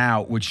taken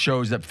out, which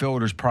shows that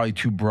filter's probably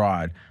too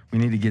broad. We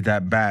need to get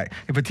that back.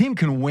 If a team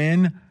can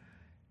win,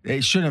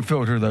 they shouldn't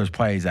filter those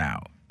plays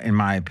out, in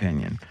my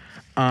opinion.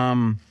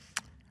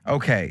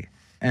 Okay.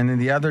 And then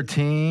the other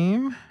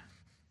team?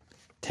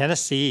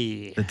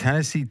 Tennessee. The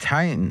Tennessee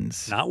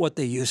Titans. Not what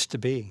they used to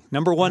be.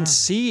 Number 1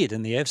 seed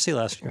in the AFC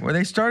last year. Well,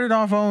 they started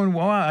off 0-1.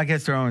 Well, I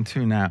guess they're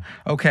 0-2 now.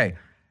 Okay.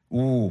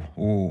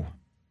 Ooh.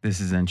 This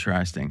is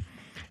interesting.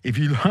 If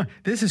you look,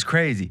 this is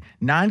crazy.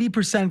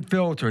 90%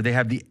 filter. They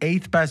have the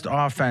 8th best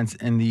offense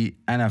in the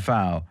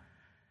NFL.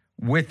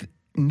 With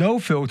no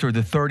filter,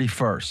 the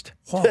 31st.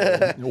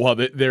 Well,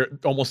 they're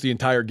almost the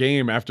entire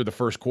game after the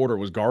first quarter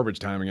was garbage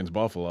time against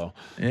Buffalo.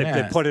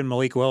 They put in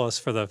Malik Willis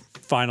for the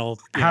final.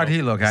 How'd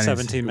he look?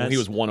 17 minutes. He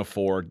was 1 of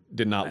 4.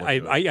 Did not look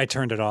good. I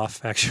turned it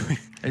off, actually.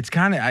 It's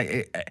kind of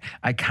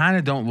I kind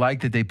of don't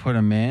like that they put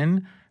him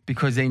in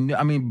because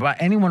but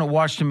anyone who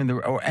watched him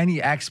or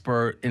any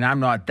expert, and I'm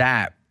not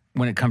that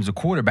when it comes to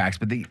quarterbacks,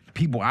 but the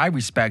people I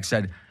respect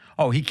said,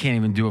 oh, he can't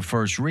even do a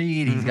first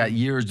read. He's got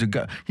years to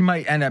go. He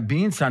might end up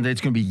being something.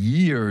 It's going to be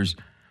years.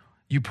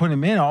 You put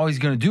him in, all he's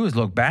going to do is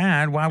look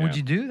bad. Why would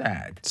you do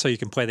that? So you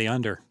can play the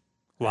under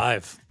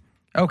live.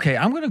 Okay,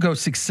 I'm going to go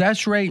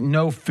success rate,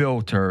 no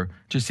filter,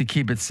 just to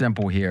keep it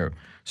simple here.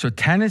 So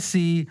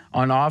Tennessee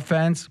on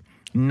offense,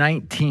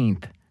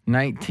 19th.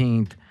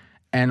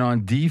 And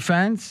on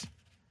defense,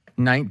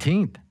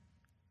 19th.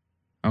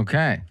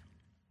 Okay.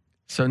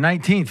 So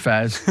 19th,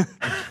 Fez.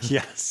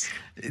 Yes.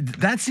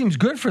 That seems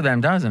good for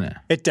them, doesn't it?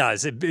 It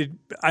does.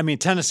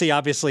 Tennessee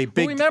obviously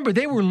big. Well, remember,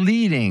 they were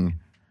leading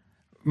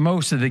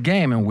most of the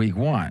game in week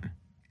 1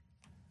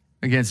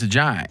 against the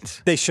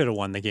Giants. They should have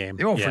won the game.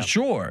 Oh, for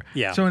sure.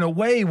 Yeah. So in a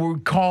way, we're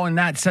calling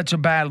that such a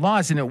bad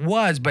loss, and it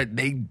was. But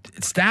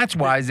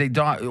stats-wise, they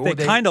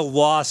kind of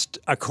lost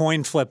a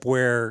coin flip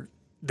where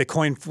the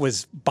coin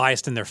was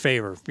biased in their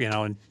favor,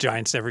 and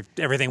Giants,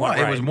 everything went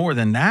right. It was more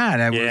than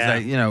that.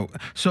 Was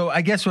so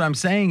I guess what I'm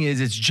saying is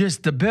it's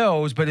just the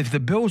Bills, but if the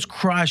Bills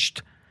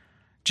crushed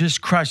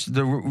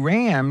the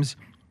Rams,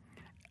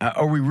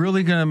 are we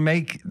really going to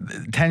make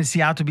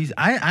Tennessee out to be?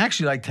 I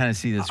actually like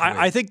Tennessee this week.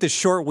 I think the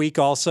short week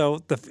also,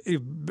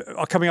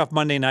 coming off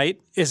Monday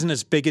night, isn't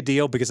as big a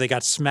deal because they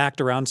got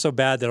smacked around so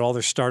bad that all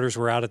their starters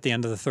were out at the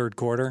end of the third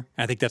quarter.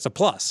 I think that's a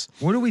plus.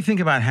 What do we think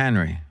about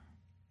Henry?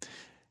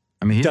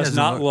 He does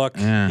not look.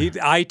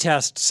 Eye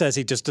test says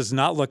he just does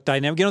not look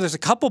dynamic. There's a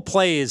couple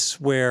plays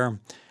where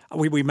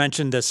we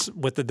mentioned this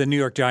with the New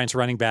York Giants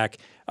running back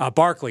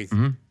Barkley.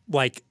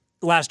 Like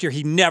last year,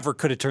 he never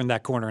could have turned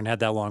that corner and had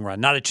that long run.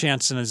 Not a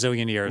chance in a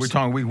zillion years. We're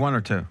talking week 1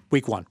 or 2?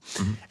 Week 1.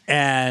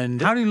 And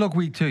how do you look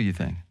week 2? You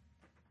think?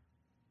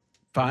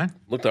 Fine.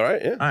 Looked all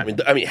right. Yeah. All right.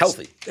 I mean,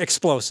 healthy,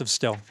 explosive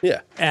still.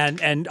 Yeah.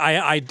 And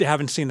I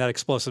haven't seen that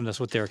explosiveness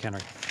with Derrick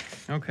Henry.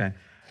 Okay.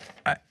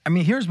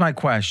 Here's my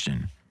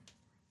question.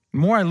 The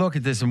more I look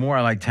at this, the more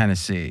I like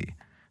Tennessee.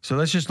 So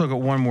let's just look at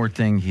one more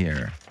thing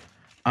here.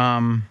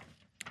 Fez,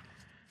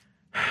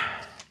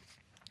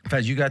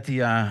 you got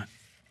the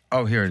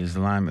here it is, the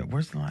line.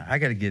 Where's the line? I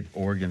got to get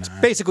organized. It's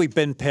basically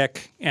been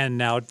pick, and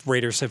now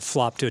Raiders have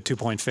flopped to a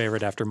 2-point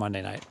favorite after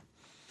Monday night.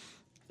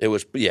 It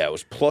was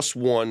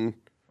 +1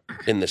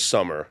 in the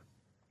summer,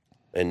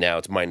 and now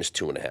it's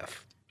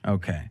 -2.5.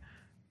 Okay.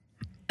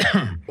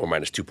 Or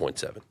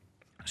 -2.7.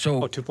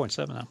 So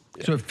 2.7 now.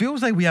 Yeah. So it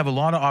feels like we have a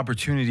lot of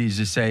opportunities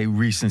to say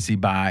recency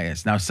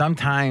bias. Now,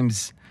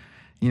 sometimes,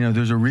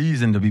 there's a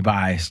reason to be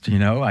biased,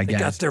 I guess. They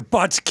got their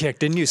butts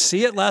kicked. Didn't you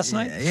see it last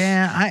night?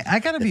 Yeah, I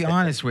got to be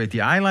honest with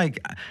you.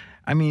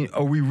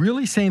 Are we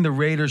really saying the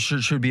Raiders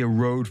should be a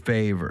road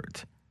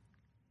favorite?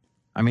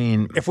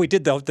 If we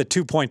did the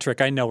 2-point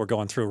trick, I know we're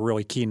going through a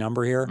really key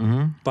number here,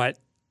 but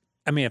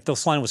if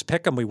this line was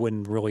pick 'em, we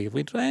wouldn't really.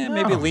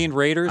 Maybe lean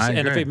Raiders,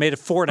 and if we made it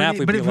 4.5,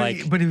 we'd be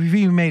like. But if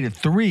you made it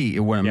 3, it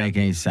wouldn't make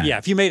any sense. Yeah,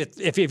 if you made it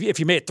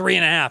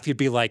 3.5, you'd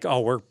be like,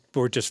 oh,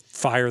 we're just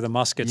fire the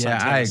muskets. Yeah, on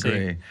Tennessee. I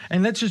agree.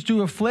 And let's just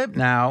do a flip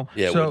now.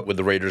 Yeah, so, would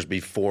the Raiders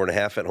be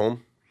 4.5 at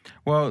home?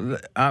 Well,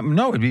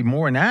 no, it'd be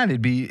more than that.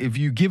 It'd be if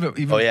you give it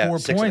even 4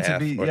 points, it'd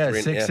be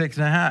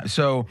 6.5.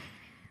 So.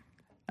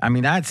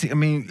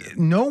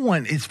 No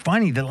one. It's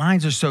funny. The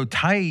lines are so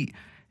tight.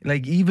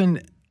 Like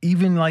even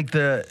like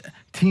the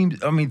teams.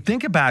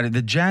 Think about it.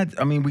 The Jets.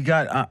 We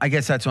got. I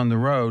guess that's on the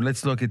road.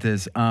 Let's look at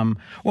this.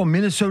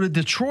 Minnesota,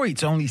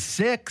 Detroit's only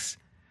 6.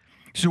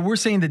 So we're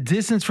saying the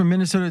distance from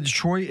Minnesota to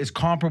Detroit is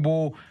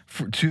comparable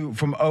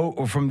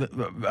from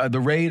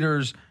the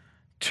Raiders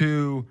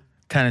to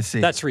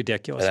Tennessee. That's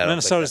ridiculous.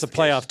 Minnesota's a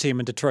playoff team,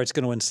 and Detroit's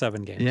going to win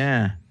 7 games.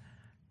 Yeah.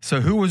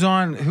 So who was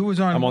on?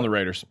 I'm on the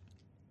Raiders.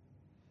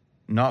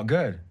 Not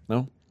good.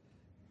 No.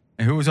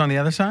 And who was on the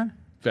other side?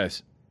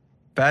 Fez,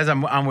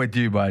 I'm with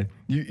you, bud.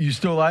 You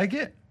still like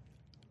it?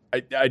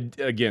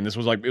 Again, this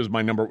was it was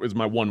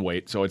my one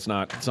weight, so it's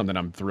not something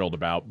I'm thrilled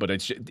about.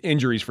 But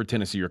injuries for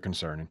Tennessee are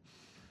concerning.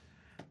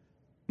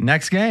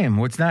 Next game.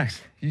 What's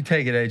next? You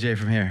take it, AJ,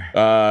 from here.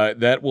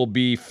 That will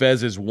be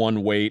Fez's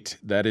one weight.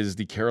 That is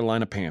the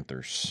Carolina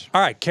Panthers.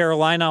 All right,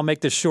 Carolina. I'll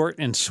make this short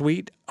and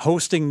sweet.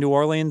 Hosting New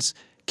Orleans.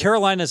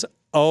 Carolina's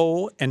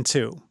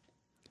 0-2.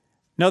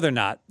 No, they're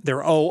not.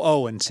 They're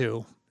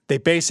 0-2. They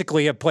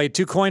basically have played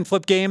 2 coin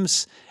flip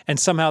games, and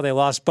somehow they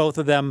lost both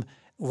of them.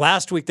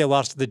 Last week, they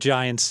lost to the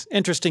Giants.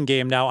 Interesting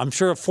game. Now, I'm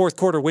sure a fourth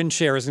quarter win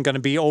share isn't going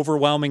to be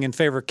overwhelming in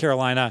favor of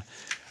Carolina.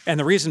 And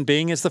the reason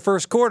being is the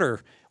first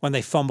quarter when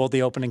they fumbled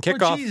the opening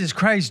kickoff. Well, Jesus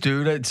Christ,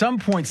 dude. At some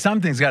point,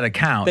 something's got to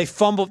count. They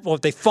fumbled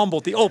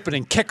the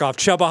opening kickoff.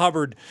 Chuba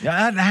Hubbard.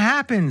 Yeah, that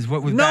happens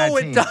with bad teams. No,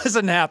 it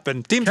doesn't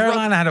happen.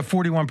 Carolina had a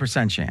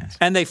 41% chance.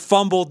 And they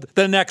fumbled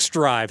the next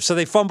drive. So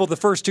they fumbled the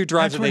first 2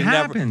 drives. That's what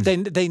happens.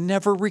 They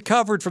never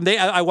recovered from.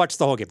 I watched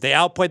the whole game. They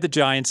outplayed the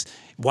Giants.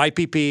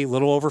 YPP, a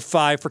little over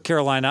 5 for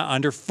Carolina,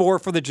 under 4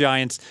 for the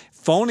Giants.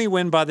 Phony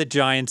win by the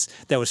Giants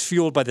that was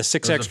fueled by the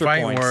 6 extra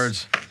points.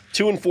 Words.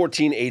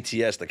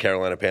 2-14 ATS the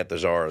Carolina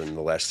Panthers are in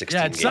the last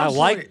 16 games. I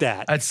like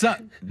that. I did.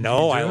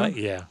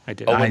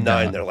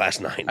 0-9 their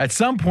last 9. At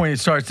some point, it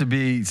starts to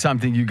be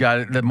something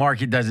the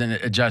market doesn't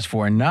adjust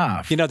for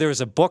enough. You know, there was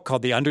a book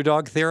called The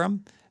Underdog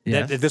Theorem.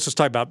 Yes. This was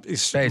talking about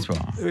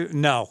baseball.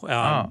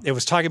 No, it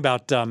was talking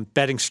about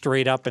betting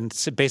straight up and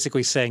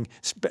basically saying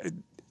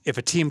if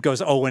a team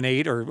goes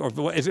 0-8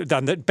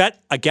 or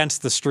bet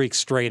against the streak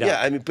straight up. Yeah,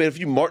 I mean, but if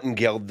you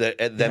martingaled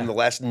them the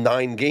last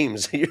 9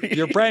 games,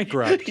 you're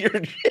bankrupt.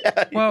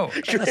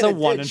 That's a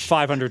 1 in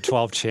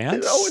 512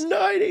 chance.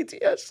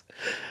 0-9 ATS.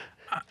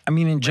 I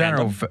mean, in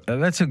general,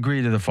 let's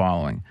agree to the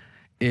following: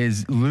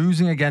 is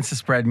losing against the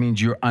spread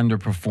means you're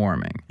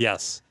underperforming.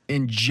 Yes.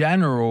 In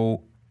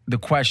general, the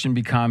question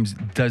becomes: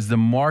 does the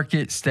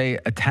market stay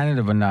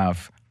attentive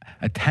enough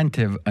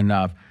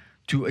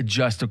to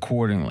adjust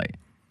accordingly?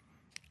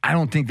 I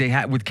don't think they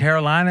had. With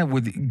Carolina,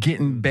 with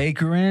getting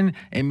Baker in,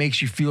 it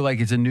makes you feel like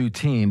it's a new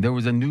team. There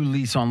was a new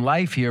lease on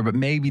life here, but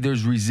maybe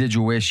there's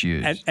residual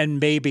issues.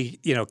 And maybe,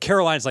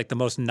 Carolina's like the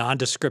most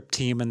nondescript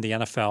team in the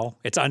NFL.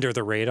 It's under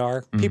the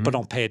radar. Mm-hmm. People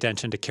don't pay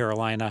attention to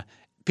Carolina.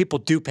 People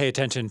do pay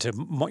attention to,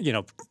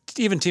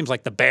 even teams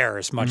like the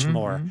Bears much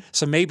more.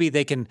 So maybe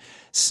they can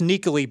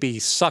sneakily be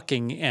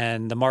sucking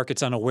and the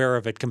market's unaware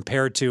of it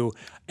compared to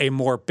a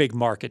more big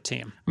market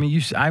team. I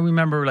mean, I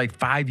remember like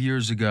 5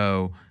 years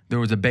ago, there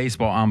was a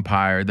baseball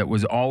umpire that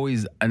was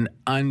always an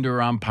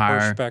under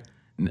umpire.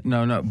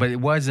 No, but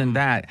it wasn't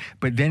that.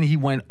 But then he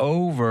went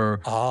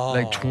over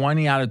like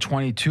 20 out of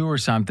 22 or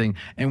something.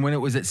 And when it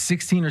was at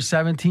 16 or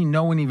 17,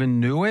 no one even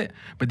knew it.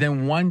 But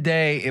then one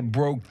day it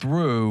broke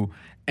through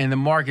and the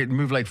market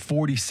moved like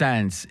 40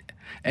 cents.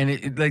 And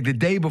it like the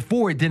day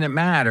before, it didn't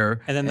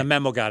matter. And then the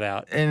memo got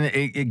out. And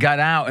it got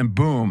out and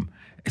boom.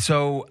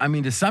 So, I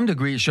mean, to some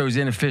degree, it shows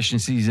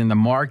inefficiencies in the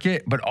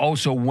market, but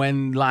also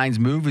when lines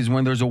move is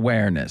when there's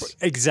awareness.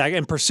 Exactly.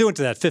 And pursuant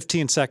to that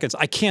 15 seconds,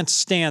 I can't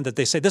stand that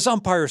they say this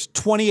umpire's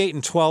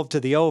 28-12 to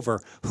the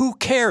over. Who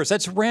cares?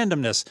 That's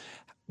randomness.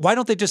 Why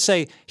don't they just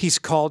say he's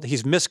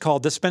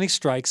miscalled this many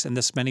strikes and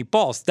this many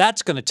balls?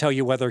 That's going to tell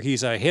you whether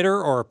he's a hitter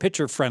or a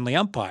pitcher-friendly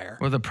umpire.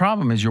 Well, the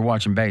problem is you're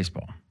watching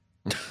baseball.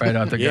 Right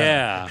out the gut.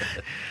 Yeah.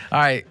 All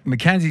right.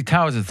 Mackenzie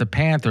tells us the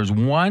Panthers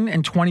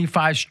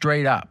 1-25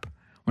 straight up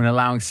when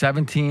allowing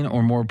 17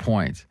 or more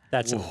points.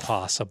 That's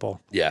impossible.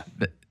 Yeah.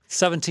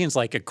 17's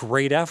like a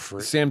great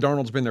effort. Sam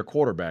Darnold's been their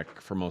quarterback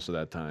for most of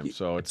that time,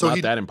 so it's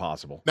not that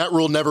impossible. Matt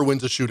Rule never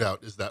wins a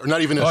shootout, is that? Or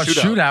not even a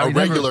shootout, a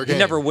regular game. He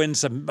never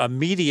wins a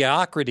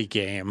mediocrity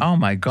game. Oh,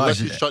 my gosh. Unless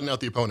he's shutting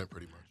out the opponent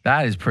pretty much.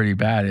 That is pretty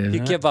bad, isn't it?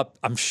 You give up,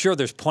 I'm sure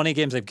there's plenty of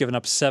games they've given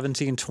up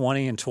 17,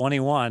 20, and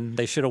 21.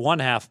 They should have won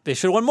half. They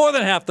should have won more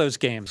than half those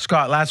games.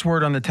 Scott, last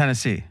word on the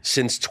Tennessee.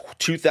 Since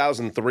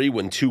 2003,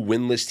 when 2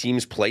 winless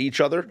teams play each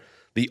other,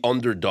 the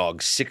underdog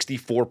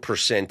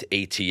 64%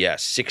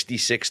 ATS,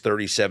 66,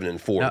 37,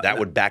 and 4. That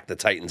would back the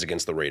Titans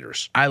against the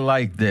Raiders. I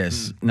like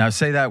this. Now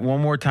say that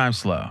one more time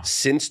slow.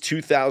 Since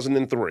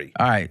 2003.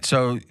 All right,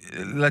 so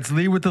let's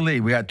lead with the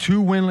lead. We got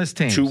 2 winless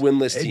teams. 2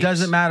 winless teams. It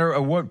doesn't matter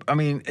what. I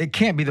mean, it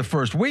can't be the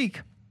first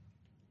week.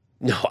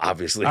 No,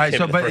 obviously. All right,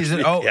 so but is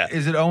it 0-1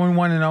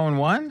 and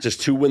 0-1?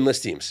 Just 2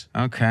 winless teams.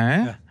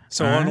 Okay. Yeah.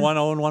 So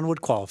 0-1 would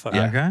qualify.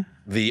 Yeah. Okay.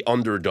 The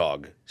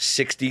underdog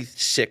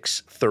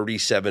 66,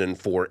 37, and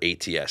 4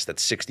 ATS.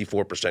 That's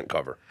 64%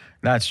 cover.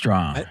 That's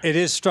strong. It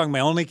is strong. My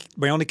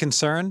only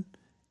concern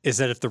is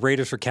that if the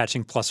Raiders were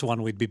catching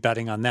 +1, we'd be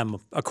betting on them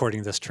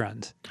according to this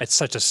trend. It's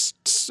such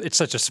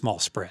a small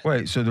spread.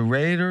 Wait, so the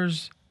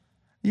Raiders?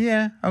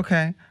 Yeah,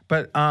 okay,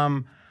 but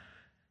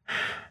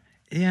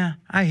yeah,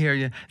 I hear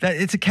you. That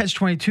it's a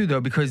catch-22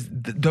 though, because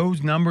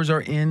those numbers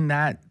are in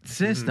that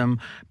system.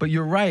 But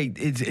you're right;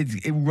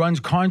 it runs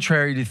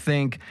contrary to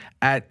think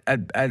at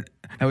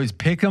I was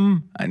pick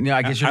 'em. I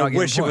guess you're not. I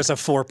wish it was a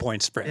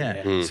 4-point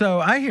spread. Yeah.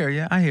 So I hear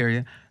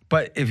you.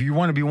 But if you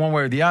want to be one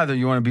way or the other,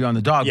 you want to be on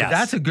the dog. Yes. But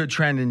that's a good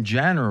trend in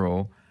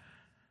general.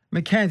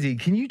 Mackenzie,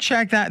 can you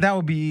check that? That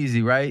would be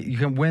easy, right? You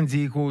can wins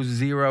equals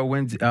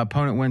 0,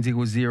 opponent wins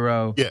equals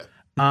 0. Yeah.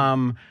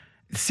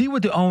 See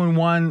what the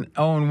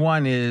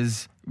 0-1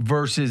 is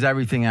versus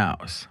everything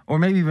else, or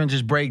maybe even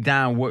just break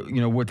down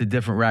what the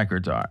different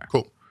records are.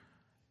 Cool.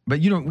 But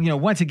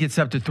once it gets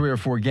up to 3 or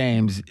 4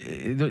 games,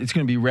 it's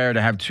going to be rare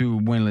to have 2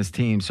 winless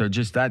teams. So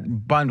just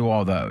bundle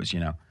all those. You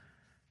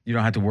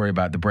don't have to worry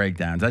about the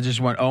breakdowns. I just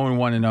want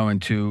 0-1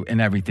 and 0-2 and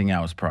everything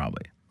else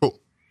probably. Cool.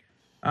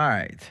 All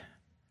right.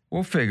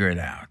 We'll figure it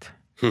out.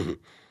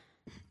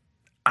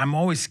 I'm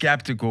always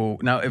skeptical.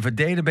 Now, if a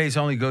database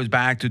only goes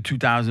back to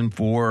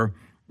 2004,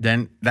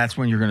 then that's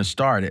when you're going to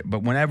start it.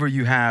 But whenever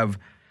you have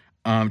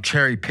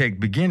cherry-picked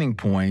beginning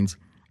points,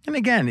 and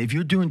again, if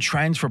you're doing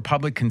trends for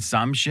public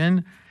consumption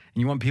and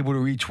you want people to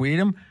retweet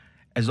them,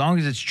 as long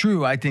as it's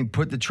true, I think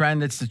put the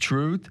trend that's the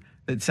truth.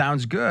 That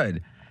sounds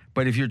good.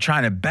 But if you're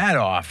trying to bet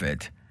off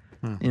it,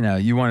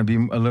 you want to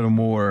be a little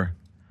more,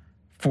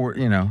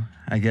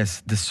 I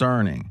guess,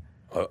 discerning.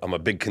 I'm a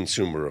big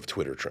consumer of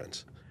Twitter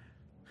trends.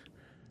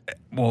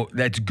 Well,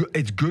 that's good.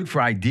 It's good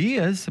for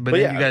ideas, but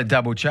then you got to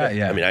double check.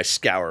 Yeah. I mean, I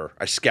scour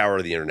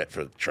the internet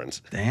for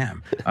trends.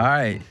 Damn. All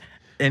right.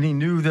 And he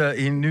knew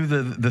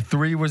the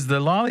 3 was the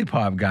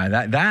lollipop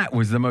guy. That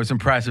was the most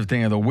impressive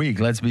thing of the week.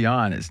 Let's be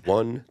honest.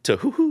 1 to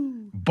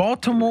hoo-hoo.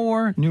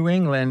 Baltimore, New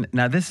England.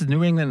 Now this is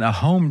New England, a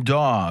home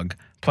dog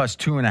plus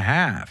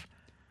 2.5.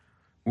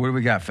 What do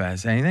we got,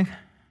 Fez? Anything?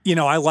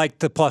 I like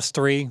the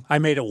 +3. I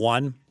made it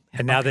 1.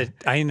 And now that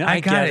I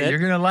got get it, you're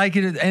gonna like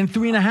it, and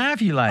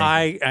 3.5 you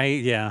like.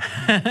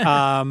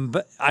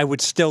 But I would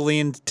still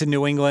lean to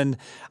New England.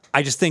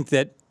 I just think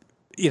that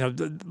you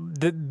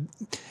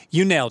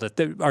nailed it,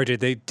 RJ.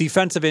 The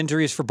defensive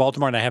injuries for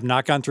Baltimore, and I have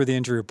not gone through the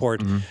injury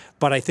report,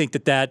 but I think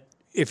that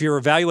if you're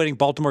evaluating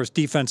Baltimore's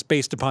defense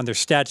based upon their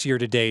stats year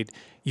to date,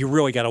 you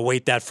really got to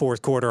weight that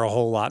fourth quarter a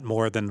whole lot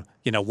more than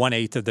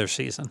 1/8 of their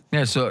season.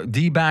 Yeah. So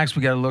D-backs,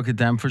 we got to look at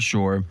them for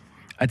sure.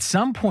 At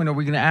some point, are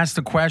we going to ask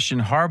the question,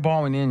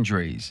 Harbaugh and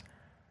injuries?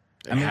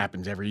 It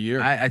happens every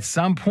year. At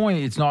some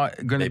point, it's not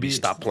going to be. Maybe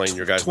stop playing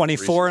your guys.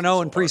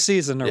 24-0 in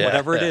preseason or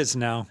whatever it is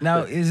now. Now,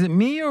 is it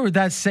me or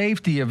that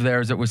safety of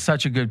theirs that was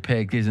such a good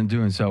pick isn't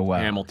doing so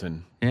well?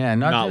 Hamilton. Yeah,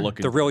 not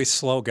looking. The really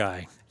slow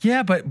guy.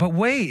 Yeah, but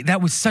wait,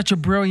 that was such a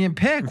brilliant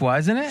pick,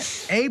 wasn't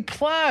it? A+.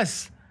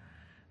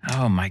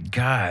 Oh my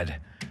God.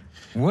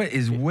 What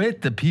is with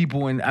the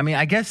people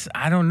I guess,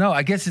 I don't know.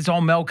 I guess it's all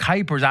Mel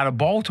Kiper's out of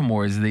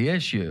Baltimore is the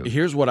issue.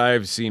 Here's what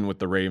I've seen with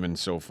the Ravens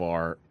so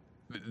far.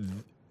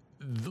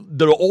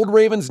 The old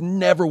Ravens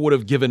never would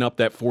have given up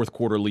that fourth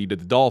quarter lead to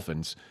the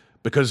Dolphins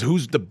because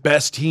who's the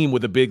best team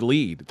with a big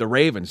lead? The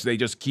Ravens. They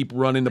just keep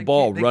running the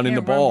ball, running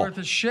the ball. Worth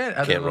of shit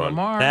other Can't than run.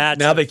 Lamar.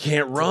 Now they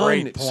can't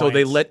run, so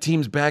they let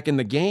teams back in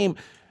the game.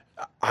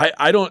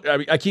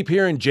 I keep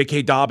hearing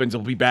J.K. Dobbins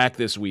will be back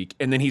this week,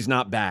 and then he's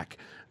not back.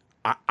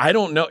 I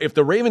don't know. If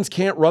the Ravens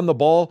can't run the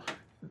ball,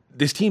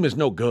 this team is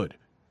no good.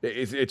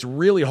 It's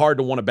really hard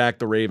to want to back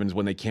the Ravens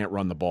when they can't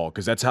run the ball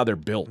because that's how they're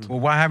built. Well,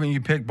 why haven't you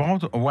picked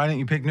Baltimore? Or why didn't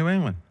you pick New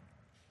England?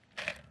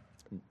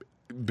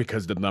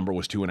 Because the number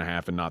was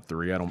 2.5 and not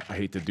 3. I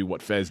hate to do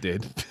what Fez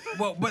did.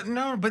 Well, but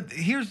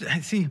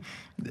see,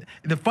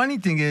 the funny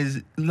thing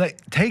is, like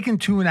taking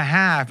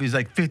 2.5 is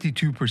like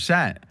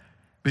 52%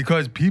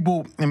 because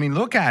people. I mean,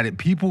 look at it.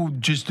 People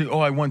just think,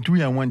 I won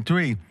 3. I won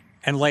 3.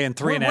 And laying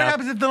 3.5. What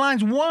happens if the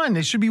line's 1?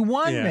 It should be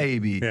 1,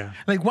 maybe. Yeah.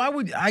 Like, why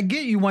would I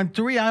get you 1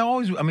 3?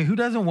 Who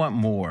doesn't want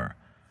more?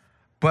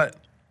 But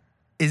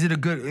is it a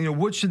good?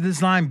 What should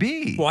this line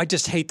be? Well, I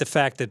just hate the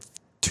fact that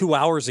 2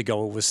 hours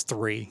ago it was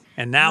 3,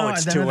 and now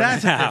it's 2.5.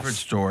 That's a different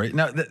story.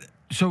 No,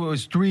 so it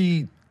was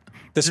 3.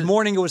 This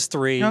morning it was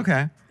 3.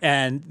 Okay.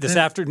 And this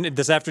afternoon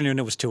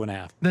it was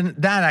 2.5. Then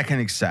that I can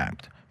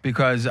accept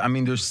because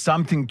there's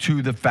something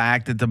to the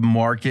fact that the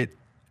market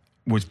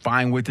was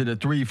fine with it at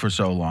 3 for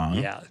so long.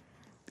 Yeah.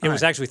 It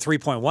was actually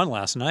 3.1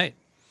 last night.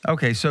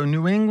 Okay, so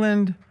New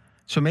England.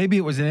 So maybe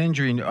it was an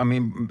injury.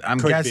 I'm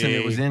guessing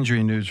it was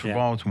injury news for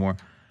Baltimore.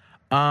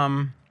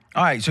 All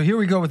right, so here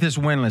we go with this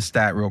winless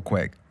stat real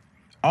quick.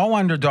 All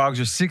underdogs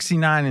are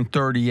 69 and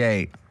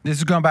 38. This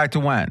is going back to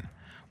when?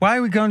 Why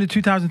are we going to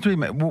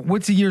 2003?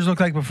 What's the years look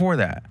like before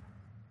that?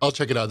 I'll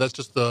check it out. That's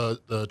just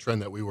the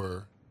trend that we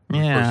were.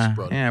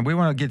 Yeah. We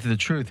want to get to the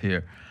truth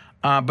here.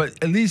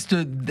 But at least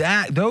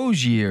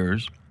those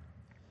years,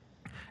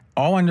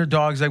 all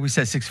underdogs, like we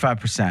said,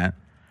 65%.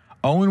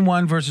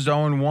 0-1 versus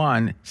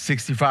 0-1,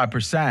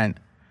 65%.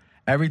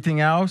 Everything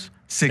else,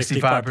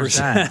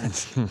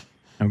 65%.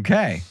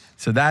 Okay,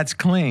 so that's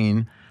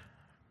clean.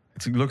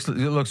 It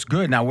looks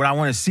good. Now, what I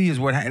want to see is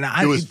what... It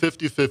was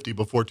 50-50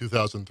 before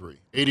 2003,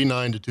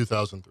 89 to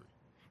 2003.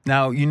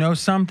 Now, you know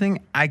something?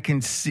 I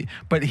can see...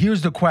 But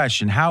here's the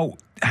question. How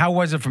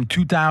was it from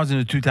 2000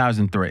 to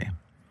 2003? If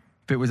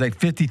it was like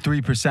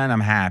 53%, I'm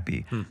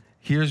happy.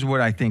 Here's what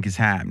I think is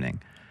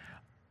happening.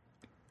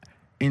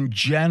 In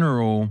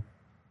general,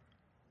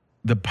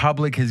 the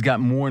public has got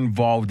more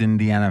involved in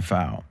the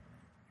NFL,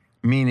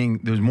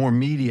 meaning there's more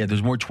media,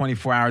 there's more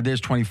 24-hour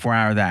this,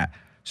 24-hour that.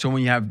 So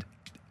when you have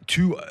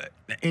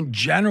in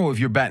general, if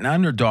you're betting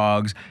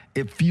underdogs,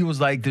 it feels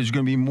like there's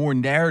going to be more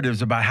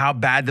narratives about how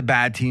bad the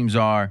bad teams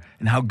are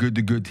and how good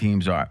the good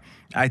teams are.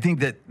 I think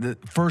that the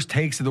first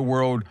takes of the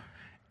world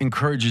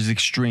encourages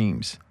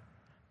extremes,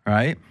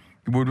 right?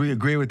 Would we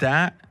agree with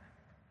that?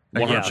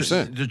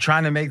 100%. They're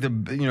trying to make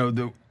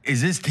is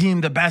this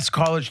team the best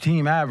college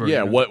team ever?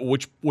 Yeah,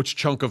 which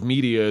chunk of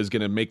media is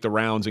going to make the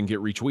rounds and get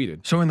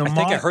retweeted? So I think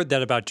I heard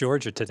that about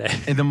Georgia today.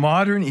 In the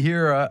modern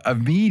era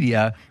of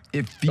media,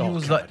 it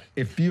feels like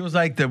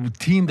the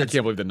team that I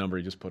can't believe the number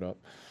he just put up.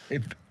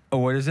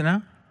 What is it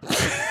now?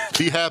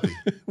 Be happy.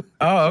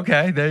 Oh,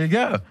 okay. There you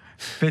go.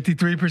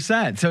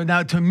 53%. So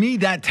now to me,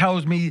 that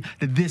tells me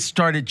that this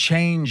started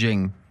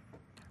changing,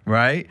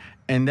 right?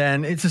 And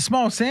then it's a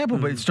small sample,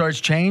 but it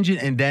starts changing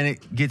and then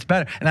it gets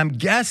better. And I'm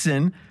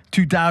guessing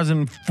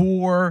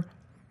 2004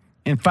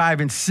 and 5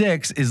 and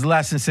 6 is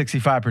less than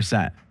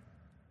 65%.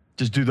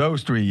 Just do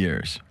those 3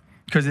 years.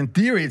 Because in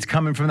theory, it's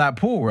coming from that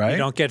pool, right? You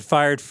don't get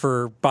fired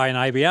for buying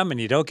IBM,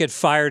 and you don't get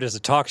fired as a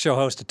talk show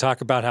host to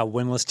talk about how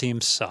winless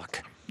teams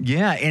suck.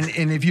 Yeah,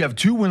 and if you have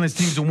two winless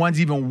teams and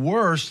one's even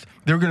worse,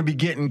 they're going to be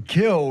getting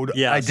killed,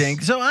 yes. I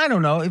think. So I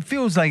don't know. It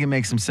feels like it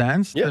makes some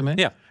sense to me.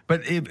 Yeah.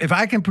 But if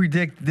I can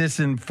predict this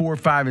in 4,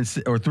 5, and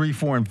 6, or 3,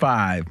 4, and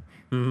 5,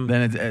 then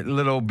it's a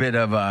little bit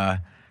of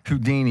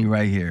Houdini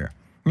right here.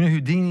 You know,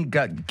 Houdini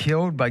got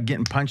killed by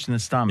getting punched in the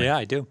stomach. Yeah,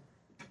 I do.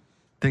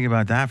 Think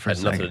about that for a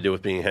second. Had nothing to do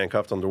with being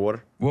handcuffed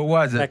underwater? What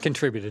was it? That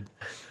contributed.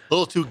 A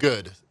little too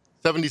good.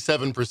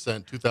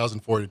 77%,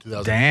 2004 to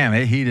 2000. Damn,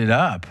 it heated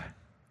up.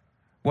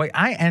 Wait,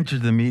 I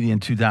entered the media in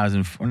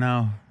 2004.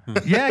 No.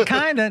 Yeah,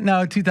 kind of.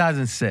 No,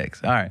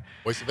 2006. All right.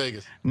 Voice of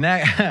Vegas.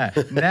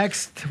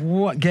 Next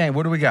game,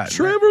 what do we got?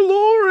 Trevor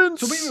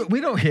Lawrence. So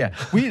we don't,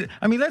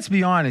 I mean, let's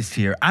be honest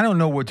here. I don't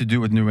know what to do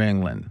with New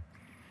England.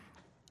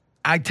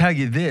 I tell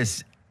you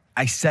this,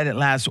 I said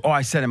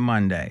it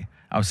Monday.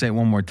 I'll say it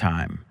one more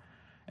time.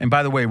 And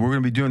by the way, we're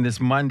going to be doing this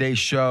Monday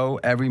show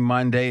every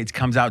Monday. It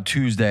comes out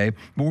Tuesday,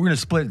 but we're going to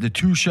split it to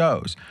two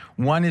shows.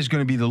 One is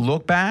going to be the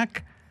look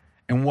back,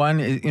 and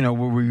one is, where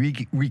we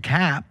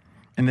recap,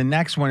 and the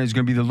next one is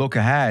going to be the look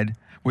ahead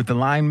with the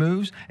line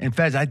moves. And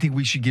Fez, I think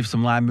we should give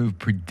some line move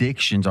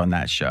predictions on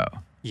that show.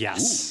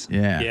 Yes. Ooh.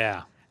 Yeah.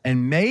 Yeah.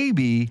 And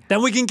maybe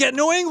then we can get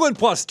New England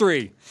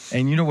 +3.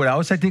 And you know what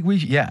else I think we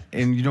should? Yeah.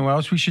 And you know what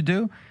else we should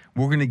do?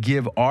 We're going to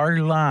give our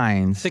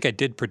lines. I think I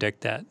did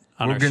predict that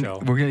on our show.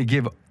 We're going to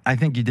give. I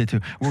think you did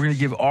too. We're going to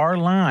give our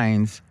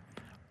lines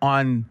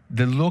on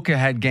the look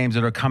ahead games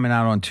that are coming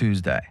out on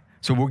Tuesday.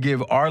 So we'll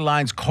give our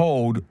lines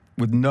cold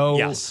with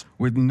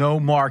no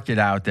market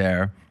out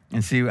there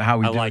and see how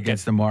we do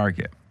against the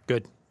market.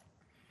 Good.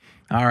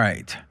 All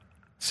right.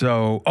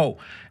 So,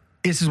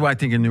 this is what I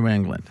think of New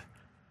England.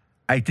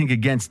 I think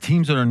against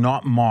teams that are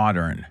not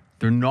modern,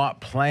 they're not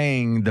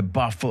playing the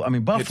Buffalo. I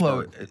mean,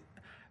 Buffalo.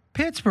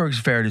 Pittsburgh's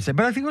fair to say,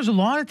 but I think there's a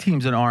lot of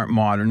teams that aren't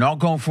modern, not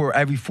going for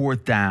every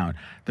fourth down.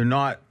 They're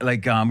not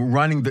like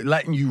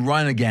letting you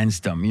run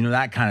against them,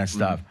 that kind of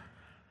stuff.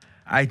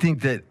 I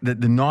think that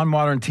the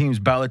non-modern teams,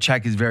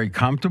 Belichick is very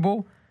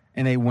comfortable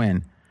and they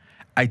win.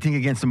 I think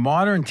against the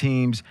modern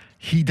teams,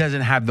 he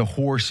doesn't have the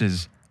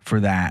horses for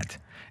that.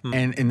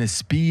 And the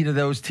speed of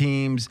those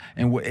teams,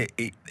 and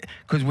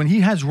because when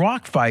he has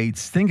rock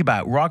fights, think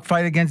about it, rock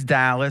fight against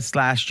Dallas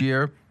last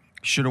year,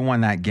 should have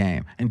won that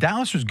game. And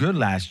Dallas was good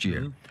last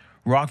year.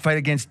 Rock fight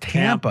against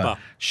Tampa.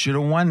 Should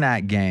have won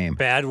that game.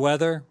 Bad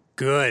weather,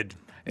 good.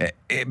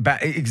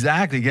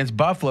 Exactly, against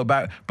Buffalo.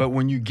 But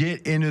when you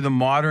get into the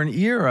modern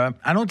era,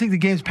 I don't think the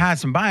game's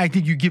passing by. I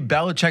think you give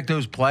Belichick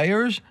those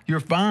players, you're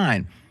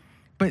fine.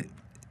 But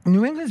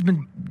New England's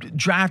been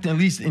drafted, at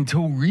least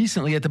until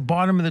recently, at the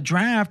bottom of the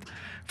draft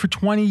for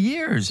 20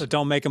 years. So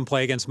don't make him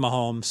play against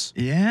Mahomes.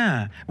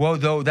 Yeah. Well,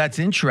 though, that's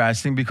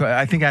interesting because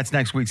I think that's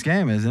next week's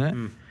game, isn't it?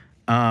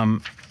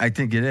 I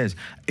think it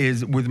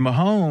is with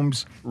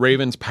Mahomes.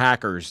 Ravens,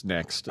 Packers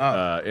next,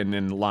 and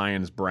then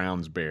Lions,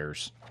 Browns,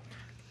 Bears.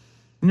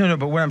 No,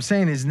 but what I'm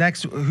saying is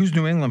who's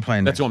New England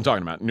playing next? That's what I'm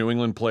talking about. New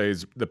England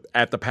plays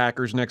at the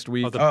Packers next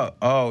week.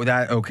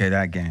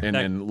 That game. And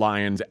then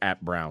Lions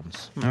at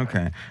Browns.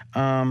 Okay.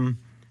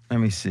 Let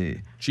me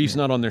see. Chiefs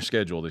not on their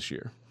schedule this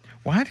year.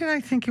 Why did I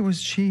think it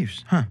was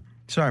Chiefs?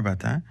 Sorry about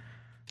that.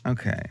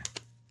 Okay.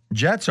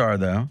 Jets are,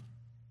 though.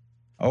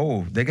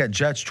 Oh, they got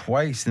Jets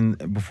twice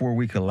before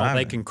week 11.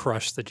 They can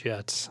crush the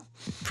Jets.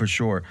 For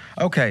sure.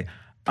 Okay.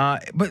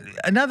 But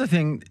another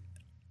thing,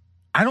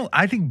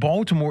 I think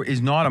Baltimore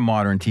is not a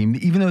modern team.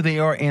 Even though they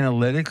are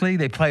analytically,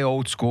 they play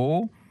old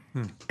school.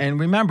 And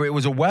remember, it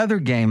was a weather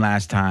game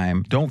last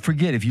time. Don't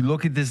forget, if you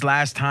look at this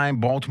last time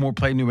Baltimore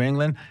played New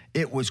England,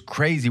 it was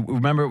crazy.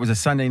 Remember, it was a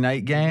Sunday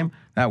night game,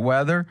 that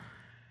weather?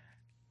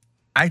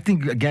 I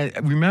think, again,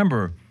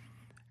 remember,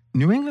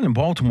 New England and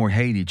Baltimore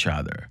hate each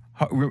other.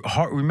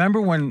 Remember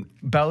when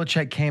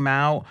Belichick came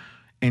out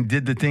and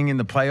did the thing in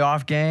the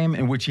playoff game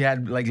in which he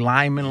had like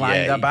linemen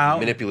lined up out?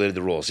 He manipulated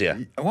the rules, yeah.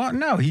 Well,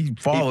 no, he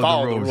followed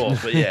the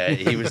rules. But yeah,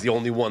 he was the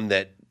only one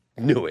that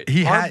knew it.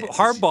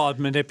 Harbaugh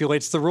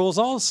manipulates the rules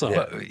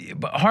also.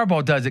 But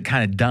Harbaugh does it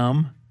kind of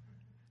dumb.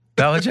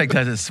 Belichick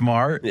does it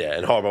smart. Yeah,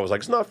 and Harbaugh was like,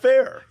 it's not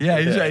fair.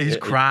 Yeah, he's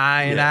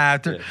crying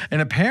after. Yeah.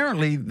 And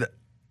apparently,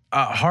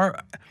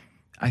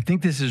 I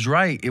think this is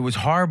right. It was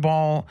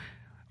Harbaugh.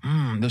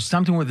 There's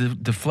something with the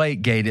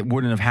deflate gate. It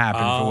wouldn't have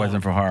happened if it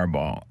wasn't for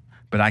Harbaugh.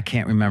 But I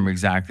can't remember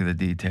exactly the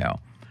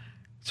detail.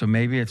 So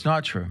maybe it's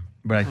not true,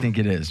 but I think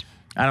it is.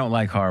 I don't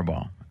like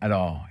Harbaugh at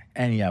all.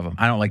 Any of them.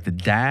 I don't like the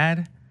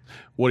dad.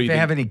 What do you if they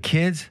have any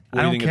kids,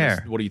 I don't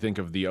care. What do you think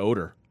of the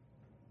odor?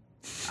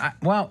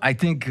 I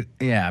think,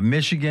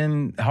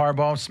 Michigan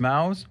Harbaugh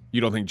smells.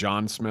 You don't think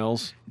John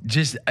smells?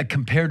 Just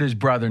compared to his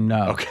brother,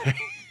 no. Okay.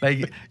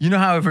 Like, you know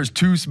how if there's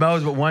two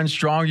smells but one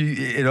strong,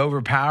 it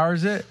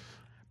overpowers it?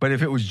 But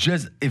if it was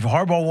if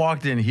Harbaugh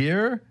walked in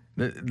here,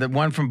 the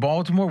one from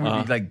Baltimore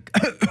would be like,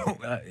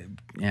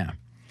 yeah.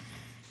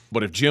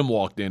 But if Jim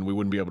walked in, we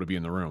wouldn't be able to be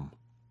in the room.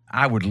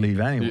 I would leave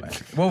anyway.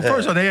 Well,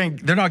 first of all,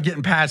 they're not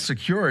getting past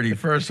security,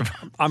 first of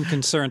all. I'm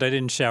concerned I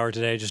didn't shower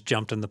today. I just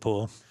jumped in the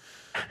pool.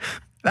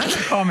 That's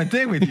a common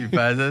thing with you,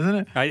 Fez, isn't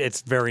it?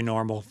 It's very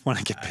normal when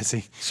I get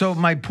busy. So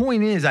my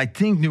point is, I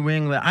think New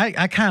England,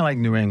 I kind of like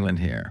New England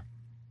here.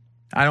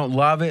 I don't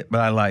love it,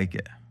 but I like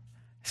it.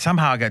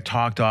 Somehow I got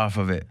talked off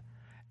of it.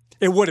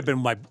 It would have been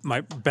my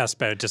best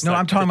bet. No,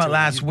 I'm talking about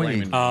last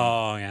week.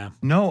 Oh, yeah.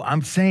 No,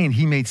 I'm saying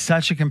he made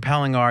such a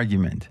compelling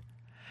argument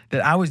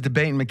that I was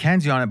debating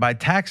Mackenzie on it by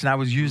text, and I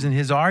was using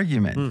his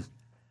argument.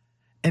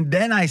 And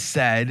then I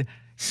said,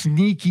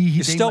 sneaky.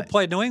 You still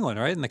played New England,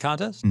 right, in the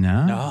contest?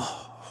 No.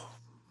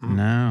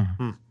 No.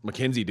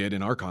 Mackenzie did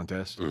in our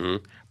contest.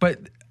 Mm-hmm. But,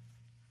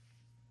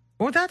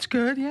 well, that's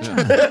good, yeah.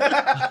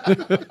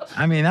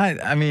 I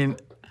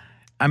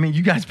mean,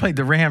 you guys played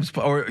the Rams,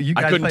 or you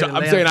guys played the Rams.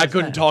 I'm saying I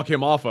couldn't talk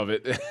him off of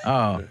it.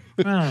 Oh.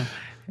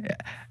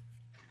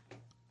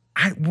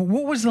 Well,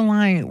 what was the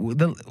line?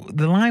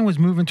 The line was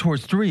moving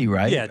towards 3,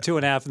 right? Yeah,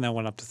 2.5, and then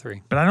went up to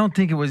 3. But I don't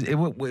think it was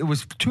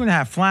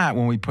 2.5 flat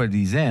when we put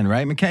these in,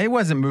 right? McKay, it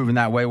wasn't moving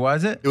that way,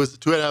 was it? It was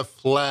 2.5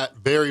 flat,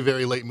 very,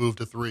 very late move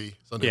to 3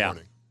 Sunday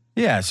morning.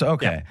 Yeah, so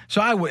okay. Yeah.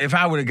 So if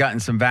I would have gotten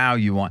some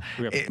value on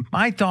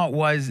my thought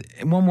was,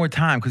 one more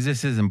time, because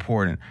this is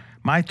important.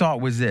 My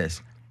thought was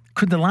this: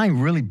 could the line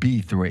really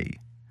be 3?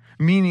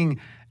 Meaning,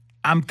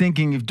 I'm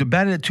thinking if to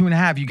bet it at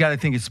 2.5, you got to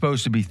think it's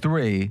supposed to be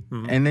 3,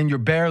 and then you're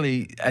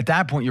barely at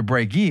that point you're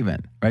break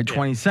even, right?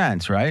 20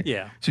 cents, right?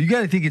 Yeah. So you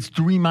got to think it's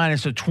 3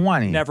 minus a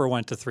 20. Never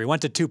went to 3.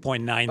 Went to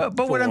 2.9.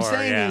 But what I'm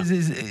saying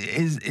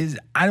is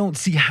I don't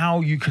see how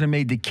you could have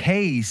made the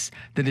case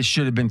that it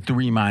should have been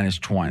 3 minus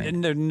 20.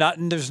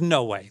 And there's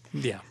no way.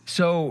 Yeah.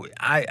 So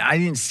I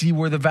didn't see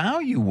where the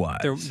value was.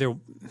 There.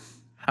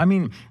 I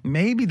mean,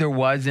 maybe there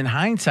was in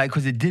hindsight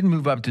because it did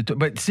move up to 2.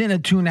 But sitting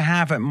at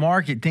 2.5 at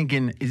market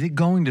thinking, is it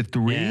going to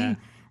 3? Yeah.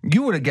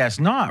 You would have guessed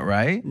not,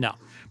 right? No.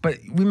 But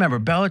remember,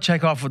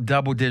 Belichick off a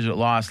double-digit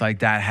loss like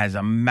that has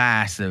a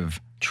massive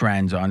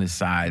trend on his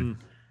side.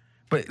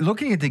 But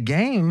looking at the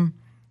game,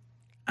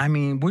 I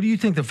mean, what do you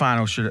think the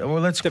final should? Well,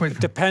 let's quick.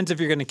 Depends if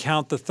you're going to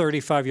count the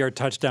 35-yard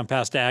touchdown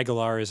pass to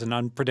Aguilar as an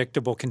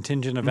unpredictable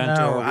contingent event.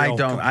 No, or I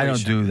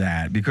don't do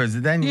that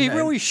because then you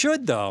really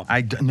should though.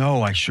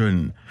 No, I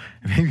shouldn't.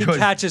 He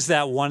catches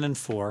that 1 and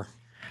 4.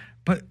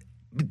 But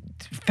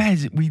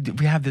Fez, we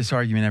have this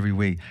argument every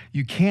week.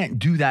 You can't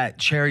do that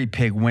cherry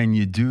pick when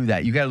you do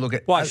that. You got to look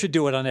at. Well, I should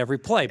do it on every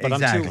play, but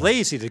exactly. I'm too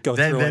lazy to go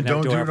then through and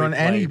don't do it on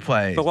any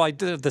play. But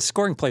the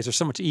scoring plays are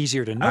so much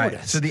easier to notice.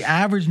 Right, so the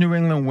average New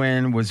England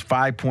win was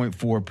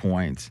 5.4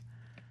 points.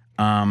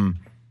 A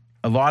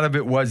lot of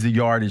it was the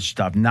yardage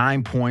stuff.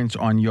 9 points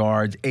on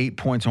yards, 8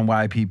 points on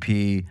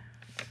YPP.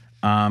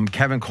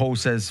 Kevin Cole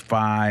says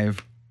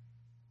 5.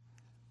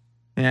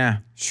 Yeah.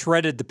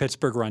 Shredded the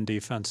Pittsburgh run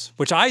defense,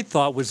 which I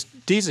thought was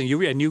decent.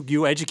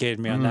 You educated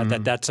me on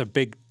that that's a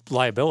big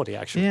liability,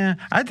 actually. Yeah.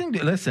 I think,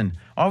 listen,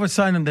 all of a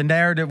sudden the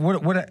narrative,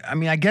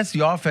 I guess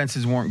the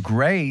offenses weren't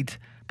great,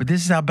 but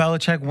this is how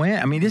Belichick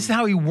went. I mean, this is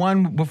how he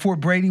won before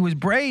Brady was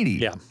Brady.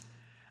 Yeah. All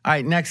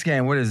right, next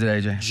game. What is it,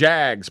 AJ?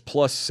 Jags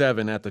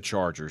 +7 at the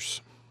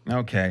Chargers.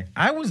 Okay.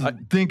 I was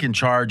thinking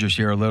Chargers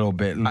here a little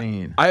bit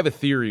lean. I have a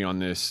theory on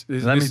this.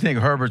 Let me think.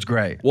 Herbert's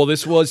great. Well,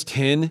 this was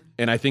 10,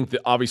 and I think that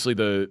obviously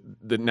the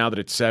now that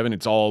it's 7,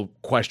 it's all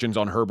questions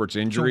on Herbert's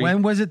injury. So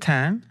when was it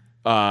 10?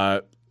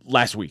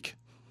 Last week.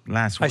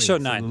 Last week. I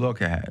showed 9. So look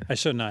ahead. I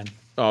showed 9.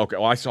 Oh, okay.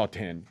 Well, I saw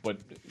 10, but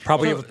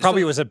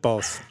probably was at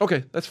both.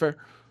 Okay, that's fair.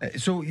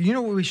 So you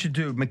know what we should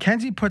do?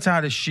 Mackenzie puts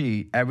out a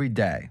sheet every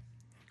day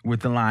with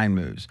the line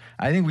moves.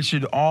 I think we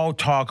should all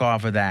talk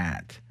off of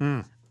that.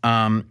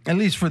 At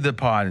least for the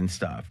pod and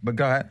stuff. But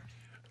go ahead.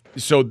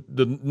 So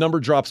the number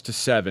drops to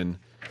 7.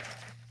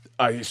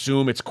 I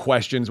assume it's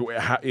questions.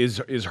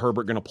 Is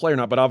Herbert going to play or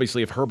not? But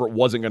obviously, if Herbert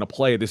wasn't going to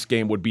play, this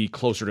game would be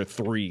closer to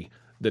 3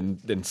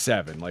 than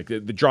 7. Like the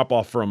drop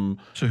off from.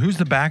 So who's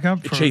the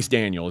backup? Chase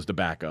Daniel is the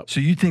backup. So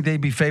you think they'd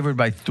be favored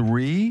by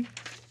 3?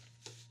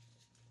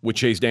 With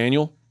Chase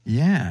Daniel?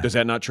 Yeah. Does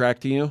that not track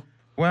to you?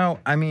 Well,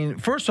 I mean,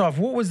 first off,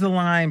 what was the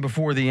line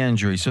before the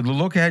injury? So the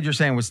look ahead you're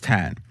saying was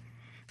 10.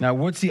 Now,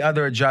 what's the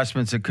other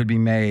adjustments that could be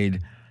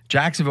made?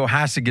 Jacksonville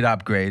has to get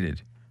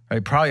upgraded.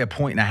 Right? Probably a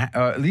point and a half,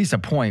 at least a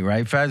point,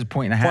 right? Fez, a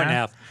point and a half. Point and a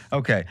half.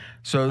 Okay,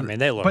 so I mean,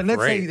 they look But let's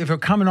great. say if we're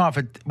coming off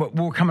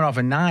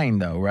a 9,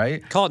 though,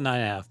 right? Call it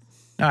 9.5.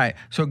 All right,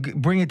 so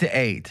bring it to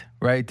 8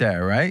 right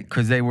there, right?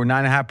 Because they were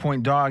 9.5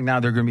 point dog. Now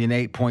they're going to be an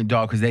 8 point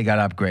dog because they got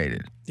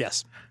upgraded.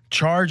 Yes.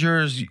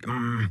 Chargers,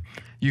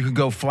 you could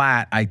go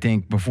flat, I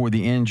think, before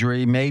the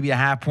injury. Maybe a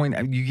half point.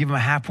 You give them a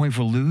half point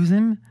for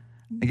losing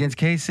against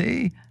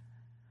KC?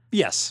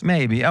 Yes.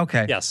 Maybe.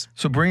 Okay. Yes.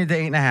 So bring it to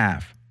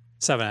 8.5.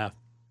 7.5.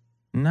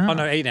 No. Oh,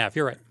 no, 8.5.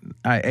 You're right.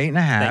 All right, 8.5.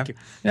 Thank you.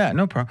 Yeah,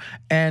 no problem.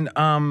 And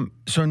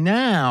so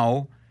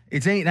now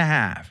it's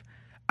 8.5.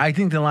 I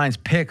think the line's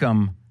pick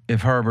 'em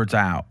if Herbert's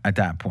out at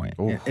that point.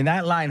 And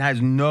that line has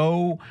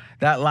nothing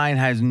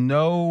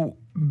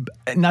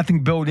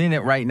built in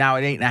it right now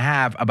at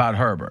 8.5 about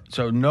Herbert.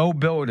 So no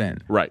build in.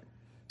 Right.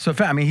 So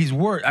I mean, he's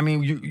worth. I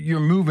mean, you're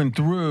moving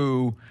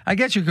through. I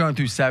guess you're going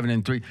through 7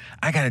 and 3.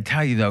 I got to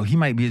tell you though, he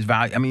might be his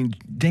value. I mean,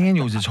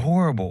 Daniels is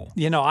horrible.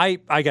 You know, I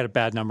got a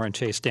bad number on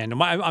Chase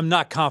Daniel. I'm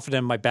not confident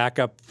in my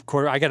backup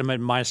quarter. I got him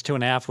at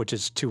 -2.5, which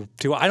is two.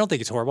 I don't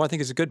think it's horrible. I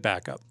think it's a good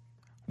backup.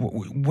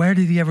 Where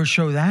did he ever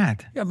show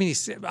that? I mean,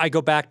 I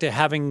go back to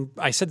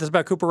I said this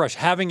about Cooper Rush,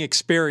 having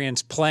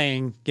experience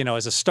playing,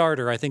 as a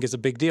starter, I think is a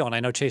big deal. And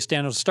I know Chase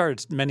Daniels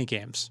started many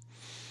games.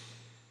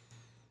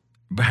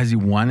 But has he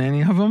won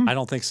any of them? I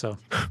don't think so.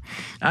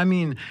 I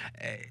mean,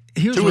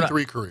 here's 2 and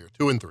 3 career.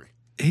 2 and 3.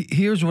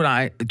 Here's what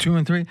 2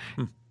 and 3.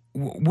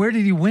 Where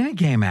did he win a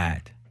game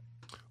at?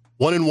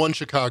 1-1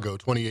 Chicago,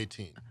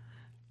 2018.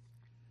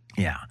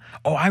 Yeah.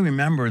 Oh, I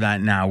remember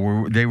that now.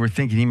 Where they were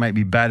thinking he might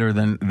be better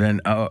than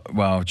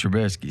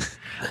Trubisky.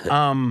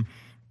 I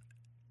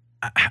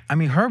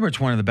mean,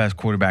 Herbert's one of the best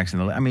quarterbacks in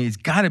the league. I mean, it's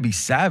got to be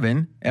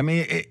 7. I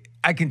mean,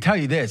 I can tell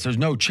you this: there's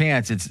no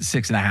chance it's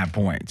 6.5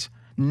 points.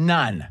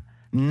 None.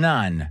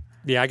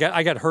 Yeah,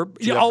 I got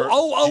Herbert. you have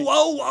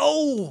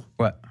Oh!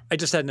 What? I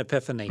just had an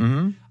epiphany.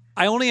 Mm-hmm.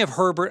 I only have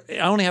Herbert. I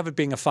only have it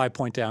being a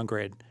 5-point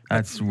downgrade.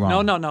 That's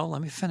wrong. No.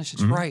 Let me finish.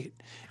 It's right.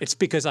 It's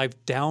because I've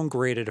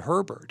downgraded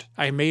Herbert.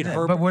 I made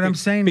Herbert. But what I'm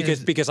saying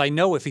is because I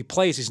know if he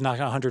plays, he's not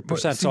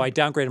 100%. So I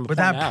downgrade him. But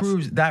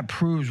that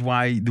proves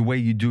why the way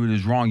you do it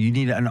is wrong. You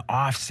need an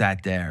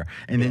offset there,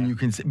 and then you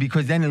can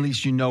because then at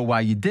least you know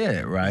why you did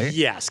it, right?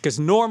 Yes, because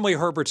normally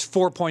Herbert's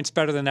 4 points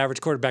better than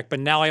average quarterback, but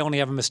now I only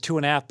have him as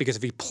 2.5 because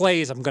if he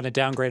plays, I'm going to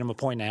downgrade him 1.5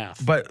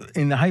 points. But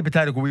in the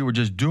hypothetical we were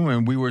just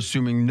doing, we were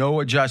assuming no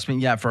adjustment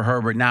yet for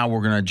Herbert. Now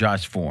we're going to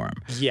adjust for him.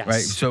 Yes.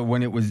 Right. So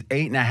when it was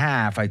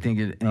 8.5, I think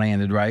it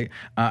landed right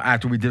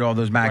after we did all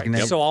those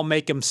machinations. Right. So I'll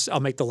make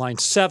the line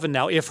 7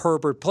 now if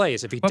Herbert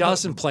plays. If he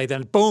doesn't play,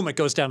 then boom, it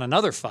goes down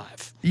another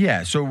 5.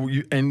 Yeah. So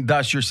and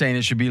thus you're saying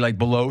it should be like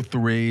below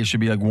 3. It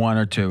should be like 1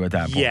 or 2 at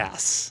that point.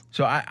 Yes.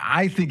 So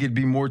I think it'd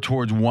be more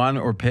towards 1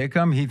 or pick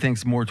 'em. He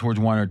thinks more towards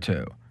 1 or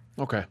 2.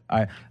 Okay.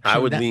 I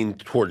would lean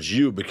towards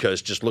you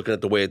because just looking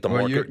at the way that the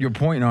market. You're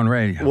pointing on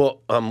radio.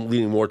 Well, I'm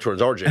leaning more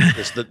towards RJ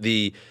because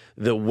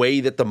the way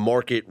that the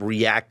market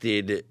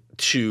reacted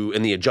to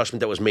and the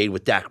adjustment that was made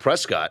with Dak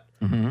Prescott,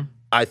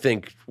 I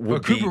think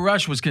would be. Cooper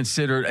Rush was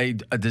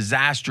considered a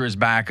disastrous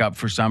backup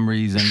for some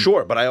reason.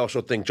 Sure, but I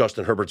also think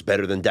Justin Herbert's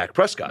better than Dak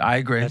Prescott. I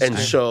agree.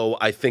 So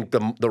I think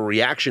the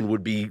reaction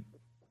would be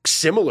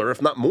similar,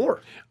 if not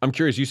more. I'm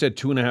curious. You said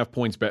 2.5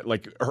 points better.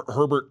 Like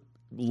Herbert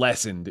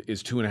lessened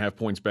is 2.5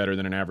 points better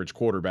than an average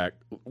quarterback.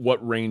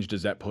 What range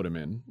does that put him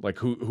in? Like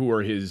who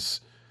are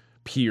his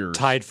peers?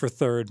 Tied for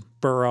 3rd,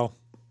 Burrow,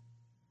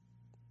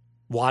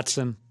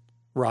 Watson,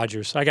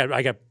 Rodgers. I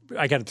got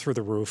it through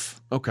the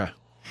roof. Okay.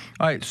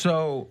 All right.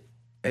 So,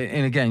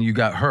 and again, you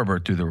got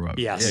Herbert through the roof.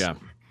 Yes. Yeah.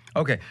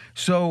 Okay.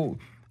 So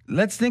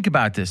let's think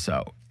about this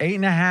though.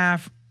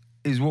 8.5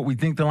 is what we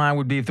think the line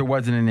would be if there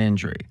wasn't an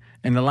injury.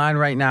 And the line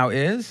right now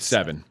is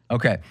 7.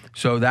 Okay,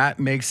 so that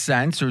makes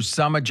sense. There's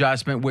some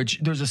adjustment, which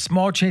there's a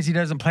small chance he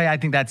doesn't play. I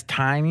think that's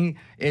tiny.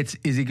 Is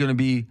he going to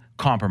be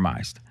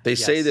compromised? They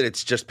say that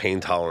it's just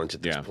pain tolerance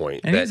at this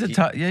point. And he's a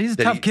tough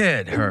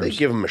kid. They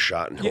give him a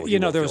shot. And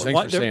there was Thanks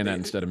one. for saying that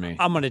instead of me.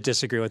 I'm going to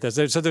disagree with this.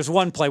 There's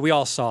one play we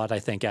all saw it. I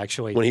think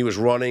actually when he was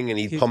running and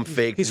he pump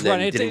faked and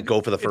then didn't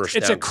go for the first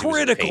down. It's a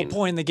critical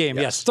point in the game.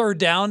 Yes, 3rd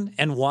down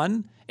and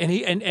 1, and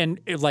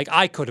he like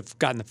I could have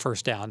gotten the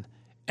first down,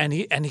 and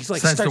he's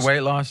like sense the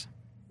weight loss.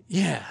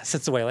 Yeah,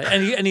 sets the way.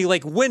 And he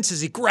like winces.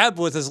 He grabbed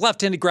with his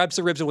left hand. He grabs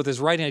the ribs, and with his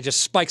right hand, he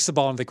just spikes the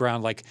ball on the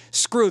ground. Like,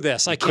 screw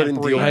this! I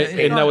can't breathe.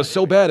 And that was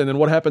so bad. And then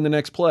what happened the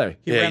next play?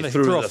 He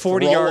threw a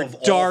 40-yard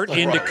dart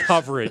into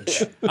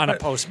coverage on a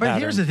post pattern.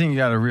 But here's the thing you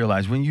got to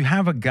realize: when you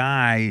have a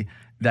guy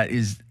that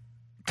is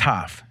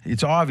tough,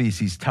 it's obvious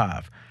he's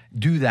tough.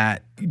 Do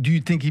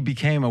you think he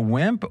became a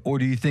wimp, or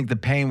do you think the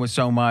pain was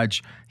so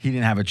much he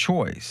didn't have a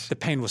choice? The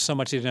pain was so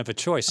much he didn't have a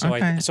choice. So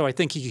Okay. I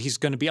think he's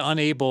going to be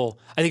unable.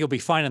 I think he'll be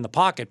fine in the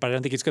pocket, but I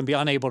don't think he's going to be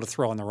unable to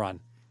throw on the run.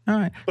 All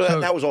right.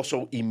 But that was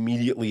also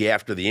immediately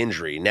after the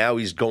injury. Now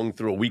he's going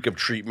through a week of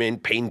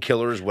treatment,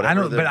 painkillers,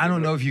 whatever. I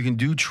don't know if you can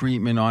do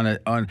treatment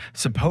on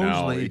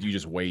supposedly. No, you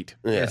just wait.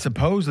 Yeah.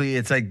 Supposedly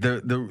it's like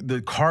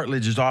the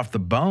cartilage is off the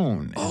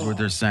bone is what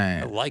they're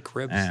saying. I like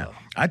ribs though.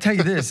 I tell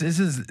you this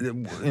is,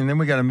 and then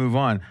we got to move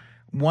on.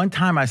 one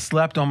time I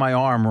slept on my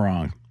arm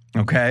wrong.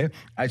 Okay,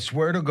 I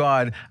swear to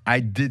God, I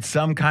did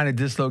some kind of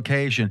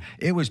dislocation.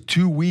 It was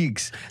 2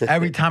 weeks.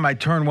 Every time I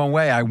turned one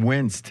way, I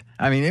winced.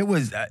 I mean, it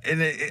was.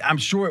 I'm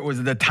sure it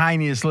was the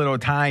tiniest little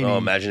tiny. Oh,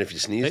 imagine if you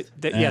sneezed.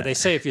 They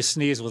say if you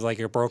sneeze with like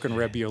your broken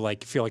rib, you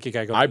like feel like you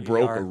gotta go. I to the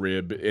broke ER. a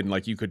rib, and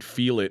like you could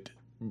feel it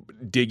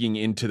digging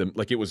into the,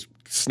 like it was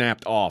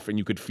snapped off, and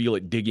you could feel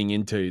it digging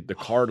into the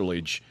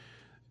cartilage.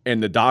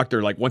 And the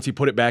doctor, like once he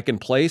put it back in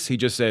place, he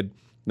just said,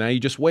 "Now you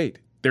just wait.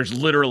 There's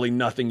literally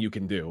nothing you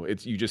can do.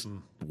 It's you just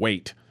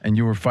wait." And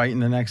you were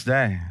fighting the next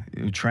day.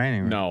 You were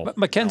training. Right? No,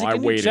 Mackenzie, no,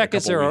 can you check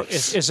is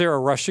there a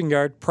rushing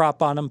yard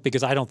prop on him?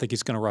 Because I don't think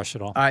he's going to rush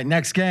at all. All right,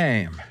 next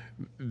game.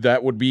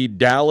 That would be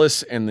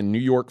Dallas and the New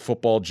York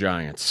Football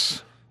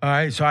Giants. All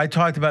right, so I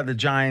talked about the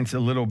Giants a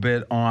little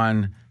bit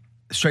on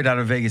Straight Out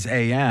of Vegas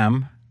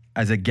AM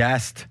as a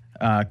guest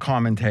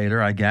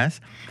commentator, I guess.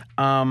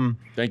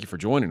 Thank you for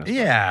joining us.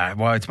 Yeah,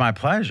 well, it's my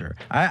pleasure.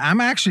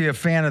 I'm actually a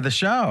fan of the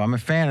show. I'm a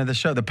fan of the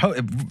show.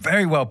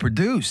 Very well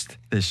produced,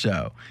 this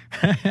show.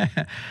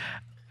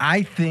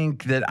 I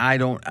think that I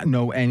don't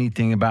know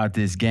anything about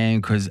this game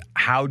because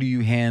how do you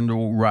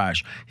handle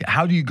rush?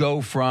 How do you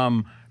go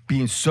from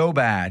being so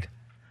bad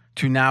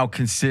to now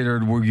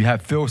considered where you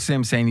have Phil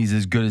Simms saying he's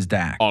as good as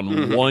Dak?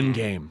 On one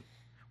game.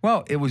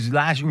 Well, it was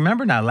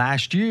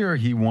last year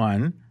he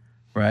won,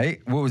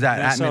 right? What was that,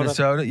 at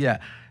Minnesota? Yeah.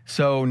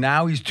 So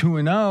now he's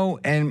 2-0,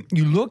 and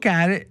you look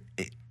at it,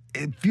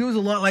 it feels a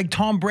lot like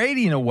Tom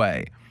Brady in a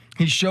way.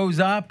 He shows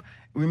up.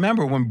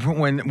 Remember when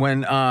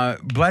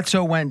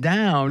Bledsoe went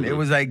down, it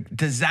was like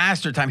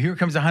disaster time. Here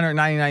comes the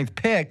 199th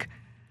pick.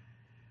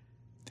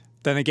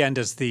 Then again,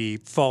 does the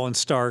fallen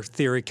star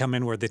theory come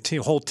in where the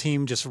whole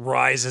team just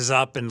rises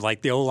up and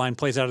like the O-line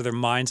plays out of their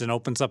minds and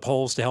opens up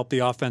holes to help the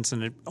offense,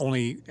 and it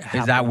only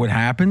happened? Is that what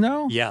happened,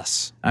 though?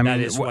 Yes. I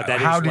mean,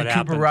 how did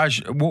Cooper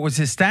Rush, what was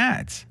his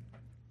stats?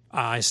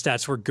 His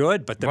stats were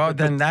good, but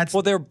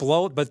they're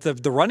blow. But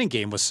the running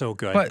game was so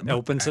good, it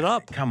opens it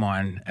up. Come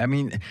on, I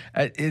mean,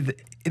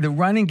 the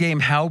running game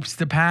helps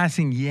the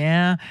passing,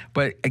 yeah.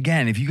 But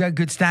again, if you got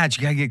good stats,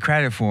 you gotta get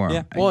credit for them.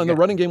 Yeah. Well, and the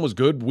running game was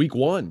good week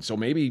 1, so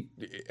maybe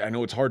I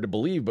know it's hard to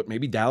believe, but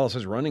maybe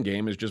Dallas's running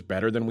game is just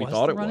better than we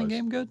thought it was. Running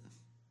game good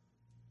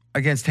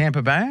against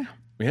Tampa Bay.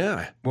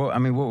 Yeah. Well, I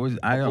mean, what was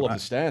I don't pull up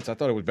the stats. I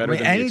thought it was better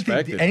than anything, we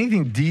expected.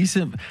 Anything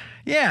decent.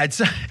 Yeah,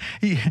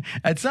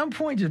 at some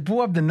point just pull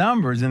up the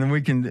numbers and then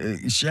we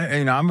can share.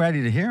 You know, I'm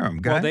ready to hear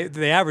them. Well,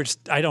 they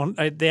averaged.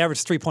 They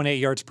averaged 3.8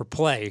 yards per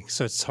play,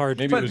 so it's hard.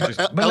 Maybe it was just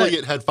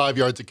Elliott had 5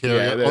 yards to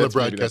carry on the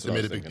broadcast and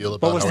made a big deal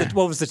about it.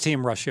 What was the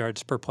team rush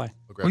yards per play?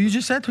 Well, you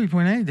just said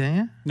 3.8, didn't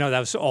you? No, that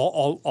was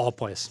all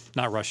plays,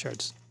 not rush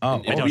yards.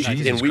 Oh,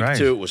 Jesus in week Christ.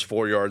 2 it was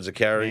 4 yards a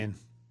carry,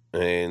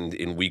 and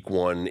in week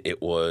 1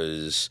 it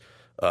was.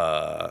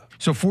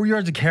 So 4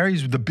 yards of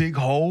carries with the big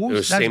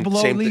holes? That's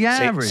below league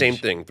average. Same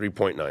thing,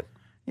 3.9.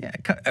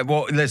 Yeah.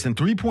 Well, listen,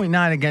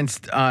 3.9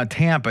 against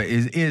Tampa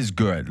is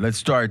good. Let's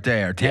start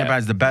there. Tampa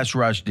has the best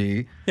rush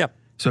D. Yep.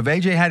 So if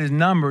AJ had his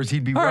numbers,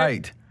 he'd be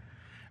right.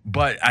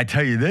 But I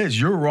tell you this,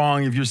 you're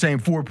wrong if you're saying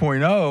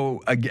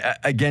 4.0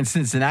 against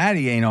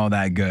Cincinnati ain't all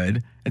that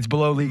good. It's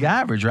below league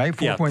average, right?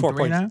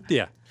 4.3 now?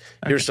 Yeah.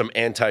 Here's some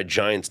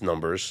anti-Giants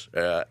numbers.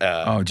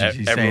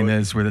 He's saying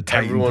this with a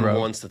tight Everyone throat.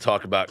 wants to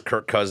talk about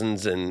Kirk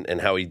Cousins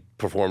and how he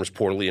performs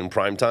poorly in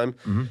primetime.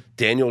 Mm-hmm.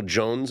 Daniel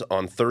Jones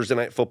on Thursday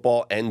Night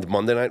Football and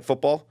Monday Night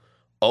Football,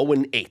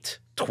 0-8,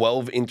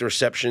 12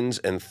 interceptions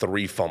and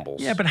 3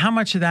 fumbles. Yeah, but how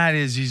much of that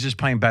is he's just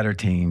playing better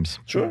teams?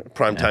 Sure.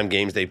 Primetime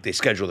games, they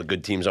schedule the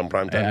good teams on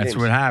primetime games. That's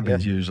what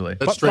happens usually.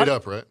 That's straight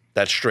up, right?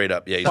 That's straight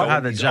up. Yeah, he's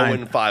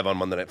 0-5 on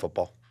Monday Night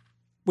Football.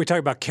 We talk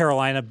about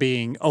Carolina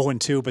being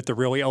 0-2, but they're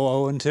really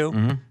 0-2.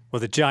 Mm-hmm. Well,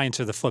 the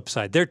Giants are the flip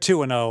side. They're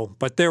 2-0,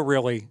 but they're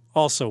really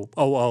also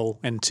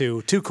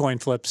 0-2. 2 coin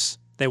flips.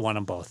 They won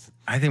them both.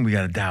 I think we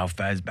got to dial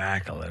Fez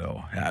back a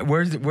little.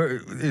 Where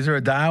is there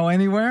a dial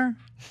anywhere?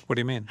 What do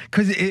you mean?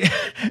 Because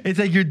it's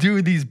like you're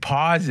doing these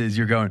pauses.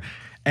 You're going,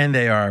 and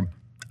they are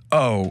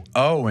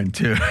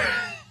 0-2.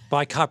 Well,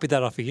 I copied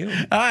that off of you.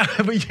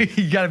 But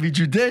you got to be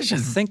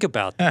judicious. Well, think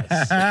about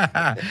this.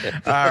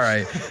 All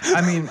right.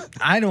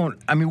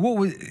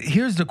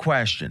 Here's the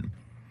question.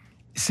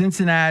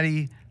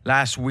 Cincinnati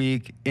last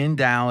week in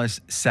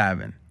Dallas,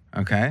 7.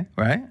 Okay,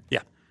 right?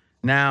 Yeah.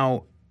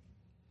 Now,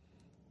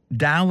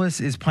 Dallas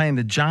is playing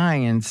the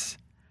Giants,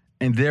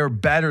 and they're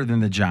better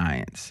than the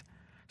Giants.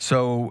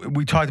 So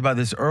we talked about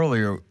this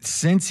earlier.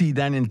 Cincy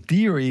then, in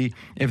theory,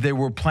 if they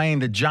were playing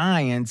the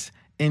Giants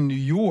in New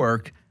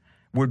York,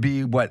 would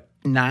be what,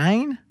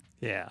 9?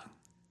 Yeah,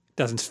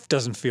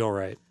 doesn't feel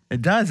right.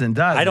 It doesn't,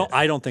 does it?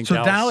 I don't think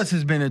so. Dallas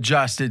has been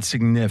adjusted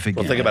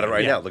significantly. Well, think about it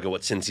right now. Look at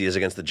what Cincy is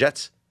against the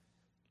Jets.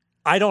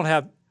 I don't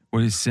have.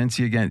 What is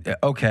Cincy again?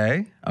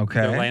 Okay.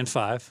 They're laying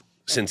 5.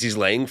 Cincy's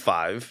laying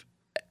 5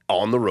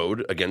 on the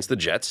road against the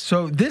Jets.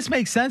 So this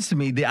makes sense to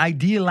me. The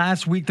idea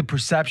last week, the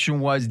perception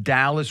was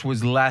Dallas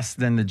was less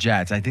than the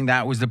Jets. I think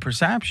that was the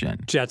perception.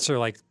 Jets are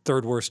like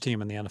 3rd worst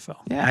team in the NFL.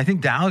 Yeah, I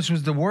think Dallas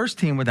was the worst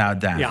team without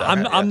Dallas. Yeah,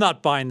 I'm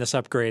not buying this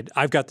upgrade.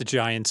 I've got the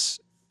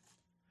Giants.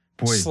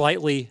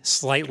 slightly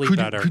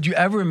better. Could you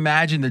ever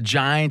imagine the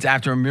Giants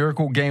after a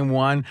miracle game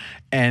 1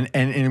 and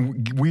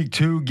in week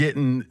 2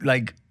 getting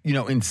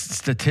and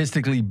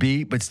statistically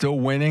beat but still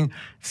winning,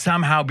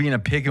 somehow being a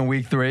pick in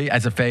week 3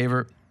 as a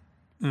favorite?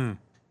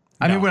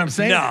 I mean, what I'm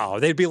saying? No,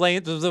 they'd be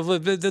laying.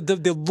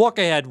 The look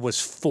ahead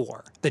was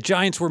 4. The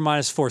Giants were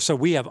 -4, so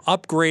we have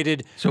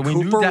upgraded. So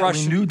we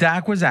Rush. knew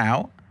Dak was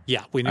out.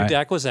 Yeah, we knew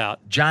Dak was out.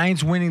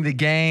 Giants winning the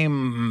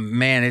game,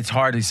 man, it's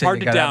hard to say. Hard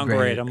they to got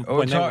downgrade upgraded. them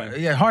when they win.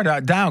 Yeah, hard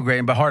to downgrade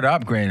them, but hard to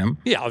upgrade them.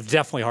 Yeah,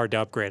 definitely hard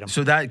to upgrade them.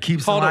 So that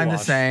keeps the line the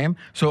same.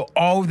 So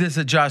all of this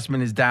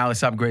adjustment is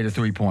Dallas upgraded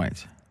 3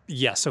 points.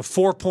 Yeah, so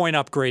 4-point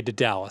upgrade to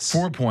Dallas.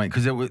 4 point,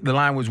 because the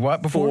line was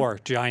what before? 4.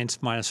 Giants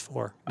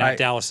 -4. Now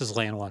Dallas is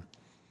laying 1.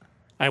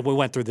 We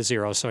went through the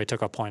zeros, so I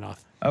took a point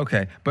off.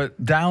 Okay,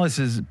 but Dallas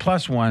is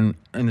 +1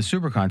 in the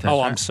Super Contest. Oh,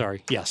 right? I'm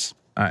sorry. Yes.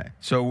 All right.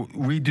 So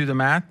redo the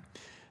math.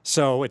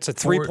 So it's a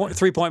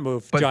 3-point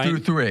move. But Giant, through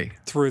 3.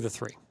 Through the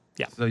 3.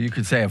 Yeah. So you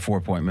could say a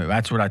 4-point move.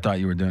 That's what I thought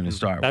you were doing to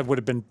start. That would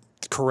have been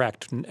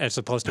correct as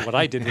opposed to what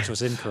I did, which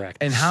was incorrect.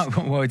 And how?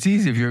 Well, it's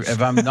easy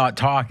if I'm not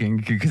talking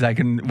because I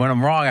can. When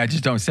I'm wrong, I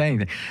just don't say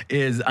anything.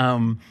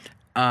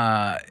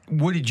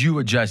 What did you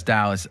adjust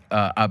Dallas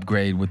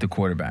upgrade with the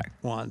quarterback?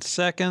 1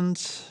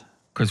 second.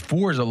 Because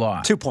 4 is a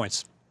lot. 2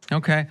 points.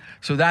 Okay,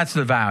 so that's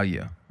the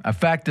value.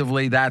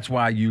 Effectively, that's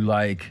why you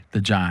like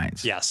the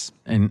Giants. Yes.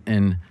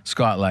 And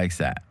Scott likes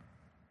that.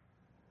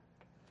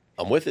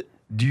 I'm with it.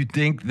 Do you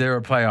think they're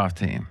a playoff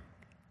team?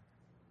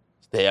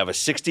 They have a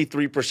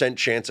 63%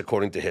 chance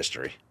according to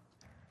history.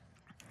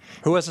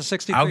 Who has a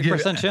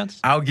 63% chance?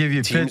 I'll give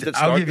you Teams that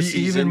I'll start give the you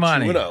season even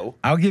money. 2-0,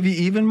 I'll give you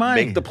even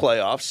money. make the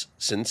playoffs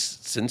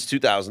since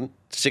 2000,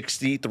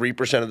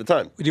 63% of the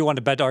time. Do you want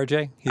to bet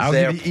RJ?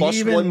 They are plus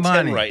even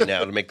 110 money. right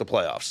now to make the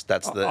playoffs.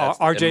 That's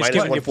RJ's and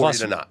giving you -140 plus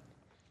to not.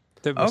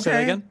 Say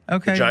that again?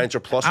 Okay. The Giants are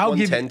plus I'll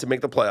 110 to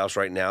make the playoffs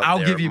right now. I'll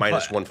They're give you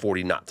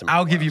 -140 not to make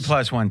I'll the give you playoffs.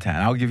 plus 110.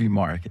 I'll give you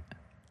market.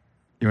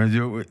 You want to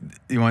do it?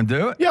 You want to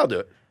do it? Yeah, I'll do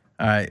it.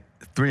 All right.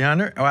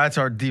 300? Oh, that's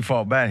our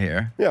default bet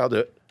here. Yeah, I'll do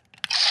it.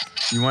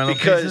 You want to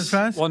look at this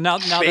fast? Well, now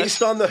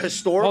based on the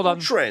historical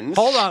trends.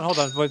 Hold on. Hold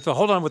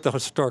on with the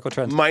historical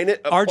trends.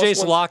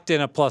 RJ's locked in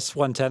at plus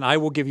 110. I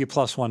will give you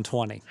plus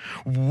 120.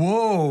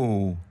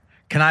 Whoa.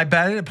 Can I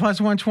bet it at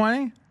plus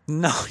 120?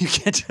 No, you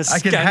can't just I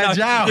can hedge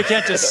out. You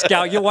can't just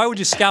scout. Why would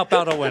you scalp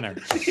out a winner?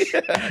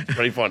 Yeah, it's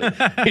pretty funny.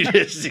 he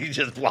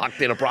just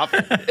locked in a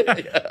profit.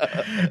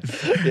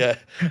 Yeah.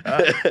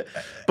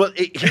 But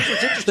here's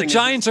what's interesting. The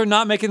Giants are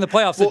not making the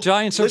playoffs. The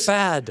Giants are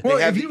bad. Well,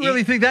 if you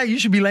really think that, you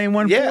should be laying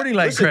 140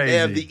 like listen, crazy. They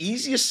have the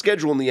easiest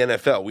schedule in the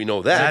NFL. We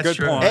know that. That's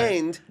a good point.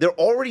 And they're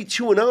already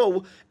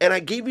 2-0. And I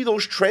gave you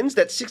those trends,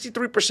 that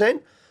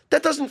 63%.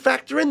 That doesn't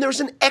factor in.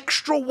 There's an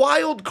extra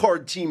wild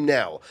card team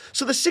now.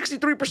 So the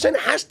 63%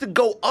 has to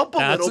go up a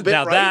little bit,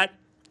 now right?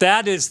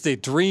 That is the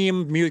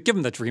dream music. Give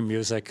them the dream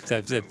music.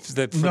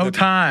 No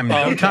time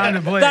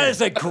to play. That is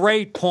a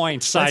great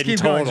point, side Let's keep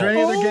total. going. Is there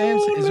any other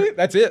games?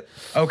 That's it.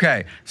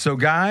 Okay, so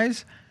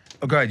guys,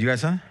 go ahead. You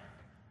guys, huh?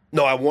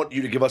 No, I want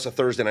you to give us a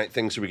Thursday night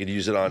thing so we could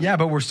use it on. Yeah,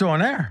 but we're still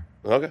on air.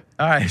 Okay.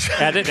 All right.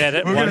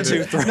 Edit. 1,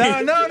 2, 3.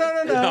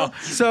 No.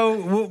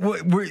 So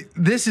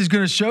this is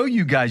going to show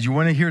you guys. You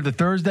want to hear the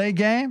Thursday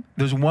game?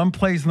 There's one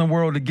place in the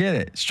world to get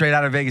it. Straight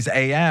out of Vegas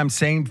AM,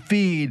 same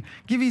feed.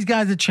 Give these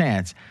guys a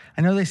chance.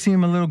 I know they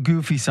seem a little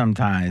goofy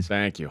sometimes.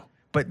 Thank you.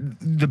 But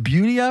the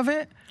beauty of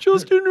it.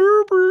 Justin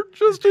Herbert.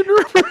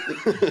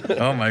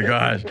 Oh my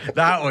gosh,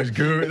 that was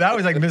good. That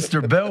was like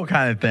Mr. Bill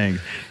kind of thing.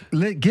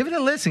 Give it a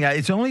listen.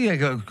 It's only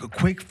like a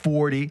quick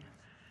 40.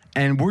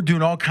 And we're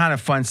doing all kind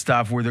of fun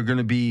stuff where they're going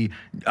to be,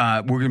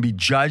 we're going to be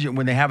judging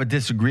when they have a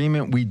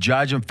disagreement. We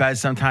judge them. Fez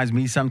sometimes,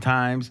 me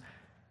sometimes.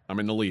 I'm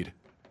in the lead.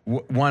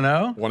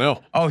 1-0?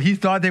 1-0. Oh, he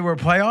thought they were a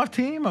playoff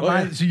team?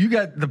 So you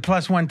got the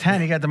plus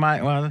 110. He got the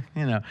well,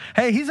 you know.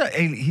 Hey,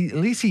 at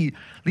least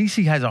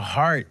he has a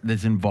heart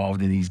that's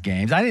involved in these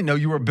games. I didn't know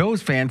you were a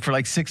Bills fan for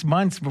like 6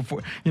 months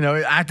before,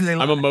 after they.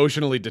 I'm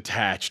emotionally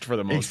detached for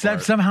the most part.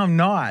 Except somehow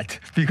not.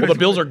 Because the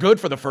Bills are good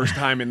for the first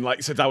time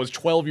since I was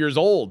 12 years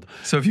old.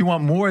 So if you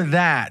want more of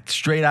that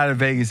straight out of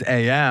Vegas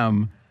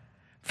AM,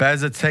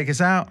 Fez, let's take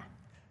us out.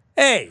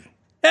 Hey,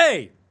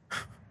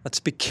 let's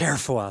be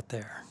careful out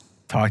there.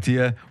 Talk to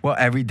you,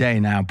 every day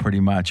now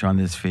pretty much on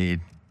this feed.